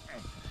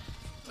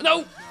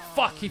 No!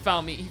 Fuck, he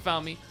found me. He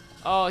found me.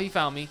 Oh, he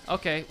found me.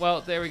 Okay,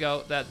 well, there we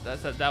go. That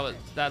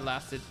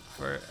lasted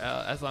for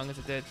as long as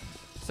it did.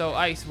 So,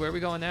 Ice, where are we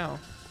going now?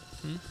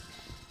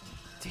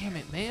 Damn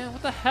it, man.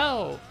 What the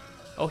hell?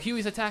 Oh,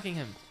 Huey's attacking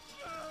him.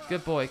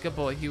 Good boy,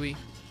 Huey.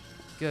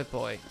 Good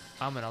boy.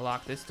 I'm gonna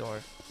lock this door.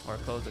 Or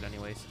close it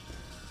anyways.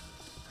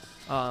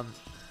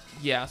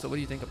 Yeah, so what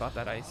do you think about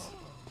that, Ice?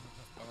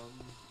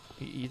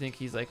 You think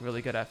he's like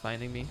really good at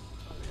finding me?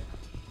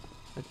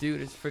 The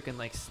dude is freaking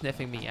like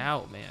sniffing me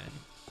out, man.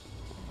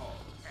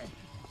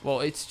 Well,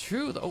 it's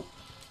true though.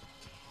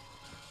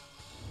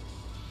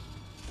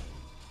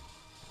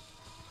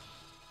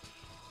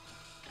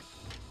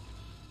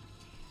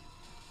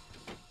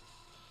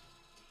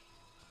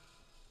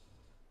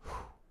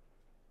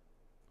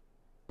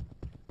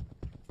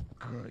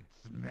 Good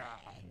smell.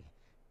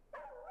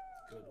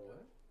 Good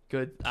what?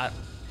 Good.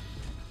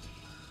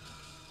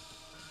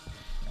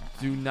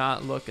 Do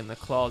not look in the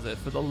closet,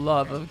 for the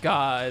love of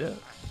God.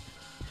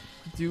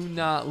 Do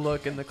not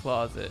look in the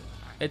closet.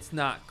 It's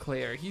not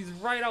clear. He's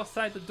right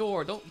outside the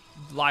door. Don't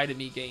lie to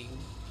me, game.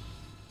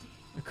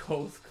 The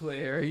coast's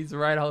clear. He's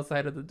right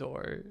outside of the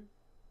door.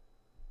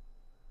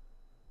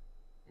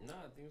 No,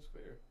 I think it's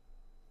clear.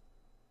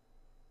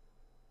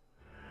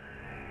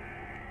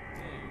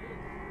 Yeah, you're good.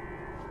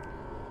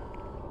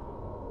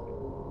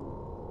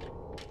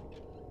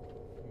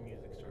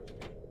 Music starts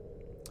again.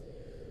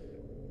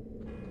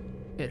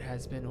 It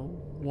has been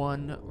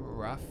one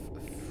rough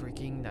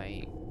freaking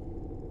night.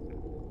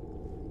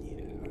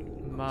 Yeah.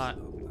 My...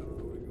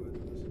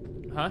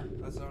 Huh? I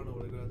don't know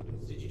where to go.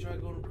 Did you try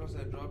going across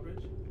that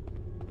drawbridge?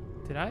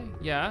 Did I?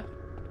 Yeah.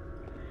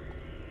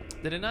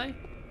 Didn't I?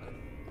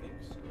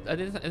 I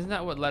think so. Isn't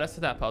that what led us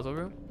to that puzzle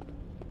room?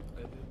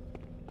 I did.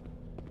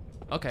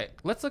 Okay,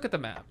 let's look at the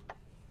map.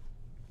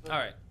 All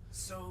right.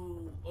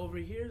 So over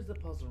here is the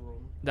puzzle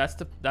room. That's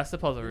the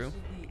puzzle room.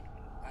 This is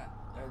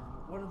the,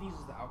 one of these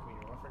is the alchemy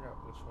room. I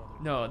forgot which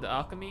one. No, the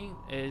alchemy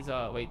is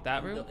wait,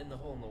 that room? In the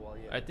hole in the wall,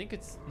 yeah. I think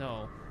it's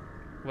no.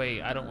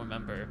 Wait, I don't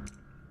remember.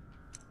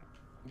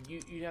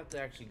 You'd have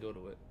to actually go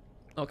to it.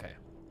 Okay.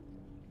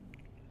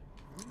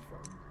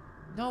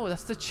 No,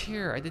 that's the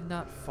chair. I did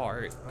not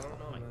fart. I don't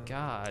know. Oh my man.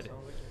 God.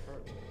 Sounds like you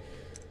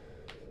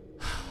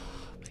farted.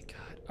 Oh my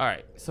God. All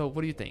right. So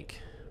what do you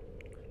think?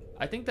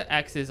 I think the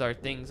X's are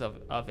things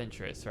of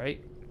interest,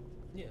 right?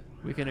 Yeah.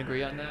 We can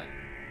agree on that.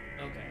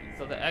 Okay.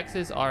 So the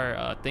X's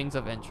are things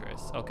of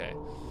interest. Okay.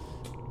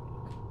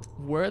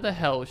 Where the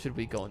hell should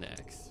we go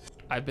next?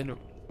 I've been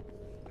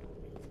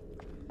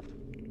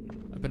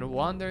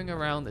wandering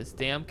around this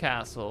damn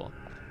castle,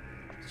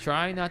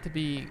 trying not to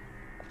be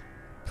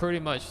pretty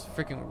much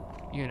freaking,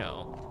 you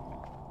know,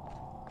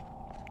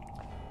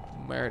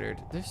 murdered.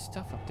 There's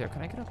stuff up there.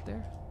 Can I get up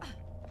there?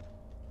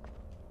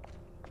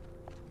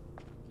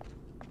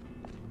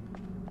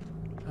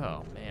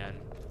 Oh, man.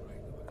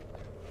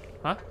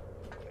 Huh?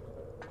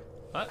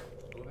 What?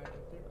 Go back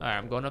up there. Alright,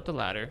 I'm going up the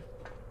ladder.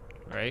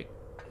 Right?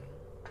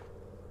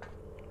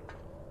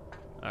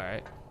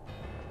 Alright.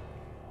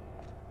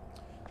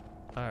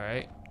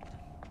 Alright.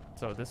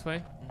 So this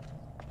way?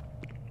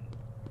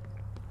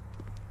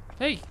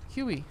 Hey,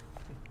 Huey.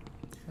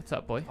 What's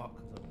up, boy? Dog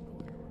comes out of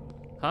nowhere.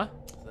 Huh?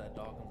 So that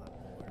dog comes out of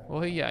nowhere.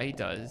 Well, yeah, he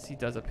does. He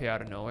does appear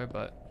out of nowhere,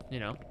 but, you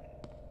know.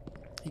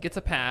 He gets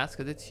a pass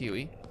because it's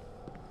Huey.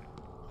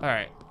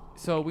 Alright.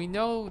 So we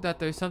know that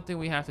there's something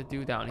we have to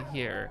do down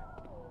here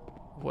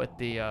with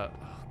the, oh,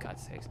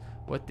 God's sakes.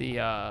 With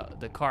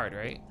the card,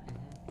 right?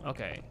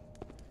 Okay.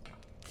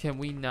 Can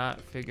we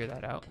not figure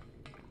that out?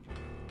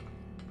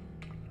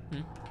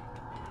 It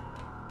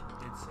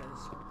says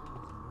something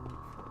was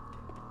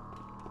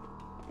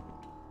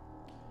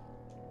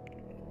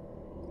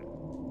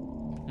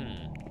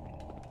moved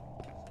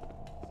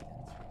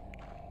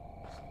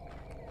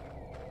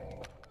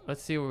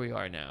Let's see where we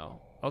are now.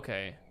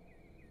 Okay.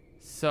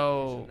 So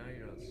So now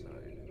you're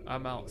outside.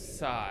 I'm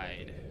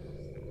outside.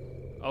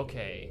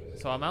 Okay.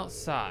 So I'm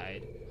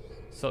outside.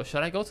 So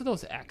should I go to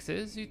those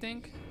X's, you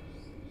think?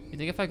 You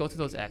think if I go to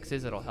those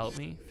X's, it'll help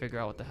me figure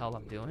out what the hell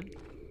I'm doing?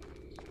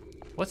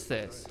 What's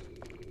this?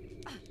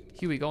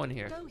 Huey, go in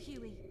here. Go,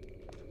 Huey.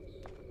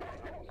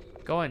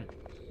 Go in.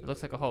 It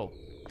looks like a hole.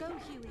 Go,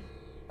 Huey.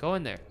 Go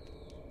in there.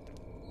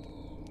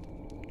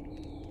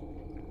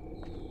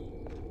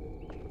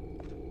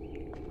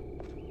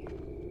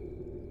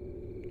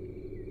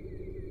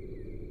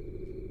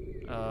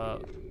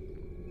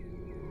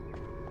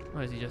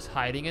 What, is he just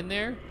hiding in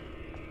there?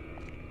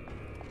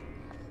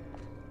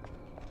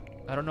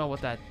 I don't know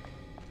what that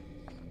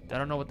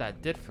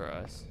did for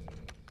us.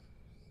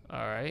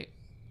 All right.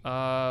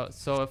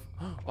 So if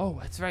oh,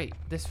 that's right.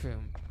 This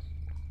room.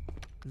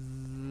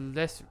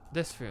 This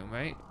room,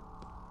 right?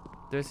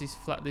 There's these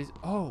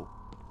oh.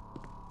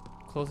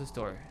 Close this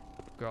door.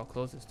 Girl,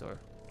 close this door.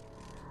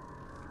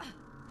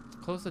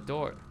 Close the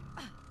door.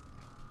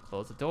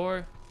 Close the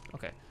door.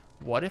 Okay.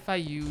 What if I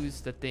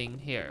use the thing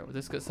here?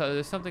 So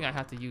there's something I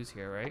have to use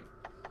here, right?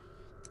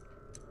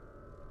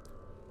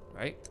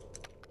 Right?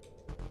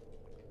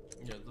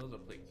 Yeah, those are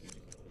big keys.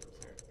 You can't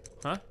use those here.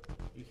 Huh?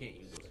 You can't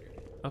use those here.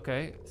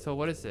 Okay, so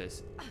what is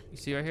this? You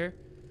see right here?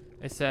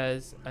 It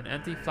says an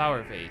empty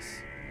flower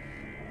vase.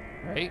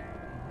 Right?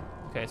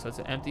 Okay, so it's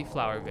an empty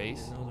flower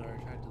vase. And those are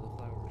attracted to the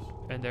flowers.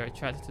 And they're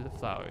attracted to the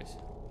flowers.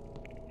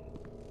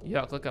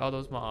 Yuck, look at all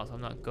those moths.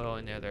 I'm not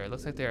going near there. It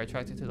looks like they're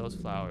attracted to those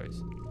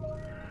flowers.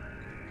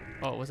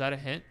 Oh, was that a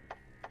hint?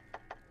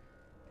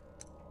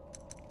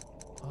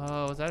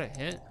 Oh, was that a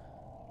hint?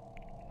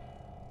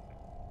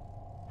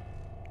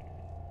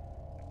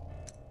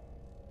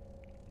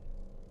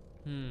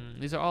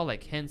 These are all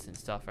like hints and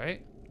stuff,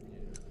 right?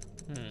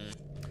 Yeah.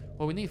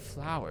 Well, we need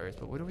flowers,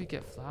 but where do we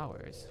get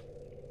flowers?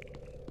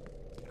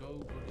 Go to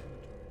inventory.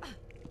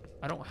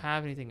 I don't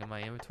have anything in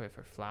my inventory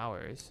for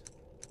flowers.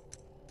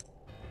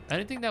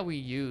 Anything that we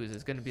use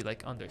is gonna be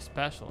like under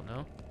special,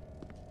 no?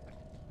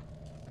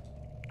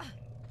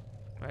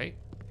 Right?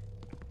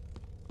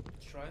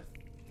 Try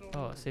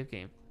Oh, save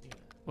game. yeah.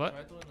 What?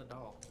 Try throwing the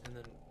doll and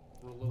then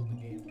reload the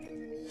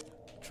game.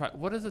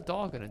 What is the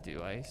doll gonna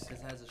do, Ice?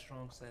 This has a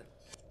strong scent.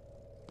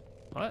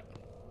 What?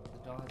 The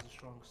doll has a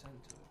strong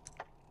scent to it.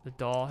 The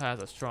doll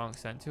has a strong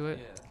scent to it?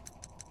 Yeah.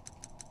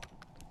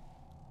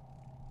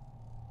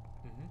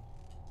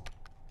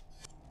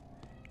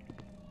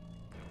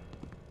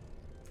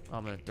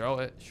 I'm gonna throw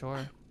it, sure.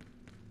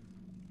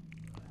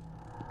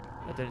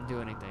 That didn't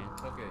do anything.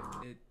 Okay,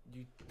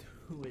 you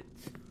threw it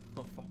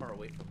so far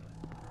away from it.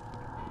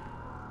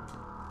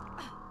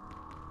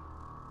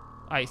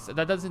 Ice,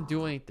 that doesn't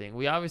do anything.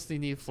 We obviously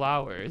need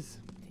flowers.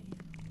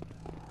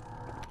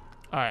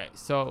 Alright,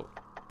 so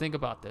think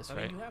about this, I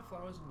right? mean, you have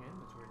flowers in your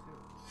inventory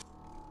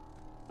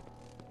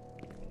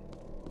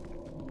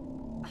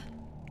too.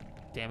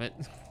 Damn it.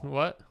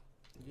 What?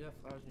 You have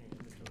flowers in your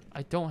inventory.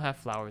 I don't have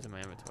flowers in my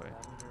inventory.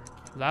 Lavender.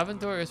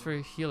 Lavender is for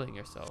healing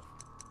yourself.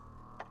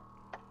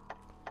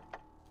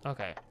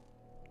 Okay.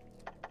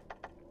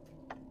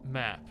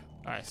 Map.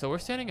 Alright, so we're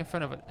standing in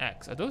front of an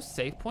X. Are those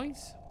save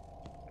points?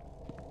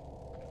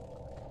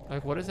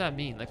 Like, what does that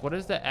mean? Like, what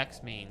does the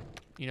X mean?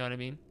 You know what I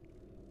mean?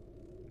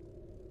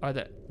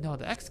 No,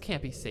 the X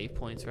can't be save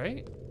points,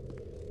 right?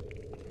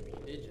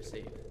 It just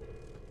saved.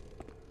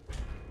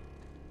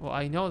 Well,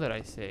 I know that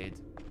I saved,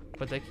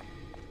 but they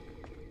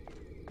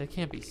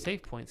can't be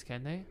save points,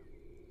 can they?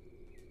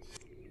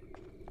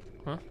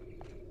 Huh? I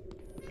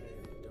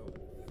don't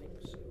think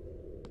so.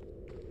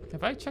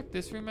 Have I checked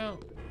this room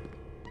out?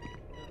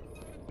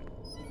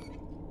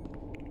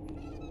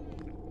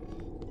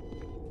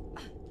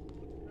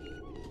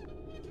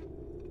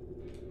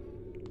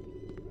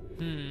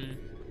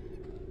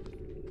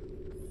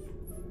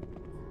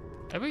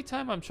 Every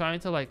time I'm trying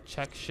to like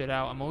check shit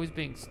out, I'm always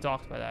being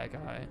stalked by that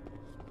guy.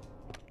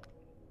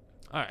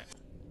 Alright. Alright,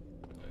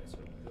 so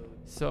go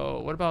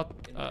So what about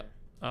in there.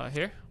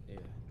 Here? Yeah.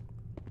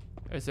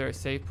 Is there a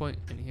save point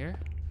in here?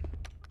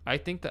 I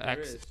think the There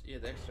X is. Yeah,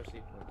 the extra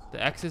save points.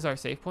 the X's are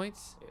save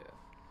points? Yeah.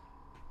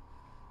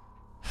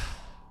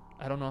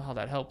 I don't know how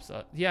that helps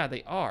us. Yeah,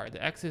 they are.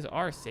 The X's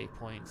are save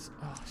points.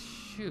 Oh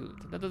shoot.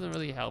 That doesn't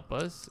really help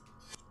us.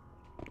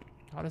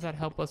 How does that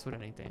help us with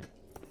anything?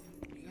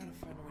 You gotta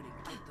find a way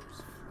to get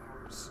those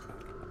flowers.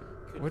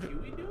 Could What-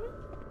 Huey do it?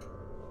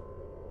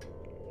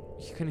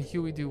 Can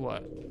Huey do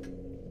what?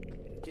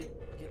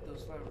 Get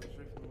those flowers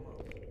right from the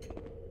mouth.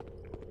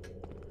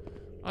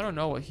 I don't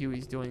know what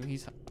Huey's doing.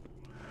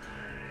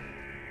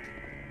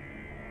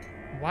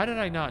 Why did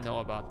I not know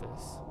about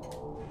this?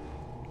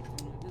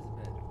 It is a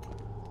bed.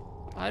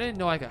 I didn't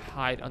know I could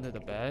hide under the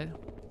bed.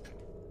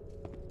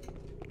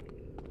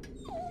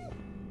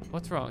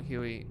 What's wrong,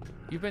 Huey?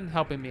 You've been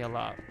helping me a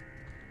lot.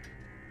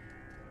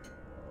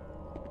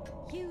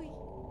 Huey.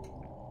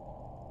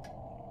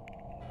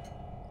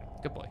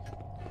 Good boy.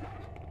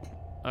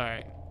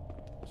 Alright.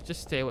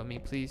 Just stay with me,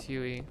 please,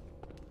 Huey.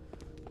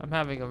 I'm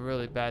having a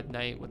really bad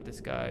night with this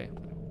guy.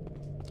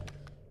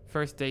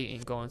 First date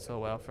ain't going so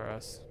well for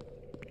us.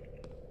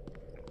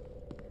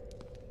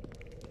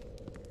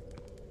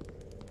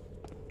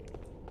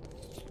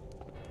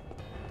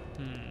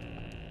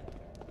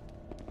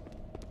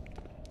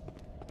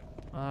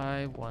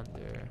 I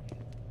wonder.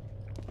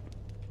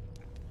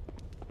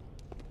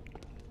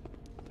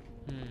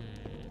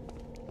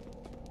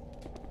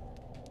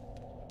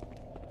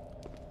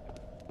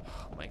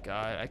 Oh my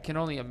god, I can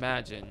only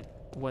imagine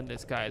when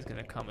this guy is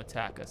gonna come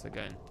attack us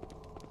again.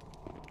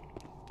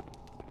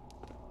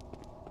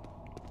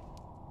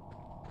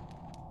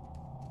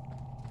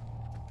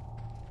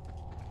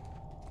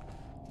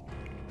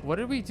 What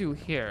did we do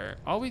here?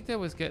 All we did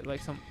was get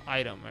like some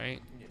item,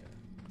 right?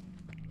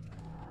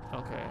 Yeah.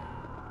 Okay.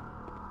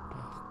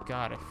 Oh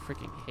god, I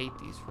freaking hate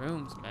these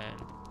rooms, man.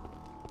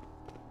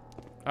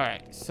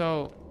 Alright,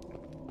 so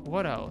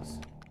What else?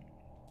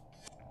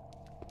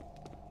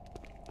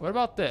 What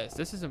about this?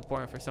 This is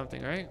important for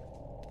something, right?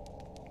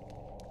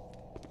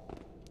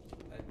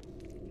 I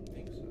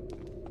think so.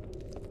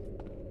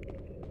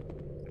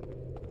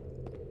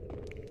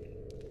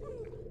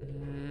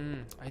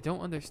 I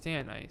don't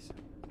understand, Ice.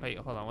 Wait,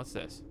 hold on. What's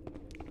this?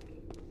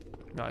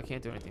 No, I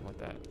can't do anything with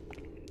that.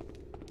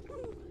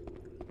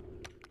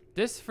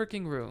 This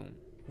freaking room.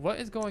 What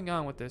is going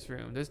on with this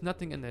room? There's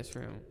nothing in this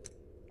room.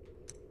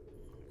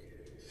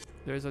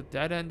 There's a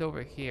dead end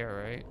over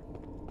here, right?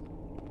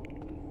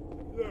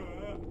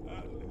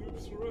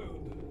 Loops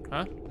around.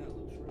 Huh? That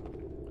loops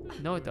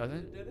around. No, it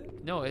doesn't. Dead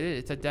end? No, it is.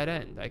 It's a dead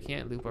end. I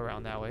can't loop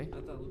around that way. I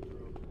thought it looped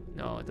around.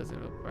 No, it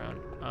doesn't loop around.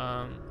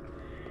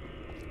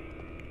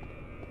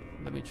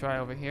 Let me try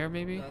over here,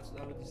 maybe? That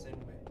was the same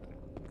way.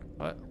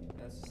 What?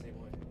 That's the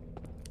same way.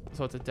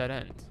 So it's a dead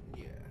end.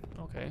 Yeah.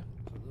 Okay.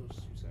 So those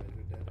two sides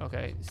are dead.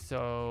 Okay,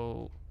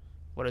 so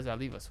what does that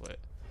leave us with?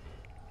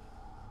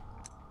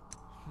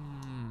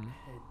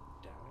 Head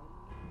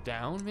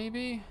down. Down,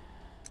 maybe?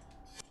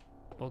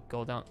 We'll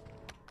go down.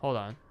 Hold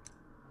on.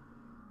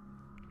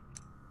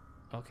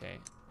 Okay.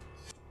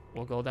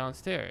 We'll go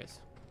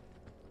downstairs.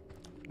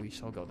 We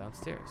shall go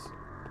downstairs.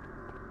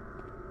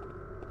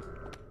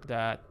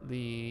 That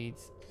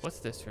leads... What's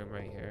this room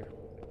right here?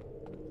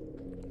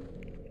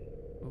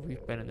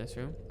 We've been in this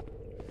room.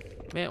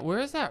 Man, where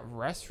is that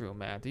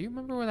restroom at? Do you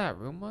remember where that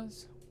room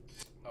was?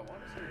 I want to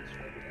say it's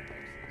right where that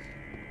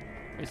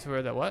X is. It's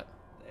where the what?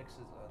 The X is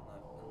on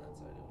that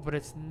side. But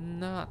it's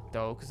not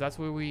though, because that's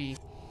where we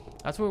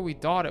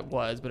thought it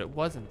was, but it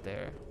wasn't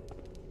there.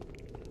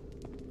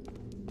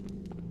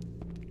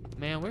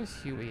 Man, where's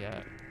Hewie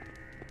at?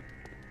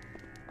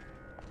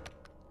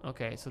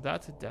 Okay, so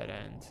that's a dead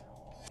end.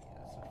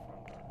 That's the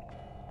front door.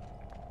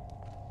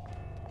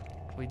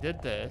 We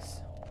did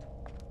this.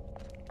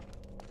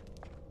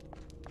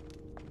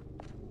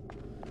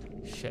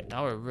 Shit,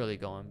 now we're really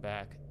going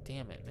back.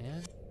 Damn it,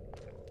 man.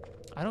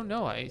 I don't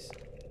know, Ice.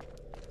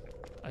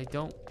 I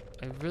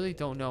really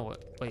don't know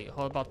what. Wait,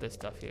 how about this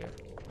stuff here?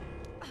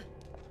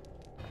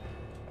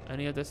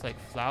 Any of this, like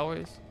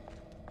flowers?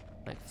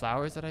 Like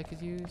flowers that I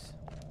could use?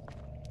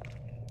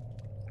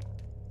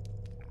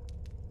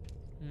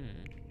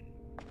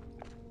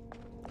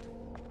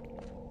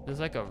 There's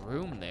like a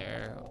room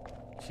there.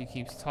 She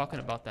keeps talking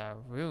about that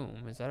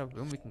room. Is that a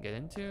room we can get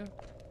into?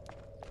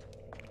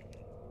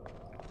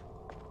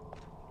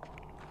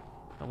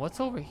 And what's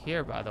over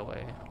here, by the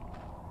way?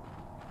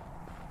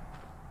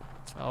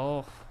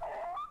 Oh.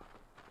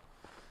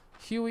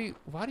 Hewie,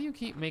 why do you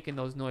keep making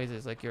those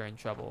noises like you're in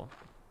trouble?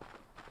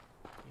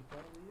 He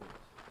probably is.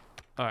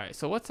 Alright,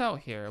 so what's out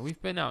here?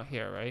 We've been out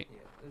here, right? Yeah,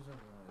 there's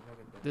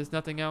nothing. There's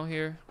nothing out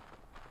here?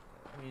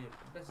 I mean,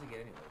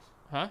 investigate anyways.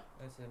 Huh?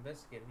 I said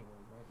investigate anyways.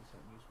 Might be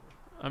something useful.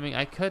 I mean,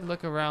 I could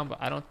look around, but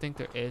I don't think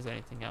there is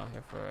anything out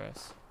here for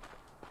us.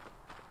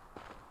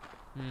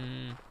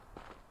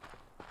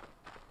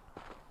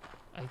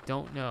 I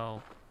don't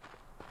know.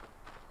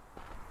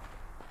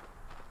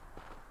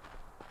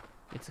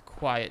 It's a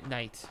quiet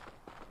night.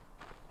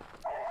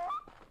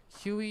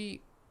 Hewie,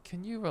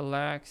 can you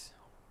relax?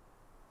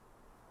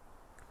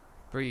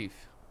 Breathe.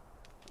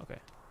 Okay.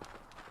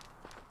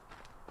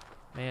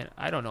 Man,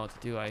 I don't know what to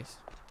do, Ice.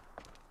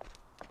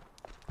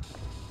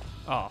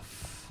 Oh,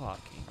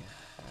 fucking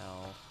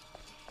hell.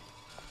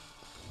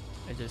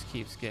 It just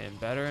keeps getting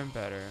better and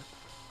better.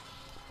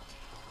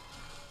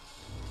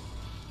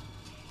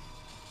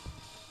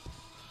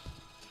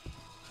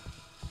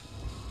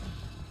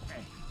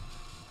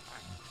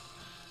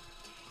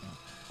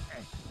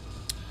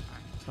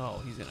 Oh,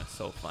 he's gonna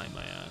so find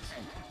my ass.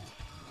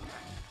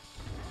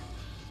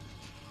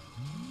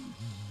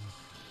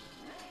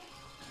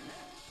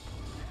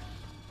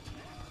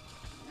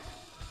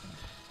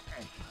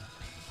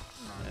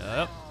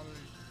 Yep.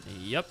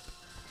 Yep.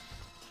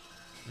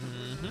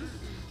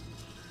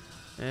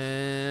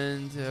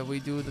 And we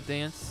do the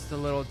dance, the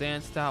little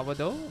dance that we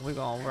do. We're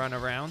gonna run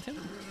around him.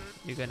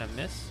 You're gonna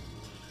miss.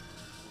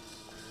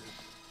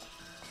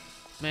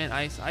 Man,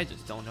 Ice, I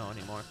just don't know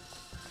anymore.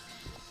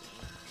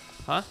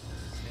 Huh?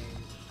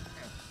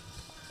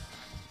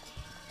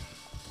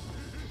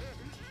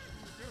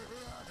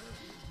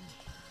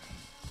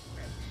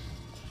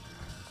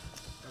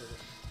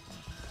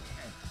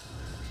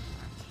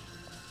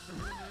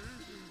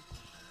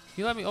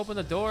 You let me open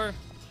the door?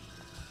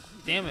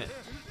 Damn it.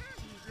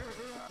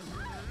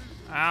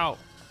 Ow.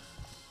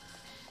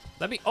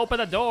 Let me open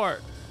the door.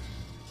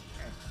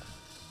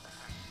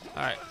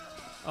 Alright.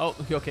 Oh,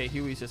 okay,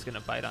 Huey's just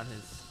gonna bite on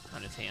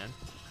his hand.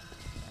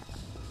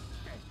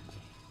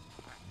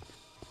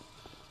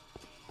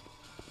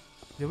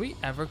 Did we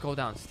ever go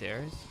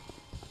downstairs?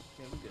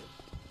 Yeah, we did.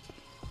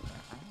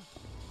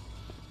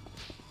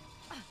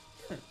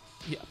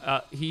 Yeah,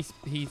 he's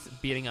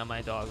beating on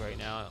my dog right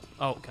now.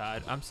 Oh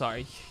God, I'm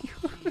sorry.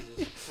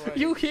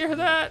 You hear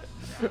that?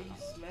 Yeah, he's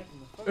smacking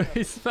the fuck out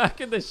He's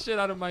smacking the shit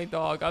out of my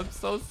dog. I'm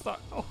so sorry.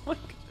 Oh my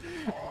God.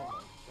 Oh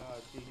my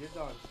God, dude, your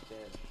dog's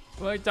dead.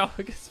 My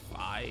dog is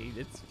fine.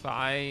 It's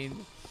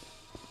fine.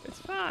 It's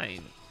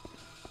fine.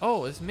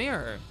 Oh, it's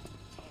mirror.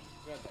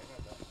 Grab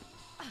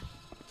that.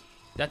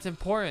 That's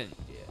important.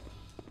 Yeah.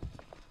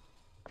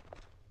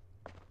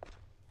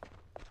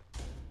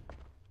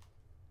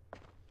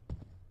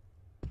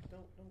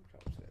 Don't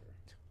crouch there.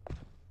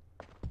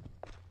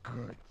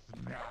 Good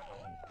now.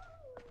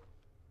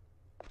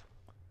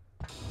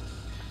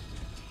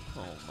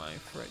 Oh my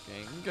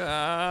freaking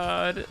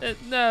god. It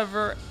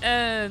never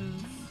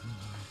ends.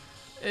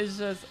 It's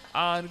just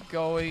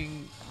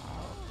ongoing.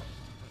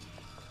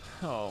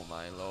 Oh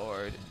my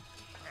lord.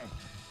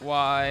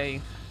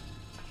 Why?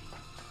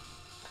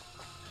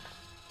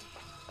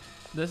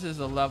 This is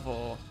a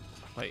level.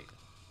 Wait.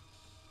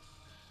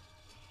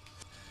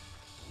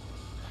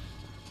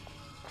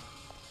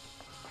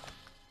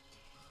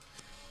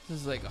 This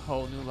is like a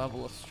whole new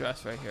level of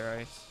stress right here,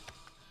 Ice.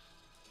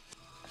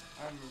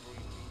 I remember when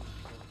you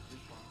got this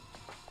one.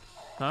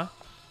 Huh?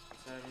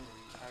 I remember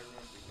you got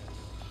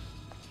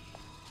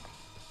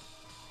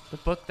The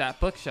book, that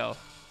bookshelf.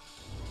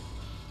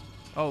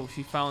 Oh,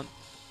 she found.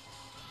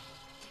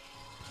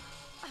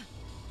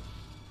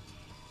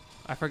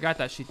 I forgot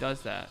that she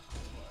does that.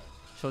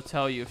 She'll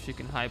tell you if she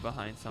can hide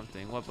behind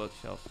something. What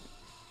bookshelf?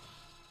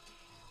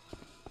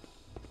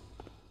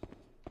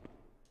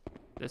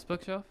 This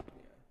bookshelf? Yeah.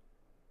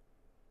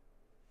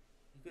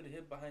 You could have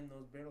hid behind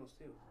those barrels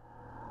too.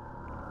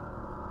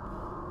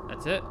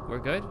 That's it? We're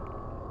good?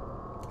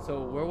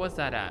 So where was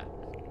that at?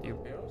 The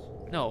barrels?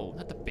 No,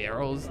 not the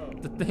barrels. Oh.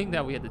 The thing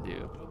that we had to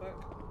do. Go back.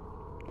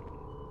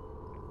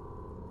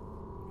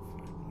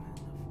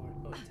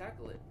 Oh,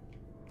 tackle it.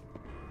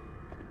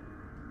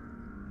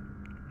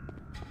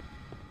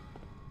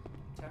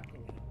 Tackle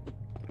it.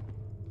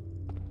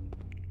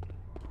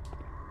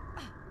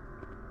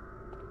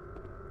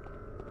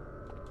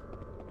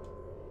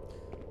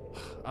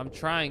 I'm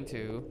trying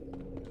to.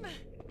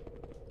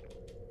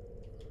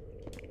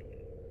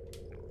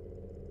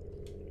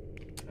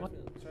 What?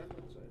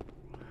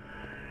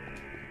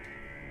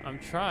 I'm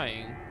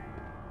trying.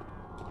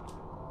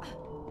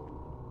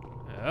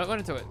 Went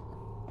into it.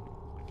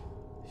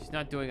 She's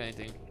not doing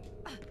anything.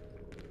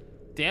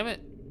 Damn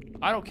it.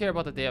 I don't care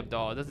about the damn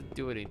doll. It doesn't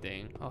do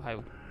anything. Oh, hi.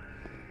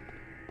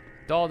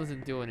 Doll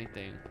doesn't do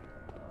anything.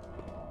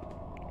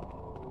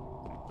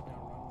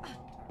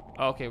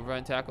 Oh, okay,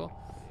 run, tackle.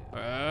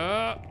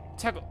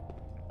 Tackle.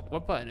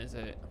 What button is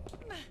it?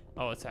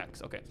 Oh, it's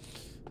X. Okay.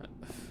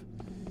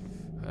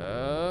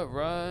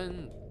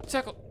 Run,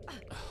 tackle.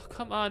 Oh,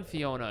 come on,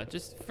 Fiona.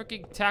 Just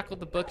freaking tackle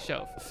the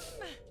bookshelf.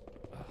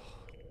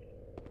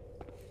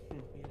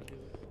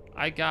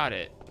 I got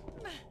it.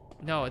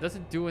 No, it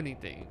doesn't do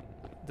anything.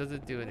 It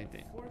doesn't do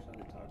anything.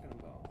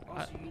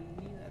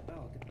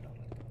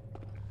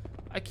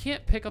 I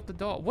can't pick up the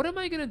doll. What am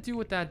I gonna do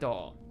with that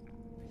doll?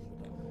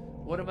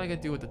 What am I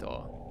gonna do with the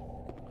doll?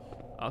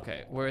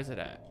 Okay, where is it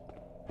at?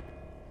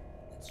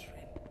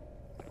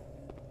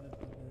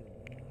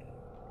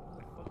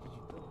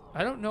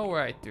 I don't know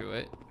where I threw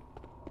it.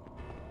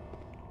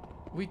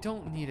 We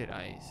don't need it,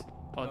 Ice.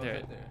 Oh, there.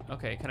 Right there.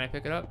 Okay, can I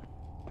pick it up?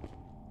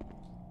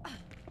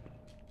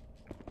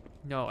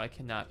 No, I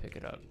cannot pick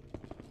it up.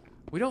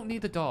 We don't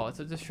need the doll. It's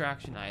a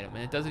distraction item,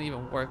 and it doesn't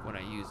even work when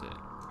I use it.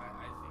 I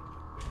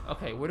think.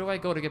 Okay, where do I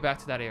go to get back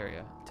to that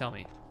area? Tell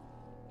me.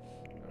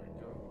 Alright,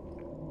 go.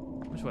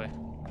 Which way?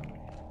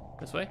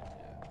 This way?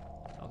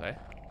 Yeah. Okay.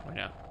 Where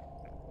now?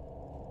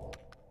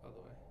 Other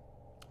way.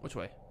 Which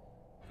way?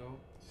 Go.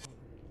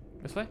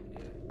 This way?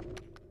 Yeah.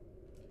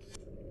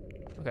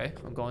 Okay,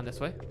 I'm going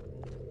this way.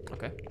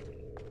 Okay.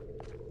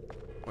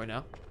 Where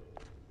now?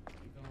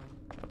 Keep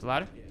going. Up the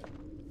ladder? Yeah.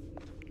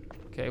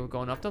 Okay, we're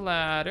going up the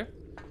ladder.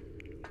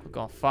 We're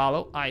gonna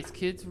follow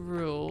IceKidd's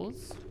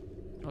rules.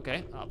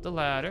 Okay, up the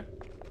ladder.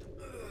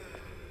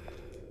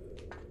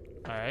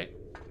 Alright.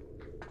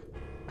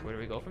 Where do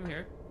we go from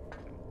here?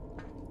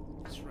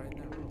 It's right in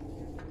that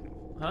room.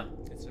 Huh?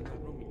 It's in that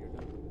room and you're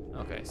done.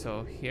 Okay,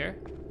 so here.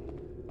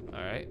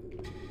 Alright.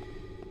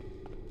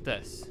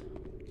 This.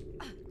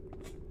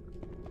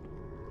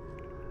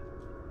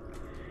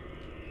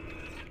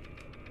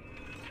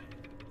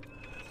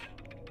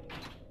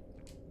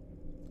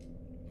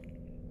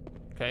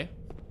 Okay.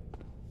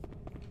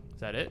 Is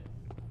that it?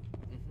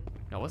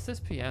 Now, what's this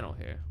piano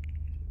here?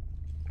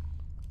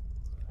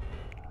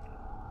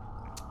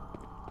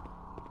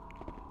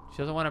 She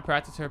doesn't want to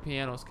practice her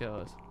piano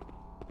skills.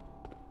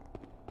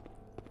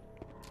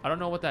 I don't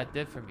know what that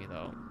did for me,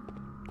 though.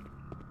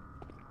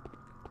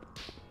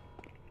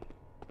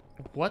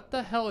 What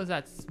the hell is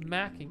that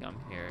smacking I'm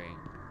hearing?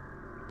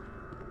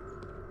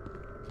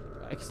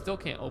 I still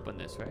can't open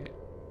this, right?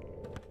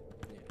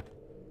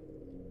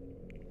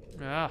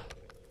 Ah.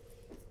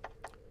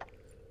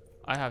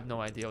 I have no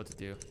idea what to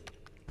do.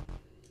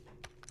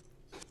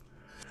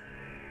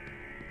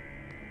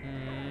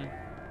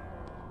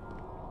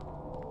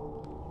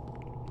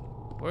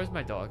 Where's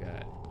my dog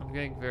at? I'm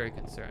getting very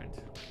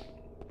concerned.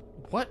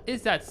 What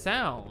is that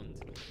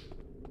sound?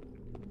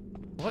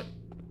 What?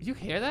 You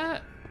hear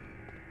that?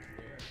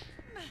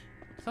 Yeah.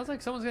 Sounds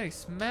like someone's getting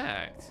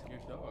smacked. Your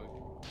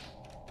dog.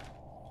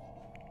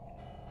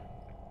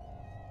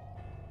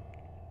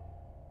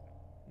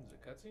 Is it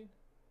a cutscene?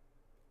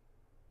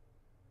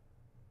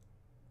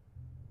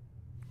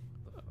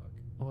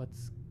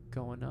 what's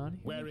going on here.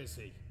 Where is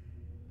he?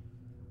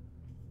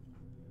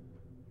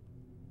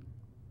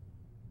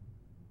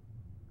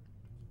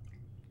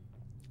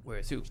 Where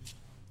is who?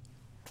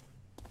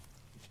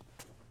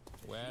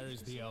 Where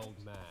is the old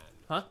man?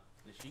 Huh?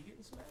 Is she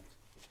getting smacked?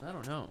 I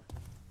don't know.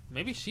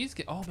 Maybe she's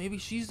maybe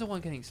she's the one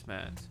getting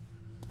smacked.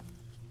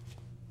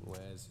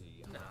 Where's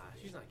he? Nah,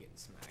 she's not getting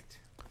smacked.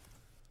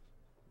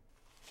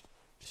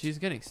 She's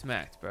getting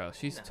smacked, bro.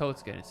 She's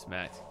totes getting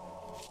smacked.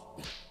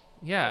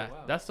 Yeah, Oh,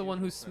 wow. that's the one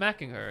who's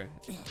smacking her.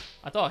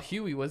 I thought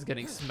Hewie was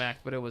getting smacked,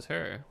 but it was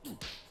her.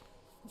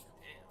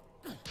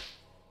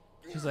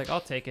 She's like,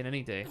 I'll take it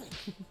any day.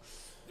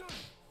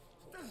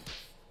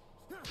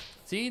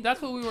 See,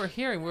 that's what we were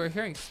hearing. We were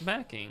hearing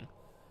smacking.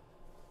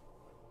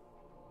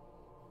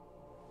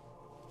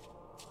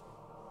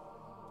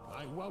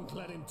 I won't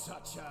let him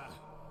touch her.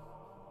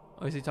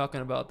 Oh, is he talking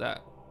about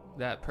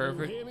that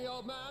pervert? You hear me,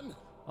 old man?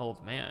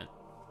 Old man.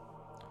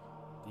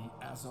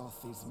 The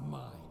Azoth is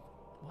mine.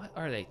 What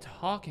are they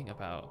talking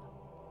about?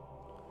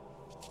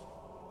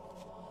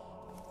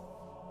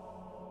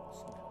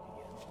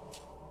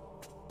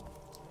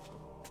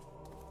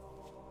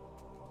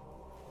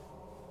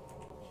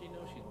 She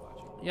knows she's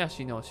watching. Yeah,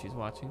 she knows she's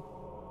watching.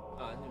 Oh,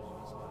 I knew she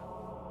was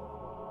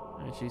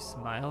smiling. And she's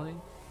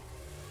smiling.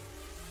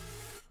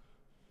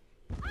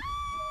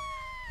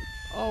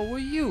 Oh, will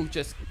you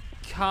just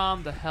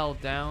calm the hell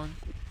down?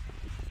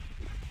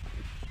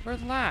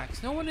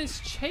 Relax, no one is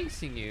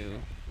chasing you.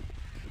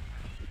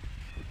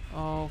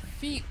 Oh,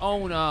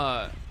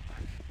 Fiona.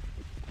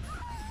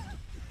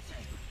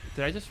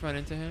 Did I just run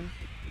into him?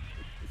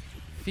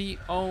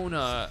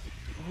 Fiona,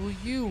 will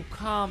you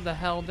calm the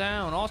hell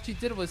down? All she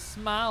did was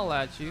smile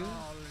at you.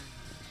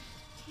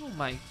 Oh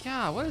my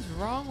god, what is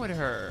wrong with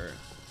her?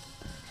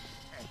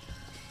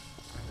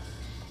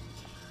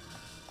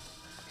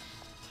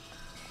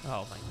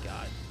 Oh my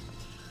god.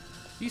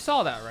 You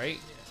saw that, right?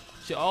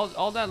 She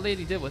all that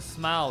lady did was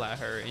smile at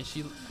her, and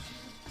she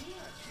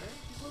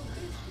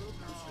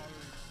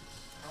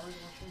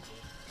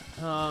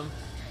I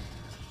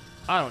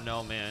don't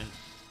know, man.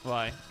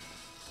 Why?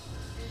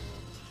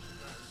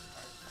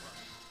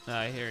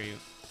 I hear you.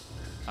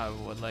 I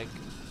would like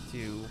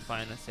to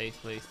find a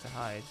safe place to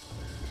hide.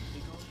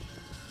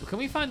 Can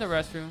we find the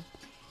restroom?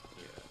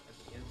 Yeah,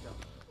 at the end, down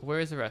that way. Where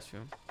is the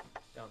restroom?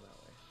 Down that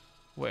way.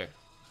 Where?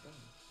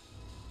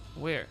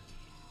 Where?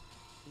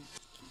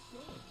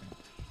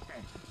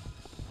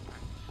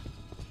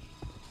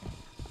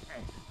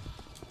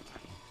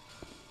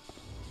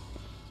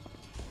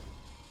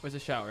 Where's the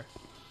shower?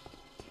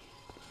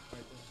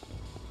 Right there.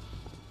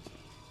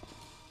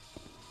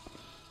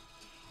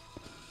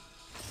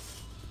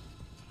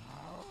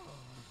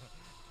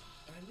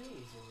 I knew it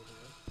was over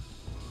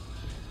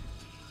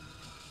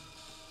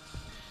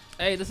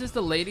there. Hey, this is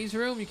the ladies'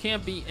 room. You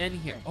can't be in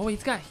here. Oh,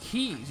 he's got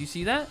keys. You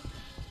see that?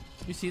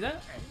 You see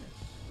that?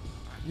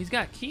 He's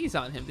got keys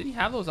on him. Did he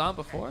have those on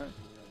before?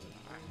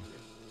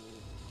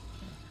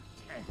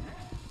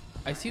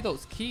 I see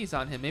those keys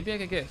on him. Maybe I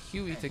can get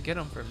Hewie to get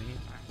them for me.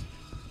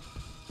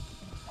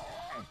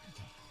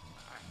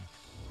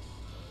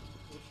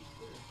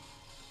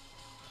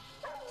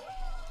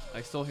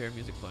 I still hear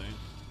music playing.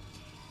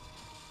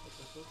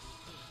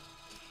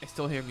 I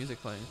still hear music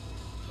playing.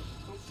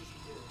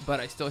 But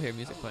I still hear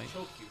music playing.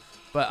 Choke you.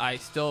 But I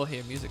still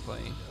hear music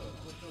playing.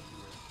 I'll choke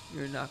you.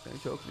 You're not gonna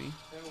choke me.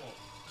 Say I won't.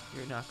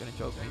 You're not gonna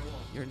choke me.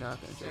 You're not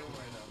gonna Say choke it me.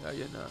 right No, now.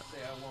 you're not. Say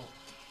I won't.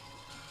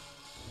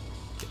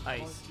 I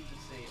want Ice. you to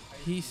say it.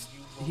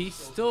 He's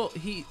still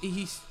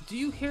he's. Do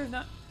you hear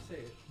that? Say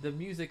it. The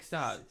music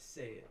stopped.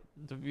 Say it.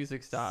 The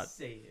music stopped.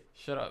 Say it.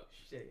 Shut up.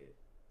 Say it.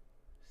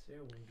 Say I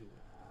won't do it.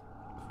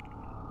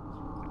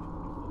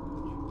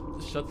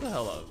 Shut the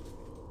hell up.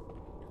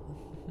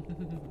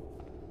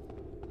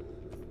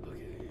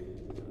 Okay.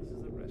 This is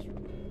the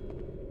restroom.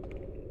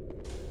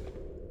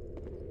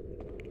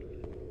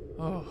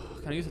 Oh,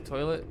 can I use the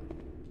toilet?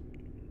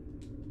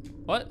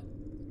 What?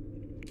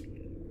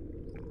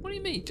 What do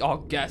you mean? Oh,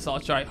 guess I'll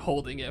try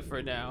holding it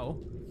for now.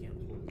 You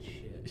can't hold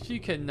shit. She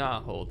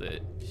cannot hold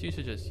it. She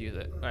should just use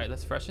it. All right,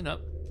 let's freshen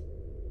up.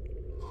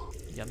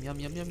 Yum, yum,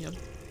 yum, yum, yum.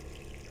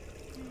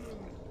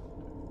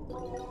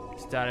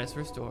 Status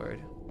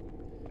restored.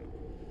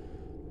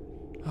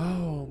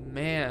 Oh,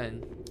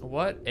 man.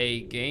 What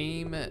a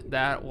game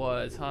that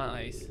was, huh,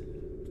 Ice?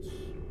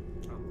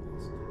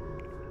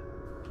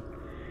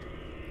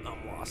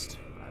 I'm lost.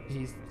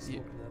 He's...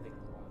 Smoking nothing in a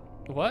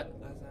while. What?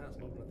 I haven't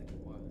smoked nothing in a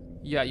while.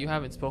 Yeah, you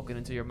haven't spoken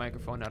into your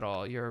microphone at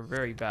all. You're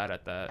very bad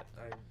at that.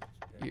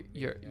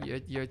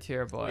 You're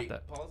terrible Wait,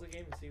 at that. pause the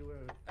game and see where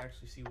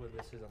actually see where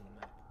this is on the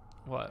map.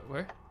 What?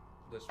 Where?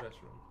 This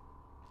restroom.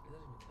 It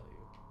doesn't even tell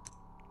you.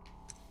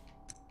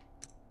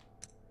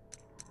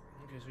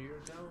 Okay, so you're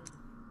down.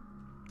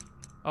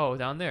 Oh,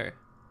 down there.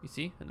 You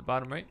see? In the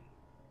bottom right?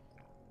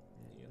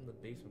 You're in the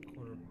basement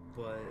corner,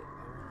 but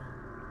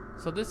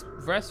So this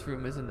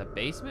restroom is in the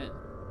basement?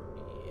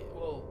 yeah,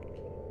 well,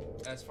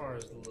 as far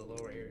as the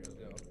lower areas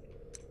go.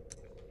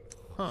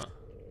 Huh.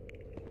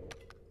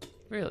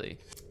 Really?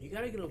 You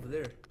gotta get over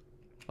there.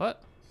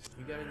 What?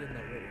 You gotta get in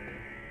that red area.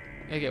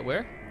 I get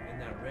where?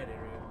 red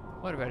area.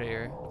 What red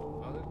area?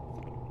 Over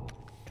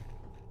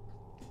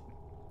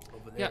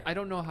there. Yeah, I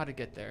don't know how to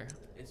get there.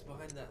 It's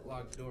behind that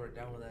locked door,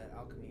 down with that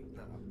alchemy.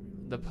 Not alchemy.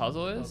 The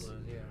puzzle is? Puzzle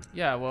is, yeah.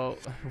 Yeah, well,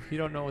 we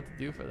don't know what to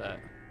do for that.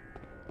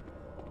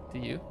 Do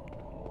you?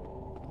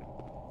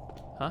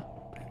 Huh?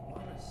 I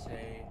want to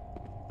say.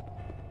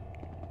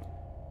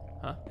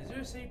 Huh? Is there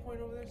a save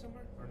point over there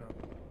somewhere or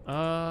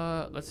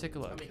no? Let's take a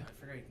look. I mean, I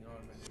forgot you can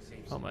automatically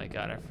save. Oh my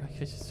god, I forgot.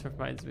 It just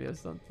reminds me of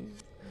something.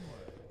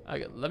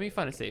 Okay, let me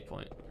find a save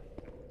point.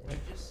 You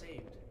just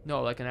saved.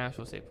 No, like an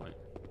actual save point.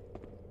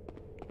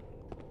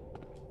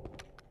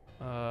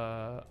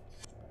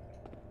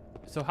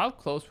 So how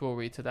close were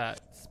we to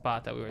that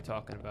spot that we were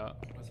talking about?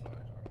 What's what I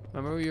talking about?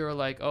 Remember you were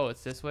like, oh,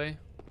 it's this way?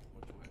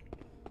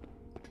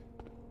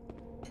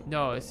 Which way?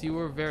 No, so you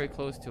were very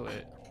close to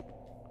it.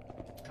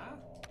 Huh?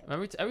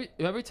 Remember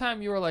every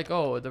time you were like,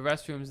 oh, the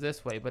restroom's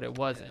this way, but it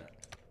wasn't.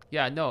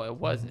 Yeah, no, it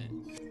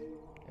wasn't.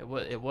 It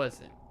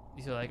wasn't.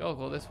 You're like, oh,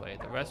 go this way.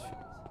 The restroom.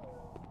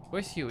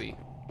 Where's Hewie?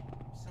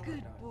 Someone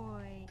Good died.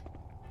 boy.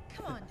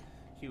 Come on.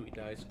 Hewie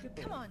dies. Good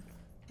boy. Come on.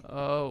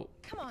 Oh,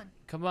 Come on.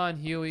 come on,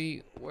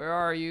 Hewie. Where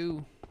are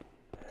you?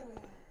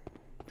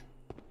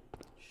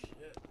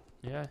 Shit.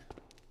 Yeah.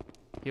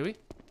 Hewie?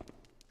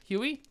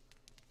 Hewie?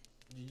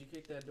 Did you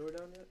kick that door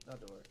down yet?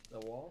 Not door. The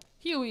wall?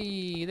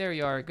 Hewie! There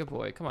you are. Good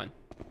boy. Come on.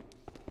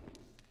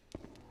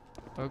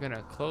 We're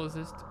gonna close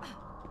this.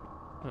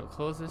 I'm gonna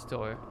close this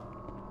door.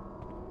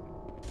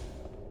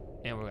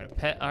 And we're gonna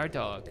pet our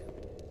dog.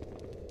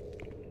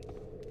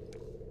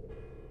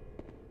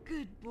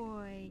 Good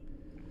boy.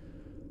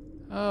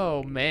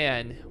 Oh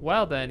man.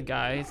 Well then,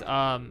 guys.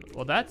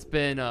 Well, that's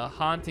been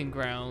Haunting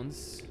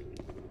Grounds.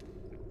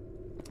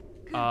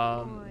 Good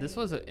boy. This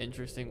was an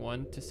interesting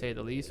one to say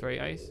the least,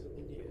 right, Ice?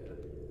 Yeah.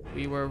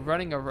 We were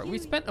running around. We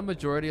spent a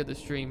majority of the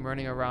stream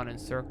running around in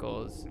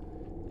circles,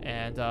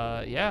 and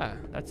yeah,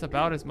 that's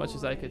about as much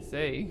as I could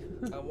say.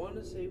 I want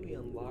to say we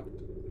unlocked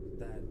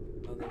that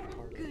other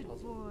part of the Good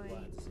puzzle, boy.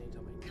 but at the same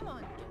time, I Come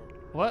on.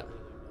 don't What?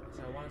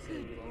 So I want to say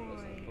Good we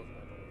unlocked that boy. puzzle. I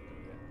don't know.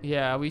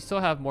 Yeah, we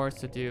still have more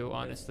to do,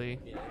 honestly.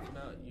 Yeah, if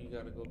not, you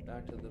gotta go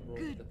back to the room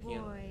Good with the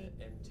piano boy.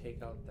 and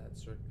take out that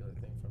circular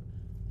thing from.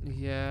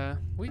 Yeah,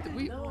 we No, boy.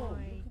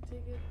 you can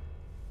take it.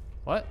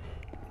 What?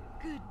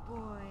 Good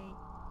boy.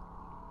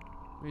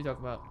 What are you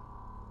talking about?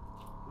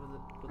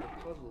 Where the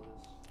puzzle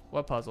is.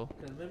 What puzzle?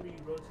 Because remember you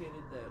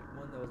rotated that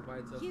one that was by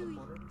itself in Huey. the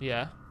corner?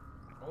 Yeah.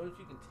 I wonder if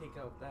you can take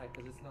out that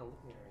because it's not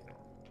looking at anything.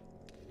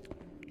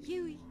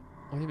 Huey.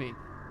 What do you mean?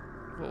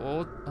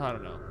 Well, I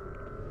don't know.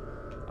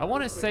 I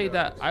want to say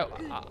that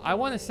I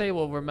want to say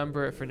we'll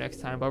remember it for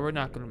next time, but we're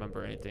not gonna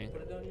remember anything.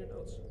 Put it down in your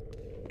notes.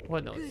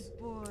 What notes? Good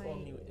Well, I boy.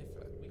 mean, if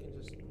we can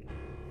just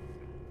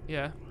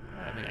Yeah.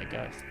 I mean, I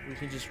guess. we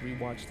can just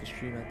rewatch the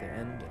stream at the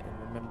end and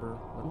remember.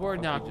 What the We're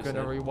fuck not we just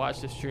gonna said.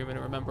 rewatch the stream and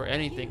remember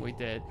anything we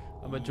did.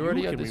 A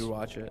majority you of can the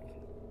rewatch it.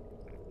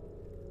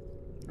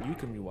 You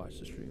can rewatch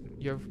the stream.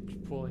 You're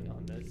pulling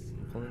on this.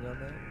 Pulling on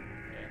that.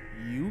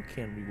 Yeah. You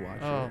can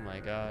rewatch Oh it. my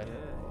god.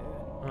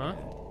 Yeah, Huh?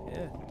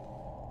 yeah,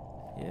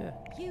 yeah.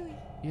 Huey.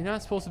 You're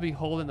not supposed to be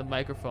holding the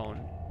microphone.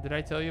 Did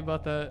I tell you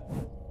about that?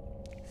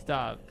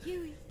 Stop.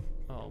 Huey.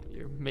 Oh,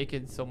 you're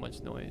making so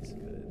much noise.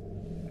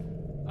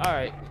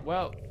 Alright,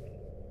 well,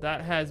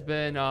 that has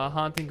been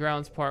Haunting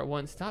Grounds Part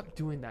 1. Stop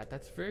doing that.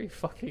 That's very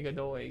fucking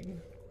annoying.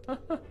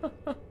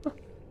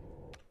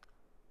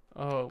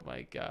 Oh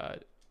my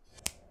god.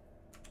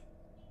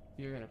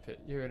 You're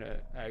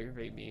gonna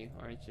aggravate me,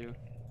 aren't you?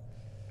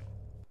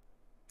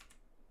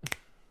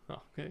 I'm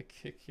gonna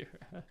kick your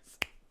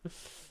ass.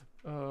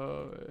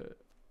 Oh.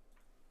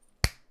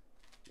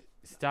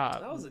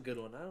 Stop. That was a good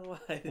one. I don't know why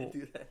I didn't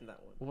do that in that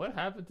one. What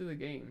happened to the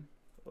game?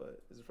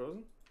 What? Is it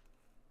frozen?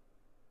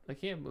 I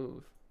can't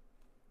move.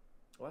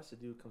 Watch the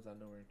dude comes out of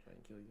nowhere and try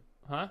and kill you.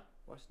 Huh?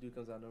 Watch the dude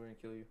comes out of nowhere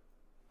and kill you.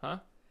 Huh?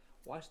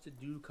 Watch the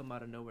dude come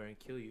out of nowhere and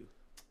kill you.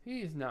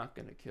 He's not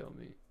gonna kill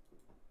me.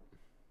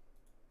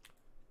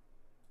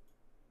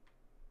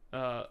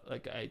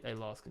 Like I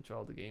lost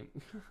control of the game.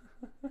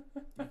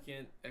 You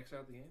can't X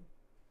out the game?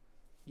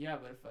 Yeah,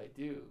 but if I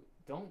do,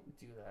 don't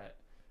do that.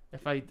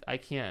 If I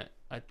can't.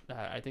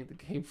 I think the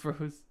game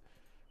froze.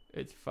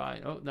 It's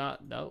fine. Oh,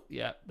 no.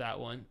 Yeah, that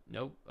one.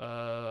 Nope.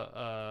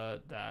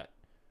 That.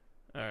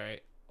 All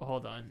right.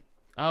 Hold on.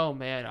 Oh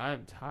man,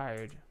 I'm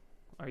tired.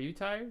 Are you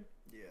tired?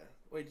 Yeah.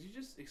 Wait, did you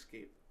just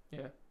escape?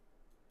 Yeah.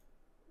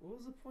 What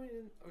was the point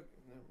in? Okay,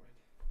 never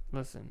mind.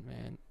 Listen,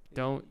 man.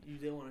 Don't. You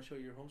didn't want to show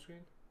your home screen?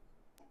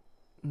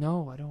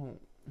 No, I don't.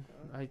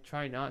 I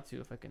try not to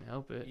if I can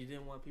help it. You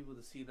didn't want people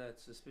to see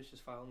that suspicious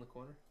file in the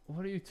corner?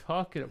 What are you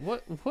talking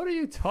about? What are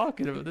you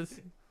talking about? This.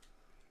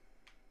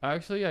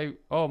 Actually,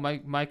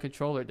 my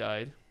controller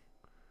died.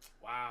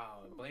 Wow.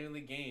 Blaming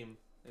the game,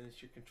 and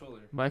it's your controller.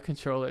 My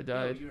controller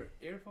No, died. your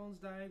earphones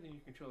died and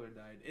your controller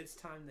died. It's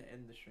time to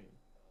end the stream.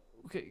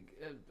 Okay,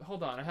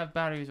 hold on. I have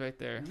batteries right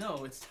there.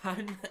 No, it's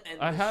time to end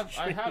I the have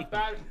stream.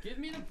 batteries. Give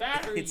me the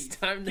batteries. It's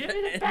time to Give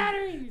me the end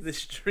batteries. the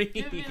stream.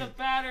 Give me the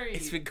batteries.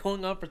 It's been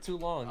going on for too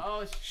long.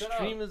 Oh, shut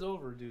Stream up. is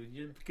over, dude.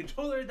 Your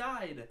controller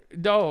died.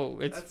 No,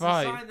 it's That's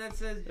fine. the sign that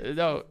says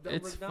No, that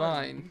it's we're done.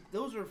 fine.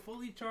 Those were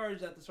fully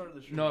charged at the start of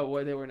the stream. No,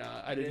 well, they were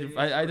not. I didn't. They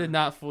I were. did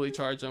not fully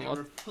charge them. They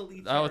were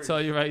fully I will charged.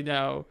 tell you right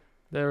now,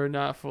 they were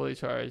not fully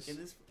charged. And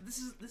this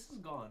is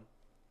gone.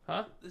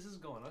 Huh? This is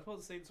gone. I'm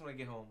supposed to say this when I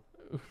get home.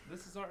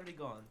 This is already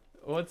gone.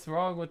 What's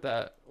wrong with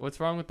that? What's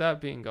wrong with that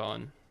being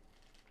gone?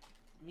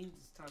 It means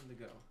it's time to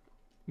go.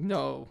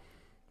 No.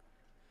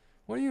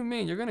 What do you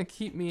mean? You're gonna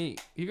keep me?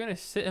 You're gonna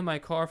sit in my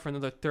car for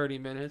another 30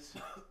 minutes?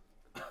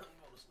 I'm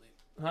going to sleep.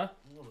 Huh?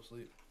 I'm going to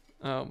sleep.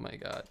 Oh my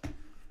god.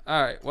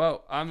 All right.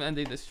 Well, I'm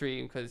ending the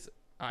stream because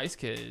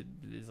IceKidd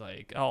is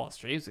like, oh,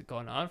 streams are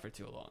going on for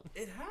too long.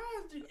 It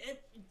has, dude.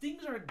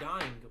 Things are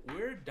dying.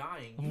 We're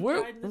dying. You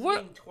We're- died in this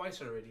what? game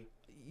twice already.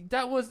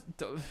 That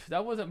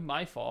wasn't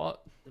my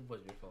fault. It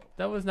was your fault.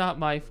 That was not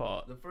my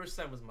fault. The first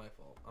time was my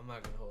fault. I'm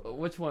not gonna hold it.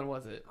 Which one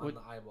was it? On the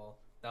eyeball.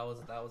 That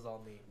was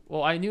all me.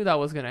 Well, I knew that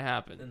was gonna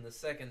happen. Then the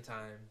second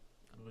time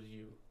was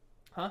you.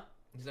 Huh?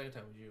 The second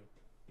time was you.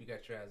 You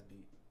got your ass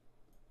beat.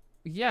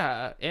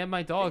 Yeah, and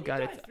my dog got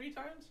Did it. you die 3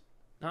 times?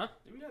 Huh?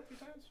 Did we die 3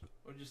 times?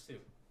 Or just 2?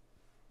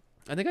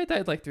 I think I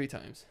died like 3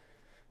 times.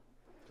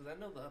 Because I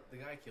know the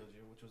guy killed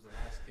you, which was the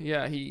last game.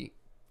 Yeah, he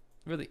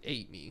really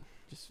ate me.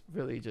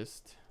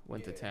 Just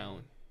went to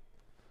town.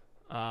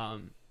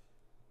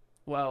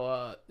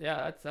 Well,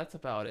 yeah, that's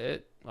about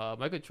it.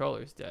 My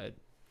controller's dead.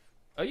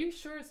 Are you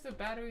sure it's the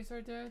batteries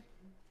are dead?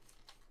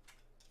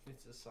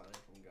 It's a sign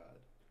from God.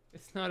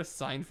 It's not a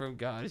sign from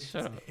God.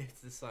 Shut up. It's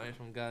the sign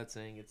from God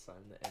saying it's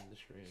time to end the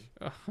stream.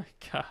 Oh my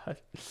god.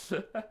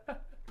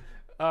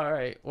 All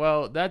right.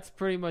 Well, that's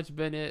pretty much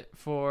been it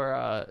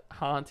for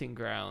Haunting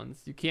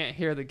Grounds. You can't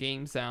hear the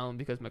game sound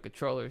because my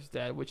controller's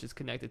dead, which is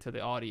connected to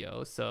the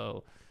audio.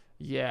 So,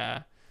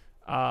 yeah.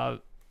 Oh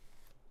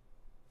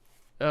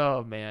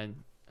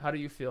man, how do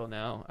you feel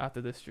now after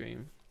this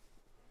stream?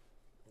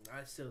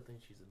 I still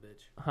think she's a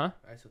bitch. Huh?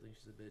 I still think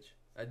she's a bitch.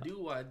 I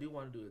do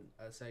want to do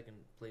a second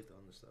playthrough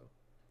on this though.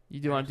 You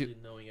do want to do?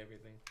 Knowing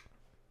everything.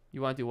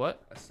 You want to do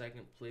what? A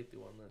second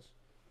playthrough on this.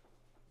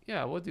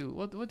 Yeah, we'll do.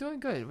 We're doing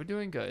good. We're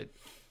doing good.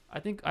 I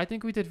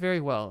think we did very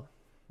well,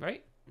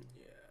 right?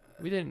 Yeah.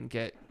 We didn't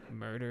get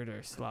murdered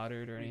or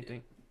slaughtered or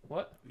anything.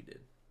 What? We did.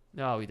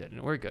 No, we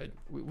didn't. We're good.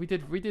 We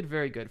did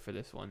very good for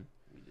this one.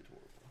 We did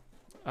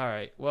horrible. All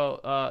right.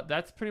 Well,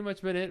 that's pretty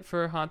much been it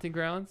for Haunting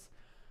Grounds.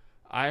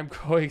 I'm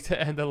going to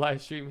end the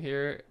live stream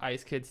here.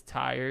 IceKidd's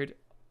tired.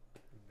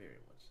 Very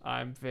much.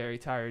 I'm very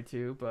tired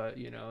too, but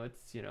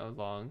it's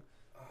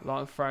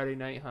long Friday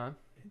night, huh?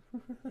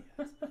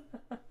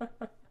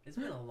 It's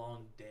been a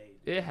long day.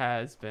 It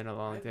has been a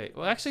long day.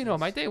 Well, actually, no,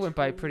 my day went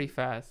by pretty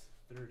fast.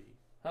 30.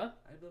 Huh?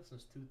 I've been up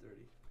since 2:30.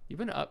 You've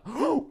been up.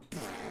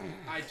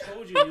 I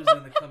told you he was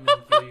gonna come in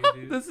and kill you,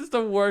 dude. This is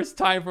the worst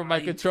time for my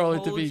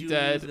controller to be He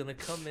dead. was gonna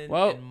come in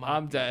Well, and mock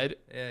I'm you. dead.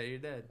 Yeah, you're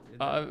dead. You're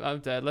dead. I'm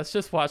dead. Let's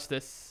just watch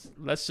this.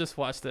 Let's just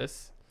watch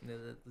this. Yeah,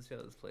 let's see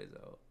how this plays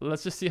out.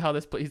 Let's just see how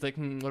this plays. He's like,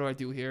 what do I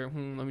do here?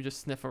 Let me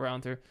just sniff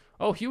around her.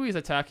 Oh, Huey's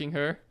attacking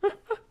her. I'm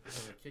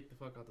gonna kick the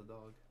fuck out the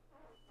dog.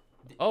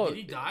 Oh, did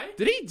he die?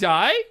 Did he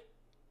die?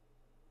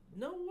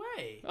 No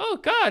way. Oh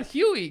God,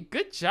 Huey,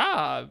 good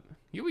job.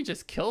 Huey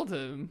just killed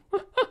him.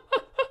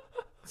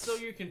 So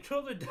your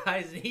controller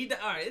dies and he dies.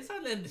 Alright, it's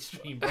time to end the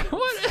stream, bro.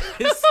 What?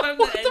 It's time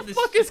What to end the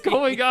fuck is stream.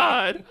 going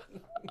on?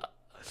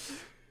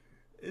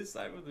 It's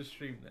time for the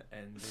stream to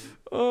end, dude.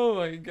 Oh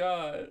my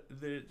God.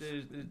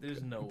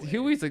 There's no way.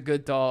 Huey's a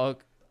good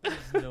dog.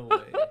 There's no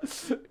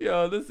way.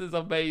 Yo, this is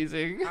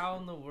amazing. How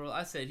in the world?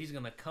 I said he's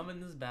gonna come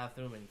in this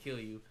bathroom and kill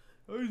you.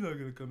 Oh, he's not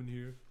gonna come in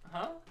here.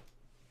 Huh?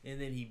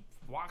 And then he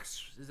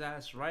walks his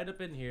ass right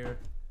up in here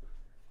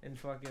and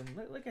fucking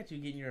look at you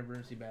getting your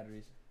emergency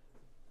batteries.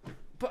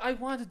 But I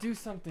want to do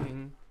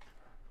something.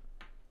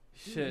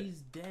 Dude, Shit.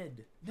 he's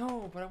dead.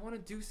 No, but I want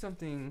to do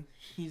something.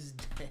 He's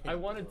dead. I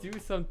want to bro. do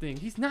something.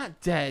 He's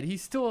not dead.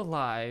 He's still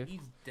alive.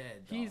 He's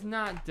dead. He's dog.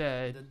 not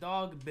dead. The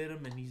dog bit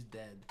him and he's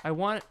dead. I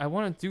want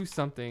to do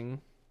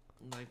something.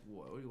 Like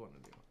what? What do you want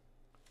to do?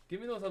 Give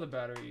me those other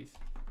batteries.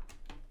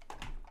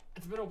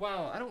 It's been a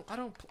while.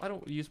 I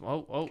don't use.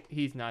 Oh,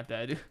 he's not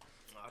dead.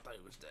 Oh, I thought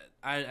he was dead.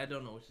 I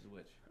don't know which is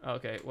which.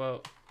 Okay,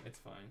 well, it's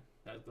fine.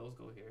 Those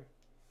go here.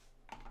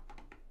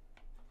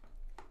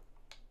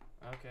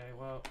 Okay,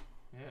 well,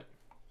 yeah.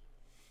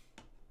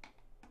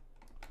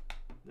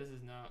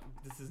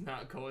 This is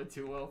not going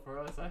too well for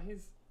us,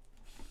 Ice.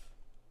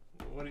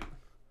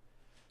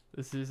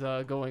 This is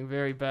going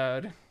very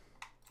bad.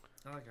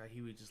 I like how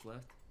Huey just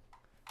left.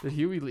 Did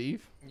Huey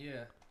leave?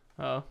 Yeah.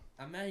 Oh,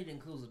 I'm mad he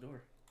didn't close the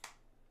door.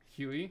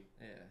 Huey?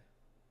 Yeah.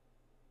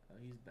 Oh,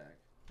 he's back.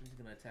 He's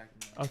gonna attack him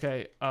now.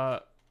 Okay,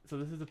 so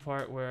this is the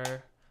part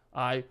where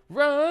I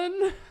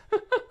run.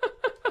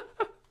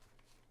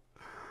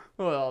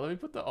 Hold on, let me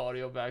put the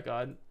audio back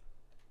on.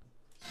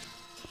 Oh,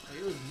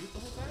 he was mute the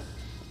whole time?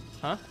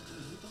 Huh? He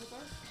was mute the whole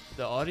time?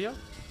 The audio? Us?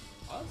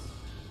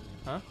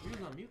 Huh? He was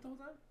on mute the whole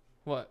time?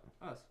 What?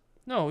 Us.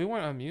 No, we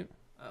weren't on mute.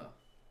 Oh.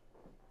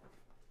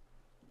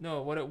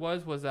 No, what it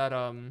was that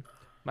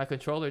my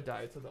controller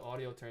died, so the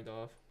audio turned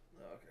off.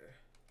 Okay.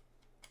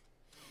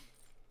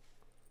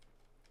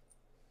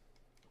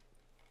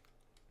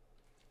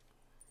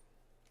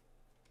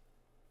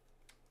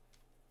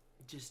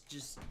 Just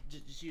use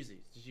these.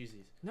 Just use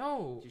these.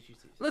 No. Just use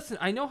these. Listen,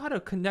 I know how to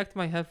connect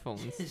my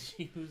headphones. Just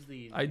use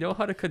these. I know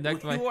how to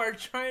connect my. You are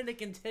trying to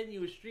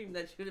continue a stream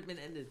that should have been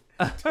ended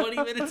 20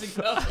 minutes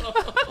ago.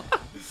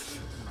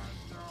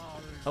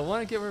 I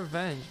want to get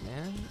revenge,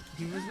 man.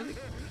 He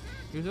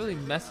was really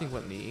messing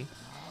with me.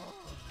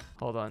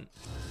 Hold on.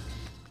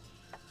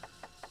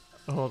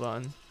 Hold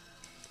on.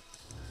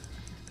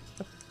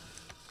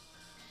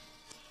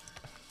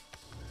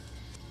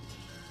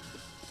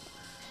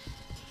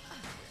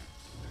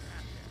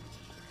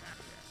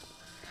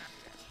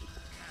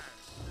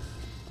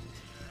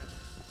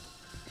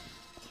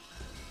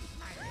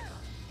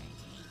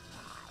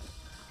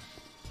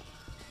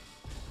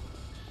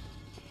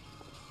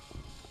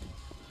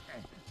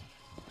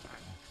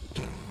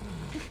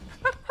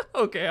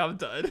 Okay, I'm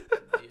done.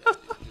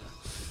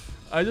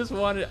 I just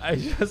want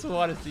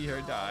to see her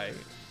die.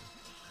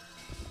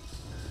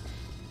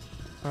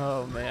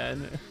 Oh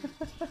man.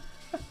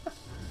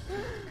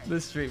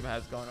 This stream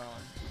has gone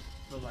on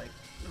for like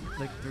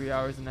 3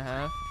 hours and a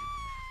half.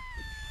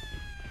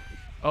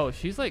 Oh,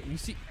 she's like, you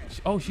see,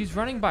 oh, she's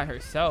running by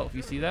herself.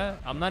 You see that?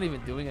 I'm not even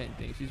doing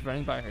anything. She's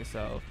running by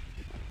herself.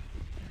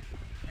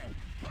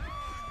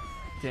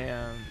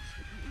 Damn.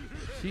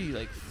 She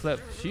like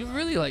flipped. She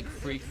really like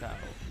freaks out.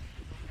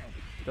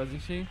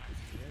 Doesn't she?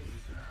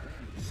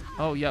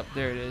 Oh, yep,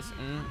 there it is.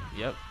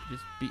 Yep,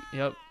 just beat.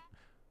 Yep.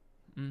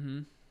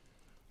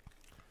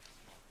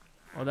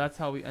 Well, that's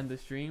how we end the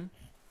stream.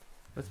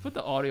 Let's put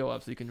the audio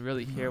up so you can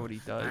really hear what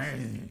he does.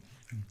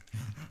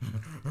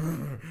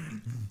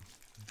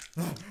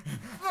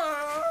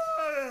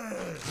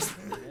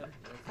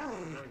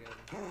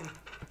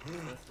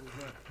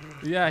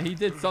 Yeah, he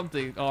did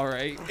something. All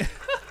right.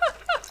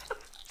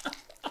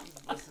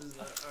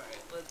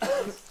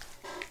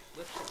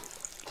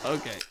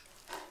 Okay.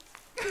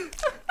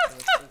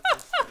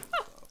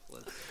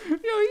 Yo,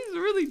 he's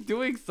really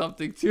doing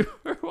something to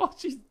her while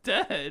she's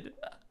dead.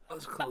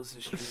 Let's close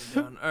this stream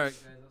down. All right,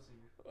 guys, I'll see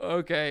you.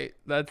 Okay,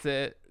 that's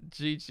it.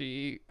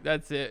 GG.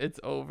 That's it. It's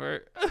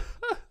over.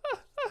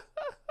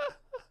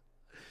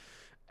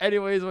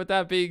 Anyways, with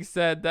that being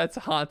said, that's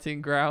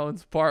Haunting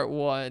Grounds Part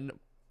 1.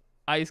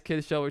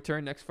 IceKidd shall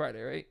return next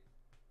Friday, right?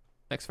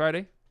 Next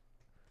Friday?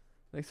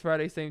 Next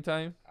Friday, same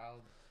time?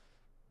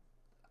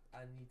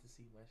 I need to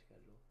see my schedule.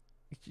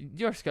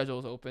 Your schedule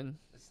is open.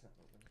 It's not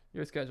open.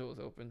 Your schedule is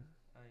open.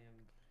 I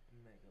am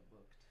mega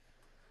booked.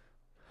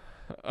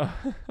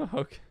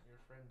 Okay. Your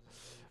friend is a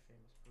very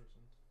famous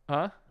person.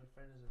 Huh? Your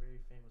friend is a very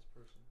famous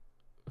person.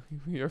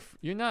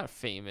 You're not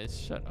famous.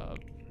 Shut up.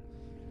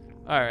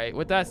 All right.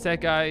 With that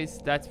said, guys,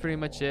 that's pretty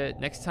much it.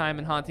 Next time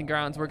in Haunting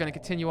Grounds, we're gonna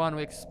continue on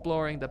with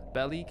exploring the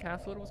Belly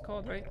Castle. It was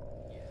called, right?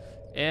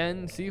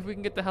 And see if we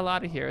can get the hell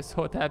out of here.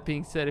 So with that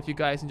being said, if you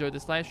guys enjoyed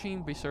this live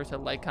stream, be sure to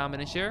like,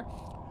 comment, and share.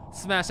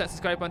 Smash that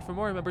subscribe button for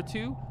more. Remember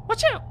to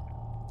watch out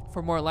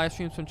for more live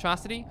streams from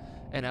Trosity.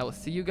 And I will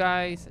see you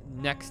guys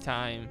next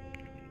time.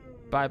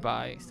 Bye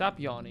bye. Stop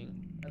yawning.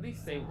 At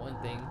least say one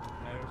thing.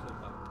 I never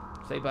said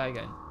bye. Say bye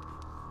again.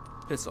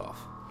 Piss off.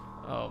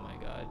 Oh my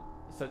god.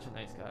 Such a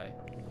nice guy.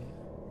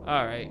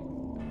 Alright.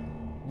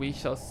 We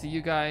shall see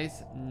you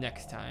guys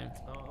next time.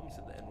 Oh, I'm gonna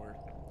say the N-word.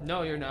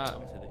 No, you're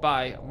not.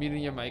 Bye. I'm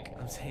muting your mic.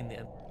 I'm saying the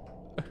N-word.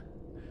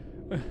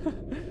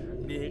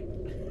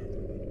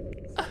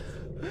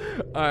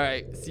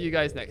 Alright. See you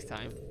guys next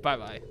time. Bye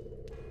bye.